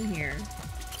walked in here.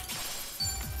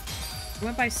 It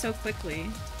went by so quickly.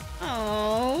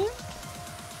 Oh.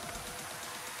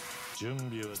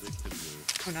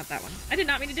 Oh, not that one. I did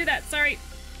not mean to do that. Sorry.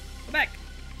 Go back.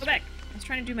 Go back. I was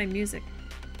trying to do my music.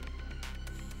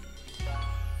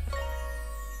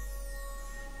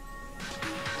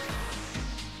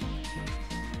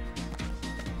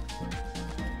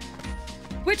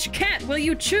 Which cat will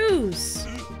you choose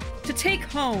to take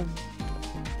home?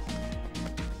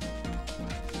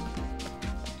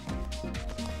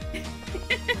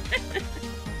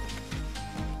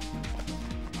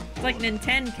 It's like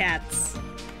Nintendo cats.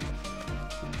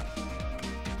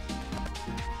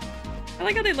 I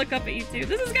like how they look up at you too.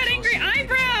 This has got angry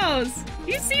eyebrows!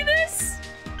 You see this?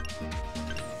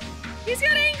 He's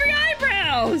got angry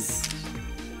eyebrows!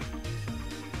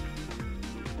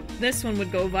 This one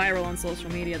would go viral on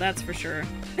social media, that's for sure.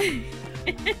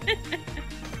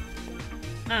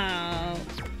 Oh.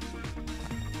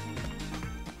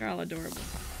 They're all adorable.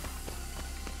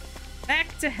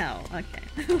 Back to hell. Okay,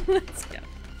 let's go.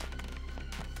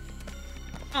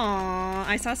 Aww,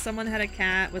 I saw someone had a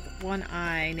cat with one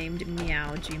eye named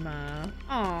Meowjima.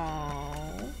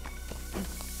 Aww.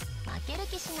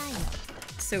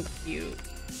 So cute.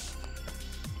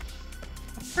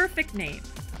 A perfect name.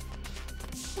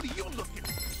 What are you looking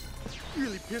at?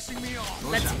 Really pissing me off.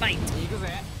 Let's fight.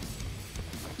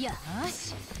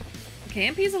 Okay,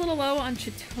 MP's a little low on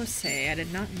Chitose. I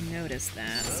did not notice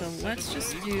that. So let's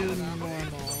just do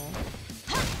normal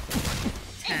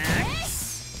attacks.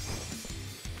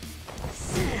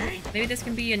 Maybe this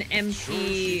can be an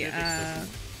MP,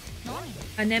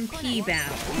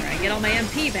 battle, where I get all my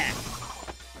MP back.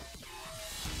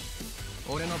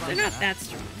 They're not that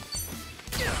strong.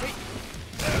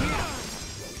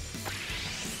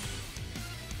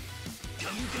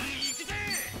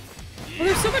 Oh,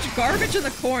 there's so much garbage in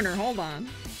the corner. Hold on.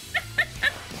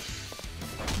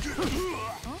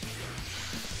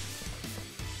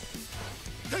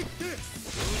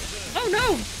 Oh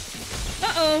no!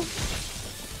 Uh-oh!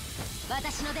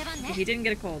 He didn't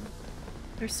get a cold.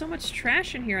 There's so much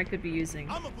trash in here I could be using.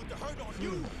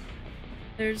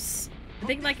 There's, I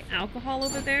think, like alcohol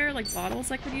over there, like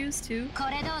bottles I could use too.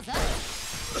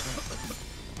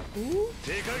 Ooh.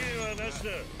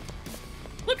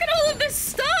 Look at all of this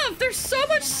stuff! There's so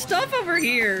much stuff over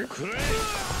here!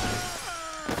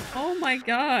 Oh my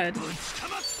god.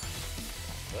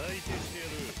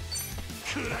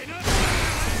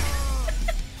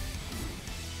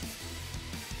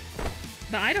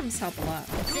 The items help a lot.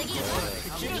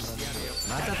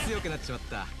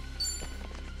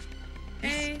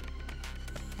 Hey.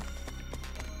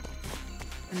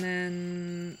 And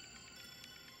then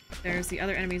there's the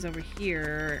other enemies over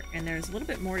here, and there's a little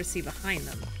bit more to see behind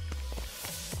them.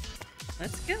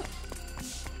 Let's go.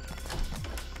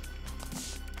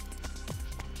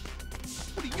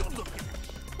 What are you looking at?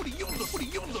 What are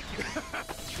you looking at?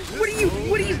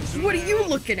 What are you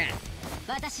looking at?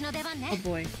 Oh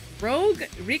boy. Rogue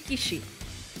Rikishi.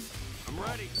 I'm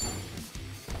ready.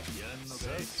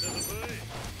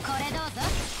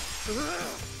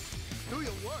 Do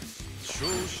your worst.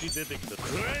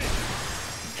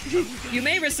 You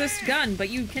may resist gun, but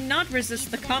you cannot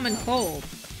resist the common cold.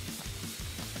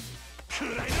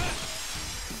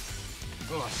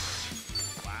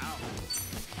 Wow.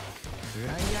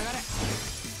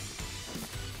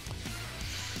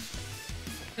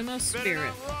 Sumo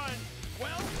Spirit.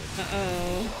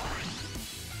 Uh-oh.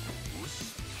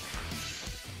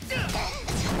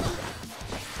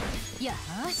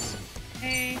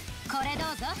 Hey.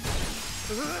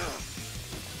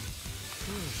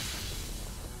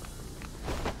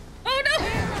 Oh no!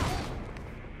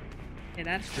 Okay,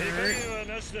 that hurt.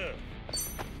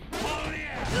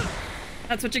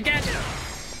 That's what you get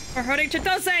for hurting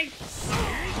Chitose!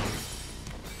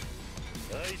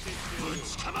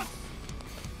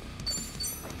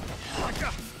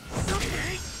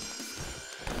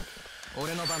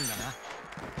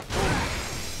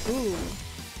 Ooh.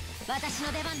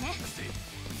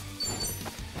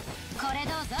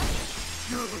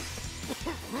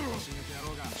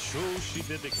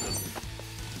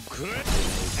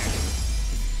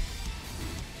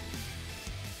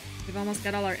 We've almost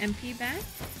got all our MP back.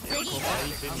 Oh,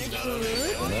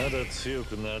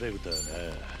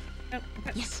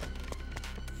 okay. Yes.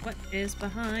 What is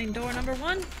behind door number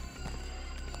 1?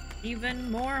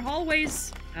 Even more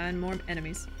hallways and more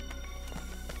enemies.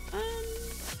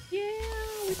 Yeah,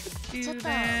 we could do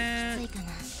that.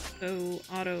 So,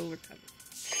 auto recovery.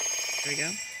 There we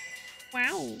go.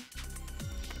 Wow.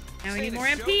 Now we need more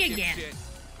MP again.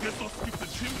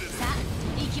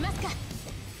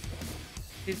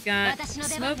 We've got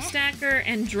Smokestacker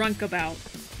and Drunkabout.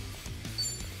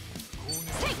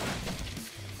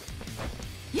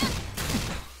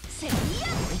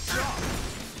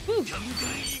 Woo.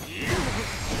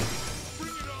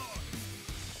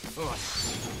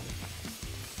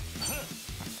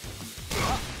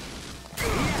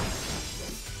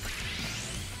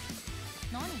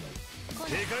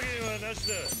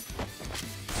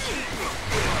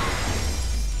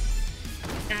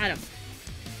 Got him.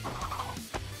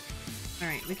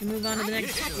 Alright, we can move on to the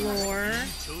next floor.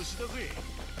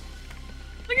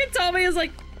 Look at Tommy is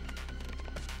like...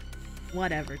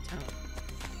 Whatever, Tommy.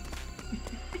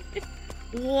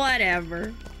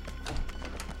 Whatever.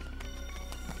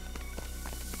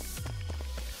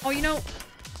 Oh, you know,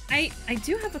 I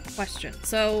do have a question.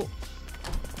 So,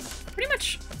 pretty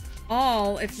much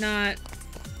all, if not...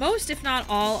 Most, if not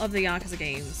all, of the Yakuza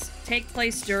games take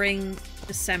place during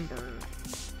December.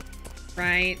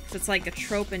 Right? It's like a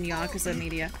trope in Yakuza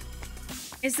media.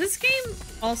 Is this game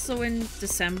also in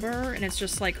December? And it's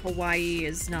just like Hawaii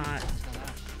is not...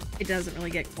 It doesn't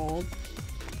really get cold.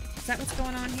 Is that what's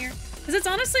going on here? Because it's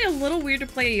honestly a little weird to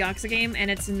play a Yakuza game and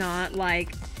it's not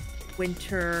like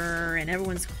winter and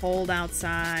everyone's cold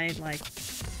outside. Like,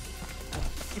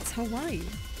 it's Hawaii.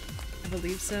 I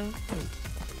believe so.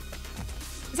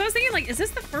 So I was thinking, like, is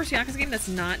this the first Yakuza game that's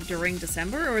not during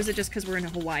December? Or is it just because we're in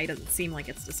Hawaii, it doesn't seem like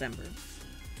it's December?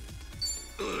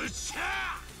 Oh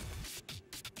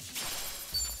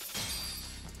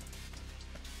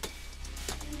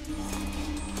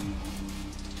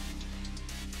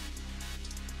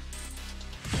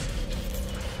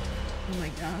my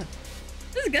god.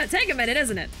 This is gonna take a minute,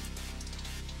 isn't it?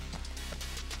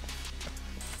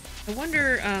 I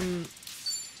wonder,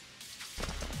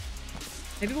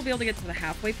 maybe we'll be able to get to the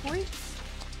halfway point?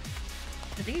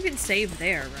 I think you can save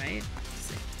there, right? Let's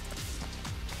see.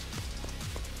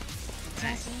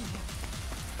 Okay.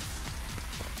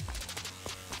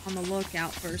 On the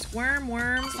lookout first. Worms.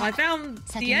 Well, I found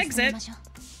the exit.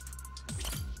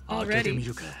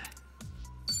 Already.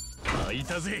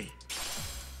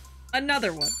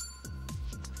 Another one.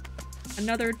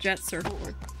 Another jet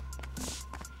surfboard.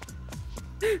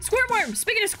 Squirmworm!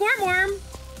 Speaking of Squirmworm!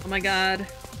 Oh my god.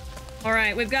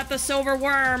 Alright, we've got the silver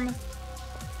worm.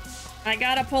 I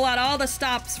gotta pull out all the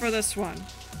stops for this one.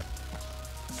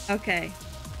 Okay.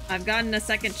 I've gotten a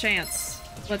second chance.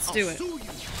 Let's do it.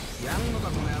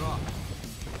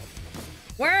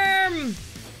 Worm!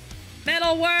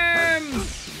 Metal worm!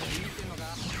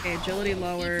 Okay, agility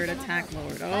lowered, attack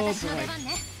lowered. Oh boy.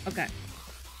 Okay.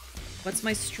 What's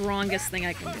my strongest thing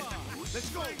I can do?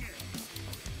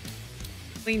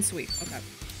 Clean sweep. Okay.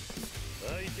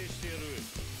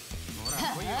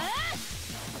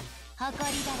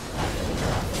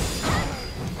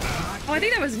 Oh, I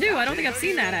think that was new. I don't think I've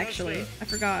seen that actually. I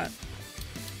forgot.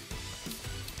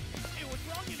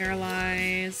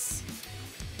 Paralyze.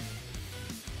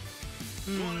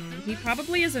 He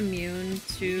probably is immune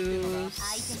to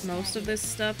most of this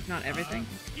stuff, not everything.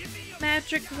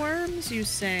 Magic worms, you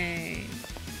say?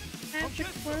 Magic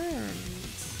worms.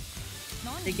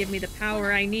 They give me the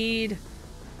power I need.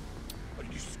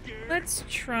 Let's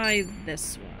try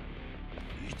this one.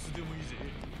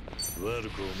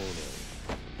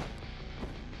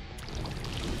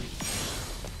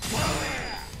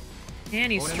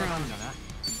 And he's strong.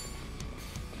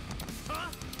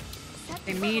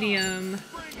 Okay, medium.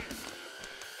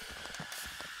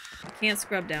 Can't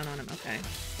scrub down on him, okay.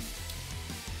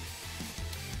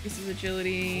 This is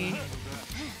agility.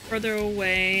 Further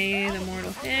away, the more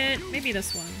it'll hit. Maybe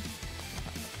this one.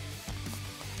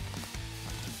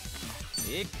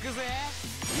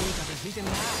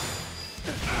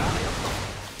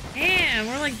 Damn,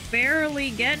 we're like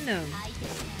barely getting him.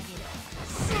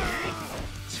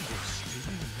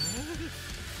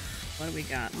 What do we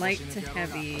got? Light to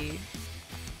heavy.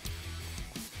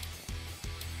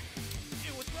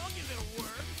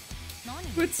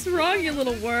 What's wrong, you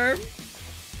little worm?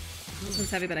 This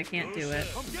one's heavy, but I can't do it.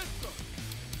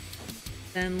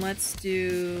 Then let's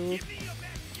do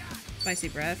spicy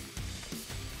breath.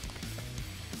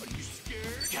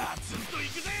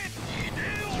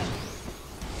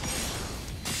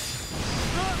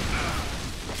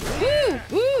 Woo!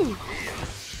 Woo!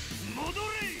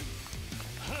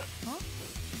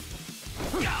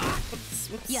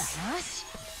 Whoops.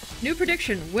 New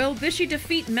prediction. Will Bishi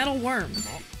defeat Metal Worm?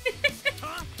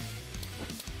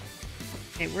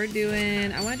 Okay, we're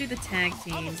doing... I want to do the tag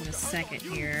teams in a second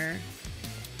here.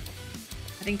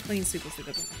 I think clean soup is the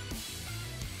good one.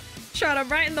 Shot him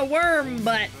right in the worm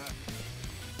butt!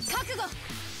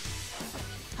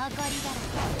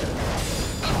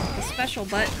 A special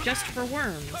butt just for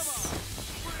worms.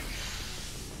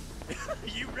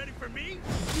 You ready for me?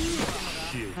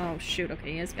 Oh shoot,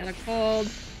 okay, he has got a cold.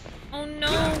 Oh no,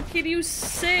 Kiryu's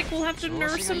sick. We'll have to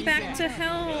nurse him back to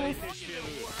health.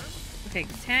 Okay,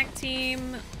 tag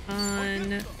team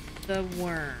on the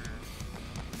worm.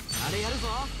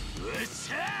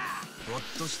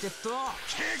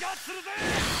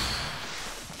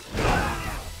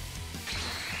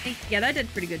 Yeah, that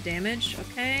did pretty good damage.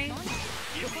 Okay.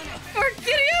 Or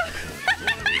Kiryu!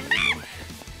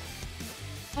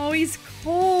 Oh, he's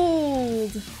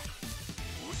cold.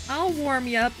 I'll warm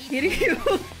you up, Kiryu.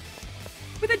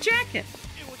 With a jacket.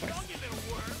 Of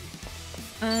course.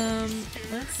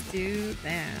 Let's do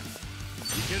that.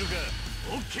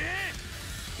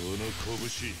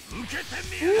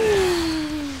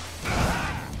 Ooh.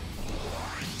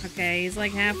 Okay, he's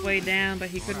like halfway down, but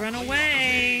he could run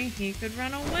away. He could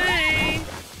run away.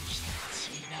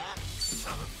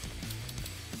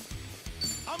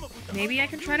 Maybe I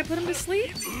can try to put him to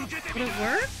sleep? Would it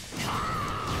work?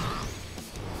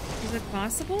 Is it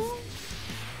possible?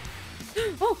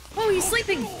 Oh, he's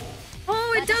sleeping!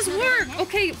 Oh, it does work!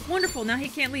 Okay, wonderful. Now he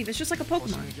can't leave. It's just like a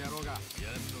Pokemon.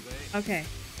 Okay.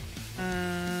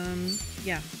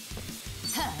 Yeah.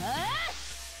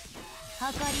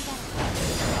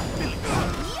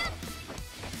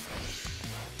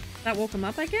 That woke him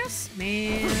up, I guess?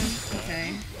 Man.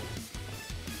 Okay.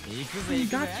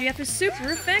 God, GF is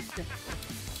super effective.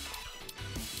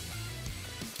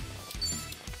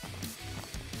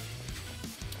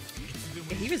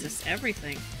 Yeah, he resists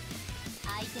everything.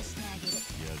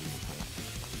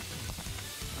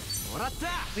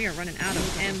 We are running out of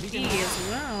MP as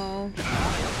well.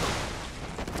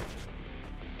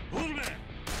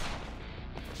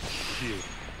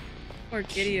 Poor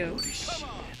Kiryu.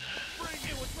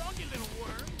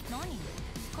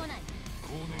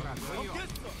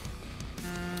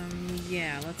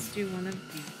 Yeah, let's do one of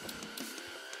these.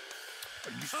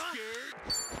 Are you scared?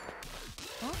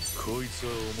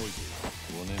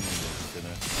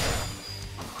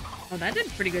 Oh, that did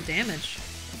pretty good damage.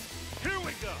 Here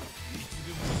we go.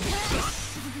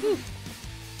 Whew.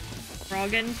 We're all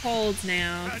getting colds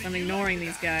now, 'cause I'm ignoring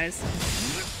these guys.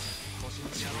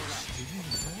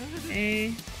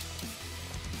 Okay.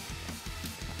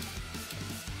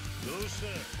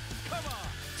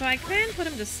 So I can put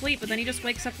him to sleep, but then he just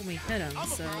wakes up when we hit him,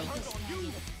 so...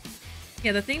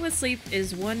 Yeah, the thing with sleep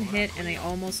is one hit and they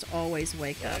almost always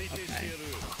wake up, okay.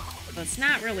 So it's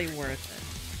not really worth it.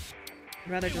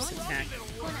 I'd rather just attack him.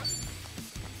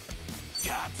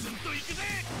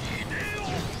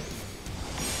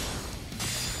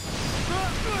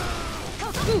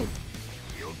 Ooh.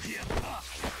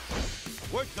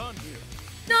 We're done here.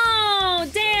 No!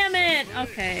 Damn it!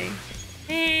 Okay.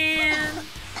 And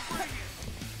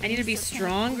I need to be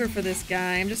stronger for this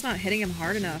guy. I'm just not hitting him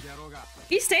hard enough.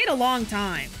 He stayed a long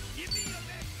time.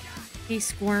 He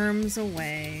squirms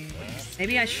away.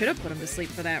 Maybe I should have put him to sleep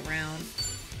for that round.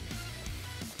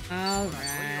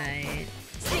 Alright.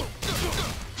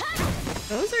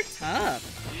 Those are tough.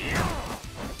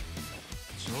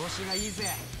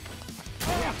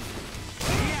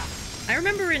 I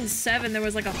remember in 7 there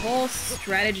was like a whole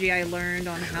strategy I learned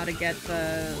on how to get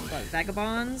the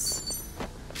vagabonds.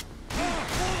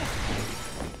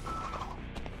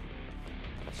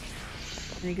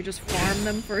 And you could just farm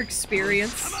them for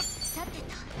experience.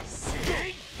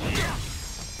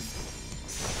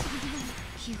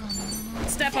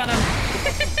 Step on him.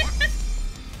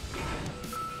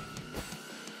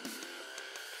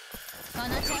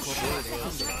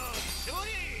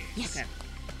 Okay.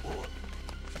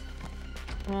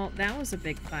 Well, that was a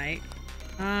big fight.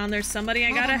 There's somebody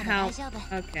I gotta help.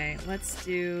 Okay, let's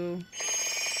do...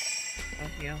 Oh,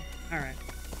 heal. Alright.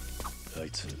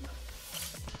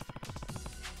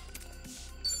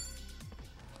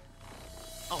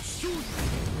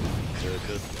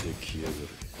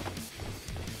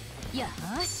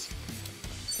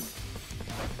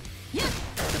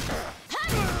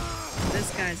 This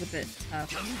guy's a bit tough,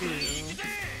 too.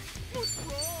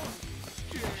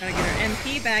 Gotta get her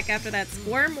MP back after that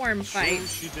squirm worm fight.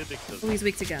 Oh, he's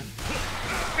weak to gun.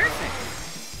 Perfect.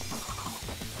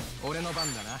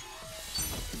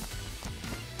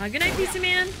 Good night, Pizza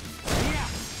Man.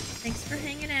 Thanks for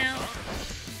hanging out.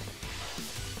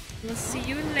 We'll see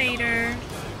you later.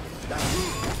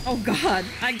 Oh god,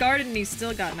 I guarded and he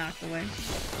still got knocked away.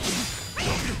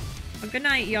 Well, good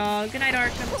night, y'all. Good night,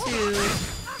 Arkham, too.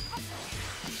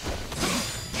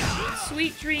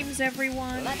 Sweet dreams,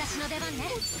 everyone.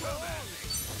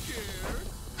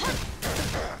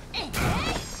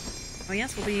 Oh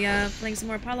yes, we'll be playing some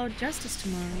more Apollo Justice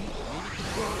tomorrow.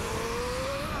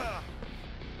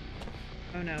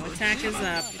 Oh no, attack is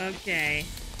up. Okay.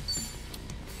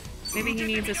 Maybe he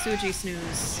needs a Suji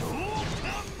snooze.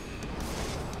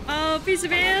 Oh, Pizza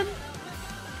Man!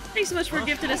 Thanks so much for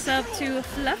gifting a sub to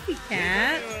Fluffy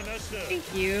Cat.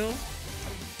 Thank you.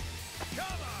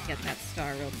 Get that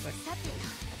star real quick.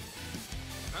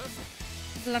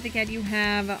 Fluffy Cat, you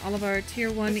have all of our tier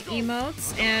 1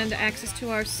 emotes and access to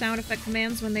our sound effect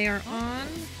commands when they are on.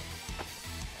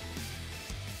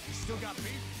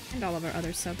 And all of our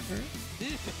other sub perks.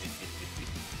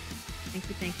 Thank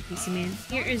you, PC Man.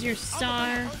 Here is your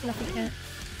star, Fluffy Cat.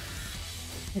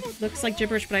 It looks like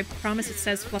gibberish, but I promise it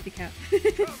says Fluffy Cat.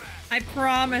 I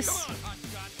promise.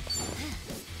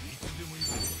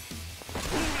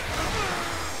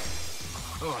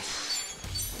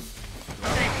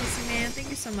 Thank you, PC Man. Thank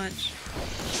you so much.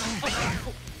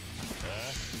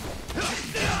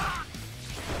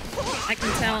 I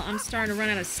can tell I'm starting to run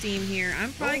out of steam here.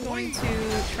 I'm probably going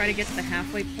to try to get to the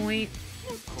halfway point.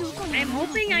 I'm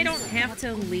hoping I don't have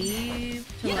to leave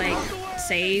to, like,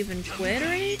 save and quit or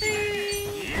anything.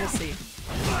 We'll see.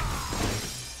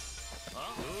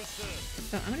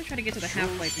 So I'm gonna try to get to the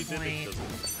halfway point, and we'll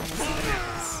see what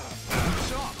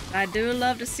happens. I do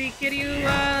love to see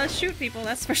Kiryu shoot people,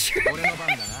 that's for sure.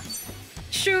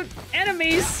 Shoot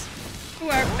enemies who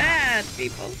are bad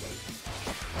people.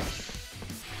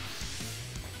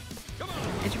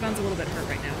 Ichiban's a little bit hurt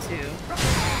right now too.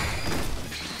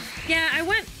 Yeah, I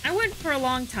went for a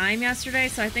long time yesterday,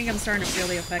 so I think I'm starting to feel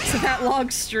the effects of that long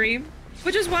stream.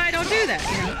 Which is why I don't do that,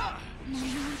 you know?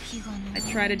 I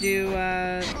try to do,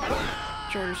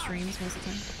 shorter streams most of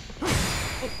the time.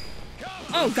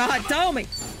 Oh god, Tomi!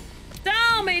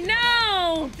 Tomi,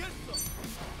 no!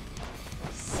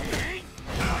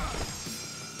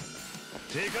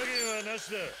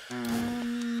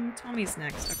 Tommy's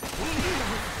next, okay.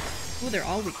 Oh, they're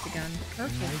all weak to gun.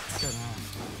 Perfect.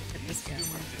 Get this guy.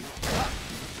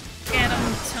 Get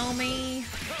him, Tomi!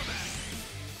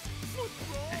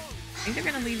 I think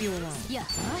they're gonna leave you alone.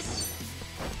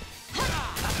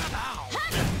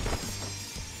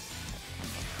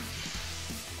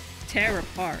 Tear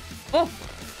apart. Oh!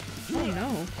 Oh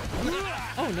no.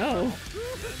 Oh no.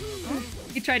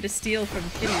 He tried to steal from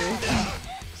Kiryu.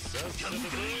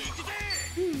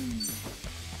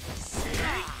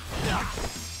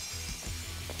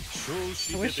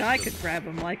 I wish I could grab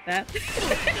him like that.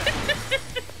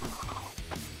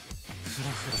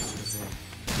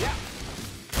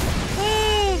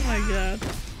 Oh my god.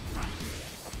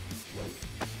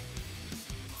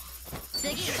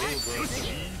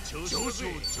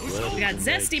 We got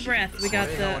Zesty Breath. We got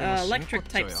the electric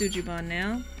type Sujubon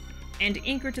now. And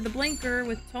Inker to the Blinker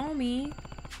with Tomi.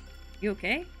 You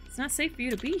okay? It's not safe for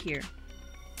you to be here.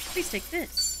 Please take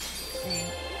this.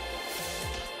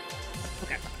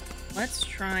 Okay. Let's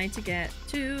try to get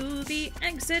to the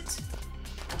exit.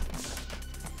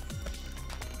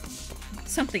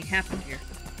 Something happened here.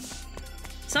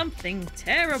 Something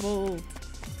terrible.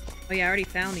 Oh yeah, I already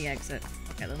found the exit.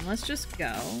 Okay, then let's just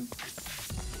go.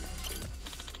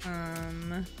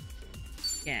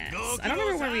 Yes. I don't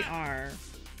remember where we are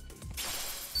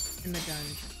in the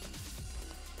dungeon.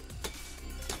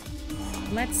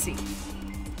 Let's see.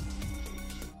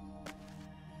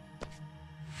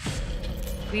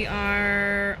 We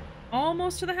are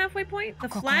almost to the halfway point. The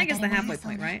flag is the halfway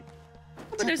point, right? Oh,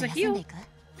 but there's a heal.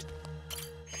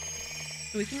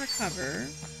 So we can recover.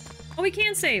 Oh, we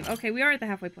can save. Okay, we are at the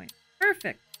halfway point.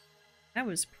 Perfect. That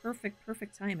was perfect,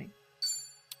 perfect timing.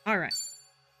 Alright.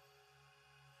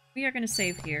 We are going to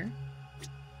save here.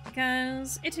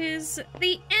 Because it is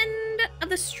the end of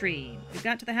the stream. We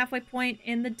got to the halfway point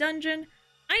in the dungeon.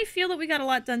 I feel that we got a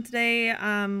lot done today.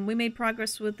 We made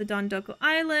progress with the Dondoko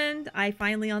Island. I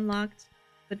finally unlocked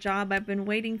the job I've been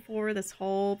waiting for this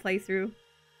whole playthrough.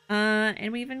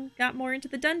 And we even got more into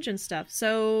the dungeon stuff.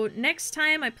 So next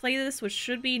time I play this, which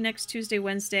should be next Tuesday,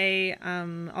 Wednesday,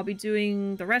 I'll be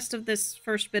doing the rest of this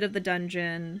first bit of the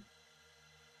dungeon.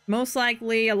 Most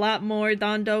likely a lot more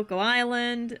Dondoko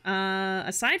Island.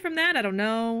 Aside from that, I don't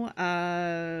know.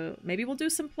 Maybe we'll do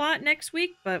some plot next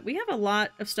week, but we have a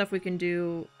lot of stuff we can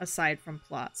do aside from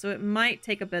plot. So it might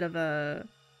take a bit of a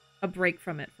break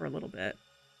from it for a little bit.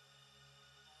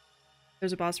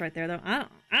 There's a boss right there, though. I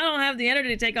don't have the energy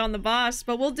to take on the boss,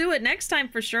 but we'll do it next time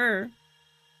for sure.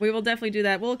 We will definitely do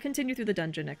that. We'll continue through the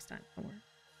dungeon next time. Don't worry.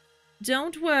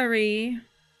 Don't worry.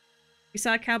 We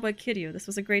saw Cowboy Kiryu. This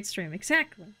was a great stream.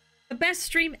 Exactly. The best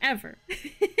stream ever.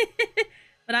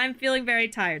 But I'm feeling very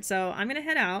tired, so I'm gonna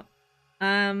head out.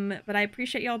 But I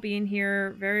appreciate y'all being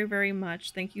here very, very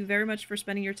much. Thank you very much for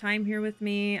spending your time here with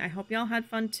me. I hope y'all had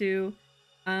fun too.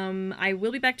 I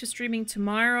will be back to streaming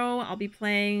tomorrow. I'll be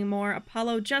playing more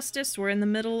Apollo Justice. We're in the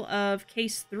middle of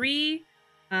Case 3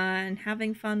 and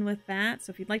having fun with that.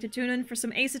 So if you'd like to tune in for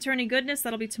some Ace Attorney goodness,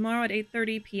 that'll be tomorrow at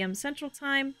 8:30 p.m. Central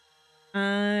Time.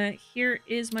 Here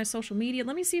is my social media.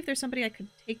 Let me see if there's somebody I could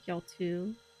take y'all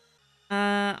to.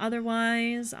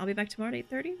 Otherwise, I'll be back tomorrow at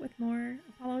 8:30 with more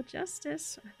Apollo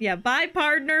Justice. Yeah, bye,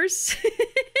 partners.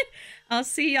 I'll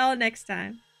see y'all next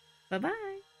time.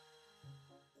 Bye-bye.